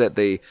is that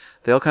they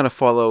all kind of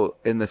follow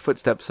in the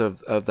footsteps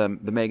of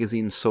the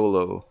magazine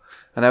Solo.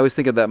 And I always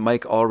think of that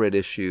Mike Allred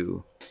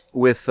issue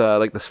with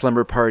like the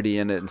Slumber Party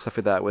in it and stuff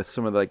like that, with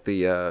some of like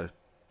the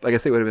I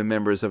guess they would have been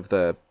members of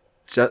the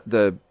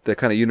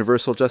kind of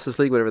Universal Justice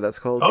League, whatever that's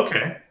called.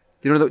 Okay.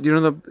 You know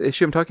the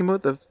issue I'm talking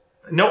about?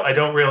 No, I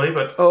don't really,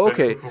 but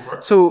okay.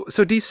 So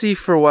DC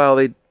for a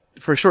while,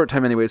 for a short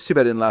time anyway, it's too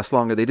bad it didn't last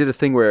longer. They did a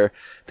thing where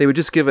they would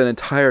just give an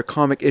entire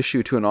comic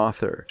issue to an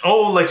author.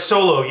 Oh, like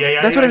Solo.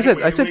 Yeah. That's what I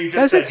said.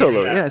 I said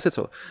Solo. Yeah, I said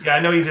Solo. Yeah, I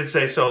know you did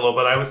say Solo,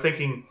 but I was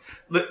thinking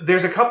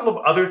there's a couple of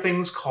other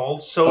things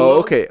called Solo. Oh,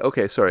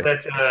 okay. Sorry.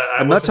 That,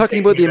 I'm not talking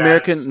about the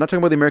American. Not talking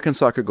about the American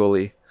soccer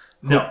goalie.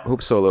 No.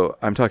 Hope Solo.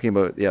 I'm talking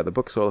about the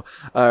book Solo.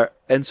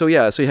 And so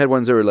so you had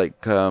ones that were like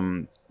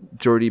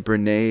Jordi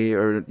Bernay,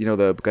 or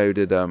the guy who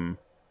did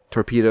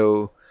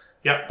Torpedo.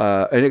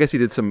 Yeah. And I guess he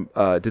did some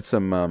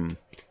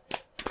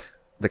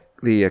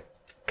the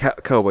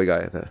cowboy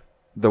guy,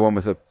 the one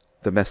with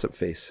the messed up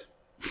face.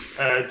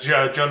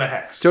 Jonah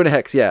Hex. Jonah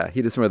Hex, yeah,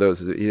 he did some of those.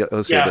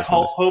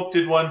 Hope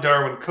did one.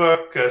 Darwin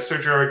Cook,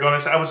 Sergio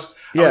Aragonis. I was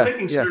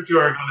thinking Sergio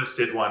Aragonis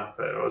did one,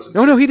 but it wasn't.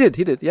 No, he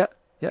did. Yeah.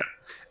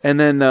 And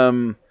then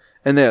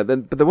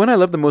but the one I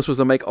loved the most was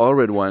the Mike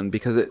Allred one,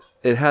 because it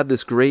had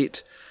this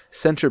great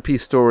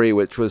centerpiece story,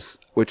 which was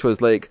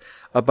like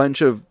a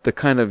bunch of the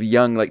kind of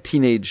young, like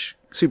teenage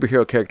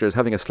superhero characters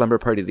having a slumber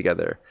party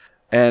together.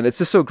 And it's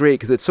just so great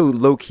because it's so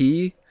low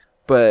key,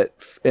 but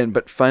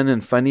fun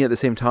and funny at the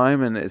same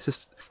time. And it's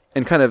just,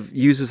 and kind of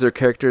uses their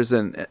characters,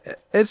 and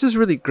it's just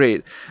really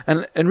great.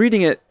 And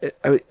reading it,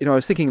 I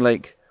was thinking,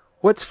 like,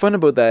 what's fun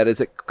about that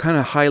is it kind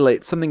of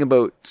highlights something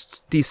about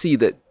DC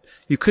that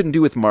you couldn't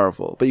do with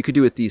Marvel, but you could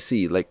do with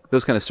DC, like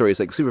those kind of stories,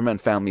 like Superman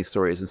family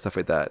stories and stuff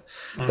like that.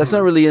 Mm-hmm. That's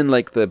not really in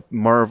like the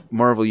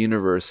Marvel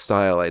universe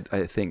style, I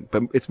think,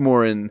 but it's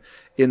more in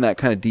that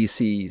kind of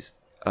DC,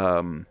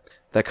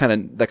 that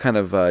kind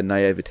of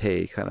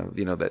naivete, kind of,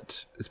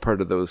 that is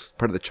part of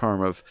the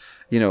charm of,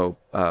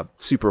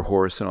 Super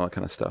Horse and all that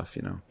kind of stuff,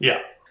 Yeah.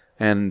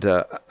 And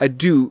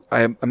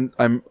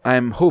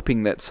I'm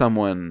hoping that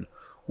someone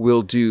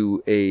will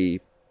do a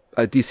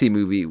DC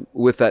movie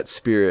with that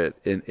spirit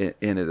in it,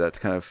 that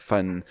kind of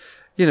fun,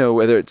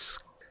 whether it's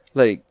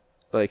like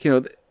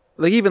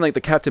even like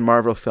the Captain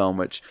Marvel film,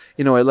 which,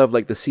 I love,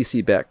 like the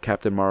CC Beck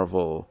Captain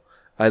Marvel.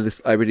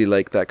 I really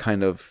like that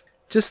kind of,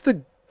 just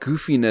the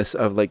goofiness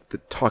of like the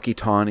talkie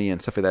Tawny and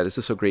stuff like that. It's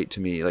just so great to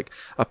me, like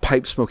a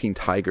pipe smoking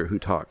tiger who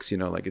talks,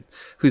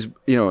 who's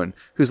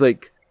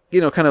like,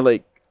 kind of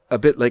like a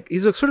bit like,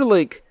 he's sort of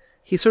like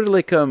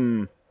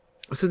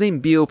what's his name?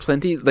 B.O.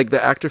 Plenty, like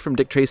the actor from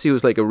Dick Tracy, who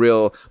was like a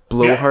real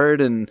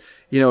blowhard and,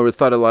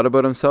 thought a lot thought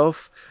about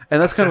himself.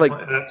 And that's kind of like...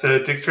 That's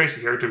a Dick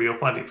Tracy character, B.O.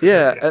 Plenty.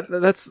 Yeah,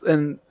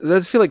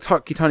 I feel like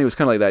Talkie Tawny was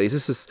kind of like that. He's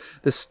just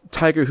this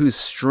tiger who's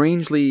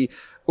strangely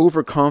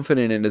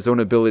overconfident in his own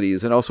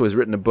abilities, and also has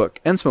written a book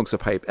and smokes a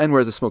pipe and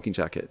wears a smoking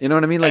jacket. You know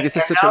what I mean? Like, it's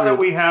just such now that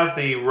we have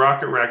the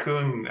Rocket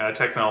Raccoon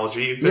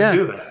technology, you can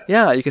do that.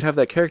 Yeah, you could have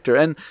that character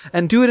and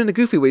do it in a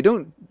goofy way.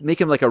 Don't make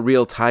him like a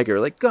real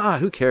tiger. Like,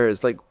 God, who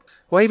cares? Like,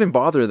 why even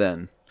bother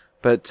then?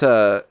 But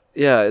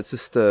it's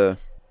just.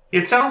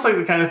 It sounds like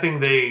the kind of thing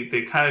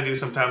they kind of do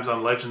sometimes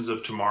on Legends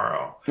of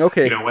Tomorrow.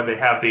 Okay. When they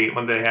have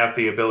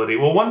the ability.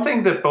 Well, one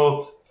thing that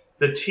both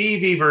the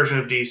TV version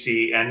of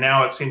DC and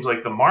now it seems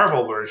like the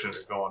Marvel version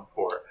are going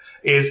for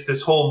is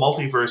this whole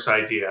multiverse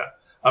idea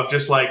of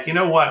just like, you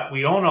know what,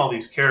 we own all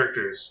these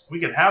characters.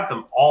 We can have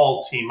them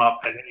all team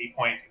up at any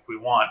point if we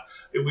want.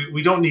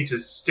 We don't need to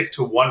stick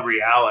to one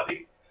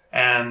reality.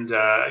 And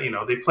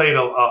they played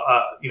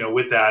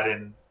with that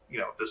in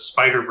the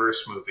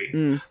Spider-Verse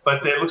movie,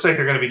 but it looks like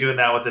they're going to be doing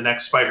that with the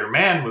next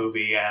Spider-Man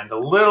movie, and a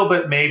little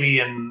bit maybe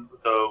in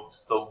the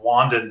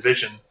Wanda and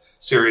Vision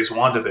series,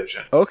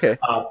 WandaVision. Okay,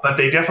 but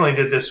they definitely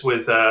did this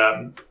with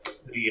the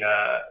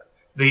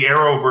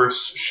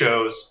Arrowverse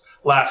shows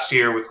last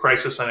year with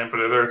Crisis on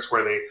Infinite Earths,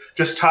 where they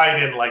just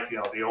tied in like the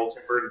old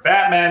Tim Burton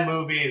Batman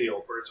movie, the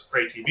old Birds of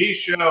Prey TV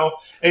show,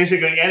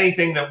 basically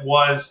anything that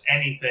was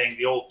anything,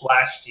 the old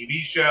Flash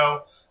TV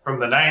show from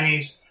the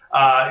 90s,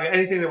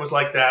 anything that was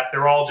like that.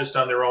 They're all just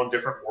on their own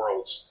different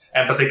worlds,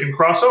 but they can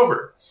cross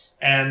over,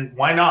 and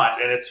why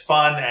not? And it's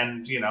fun,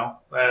 and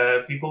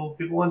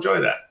people enjoy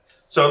that.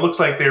 So it looks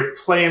like they're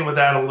playing with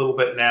that a little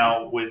bit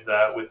now with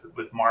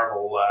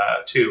Marvel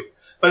too.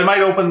 But it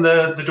might open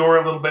the door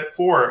a little bit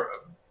for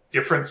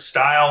different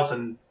styles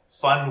and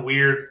fun,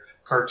 weird,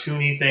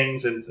 cartoony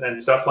things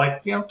and stuff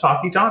like,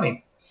 Talkie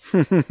Tawny.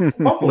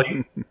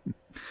 Hopefully.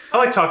 I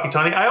like Talkie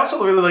Tawny. I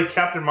also really like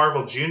Captain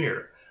Marvel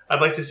Jr. I'd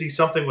like to see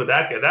something with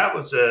that guy. That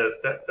was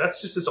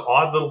that's just this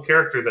odd little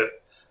character that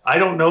I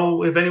don't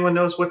know if anyone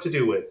knows what to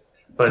do with.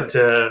 But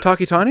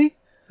Talkie Tawny?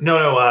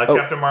 No,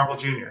 Captain Marvel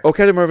Jr. Oh,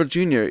 Captain Marvel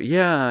Jr.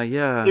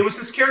 Yeah. It was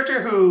this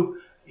character who,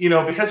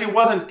 because he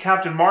wasn't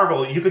Captain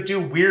Marvel, you could do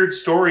weird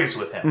stories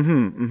with him.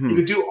 Mm-hmm. You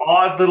could do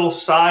odd little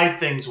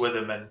side things with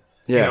him, and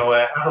have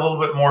a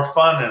little bit more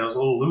fun, and it was a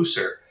little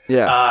looser.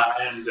 Yeah,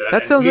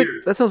 that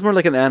sounds more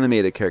like an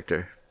animated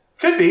character.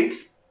 Could be.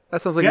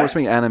 That sounds like more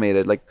something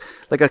animated, like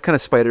a kind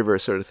of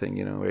Spider-Verse sort of thing,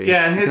 where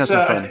and his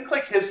I think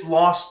like his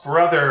lost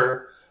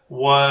brother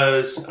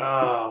was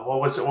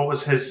what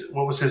was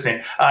his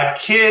name?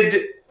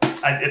 Kid.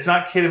 It's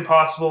not Kid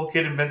Impossible,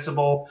 Kid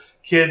Invincible,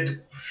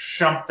 Kid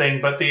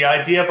something, but the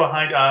idea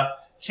behind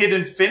Kid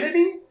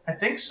Infinity, I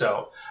think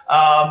so.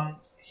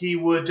 He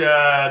would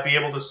be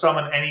able to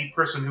summon any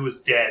person who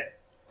is dead,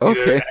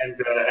 okay,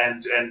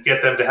 and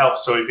get them to help.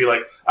 So he'd be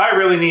like, "I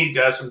really need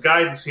some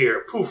guidance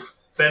here." Poof!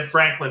 Ben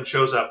Franklin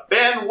shows up.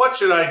 Ben, what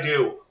should I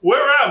do?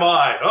 Where am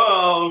I?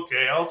 Oh,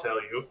 okay, I'll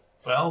tell you.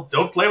 Well,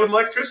 don't play with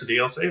electricity.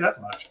 I'll say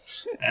that much.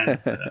 And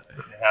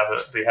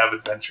they have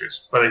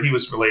adventures. But he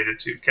was related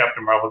to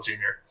Captain Marvel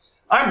Jr.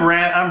 I'm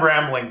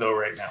rambling though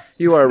right now.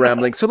 You are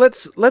rambling. So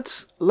let's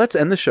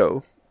end the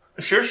show.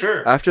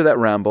 Sure. After that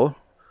ramble,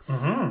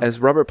 as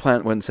Robert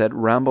Plant once said,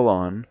 "Ramble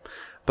on."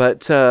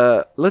 But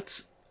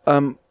let's.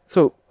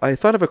 So I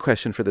thought of a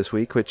question for this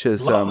week, which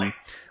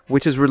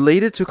is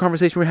related to a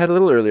conversation we had a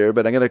little earlier,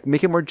 but I'm going to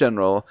make it more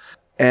general,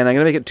 and I'm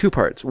going to make it two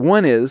parts.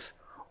 One is,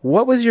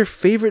 what was your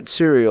favorite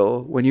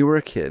cereal when you were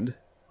a kid?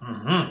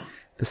 Mm-hmm.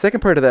 The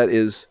second part of that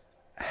is,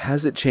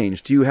 has it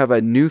changed? Do you have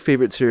a new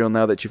favorite cereal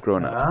now that you've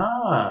grown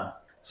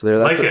up?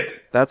 So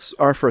that's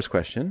our first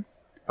question.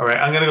 All right,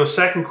 I'm going to go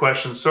second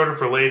question, sort of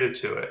related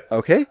to it.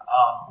 Okay.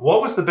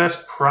 what was the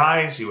best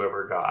prize you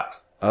ever got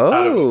out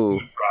of a food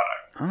product?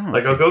 Oh,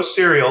 like, I'll go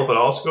cereal, but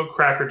I'll also go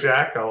Cracker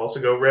Jack. I'll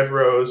also go Red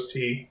Rose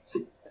tea.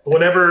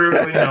 Whatever,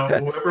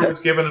 whoever was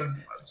giving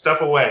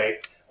stuff away.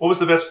 What was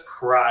the best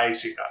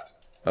prize you got?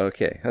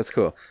 Okay, that's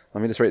cool.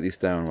 Let me just write these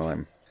down while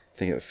I'm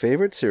thinking of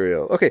favorite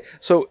cereal. Okay,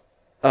 so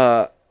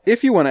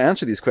if you want to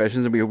answer these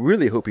questions, and we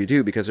really hope you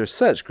do because they're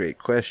such great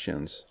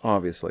questions,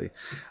 obviously,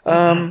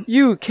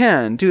 you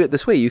can do it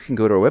this way. You can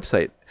go to our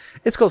website.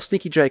 It's called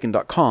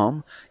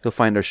sneakydragon.com. You'll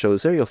find our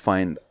shows there. You'll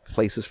find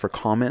places for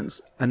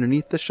comments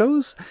underneath the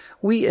shows.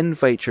 We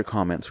invite your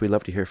comments. We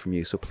love to hear from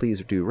you, so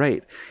please do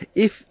write.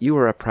 If you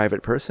are a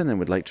private person and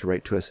would like to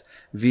write to us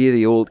via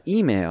the old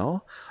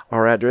email,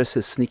 our address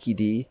is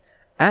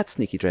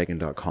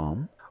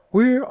sneakyD@sneakydragon.com.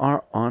 We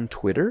are on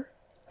Twitter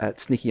at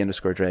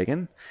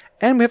 @sneaky_dragon,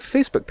 and we have a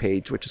Facebook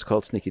page which is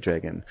called Sneaky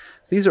Dragon.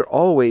 These are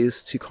all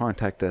ways to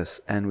contact us,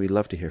 and we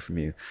love to hear from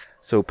you.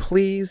 So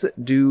please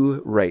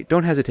do write.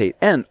 Don't hesitate.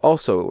 And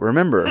also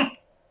remember,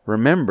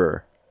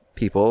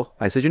 people,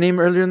 I said your name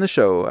earlier in the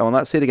show. I will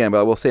not say it again, but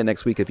I will say it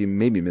next week if you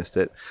maybe missed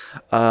it.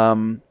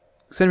 Send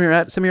me your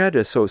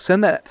address. So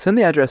send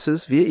the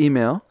addresses via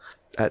email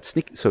at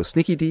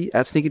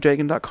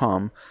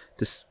sneakyd@sneakydragon.com.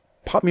 Just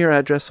pop me your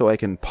address so I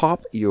can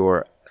pop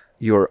your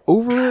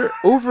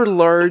over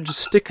large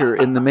sticker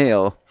in the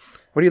mail.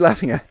 What are you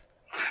laughing at?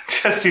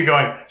 Just you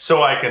going,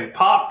 so I can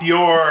pop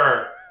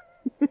your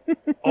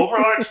over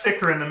large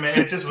sticker in the mail.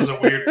 It just was a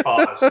weird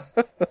pause.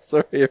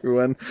 Sorry,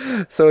 everyone.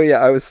 So yeah,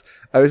 I was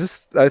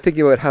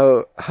thinking about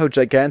how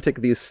gigantic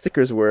these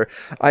stickers were.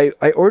 I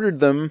ordered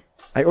them.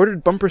 I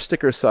ordered bumper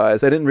sticker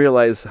size. I didn't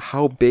realize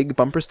how big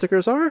bumper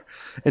stickers are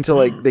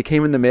until they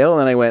came in the mail,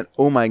 and I went,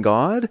 "Oh my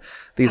god,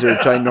 these are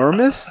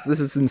ginormous! This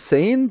is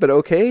insane." But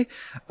okay,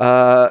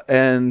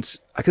 and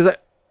because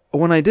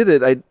when I did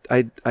it,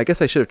 I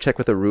guess I should have checked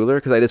with a ruler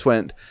because I just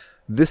went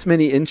this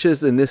many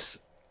inches in this.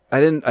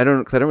 I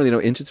don't really know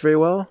inches very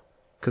well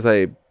because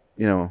I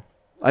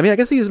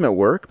guess I use them at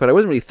work, but I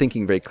wasn't really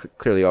thinking very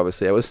clearly,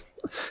 obviously.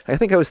 I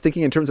think I was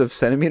thinking in terms of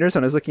centimeters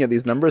when I was looking at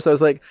these numbers. I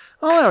was like,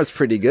 oh, that's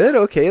pretty good.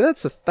 Okay,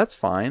 that's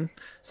fine.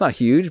 It's not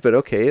huge, but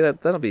okay,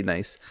 that'll be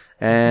nice.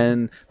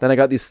 And then I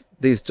got these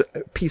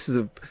pieces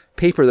of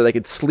paper that I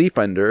could sleep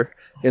under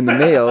in the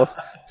mail.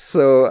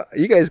 So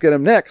you guys get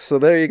them next. So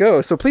there you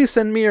go. So please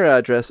send me your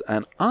address,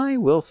 and I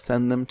will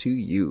send them to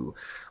you.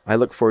 I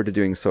look forward to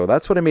doing so.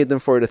 That's what I made them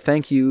for, to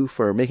thank you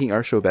for making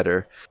our show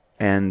better.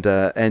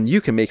 And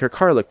you can make your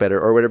car look better,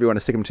 or whatever you want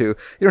to stick them to. You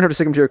don't have to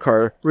stick them to your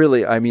car.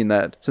 Really, I mean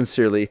that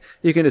sincerely.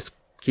 You can just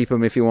keep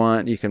them if you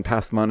want. You can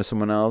pass them on to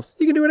someone else.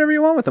 You can do whatever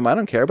you want with them. I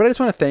don't care. But I just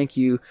want to thank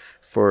you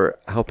for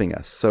helping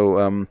us. So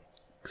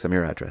send me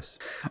your address.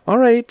 All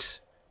right.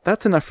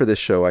 That's enough for this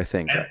show, I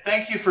think. And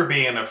thank you for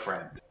being a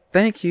friend.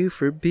 Thank you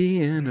for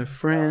being a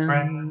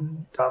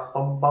friend. Bum,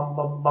 bum,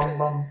 bum, bum,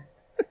 bum.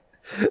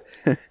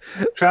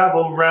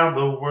 Travel around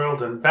the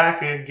world and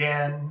back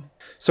again.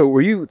 So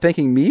were you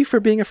thanking me for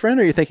being a friend,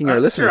 or are you thanking our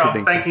listeners for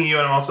being I'm thanking you,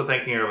 and I'm also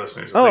thanking our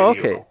listeners. Oh,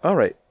 okay. All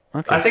right.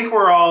 Okay. I think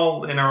we're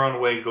all, in our own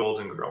way,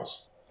 Golden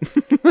Girls.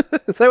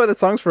 Is that what that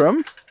song's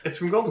from? It's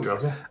from Golden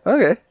Girls, yeah.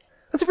 Okay.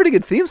 That's a pretty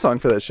good theme song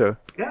for that show.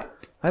 Yeah.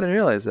 I didn't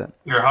realize that.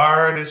 Your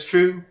heart is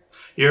true.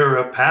 You're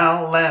a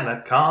pal and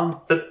a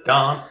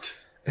confidant.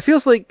 It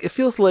feels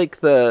like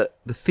the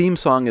theme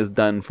song is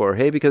done for,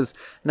 hey? Because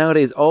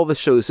nowadays all the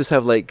shows just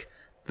have like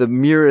the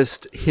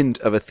merest hint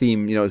of a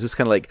theme. You know, it's just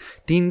kind of like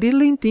ding ding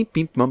ding ding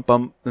bing bum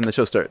bum, and the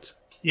show starts.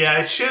 Yeah,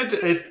 it should.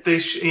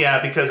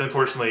 Because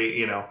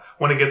unfortunately,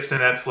 when it gets to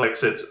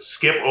Netflix, it's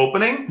skip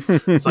opening.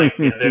 It's like,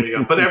 yeah, there you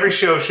go. But every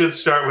show should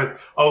start with,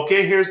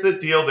 okay, here's the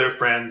deal, they're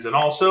friends, and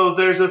also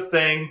there's a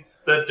thing.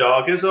 The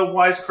dog is a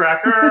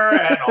wisecracker,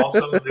 and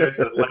also there's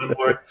the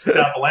landlord.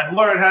 Now, the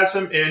landlord has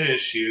some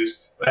issues,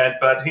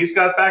 but he's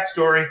got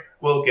backstory.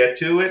 We'll get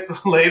to it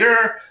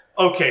later.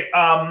 Okay,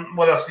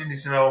 what else do you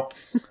need to know?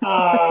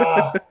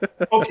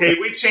 Okay,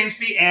 we changed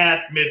the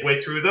ant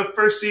midway through the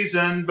first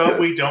season, but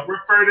we don't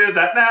refer to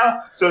that now,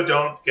 so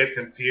don't get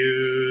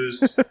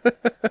confused.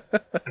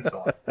 And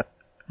so on.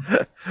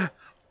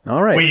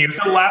 All right. We use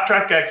a laugh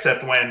track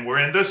except when we're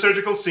in the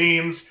surgical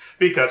scenes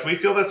because we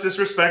feel that's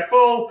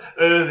disrespectful,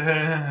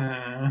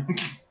 and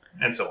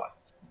so on.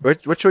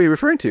 What show are you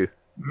referring to?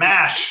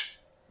 MASH.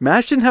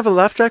 MASH didn't have a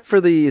laugh track for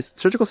the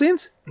surgical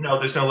scenes? No,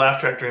 there's no laugh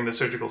track during the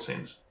surgical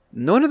scenes.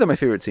 No, one of them are my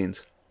favorite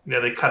scenes. Yeah,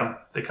 they cut them.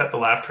 They cut the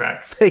laugh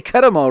track. They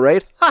cut them all,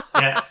 right?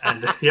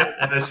 And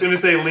as soon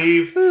as they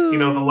leave, the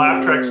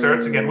laugh track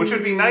starts again, which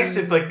would be nice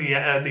if, like, the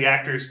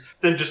actors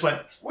then just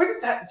went, "Where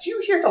did that? Do you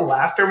hear the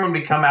laughter when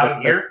we come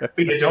out here,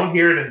 but you don't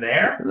hear it in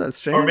there?" That's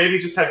strange. Or maybe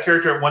just have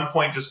character at one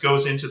point just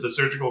goes into the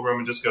surgical room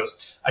and just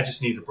goes, "I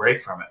just need a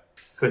break from it.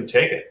 Couldn't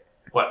take it."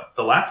 What?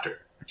 The laughter?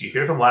 Do you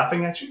hear them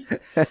laughing at you?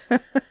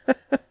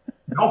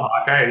 No,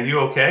 Hawkeye, are you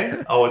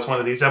okay? Oh, it's one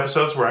of these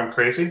episodes where I'm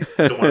crazy?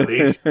 Is it one of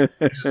these?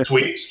 Is it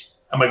sweeps?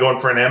 Am I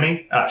going for an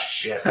Emmy? Ah,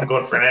 shit. I'm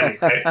going for an Emmy,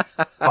 right?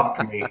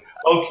 Fuck me.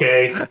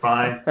 Okay,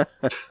 fine.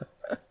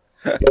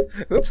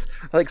 Oops.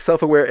 I like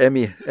self-aware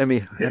Emmy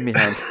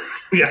hand.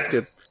 Yeah. That's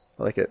good.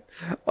 I like it.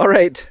 All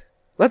right.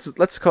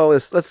 let's call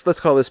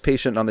this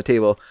patient on the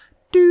table.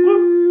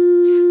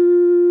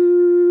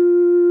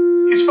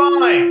 He's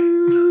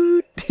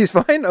fine. He's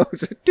fine. Oh,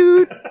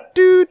 dude.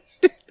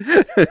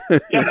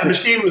 Yeah, the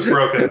machine was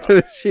broken.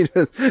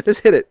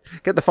 Just hit it.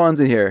 Get the Fonz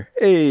in here.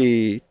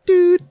 Hey,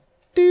 dude.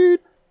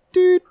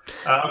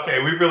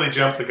 Okay, we've really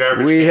jumped the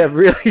garbage. We have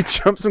really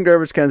jumped some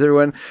garbage cans,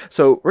 everyone.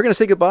 So we're gonna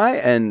say goodbye,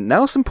 and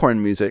now some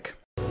porn music.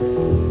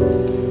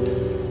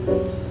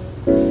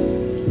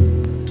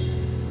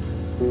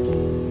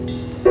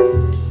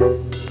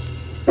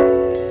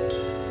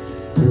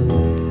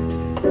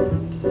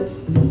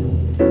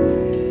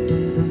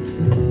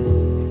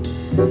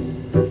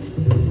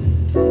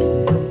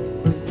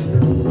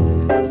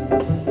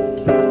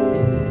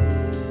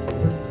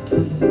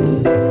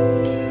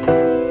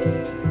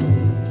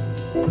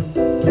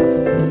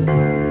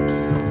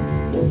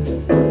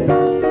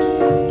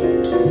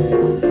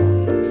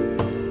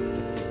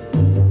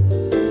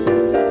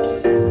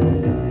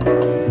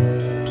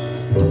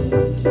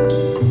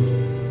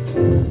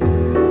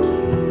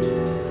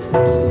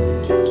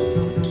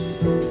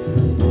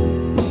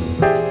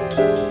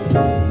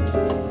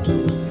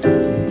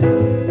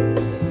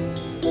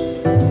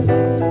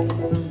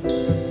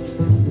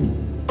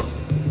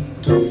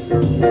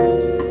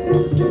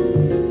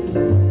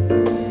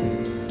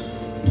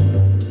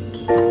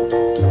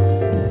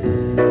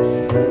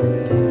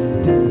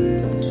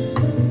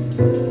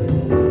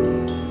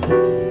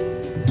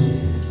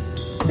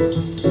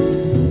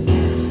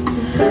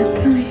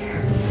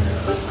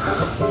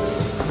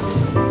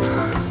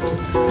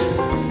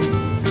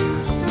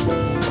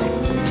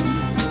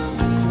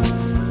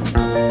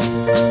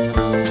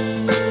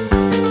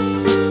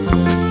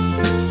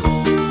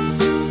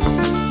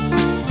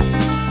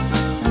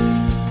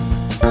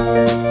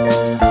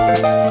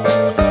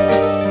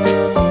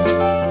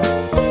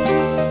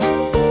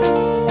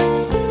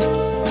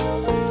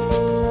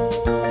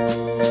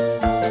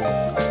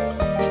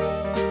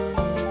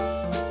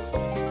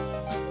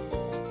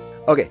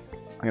 Okay,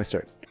 I'm gonna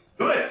start.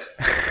 Do it.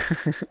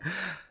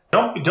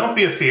 Don't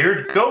be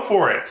afeared. Go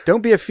for it.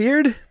 Don't be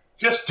afeared.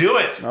 Just do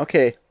it.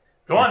 Okay.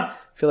 Go on. I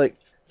feel like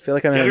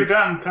I'm Get her in.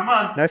 done. Come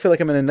on. Now I feel like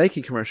I'm in a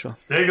Nike commercial.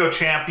 There you go,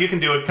 champ. You can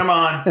do it. Come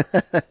on.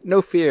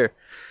 No fear.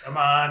 Come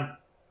on.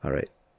 All right.